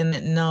really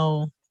didn't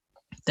know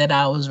that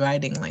I was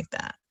writing like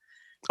that.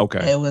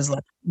 Okay. It was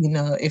like, you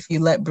know, if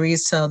you let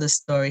Breeze tell the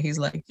story, he's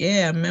like,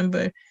 yeah, I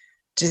remember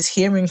just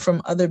hearing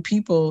from other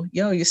people,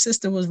 yo, your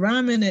sister was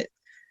rhyming at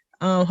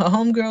her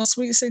homegirl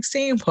Sweet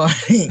 16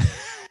 party.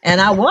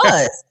 And I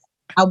was.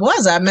 I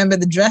remember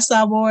the dress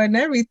I wore and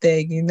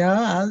everything, you know.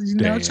 I was,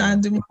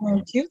 trying to do my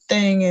own cute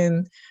thing,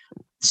 and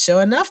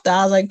sure enough,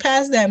 I was like,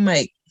 pass that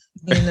mic,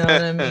 you know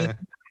what I mean?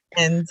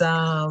 And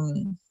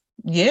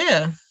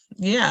yeah.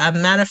 As a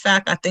matter of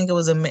fact, I think it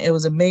was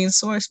a Main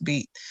Source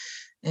beat.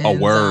 And, a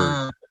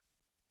word.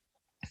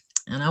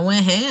 And I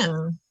went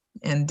ham,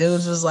 and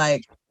dudes was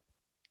like,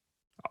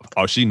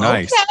 "Oh, she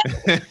nice."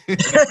 Okay.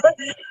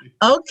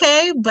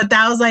 Okay, but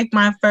that was like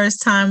my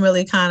first time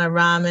really kind of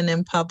rhyming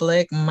in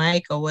public,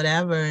 mic or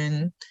whatever,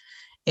 and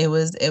it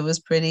was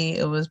pretty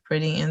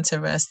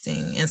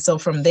interesting. And so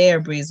from there,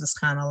 Breeze was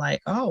kind of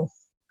like, "Oh,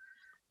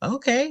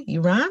 okay,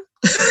 you rhyme?"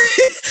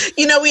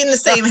 You know, we in the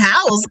same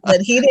house,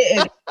 but he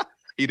didn't.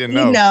 He didn't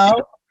know. You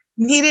know,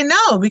 he didn't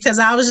know, because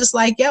I was just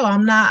like, "Yo,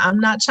 I'm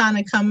not trying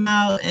to come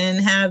out and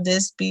have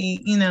this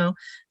be, you know,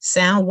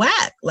 sound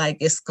whack. Like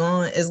it's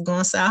going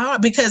to sound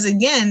hard." Because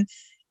again,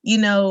 you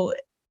know,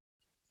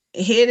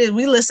 here it is.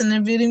 We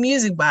listening to Video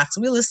Music Box.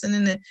 We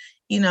listening to,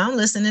 I'm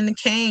listening to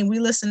Kane. We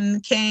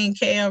listening to Kane,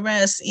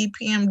 KRS,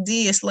 EPMD.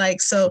 It's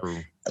like, so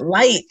True.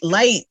 light,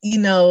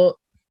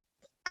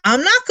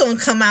 I'm not going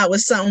to come out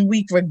with something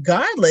weak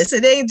regardless.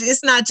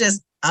 It's not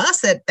just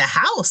us at the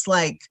house.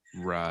 Like,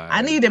 Right.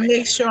 I need to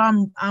make sure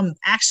I'm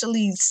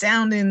actually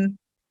sounding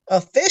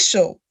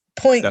official,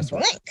 point That's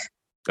blank. right.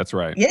 That's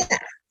right. Yeah.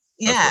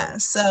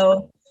 Right.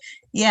 So,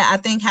 yeah, I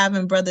think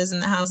having brothers in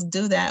the house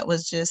do that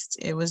was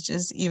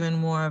just even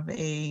more of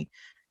a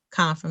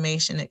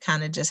confirmation. It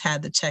kind of just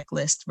had the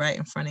checklist right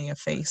in front of your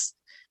face.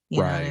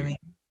 You know what I mean?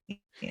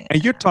 Yeah.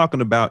 And you're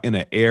talking about in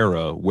an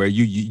era where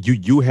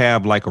you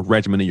have like a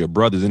regiment of your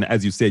brothers, and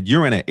as you said,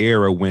 you're in an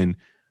era when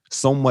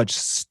so much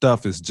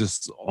stuff is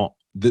just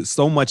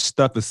so much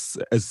stuff is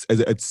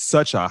it's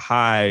such a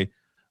high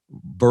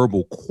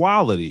verbal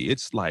quality.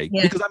 It's like,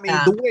 because I mean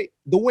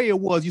the way it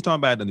was, you talking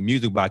about in the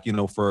music box,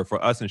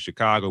 for us in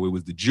Chicago, it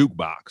was the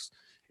jukebox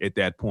at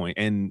that point,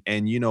 and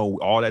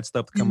all that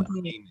stuff coming. I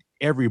mean,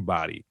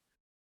 everybody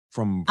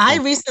from I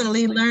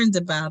recently learned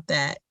about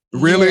that.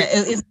 Really? Yeah,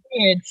 it's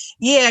weird.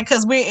 Yeah,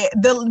 because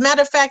the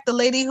matter of fact, the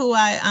lady who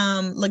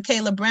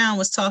LaKayla Brown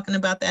was talking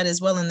about that as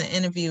well in the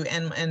interview,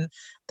 and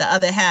the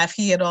other half,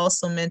 he had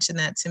also mentioned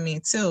that to me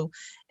too.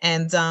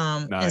 And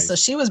Nice. And so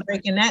she was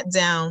breaking that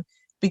down,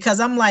 because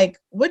I'm like,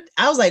 what?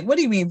 I was like, what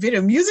do you mean,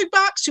 Video Music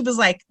Box? She was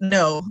like,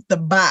 no, the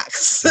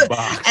box.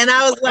 And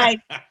I was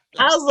like,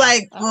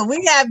 well,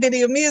 we got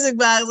Video Music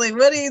Box. Like,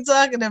 what are you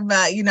talking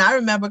about? I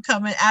remember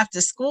coming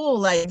after school,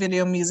 like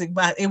Video Music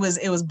Box. It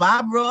was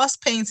Bob Ross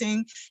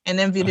painting, and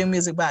then Video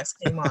Music Box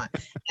came on.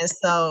 And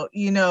so,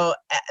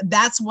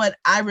 that's what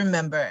I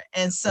remember.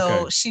 And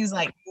so She's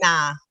like,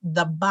 nah,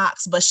 the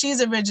box. But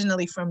she's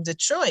originally from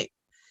Detroit.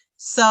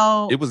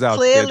 So it was out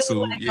clearly there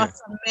too. Like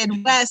from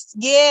Midwest.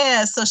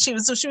 Yeah. So she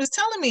was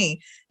telling me,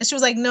 and she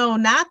was like, no,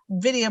 not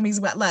Video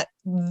Music Box, like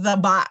the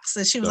box.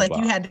 And she was like,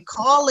 you had to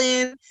call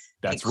in.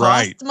 That's it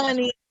cost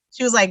money.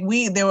 She was like,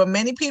 there were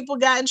many people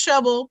got in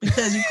trouble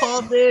because you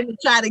called in to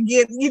try to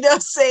get,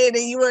 saying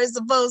that you weren't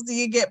supposed to,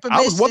 you get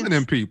permission. I was one of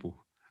them people.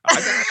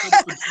 I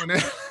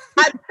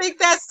think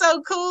that's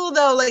so cool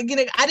though. Like,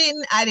 I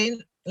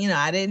didn't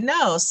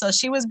know. So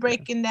she was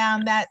breaking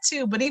down that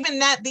too. But even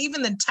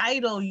the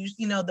title,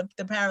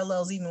 the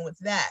parallels even with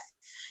that,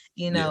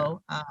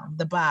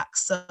 the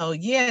box. So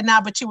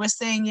but you were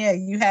saying,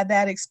 you had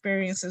that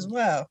experience as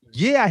well.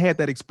 Yeah, I had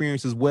that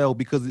experience as well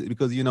because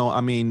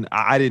I mean,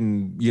 I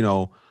didn't,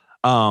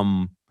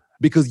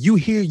 because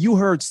you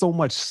heard so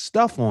much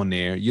stuff on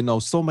there,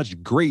 so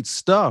much great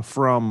stuff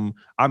from,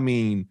 I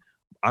mean,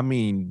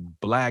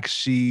 Black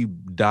Sheep,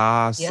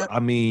 Das, Yep. I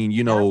mean,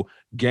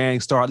 Gang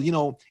Starr,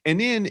 and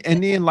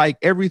then like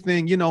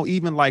everything,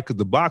 even like, cause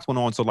the box went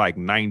on to like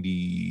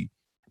 90,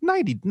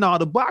 no,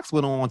 the box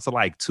went on to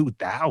like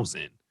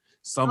 2000,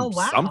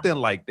 something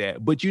like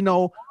that. But you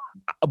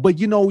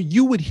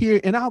would hear,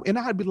 and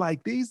I'd be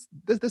like, this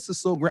is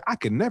so great. I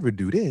could never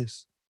do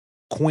this.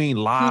 Queen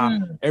La,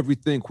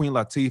 everything, Queen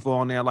Latifah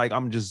on there. Like,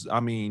 I'm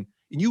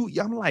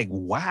like,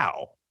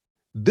 wow.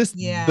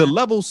 The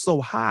level's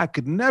so high, I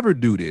could never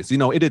do this. It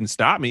didn't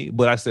stop me,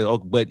 but I said,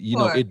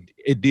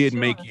 it did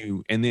make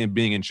you. And then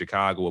being in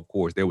Chicago, of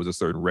course, there was a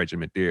certain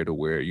regiment there to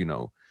where,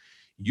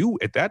 you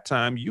at that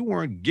time, you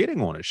weren't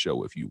getting on a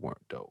show if you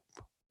weren't dope.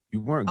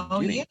 You weren't.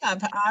 Yeah,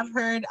 I've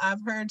heard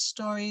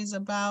stories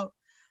about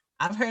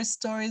that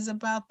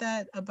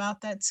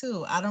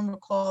too. I don't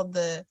recall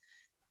the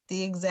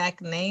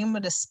exact name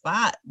of the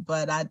spot,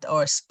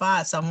 or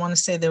spots. I want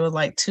to say there were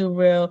like two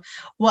real.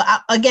 Well,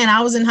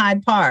 I was in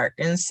Hyde Park,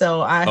 and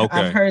so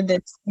I've heard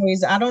that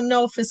stories. I don't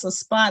know if it's a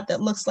spot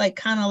that looks like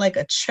kind of like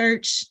a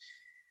church.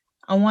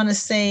 I want to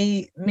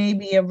say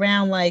maybe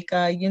around like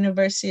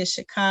University of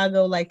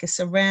Chicago, like it's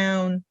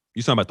around.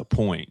 You're talking about the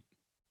Point.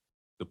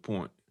 The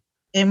Point.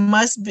 It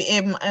must be.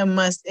 It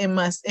must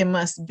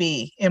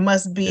be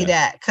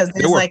that, because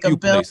there's like a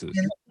building.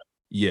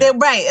 Yeah.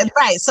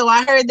 Right. So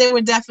I heard there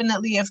were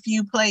definitely a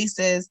few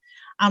places.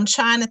 I'm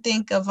trying to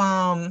think of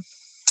the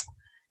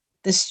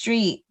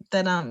street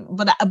that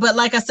but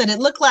like I said, it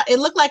looked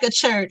like a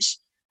church.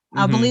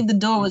 I believe the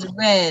door was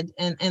red,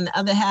 and the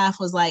other half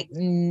was like,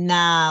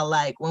 nah,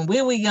 like when we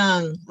were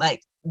young,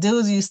 like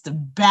dudes used to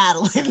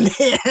battle in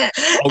there.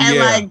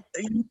 And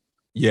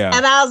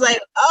and I was like,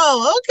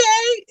 oh,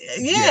 okay.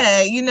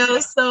 Yeah.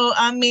 So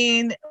I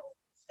mean,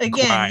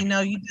 again,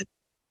 you just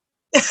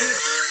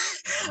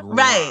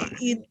right.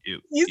 You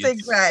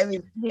think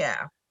right.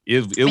 Yeah.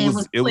 It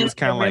was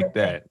kind of like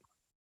that.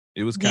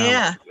 It was kind of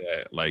like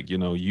that. Like,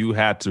 you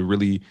had to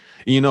really,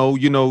 you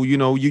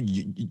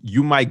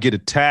might get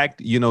attacked,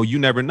 you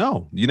never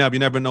know. You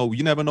never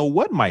know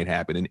what might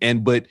happen.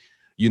 But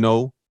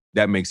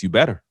that makes you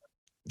better.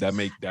 That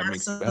makes you better.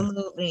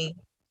 Absolutely.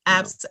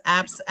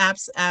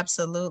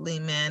 Absolutely,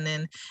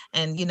 man.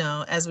 And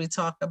as we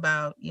talk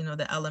about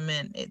the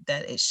element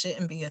that it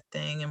shouldn't be a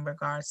thing in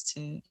regards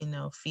to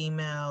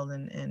female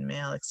and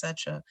male,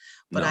 etc.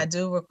 But I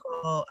do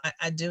recall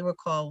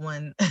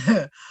when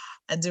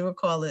I do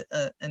recall it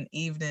an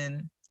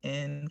evening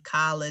in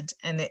college,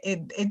 and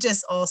it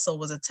just also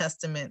was a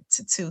testament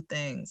to two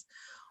things.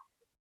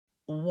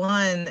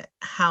 One,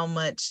 how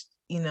much,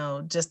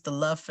 just the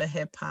love for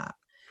hip hop,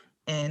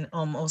 and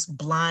almost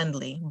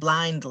blindly.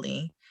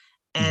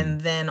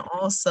 And then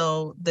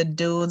also the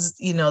dudes,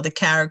 the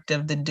character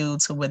of the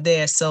dudes who were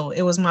there. So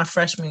it was my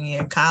freshman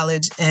year of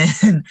college.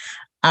 And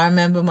I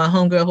remember my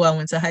homegirl who I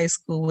went to high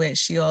school with,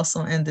 she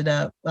also ended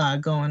up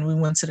we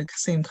went to the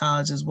same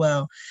college as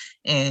well.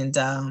 And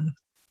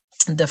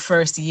the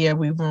first year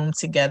we roomed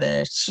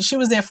together, she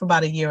was there for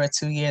about a year or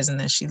 2 years, and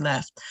then she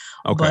left.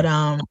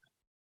 Okay.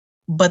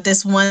 But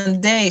this one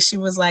day she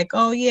was like,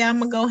 oh yeah, I'm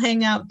gonna go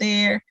hang out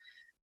there.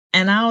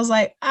 And I was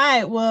like, all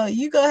right, well,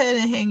 you go ahead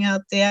and hang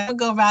out there. I'll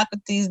go rock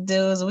with these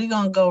dudes. We're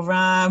going to go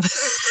rhyme.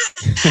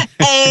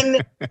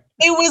 And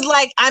it was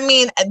like,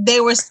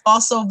 they were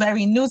also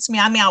very new to me.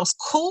 I was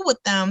cool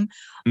with them.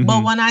 Mm-hmm.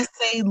 But when I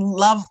say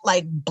love,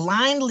 like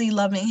blindly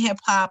loving hip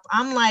hop,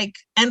 I'm like,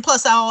 and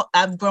plus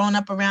I've grown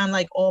up around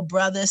like all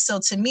brothers. So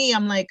to me,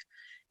 I'm like,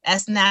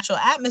 that's natural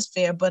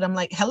atmosphere. But I'm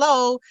like,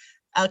 hello.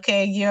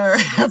 Okay, you're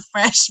a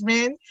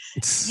freshman.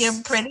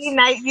 You're pretty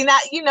nice.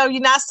 You're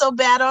not so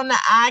bad on the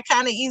eye,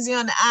 kind of easy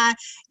on the eye.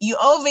 You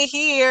over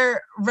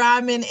here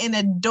rhyming in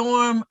a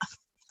dorm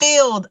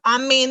field.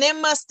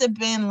 It must have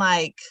been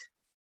like,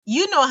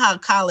 how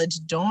college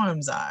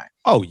dorms are.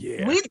 Oh,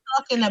 yeah. We're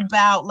talking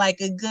about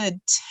like a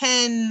good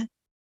 10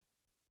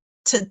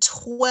 to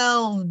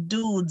 12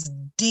 dudes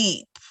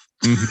deep.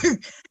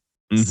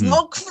 Mm-hmm.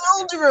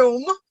 Smoke-filled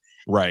room.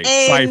 Right,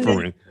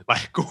 ciphering.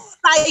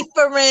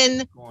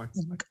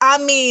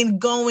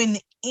 Going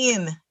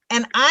in.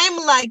 And I'm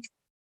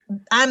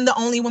the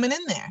only woman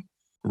in there.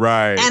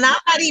 Right. And I'm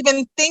not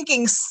even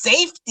thinking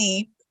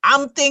safety.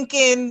 I'm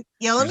thinking,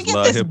 let me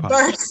get this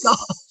burst off.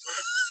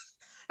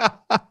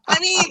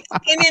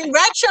 And in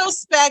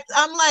retrospect,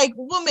 I'm like,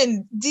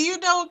 woman, do you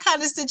know what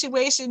kind of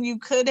situation you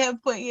could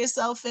have put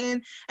yourself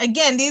in?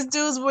 Again, these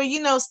dudes were,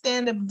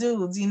 stand-up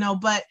dudes,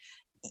 but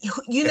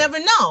you never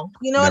know.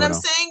 You know what I'm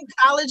saying?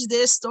 College,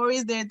 there's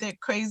stories there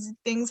that crazy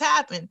things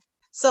happen.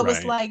 So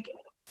It's like,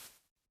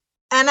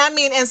 and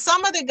and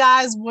some of the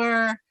guys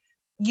were,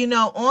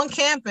 on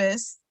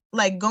campus,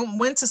 like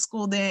went to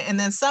school there, and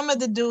then some of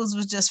the dudes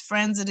was just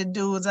friends of the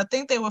dudes. I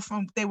think they were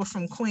from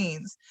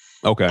Queens.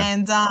 Okay.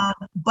 And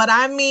but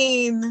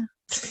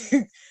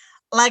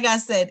like I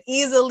said,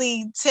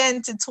 easily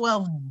 10 to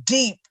 12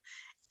 deep,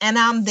 and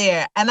I'm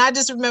there. And I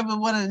just remember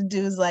one of the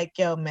dudes like,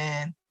 yo,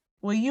 man,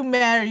 will you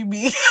marry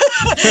me?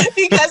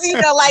 Because,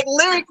 like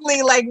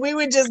lyrically, like we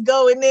were just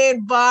going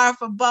in bar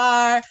for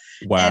bar.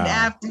 Wow. And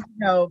after,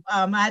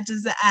 I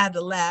had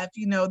to laugh,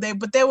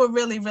 they were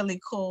really, really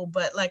cool.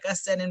 But like I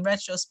said, in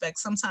retrospect,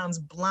 sometimes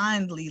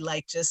blindly,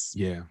 like just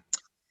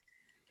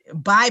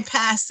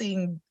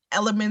bypassing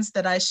elements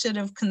that I should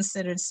have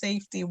considered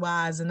safety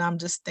wise. And I'm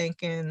just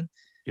thinking,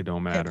 it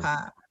don't matter.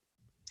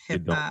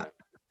 Hip hop.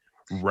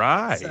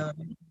 Right. So,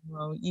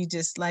 you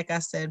just, like I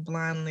said,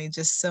 blindly,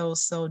 just so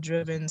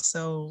driven,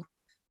 so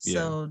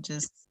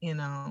just,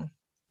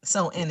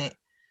 so in it.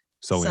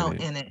 So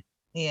in it.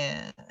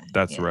 Yeah.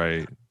 That's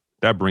right.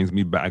 That brings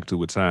me back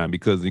to a time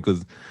because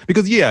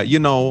yeah,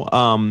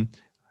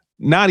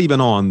 not even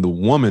on the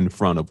woman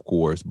front, of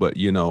course, but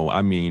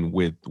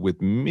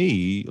with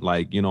me,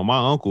 like,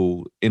 my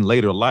uncle in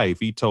later life,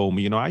 he told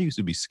me, I used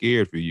to be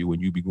scared for you when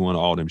you be going to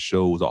all them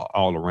shows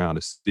all around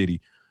the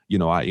city.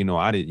 I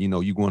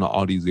didn't, you going to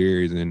all these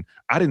areas, and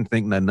I didn't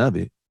think nothing of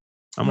it.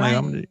 I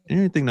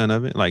didn't think none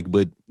of it. Like,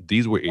 but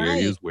these were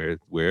areas where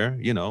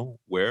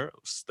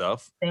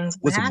stuff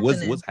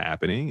was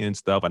happening and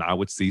stuff, and I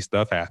would see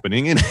stuff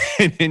happening, and but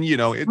I didn't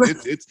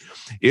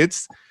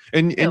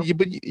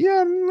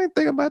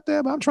think about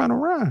that. But I'm trying to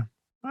rhyme.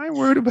 I ain't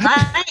worried about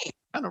that.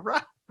 I'm trying to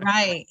rhyme.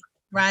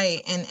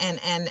 Right.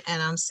 And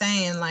I'm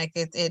saying, like,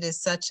 it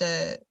is such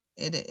a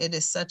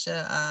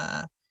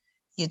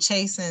you're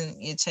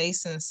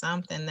chasing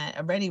something that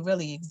already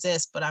really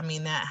exists, but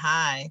that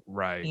high,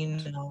 right?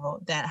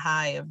 That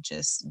high of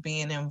just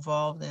being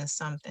involved in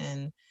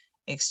something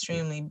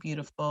extremely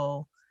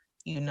beautiful.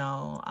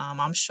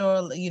 I'm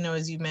sure,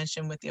 as you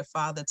mentioned with your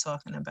father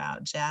talking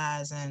about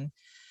jazz and,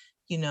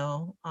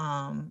 a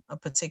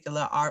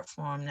particular art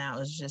form that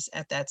was just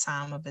at that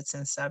time of its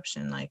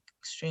inception, like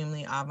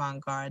extremely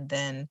avant-garde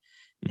then.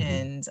 Mm-hmm.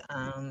 And,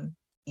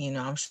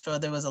 I'm sure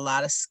there was a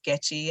lot of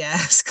sketchy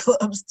ass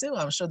clubs too.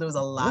 I'm sure there was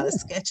a lot of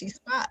sketchy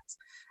spots.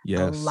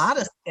 Yes. A lot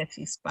of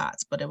sketchy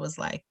spots, but it was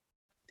like,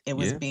 it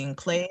was being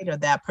played or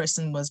that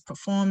person was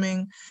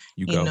performing,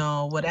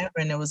 whatever.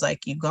 And it was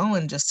like, you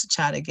going just to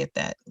try to get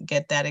that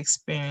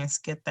experience,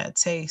 get that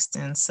taste.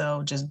 And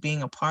so just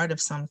being a part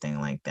of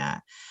something like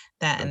that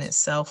in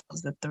itself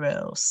was the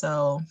thrill.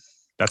 So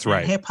that's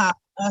right. Hip hop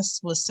us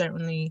was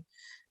certainly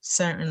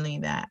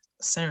that.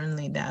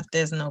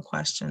 There's no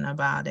question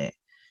about it.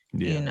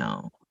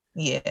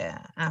 Yeah,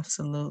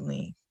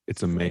 absolutely.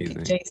 It's amazing.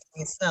 Like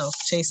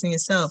chasing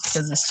yourself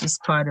because it's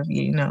just part of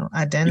your,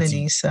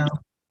 identity. So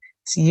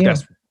it's you.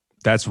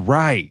 That's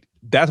right.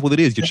 That's what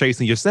it is. You're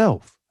chasing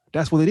yourself.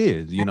 That's what it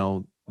is.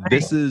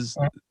 This is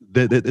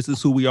this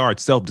is who we are.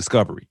 It's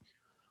self-discovery.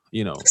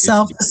 You know,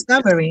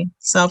 self-discovery,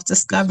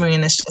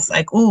 and it's just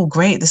like, oh,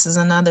 great, this is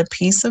another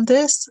piece of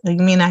this. You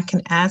mean I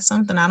can add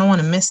something? I don't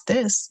want to miss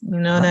this. You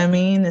know what I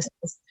mean?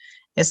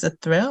 It's a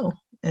thrill.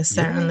 It's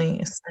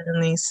certainly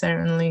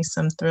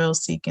some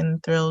thrill-seeking,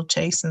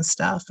 thrill-chasing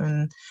stuff.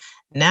 And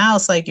now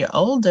it's like you're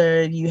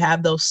older, you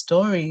have those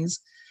stories,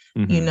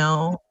 you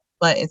know,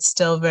 but it's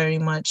still very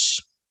much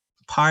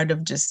part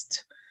of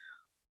just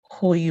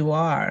who you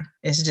are.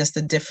 It's just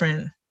a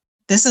different.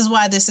 This is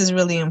why this is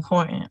really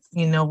important,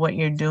 you know, what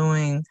you're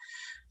doing,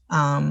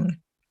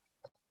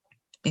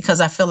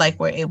 because I feel like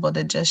we're able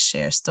to just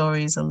share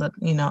stories a little,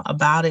 you know,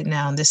 about it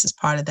now. And this is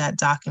part of that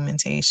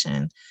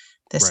documentation.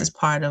 This is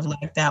part of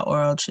like that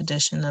oral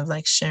tradition of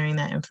like sharing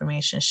that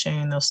information,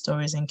 sharing those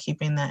stories, and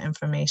keeping that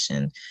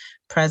information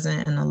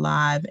present and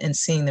alive, and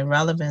seeing the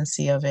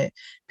relevancy of it.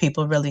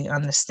 People really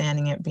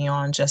understanding it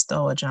beyond just,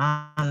 a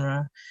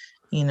genre.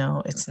 You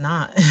know, it's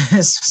not.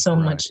 It's so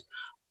much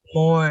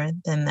more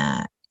than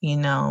that. You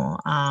know,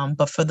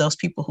 but for those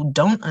people who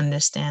don't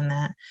understand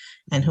that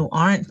and who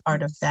aren't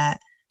part of that,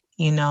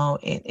 you know,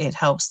 it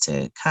helps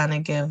to kind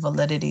of give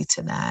validity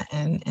to that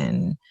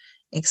and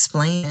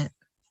explain it.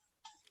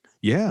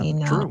 Yeah, you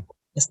know, true.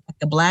 It's like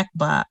a black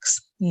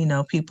box. You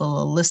know, people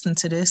will listen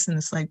to this and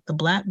it's like the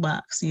black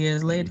box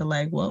years later,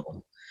 like,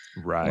 whoa,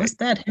 what's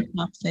that hip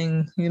hop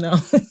thing? You know,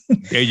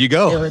 there you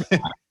go.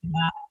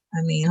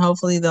 I mean,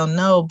 hopefully they'll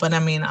know, but I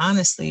mean,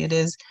 honestly, it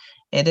is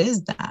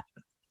that.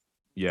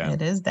 Yeah,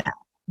 it is that.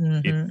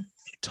 It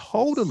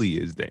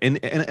totally is that.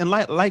 And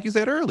like you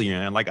said earlier,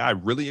 and like I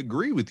really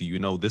agree with you. You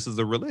know, this is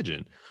a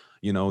religion.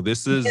 You know,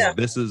 this is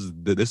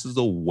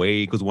a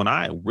way, because when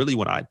I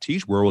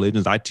teach world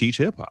religions, I teach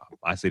hip hop.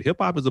 I said hip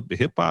hop. You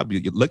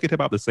look at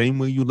hip hop the same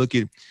way you look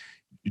at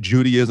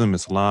Judaism,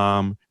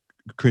 Islam,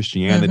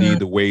 Christianity,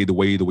 the way you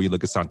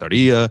look at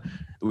Santeria,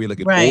 the way you look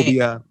at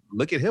Obia.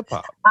 Look at hip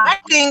hop. I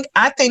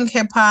think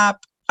hip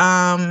hop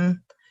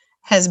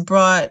has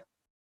brought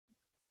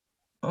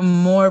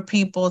more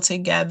people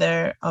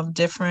together of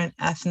different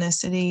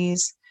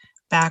ethnicities,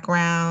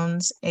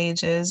 backgrounds,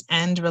 ages,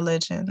 and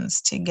religions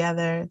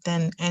together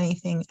than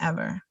anything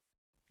ever.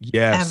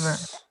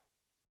 Yes.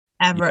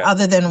 Ever, yes.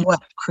 Other than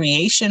what?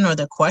 Creation or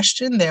the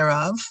question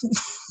thereof.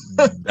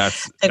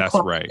 That's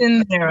right.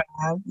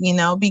 Thereof, you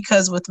know,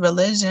 because with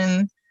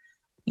religion,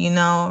 you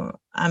know,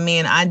 I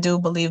mean, I do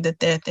believe that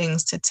there are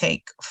things to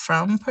take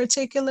from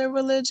particular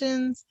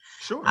religions.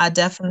 Sure. I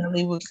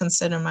definitely would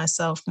consider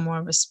myself more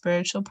of a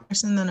spiritual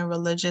person than a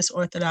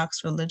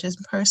orthodox religious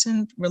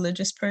person,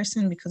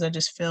 because I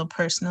just feel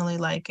personally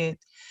like it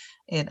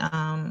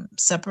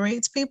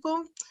separates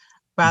people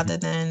rather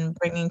than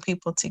bringing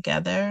people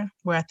together,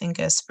 where I think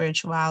as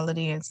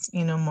spirituality, it's,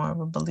 you know, more of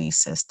a belief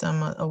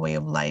system, a way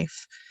of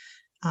life.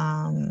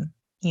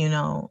 You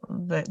know,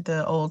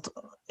 the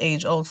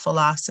old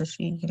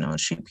philosophy, you know,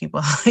 treat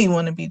people how you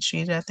want to be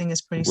treated. I think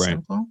it's pretty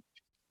simple.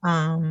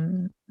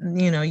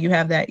 You know, you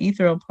have that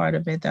ethereal part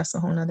of it. That's a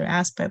whole nother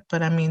aspect.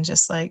 But I mean,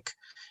 just like,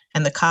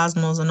 and the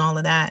cosmos and all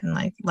of that, and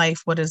like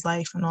life, what is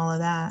life and all of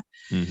that,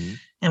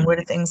 and where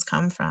do things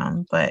come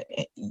from? But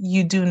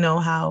you do know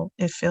how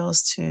it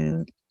feels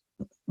to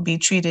be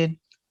treated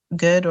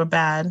good or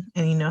bad,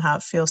 and you know how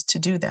it feels to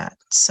do that.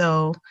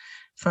 So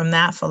from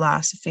that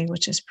philosophy,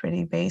 which is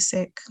pretty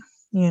basic,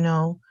 you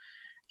know,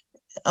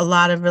 a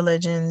lot of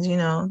religions, you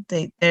know,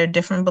 they're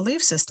different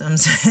belief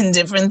systems and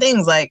different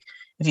things. Like,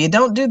 if you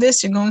don't do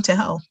this, you're going to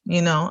hell,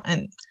 you know.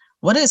 And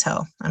what is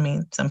hell? I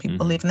mean, some people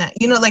believe in that,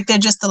 you know, like they're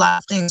just a lot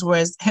of things.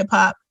 Whereas hip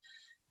hop,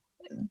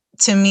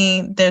 to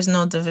me, there's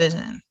no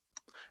division.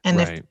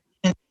 And if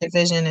in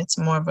division, it's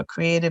more of a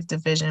creative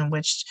division,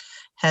 which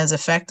has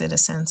affected a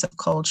sense of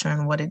culture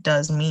and what it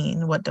does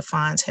mean, what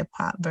defines hip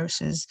hop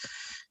versus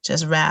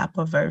just rap,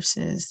 or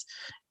versus,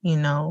 you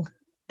know,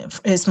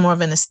 it's more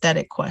of an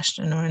aesthetic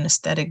question or an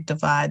aesthetic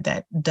divide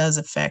that does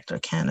affect or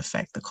can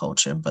affect the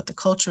culture. But the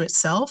culture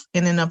itself,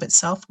 in and of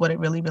itself, what it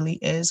really, really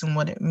is and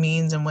what it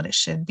means and what it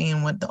should be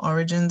and what the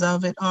origins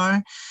of it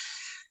are,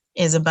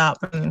 is about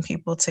bringing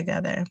people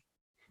together.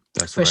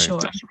 That's for sure.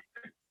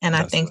 And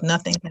I think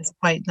nothing has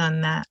quite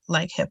done that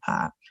like hip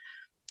hop.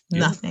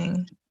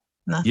 Nothing.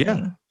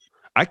 Yeah.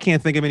 I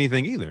can't think of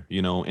anything either,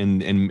 you know,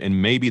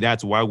 and maybe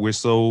that's why we're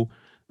so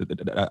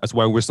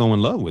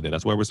in love with it.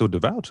 That's why we're so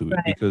devout to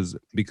it,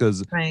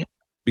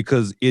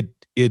 because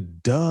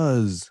it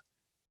does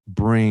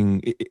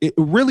bring it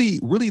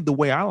really the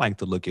way I like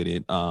to look at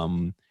it.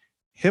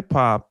 Hip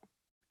hop,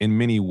 in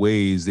many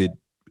ways, it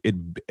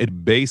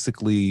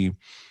basically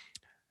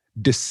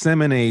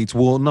disseminates.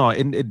 Well, no,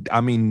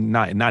 I mean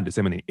not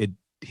disseminate.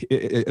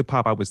 Hip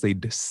hop, I would say,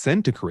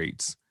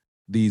 disintegrates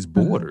these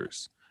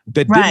borders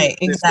that didn't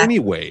exist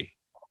anyway.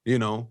 You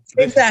know,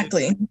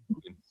 exactly.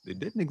 It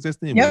didn't exist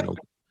anyway. You know,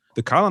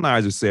 the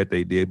colonizers said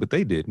they did, but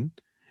they didn't.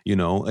 You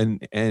know,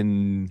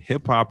 and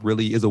hip hop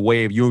really is a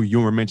way of, you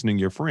were mentioning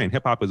your friend.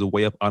 Hip hop is a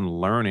way of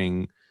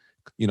unlearning,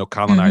 you know,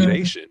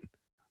 colonization.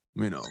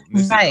 You know,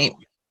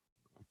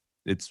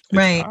 it's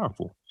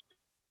powerful.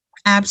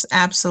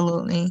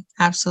 Absolutely,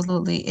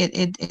 absolutely.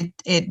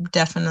 It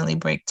definitely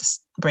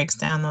breaks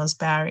down those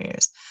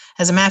barriers.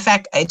 As a matter of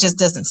fact, it just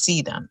doesn't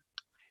see them.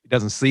 It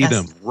doesn't see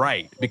That's them,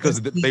 right?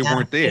 Because they yeah,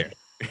 weren't there.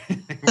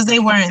 because they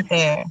weren't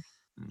there.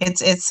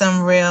 It's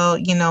some real,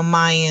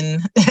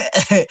 Mayan,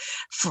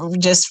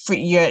 just for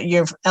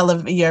your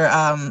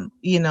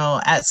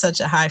at such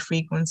a high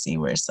frequency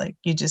where it's like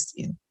you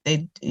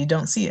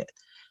don't see it.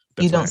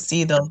 You That's don't right.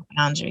 see those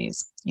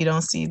boundaries. You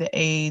don't see the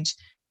age.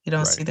 You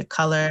don't see Right. the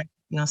color.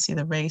 You don't see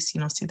the race.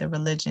 You don't see the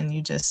religion.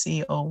 You just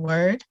see, oh,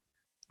 word.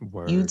 You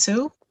Word.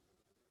 too.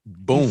 You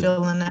Boom.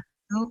 feeling that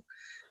too?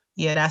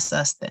 Yeah, that's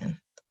us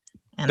then.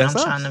 And That's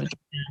I'm trying to us. get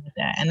down with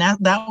that. And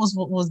that was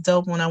what was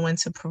dope when I went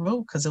to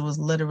Peru, because it was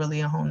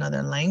literally a whole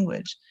nother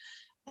language.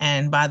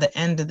 And by the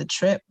end of the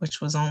trip,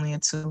 which was only a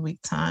 2-week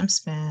time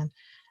span,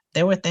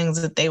 there were things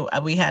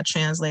that we had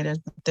translators,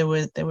 but there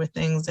were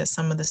things that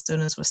some of the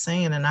students were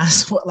saying, and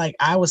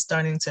I was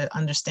starting to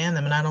understand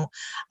them. And I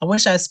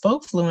wish I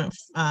spoke fluent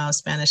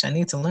Spanish. I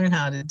need to learn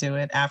how to do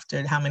it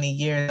after how many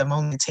years. I'm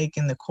only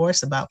taking the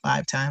course about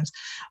 5 times,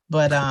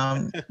 but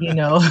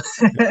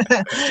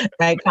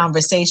right,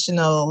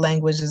 conversational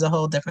language is a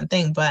whole different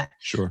thing. But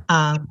Sure.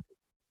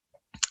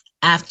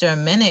 after a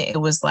minute,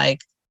 it was like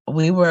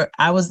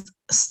I was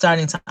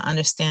starting to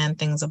understand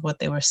things of what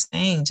they were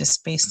saying,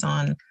 just based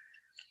on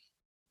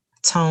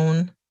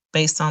tone,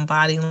 based on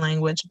body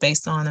language,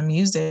 based on the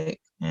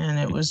music. And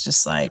it was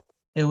just like,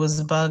 it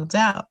was bugged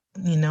out,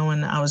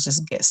 and I was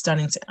just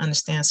starting to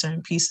understand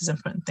certain pieces and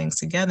putting things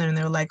together. And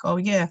they were like, oh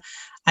yeah,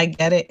 I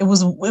get it. It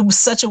was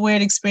such a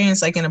weird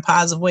experience, like in a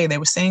positive way. They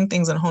were saying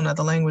things in a whole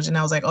nother language. And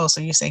I was like, oh, so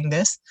you're saying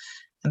this?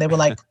 And they were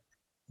like,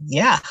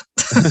 yeah.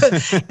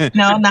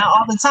 No, not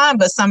all the time,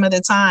 but some of the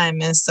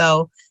time. And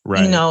so,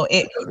 Right.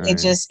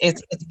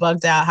 it's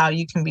bugged out how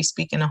you can be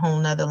speaking a whole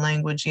nother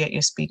language, yet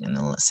you're speaking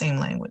the same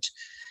language.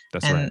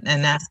 That's right.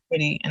 And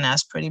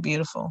that's pretty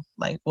beautiful.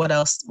 Like, what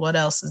else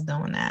is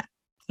doing that?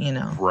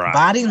 Right.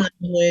 Body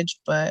language,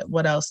 but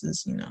what else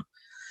is,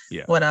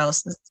 Yeah. what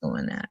else is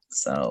doing that?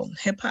 So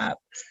hip hop,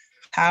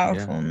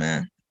 powerful,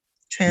 man.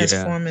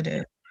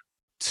 Transformative.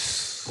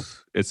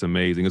 It's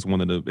amazing. It's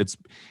it's,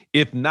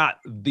 if not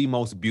the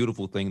most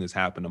beautiful thing that's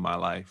happened in my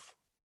life.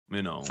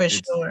 For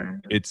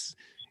sure.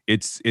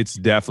 It's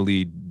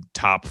definitely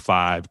top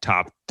 5,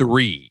 top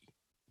 3,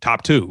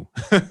 top 2,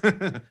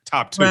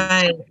 top 2.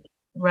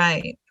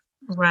 Right.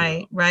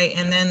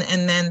 And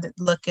then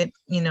look at,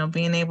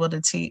 being able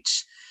to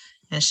teach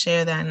and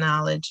share that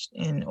knowledge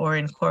or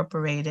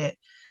incorporate it.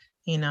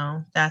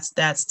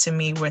 That's to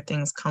me where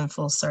things come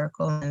full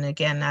circle. And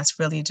again, that's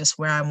really just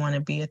where I want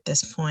to be at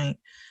this point.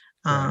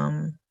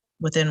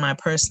 Within my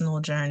personal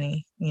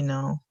journey,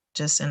 and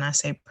I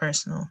say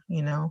personal,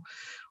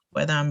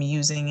 whether I'm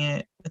using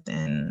it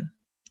within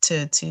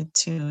to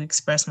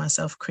express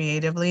myself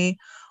creatively,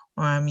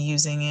 or I'm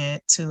using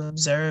it to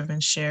observe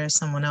and share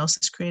someone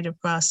else's creative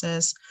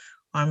process,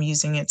 or I'm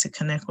using it to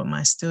connect with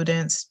my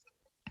students,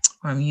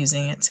 or I'm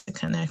using it to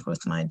connect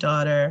with my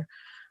daughter,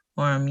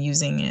 or I'm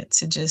using it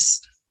to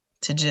just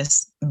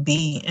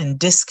be and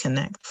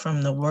disconnect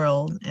from the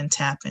world and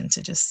tap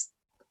into just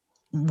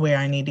where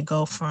I need to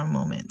go for a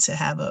moment, to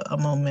have a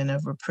moment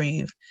of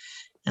reprieve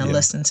and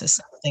listen to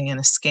something and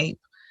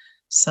escape.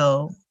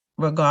 So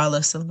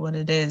regardless of what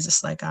it is,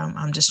 it's like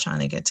I'm just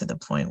trying to get to the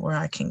point where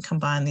I can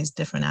combine these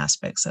different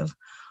aspects of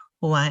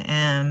who I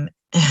am,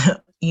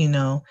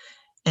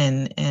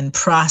 and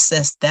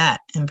process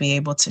that and be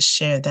able to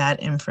share that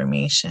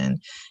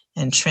information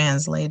and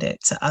translate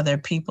it to other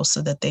people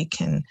so that they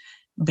can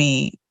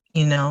be,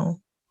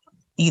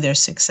 either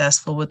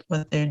successful with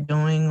what they're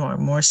doing, or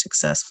more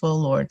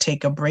successful, or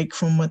take a break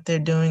from what they're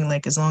doing.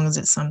 Like, as long as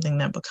it's something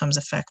that becomes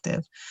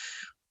effective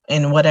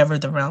in whatever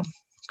the realm,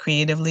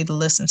 creatively, to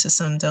listen to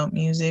some dope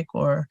music,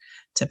 or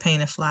to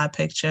paint a fly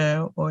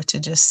picture, or to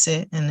just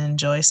sit and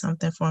enjoy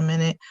something for a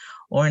minute,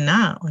 or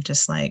not, or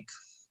just like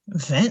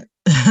vent,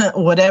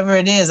 whatever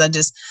it is.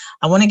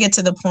 I want to get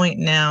to the point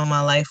now in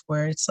my life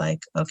where it's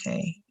like,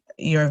 okay,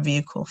 you're a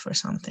vehicle for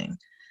something.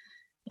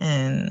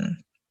 And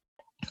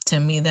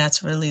to me,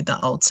 that's really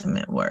the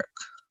ultimate work.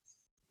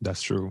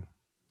 That's true.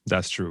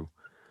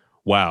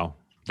 Wow.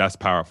 That's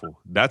powerful.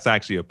 That's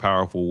actually a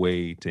powerful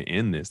way to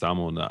end this. I'm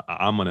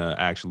gonna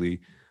actually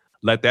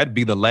let that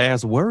be the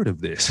last word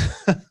of this.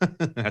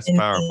 That's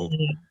powerful.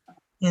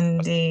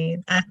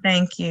 Indeed. I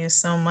thank you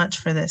so much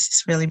for this.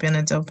 It's really been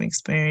a dope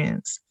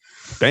experience.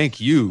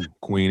 Thank you,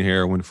 Queen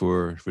Heroine,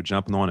 for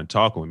jumping on and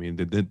talking with me.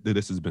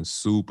 This has been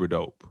super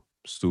dope.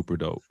 Super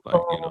dope.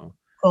 Like,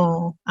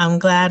 Cool. I'm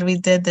glad we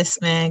did this,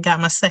 man.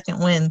 Got my second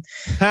win.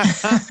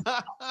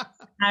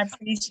 I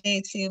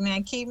appreciate you,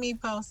 man. Keep me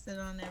posted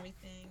on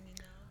everything,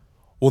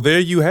 Well, there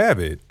you have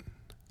it.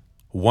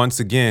 Once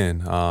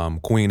again,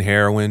 Queen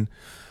Heroine,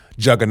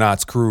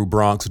 Juggernaut's Crew,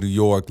 Bronx, New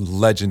York,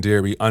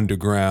 legendary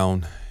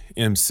underground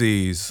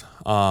MCs.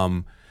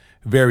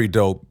 Very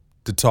dope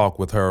to talk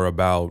with her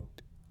about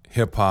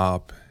hip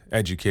hop,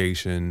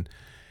 education,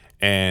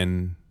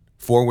 and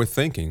forward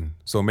thinking.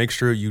 So make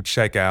sure you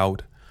check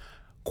out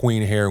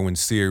Queen Heroine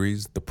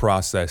series, The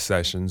Process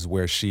Sessions,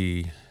 where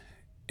she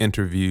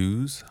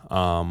interviews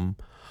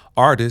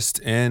artists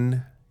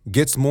and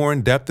gets more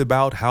in depth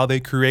about how they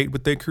create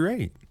what they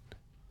create.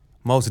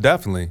 Most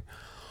definitely.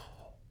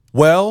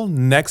 Well,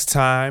 next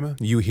time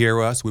you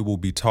hear us, we will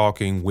be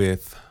talking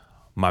with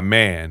my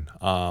man,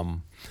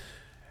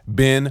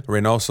 Ben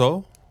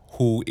Reynoso,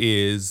 who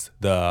is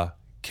the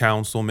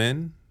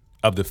councilman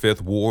of the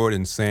 5th Ward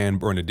in San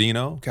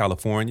Bernardino,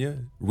 California,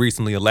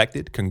 recently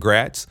elected.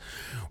 Congrats.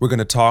 We're going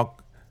to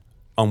talk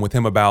with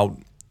him about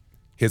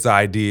his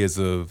ideas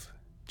of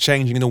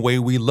changing the way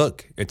we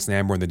look at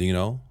San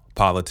Bernardino,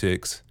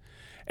 politics,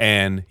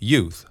 and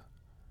youth.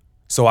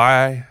 So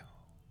I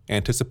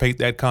anticipate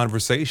that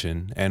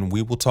conversation, and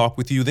we will talk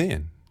with you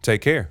then.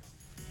 Take care.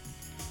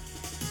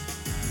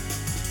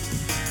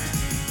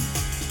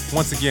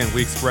 Once again,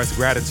 we express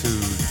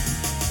gratitude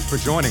for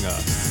joining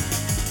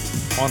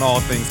us on All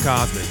Things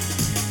Cosmic,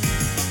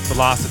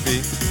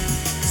 philosophy,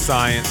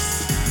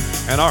 science,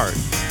 and art,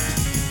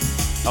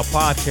 a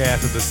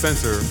podcast of the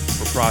Center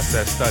for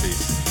Process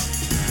Studies.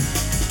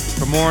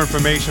 For more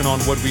information on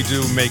what we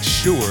do, make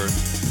sure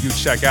you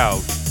check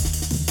out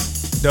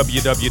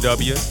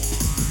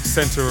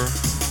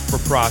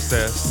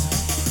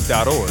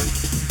www.centerforprocess.org,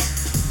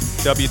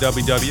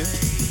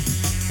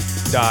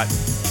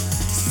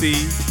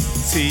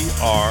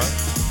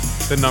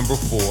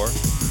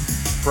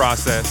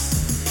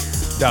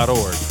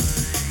 www.ctr4process.org.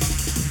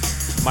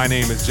 My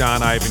name is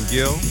John Ivan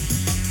Gill,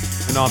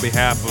 and on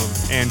behalf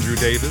of Andrew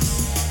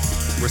Davis,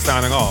 we're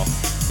signing off.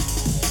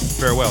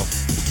 Farewell.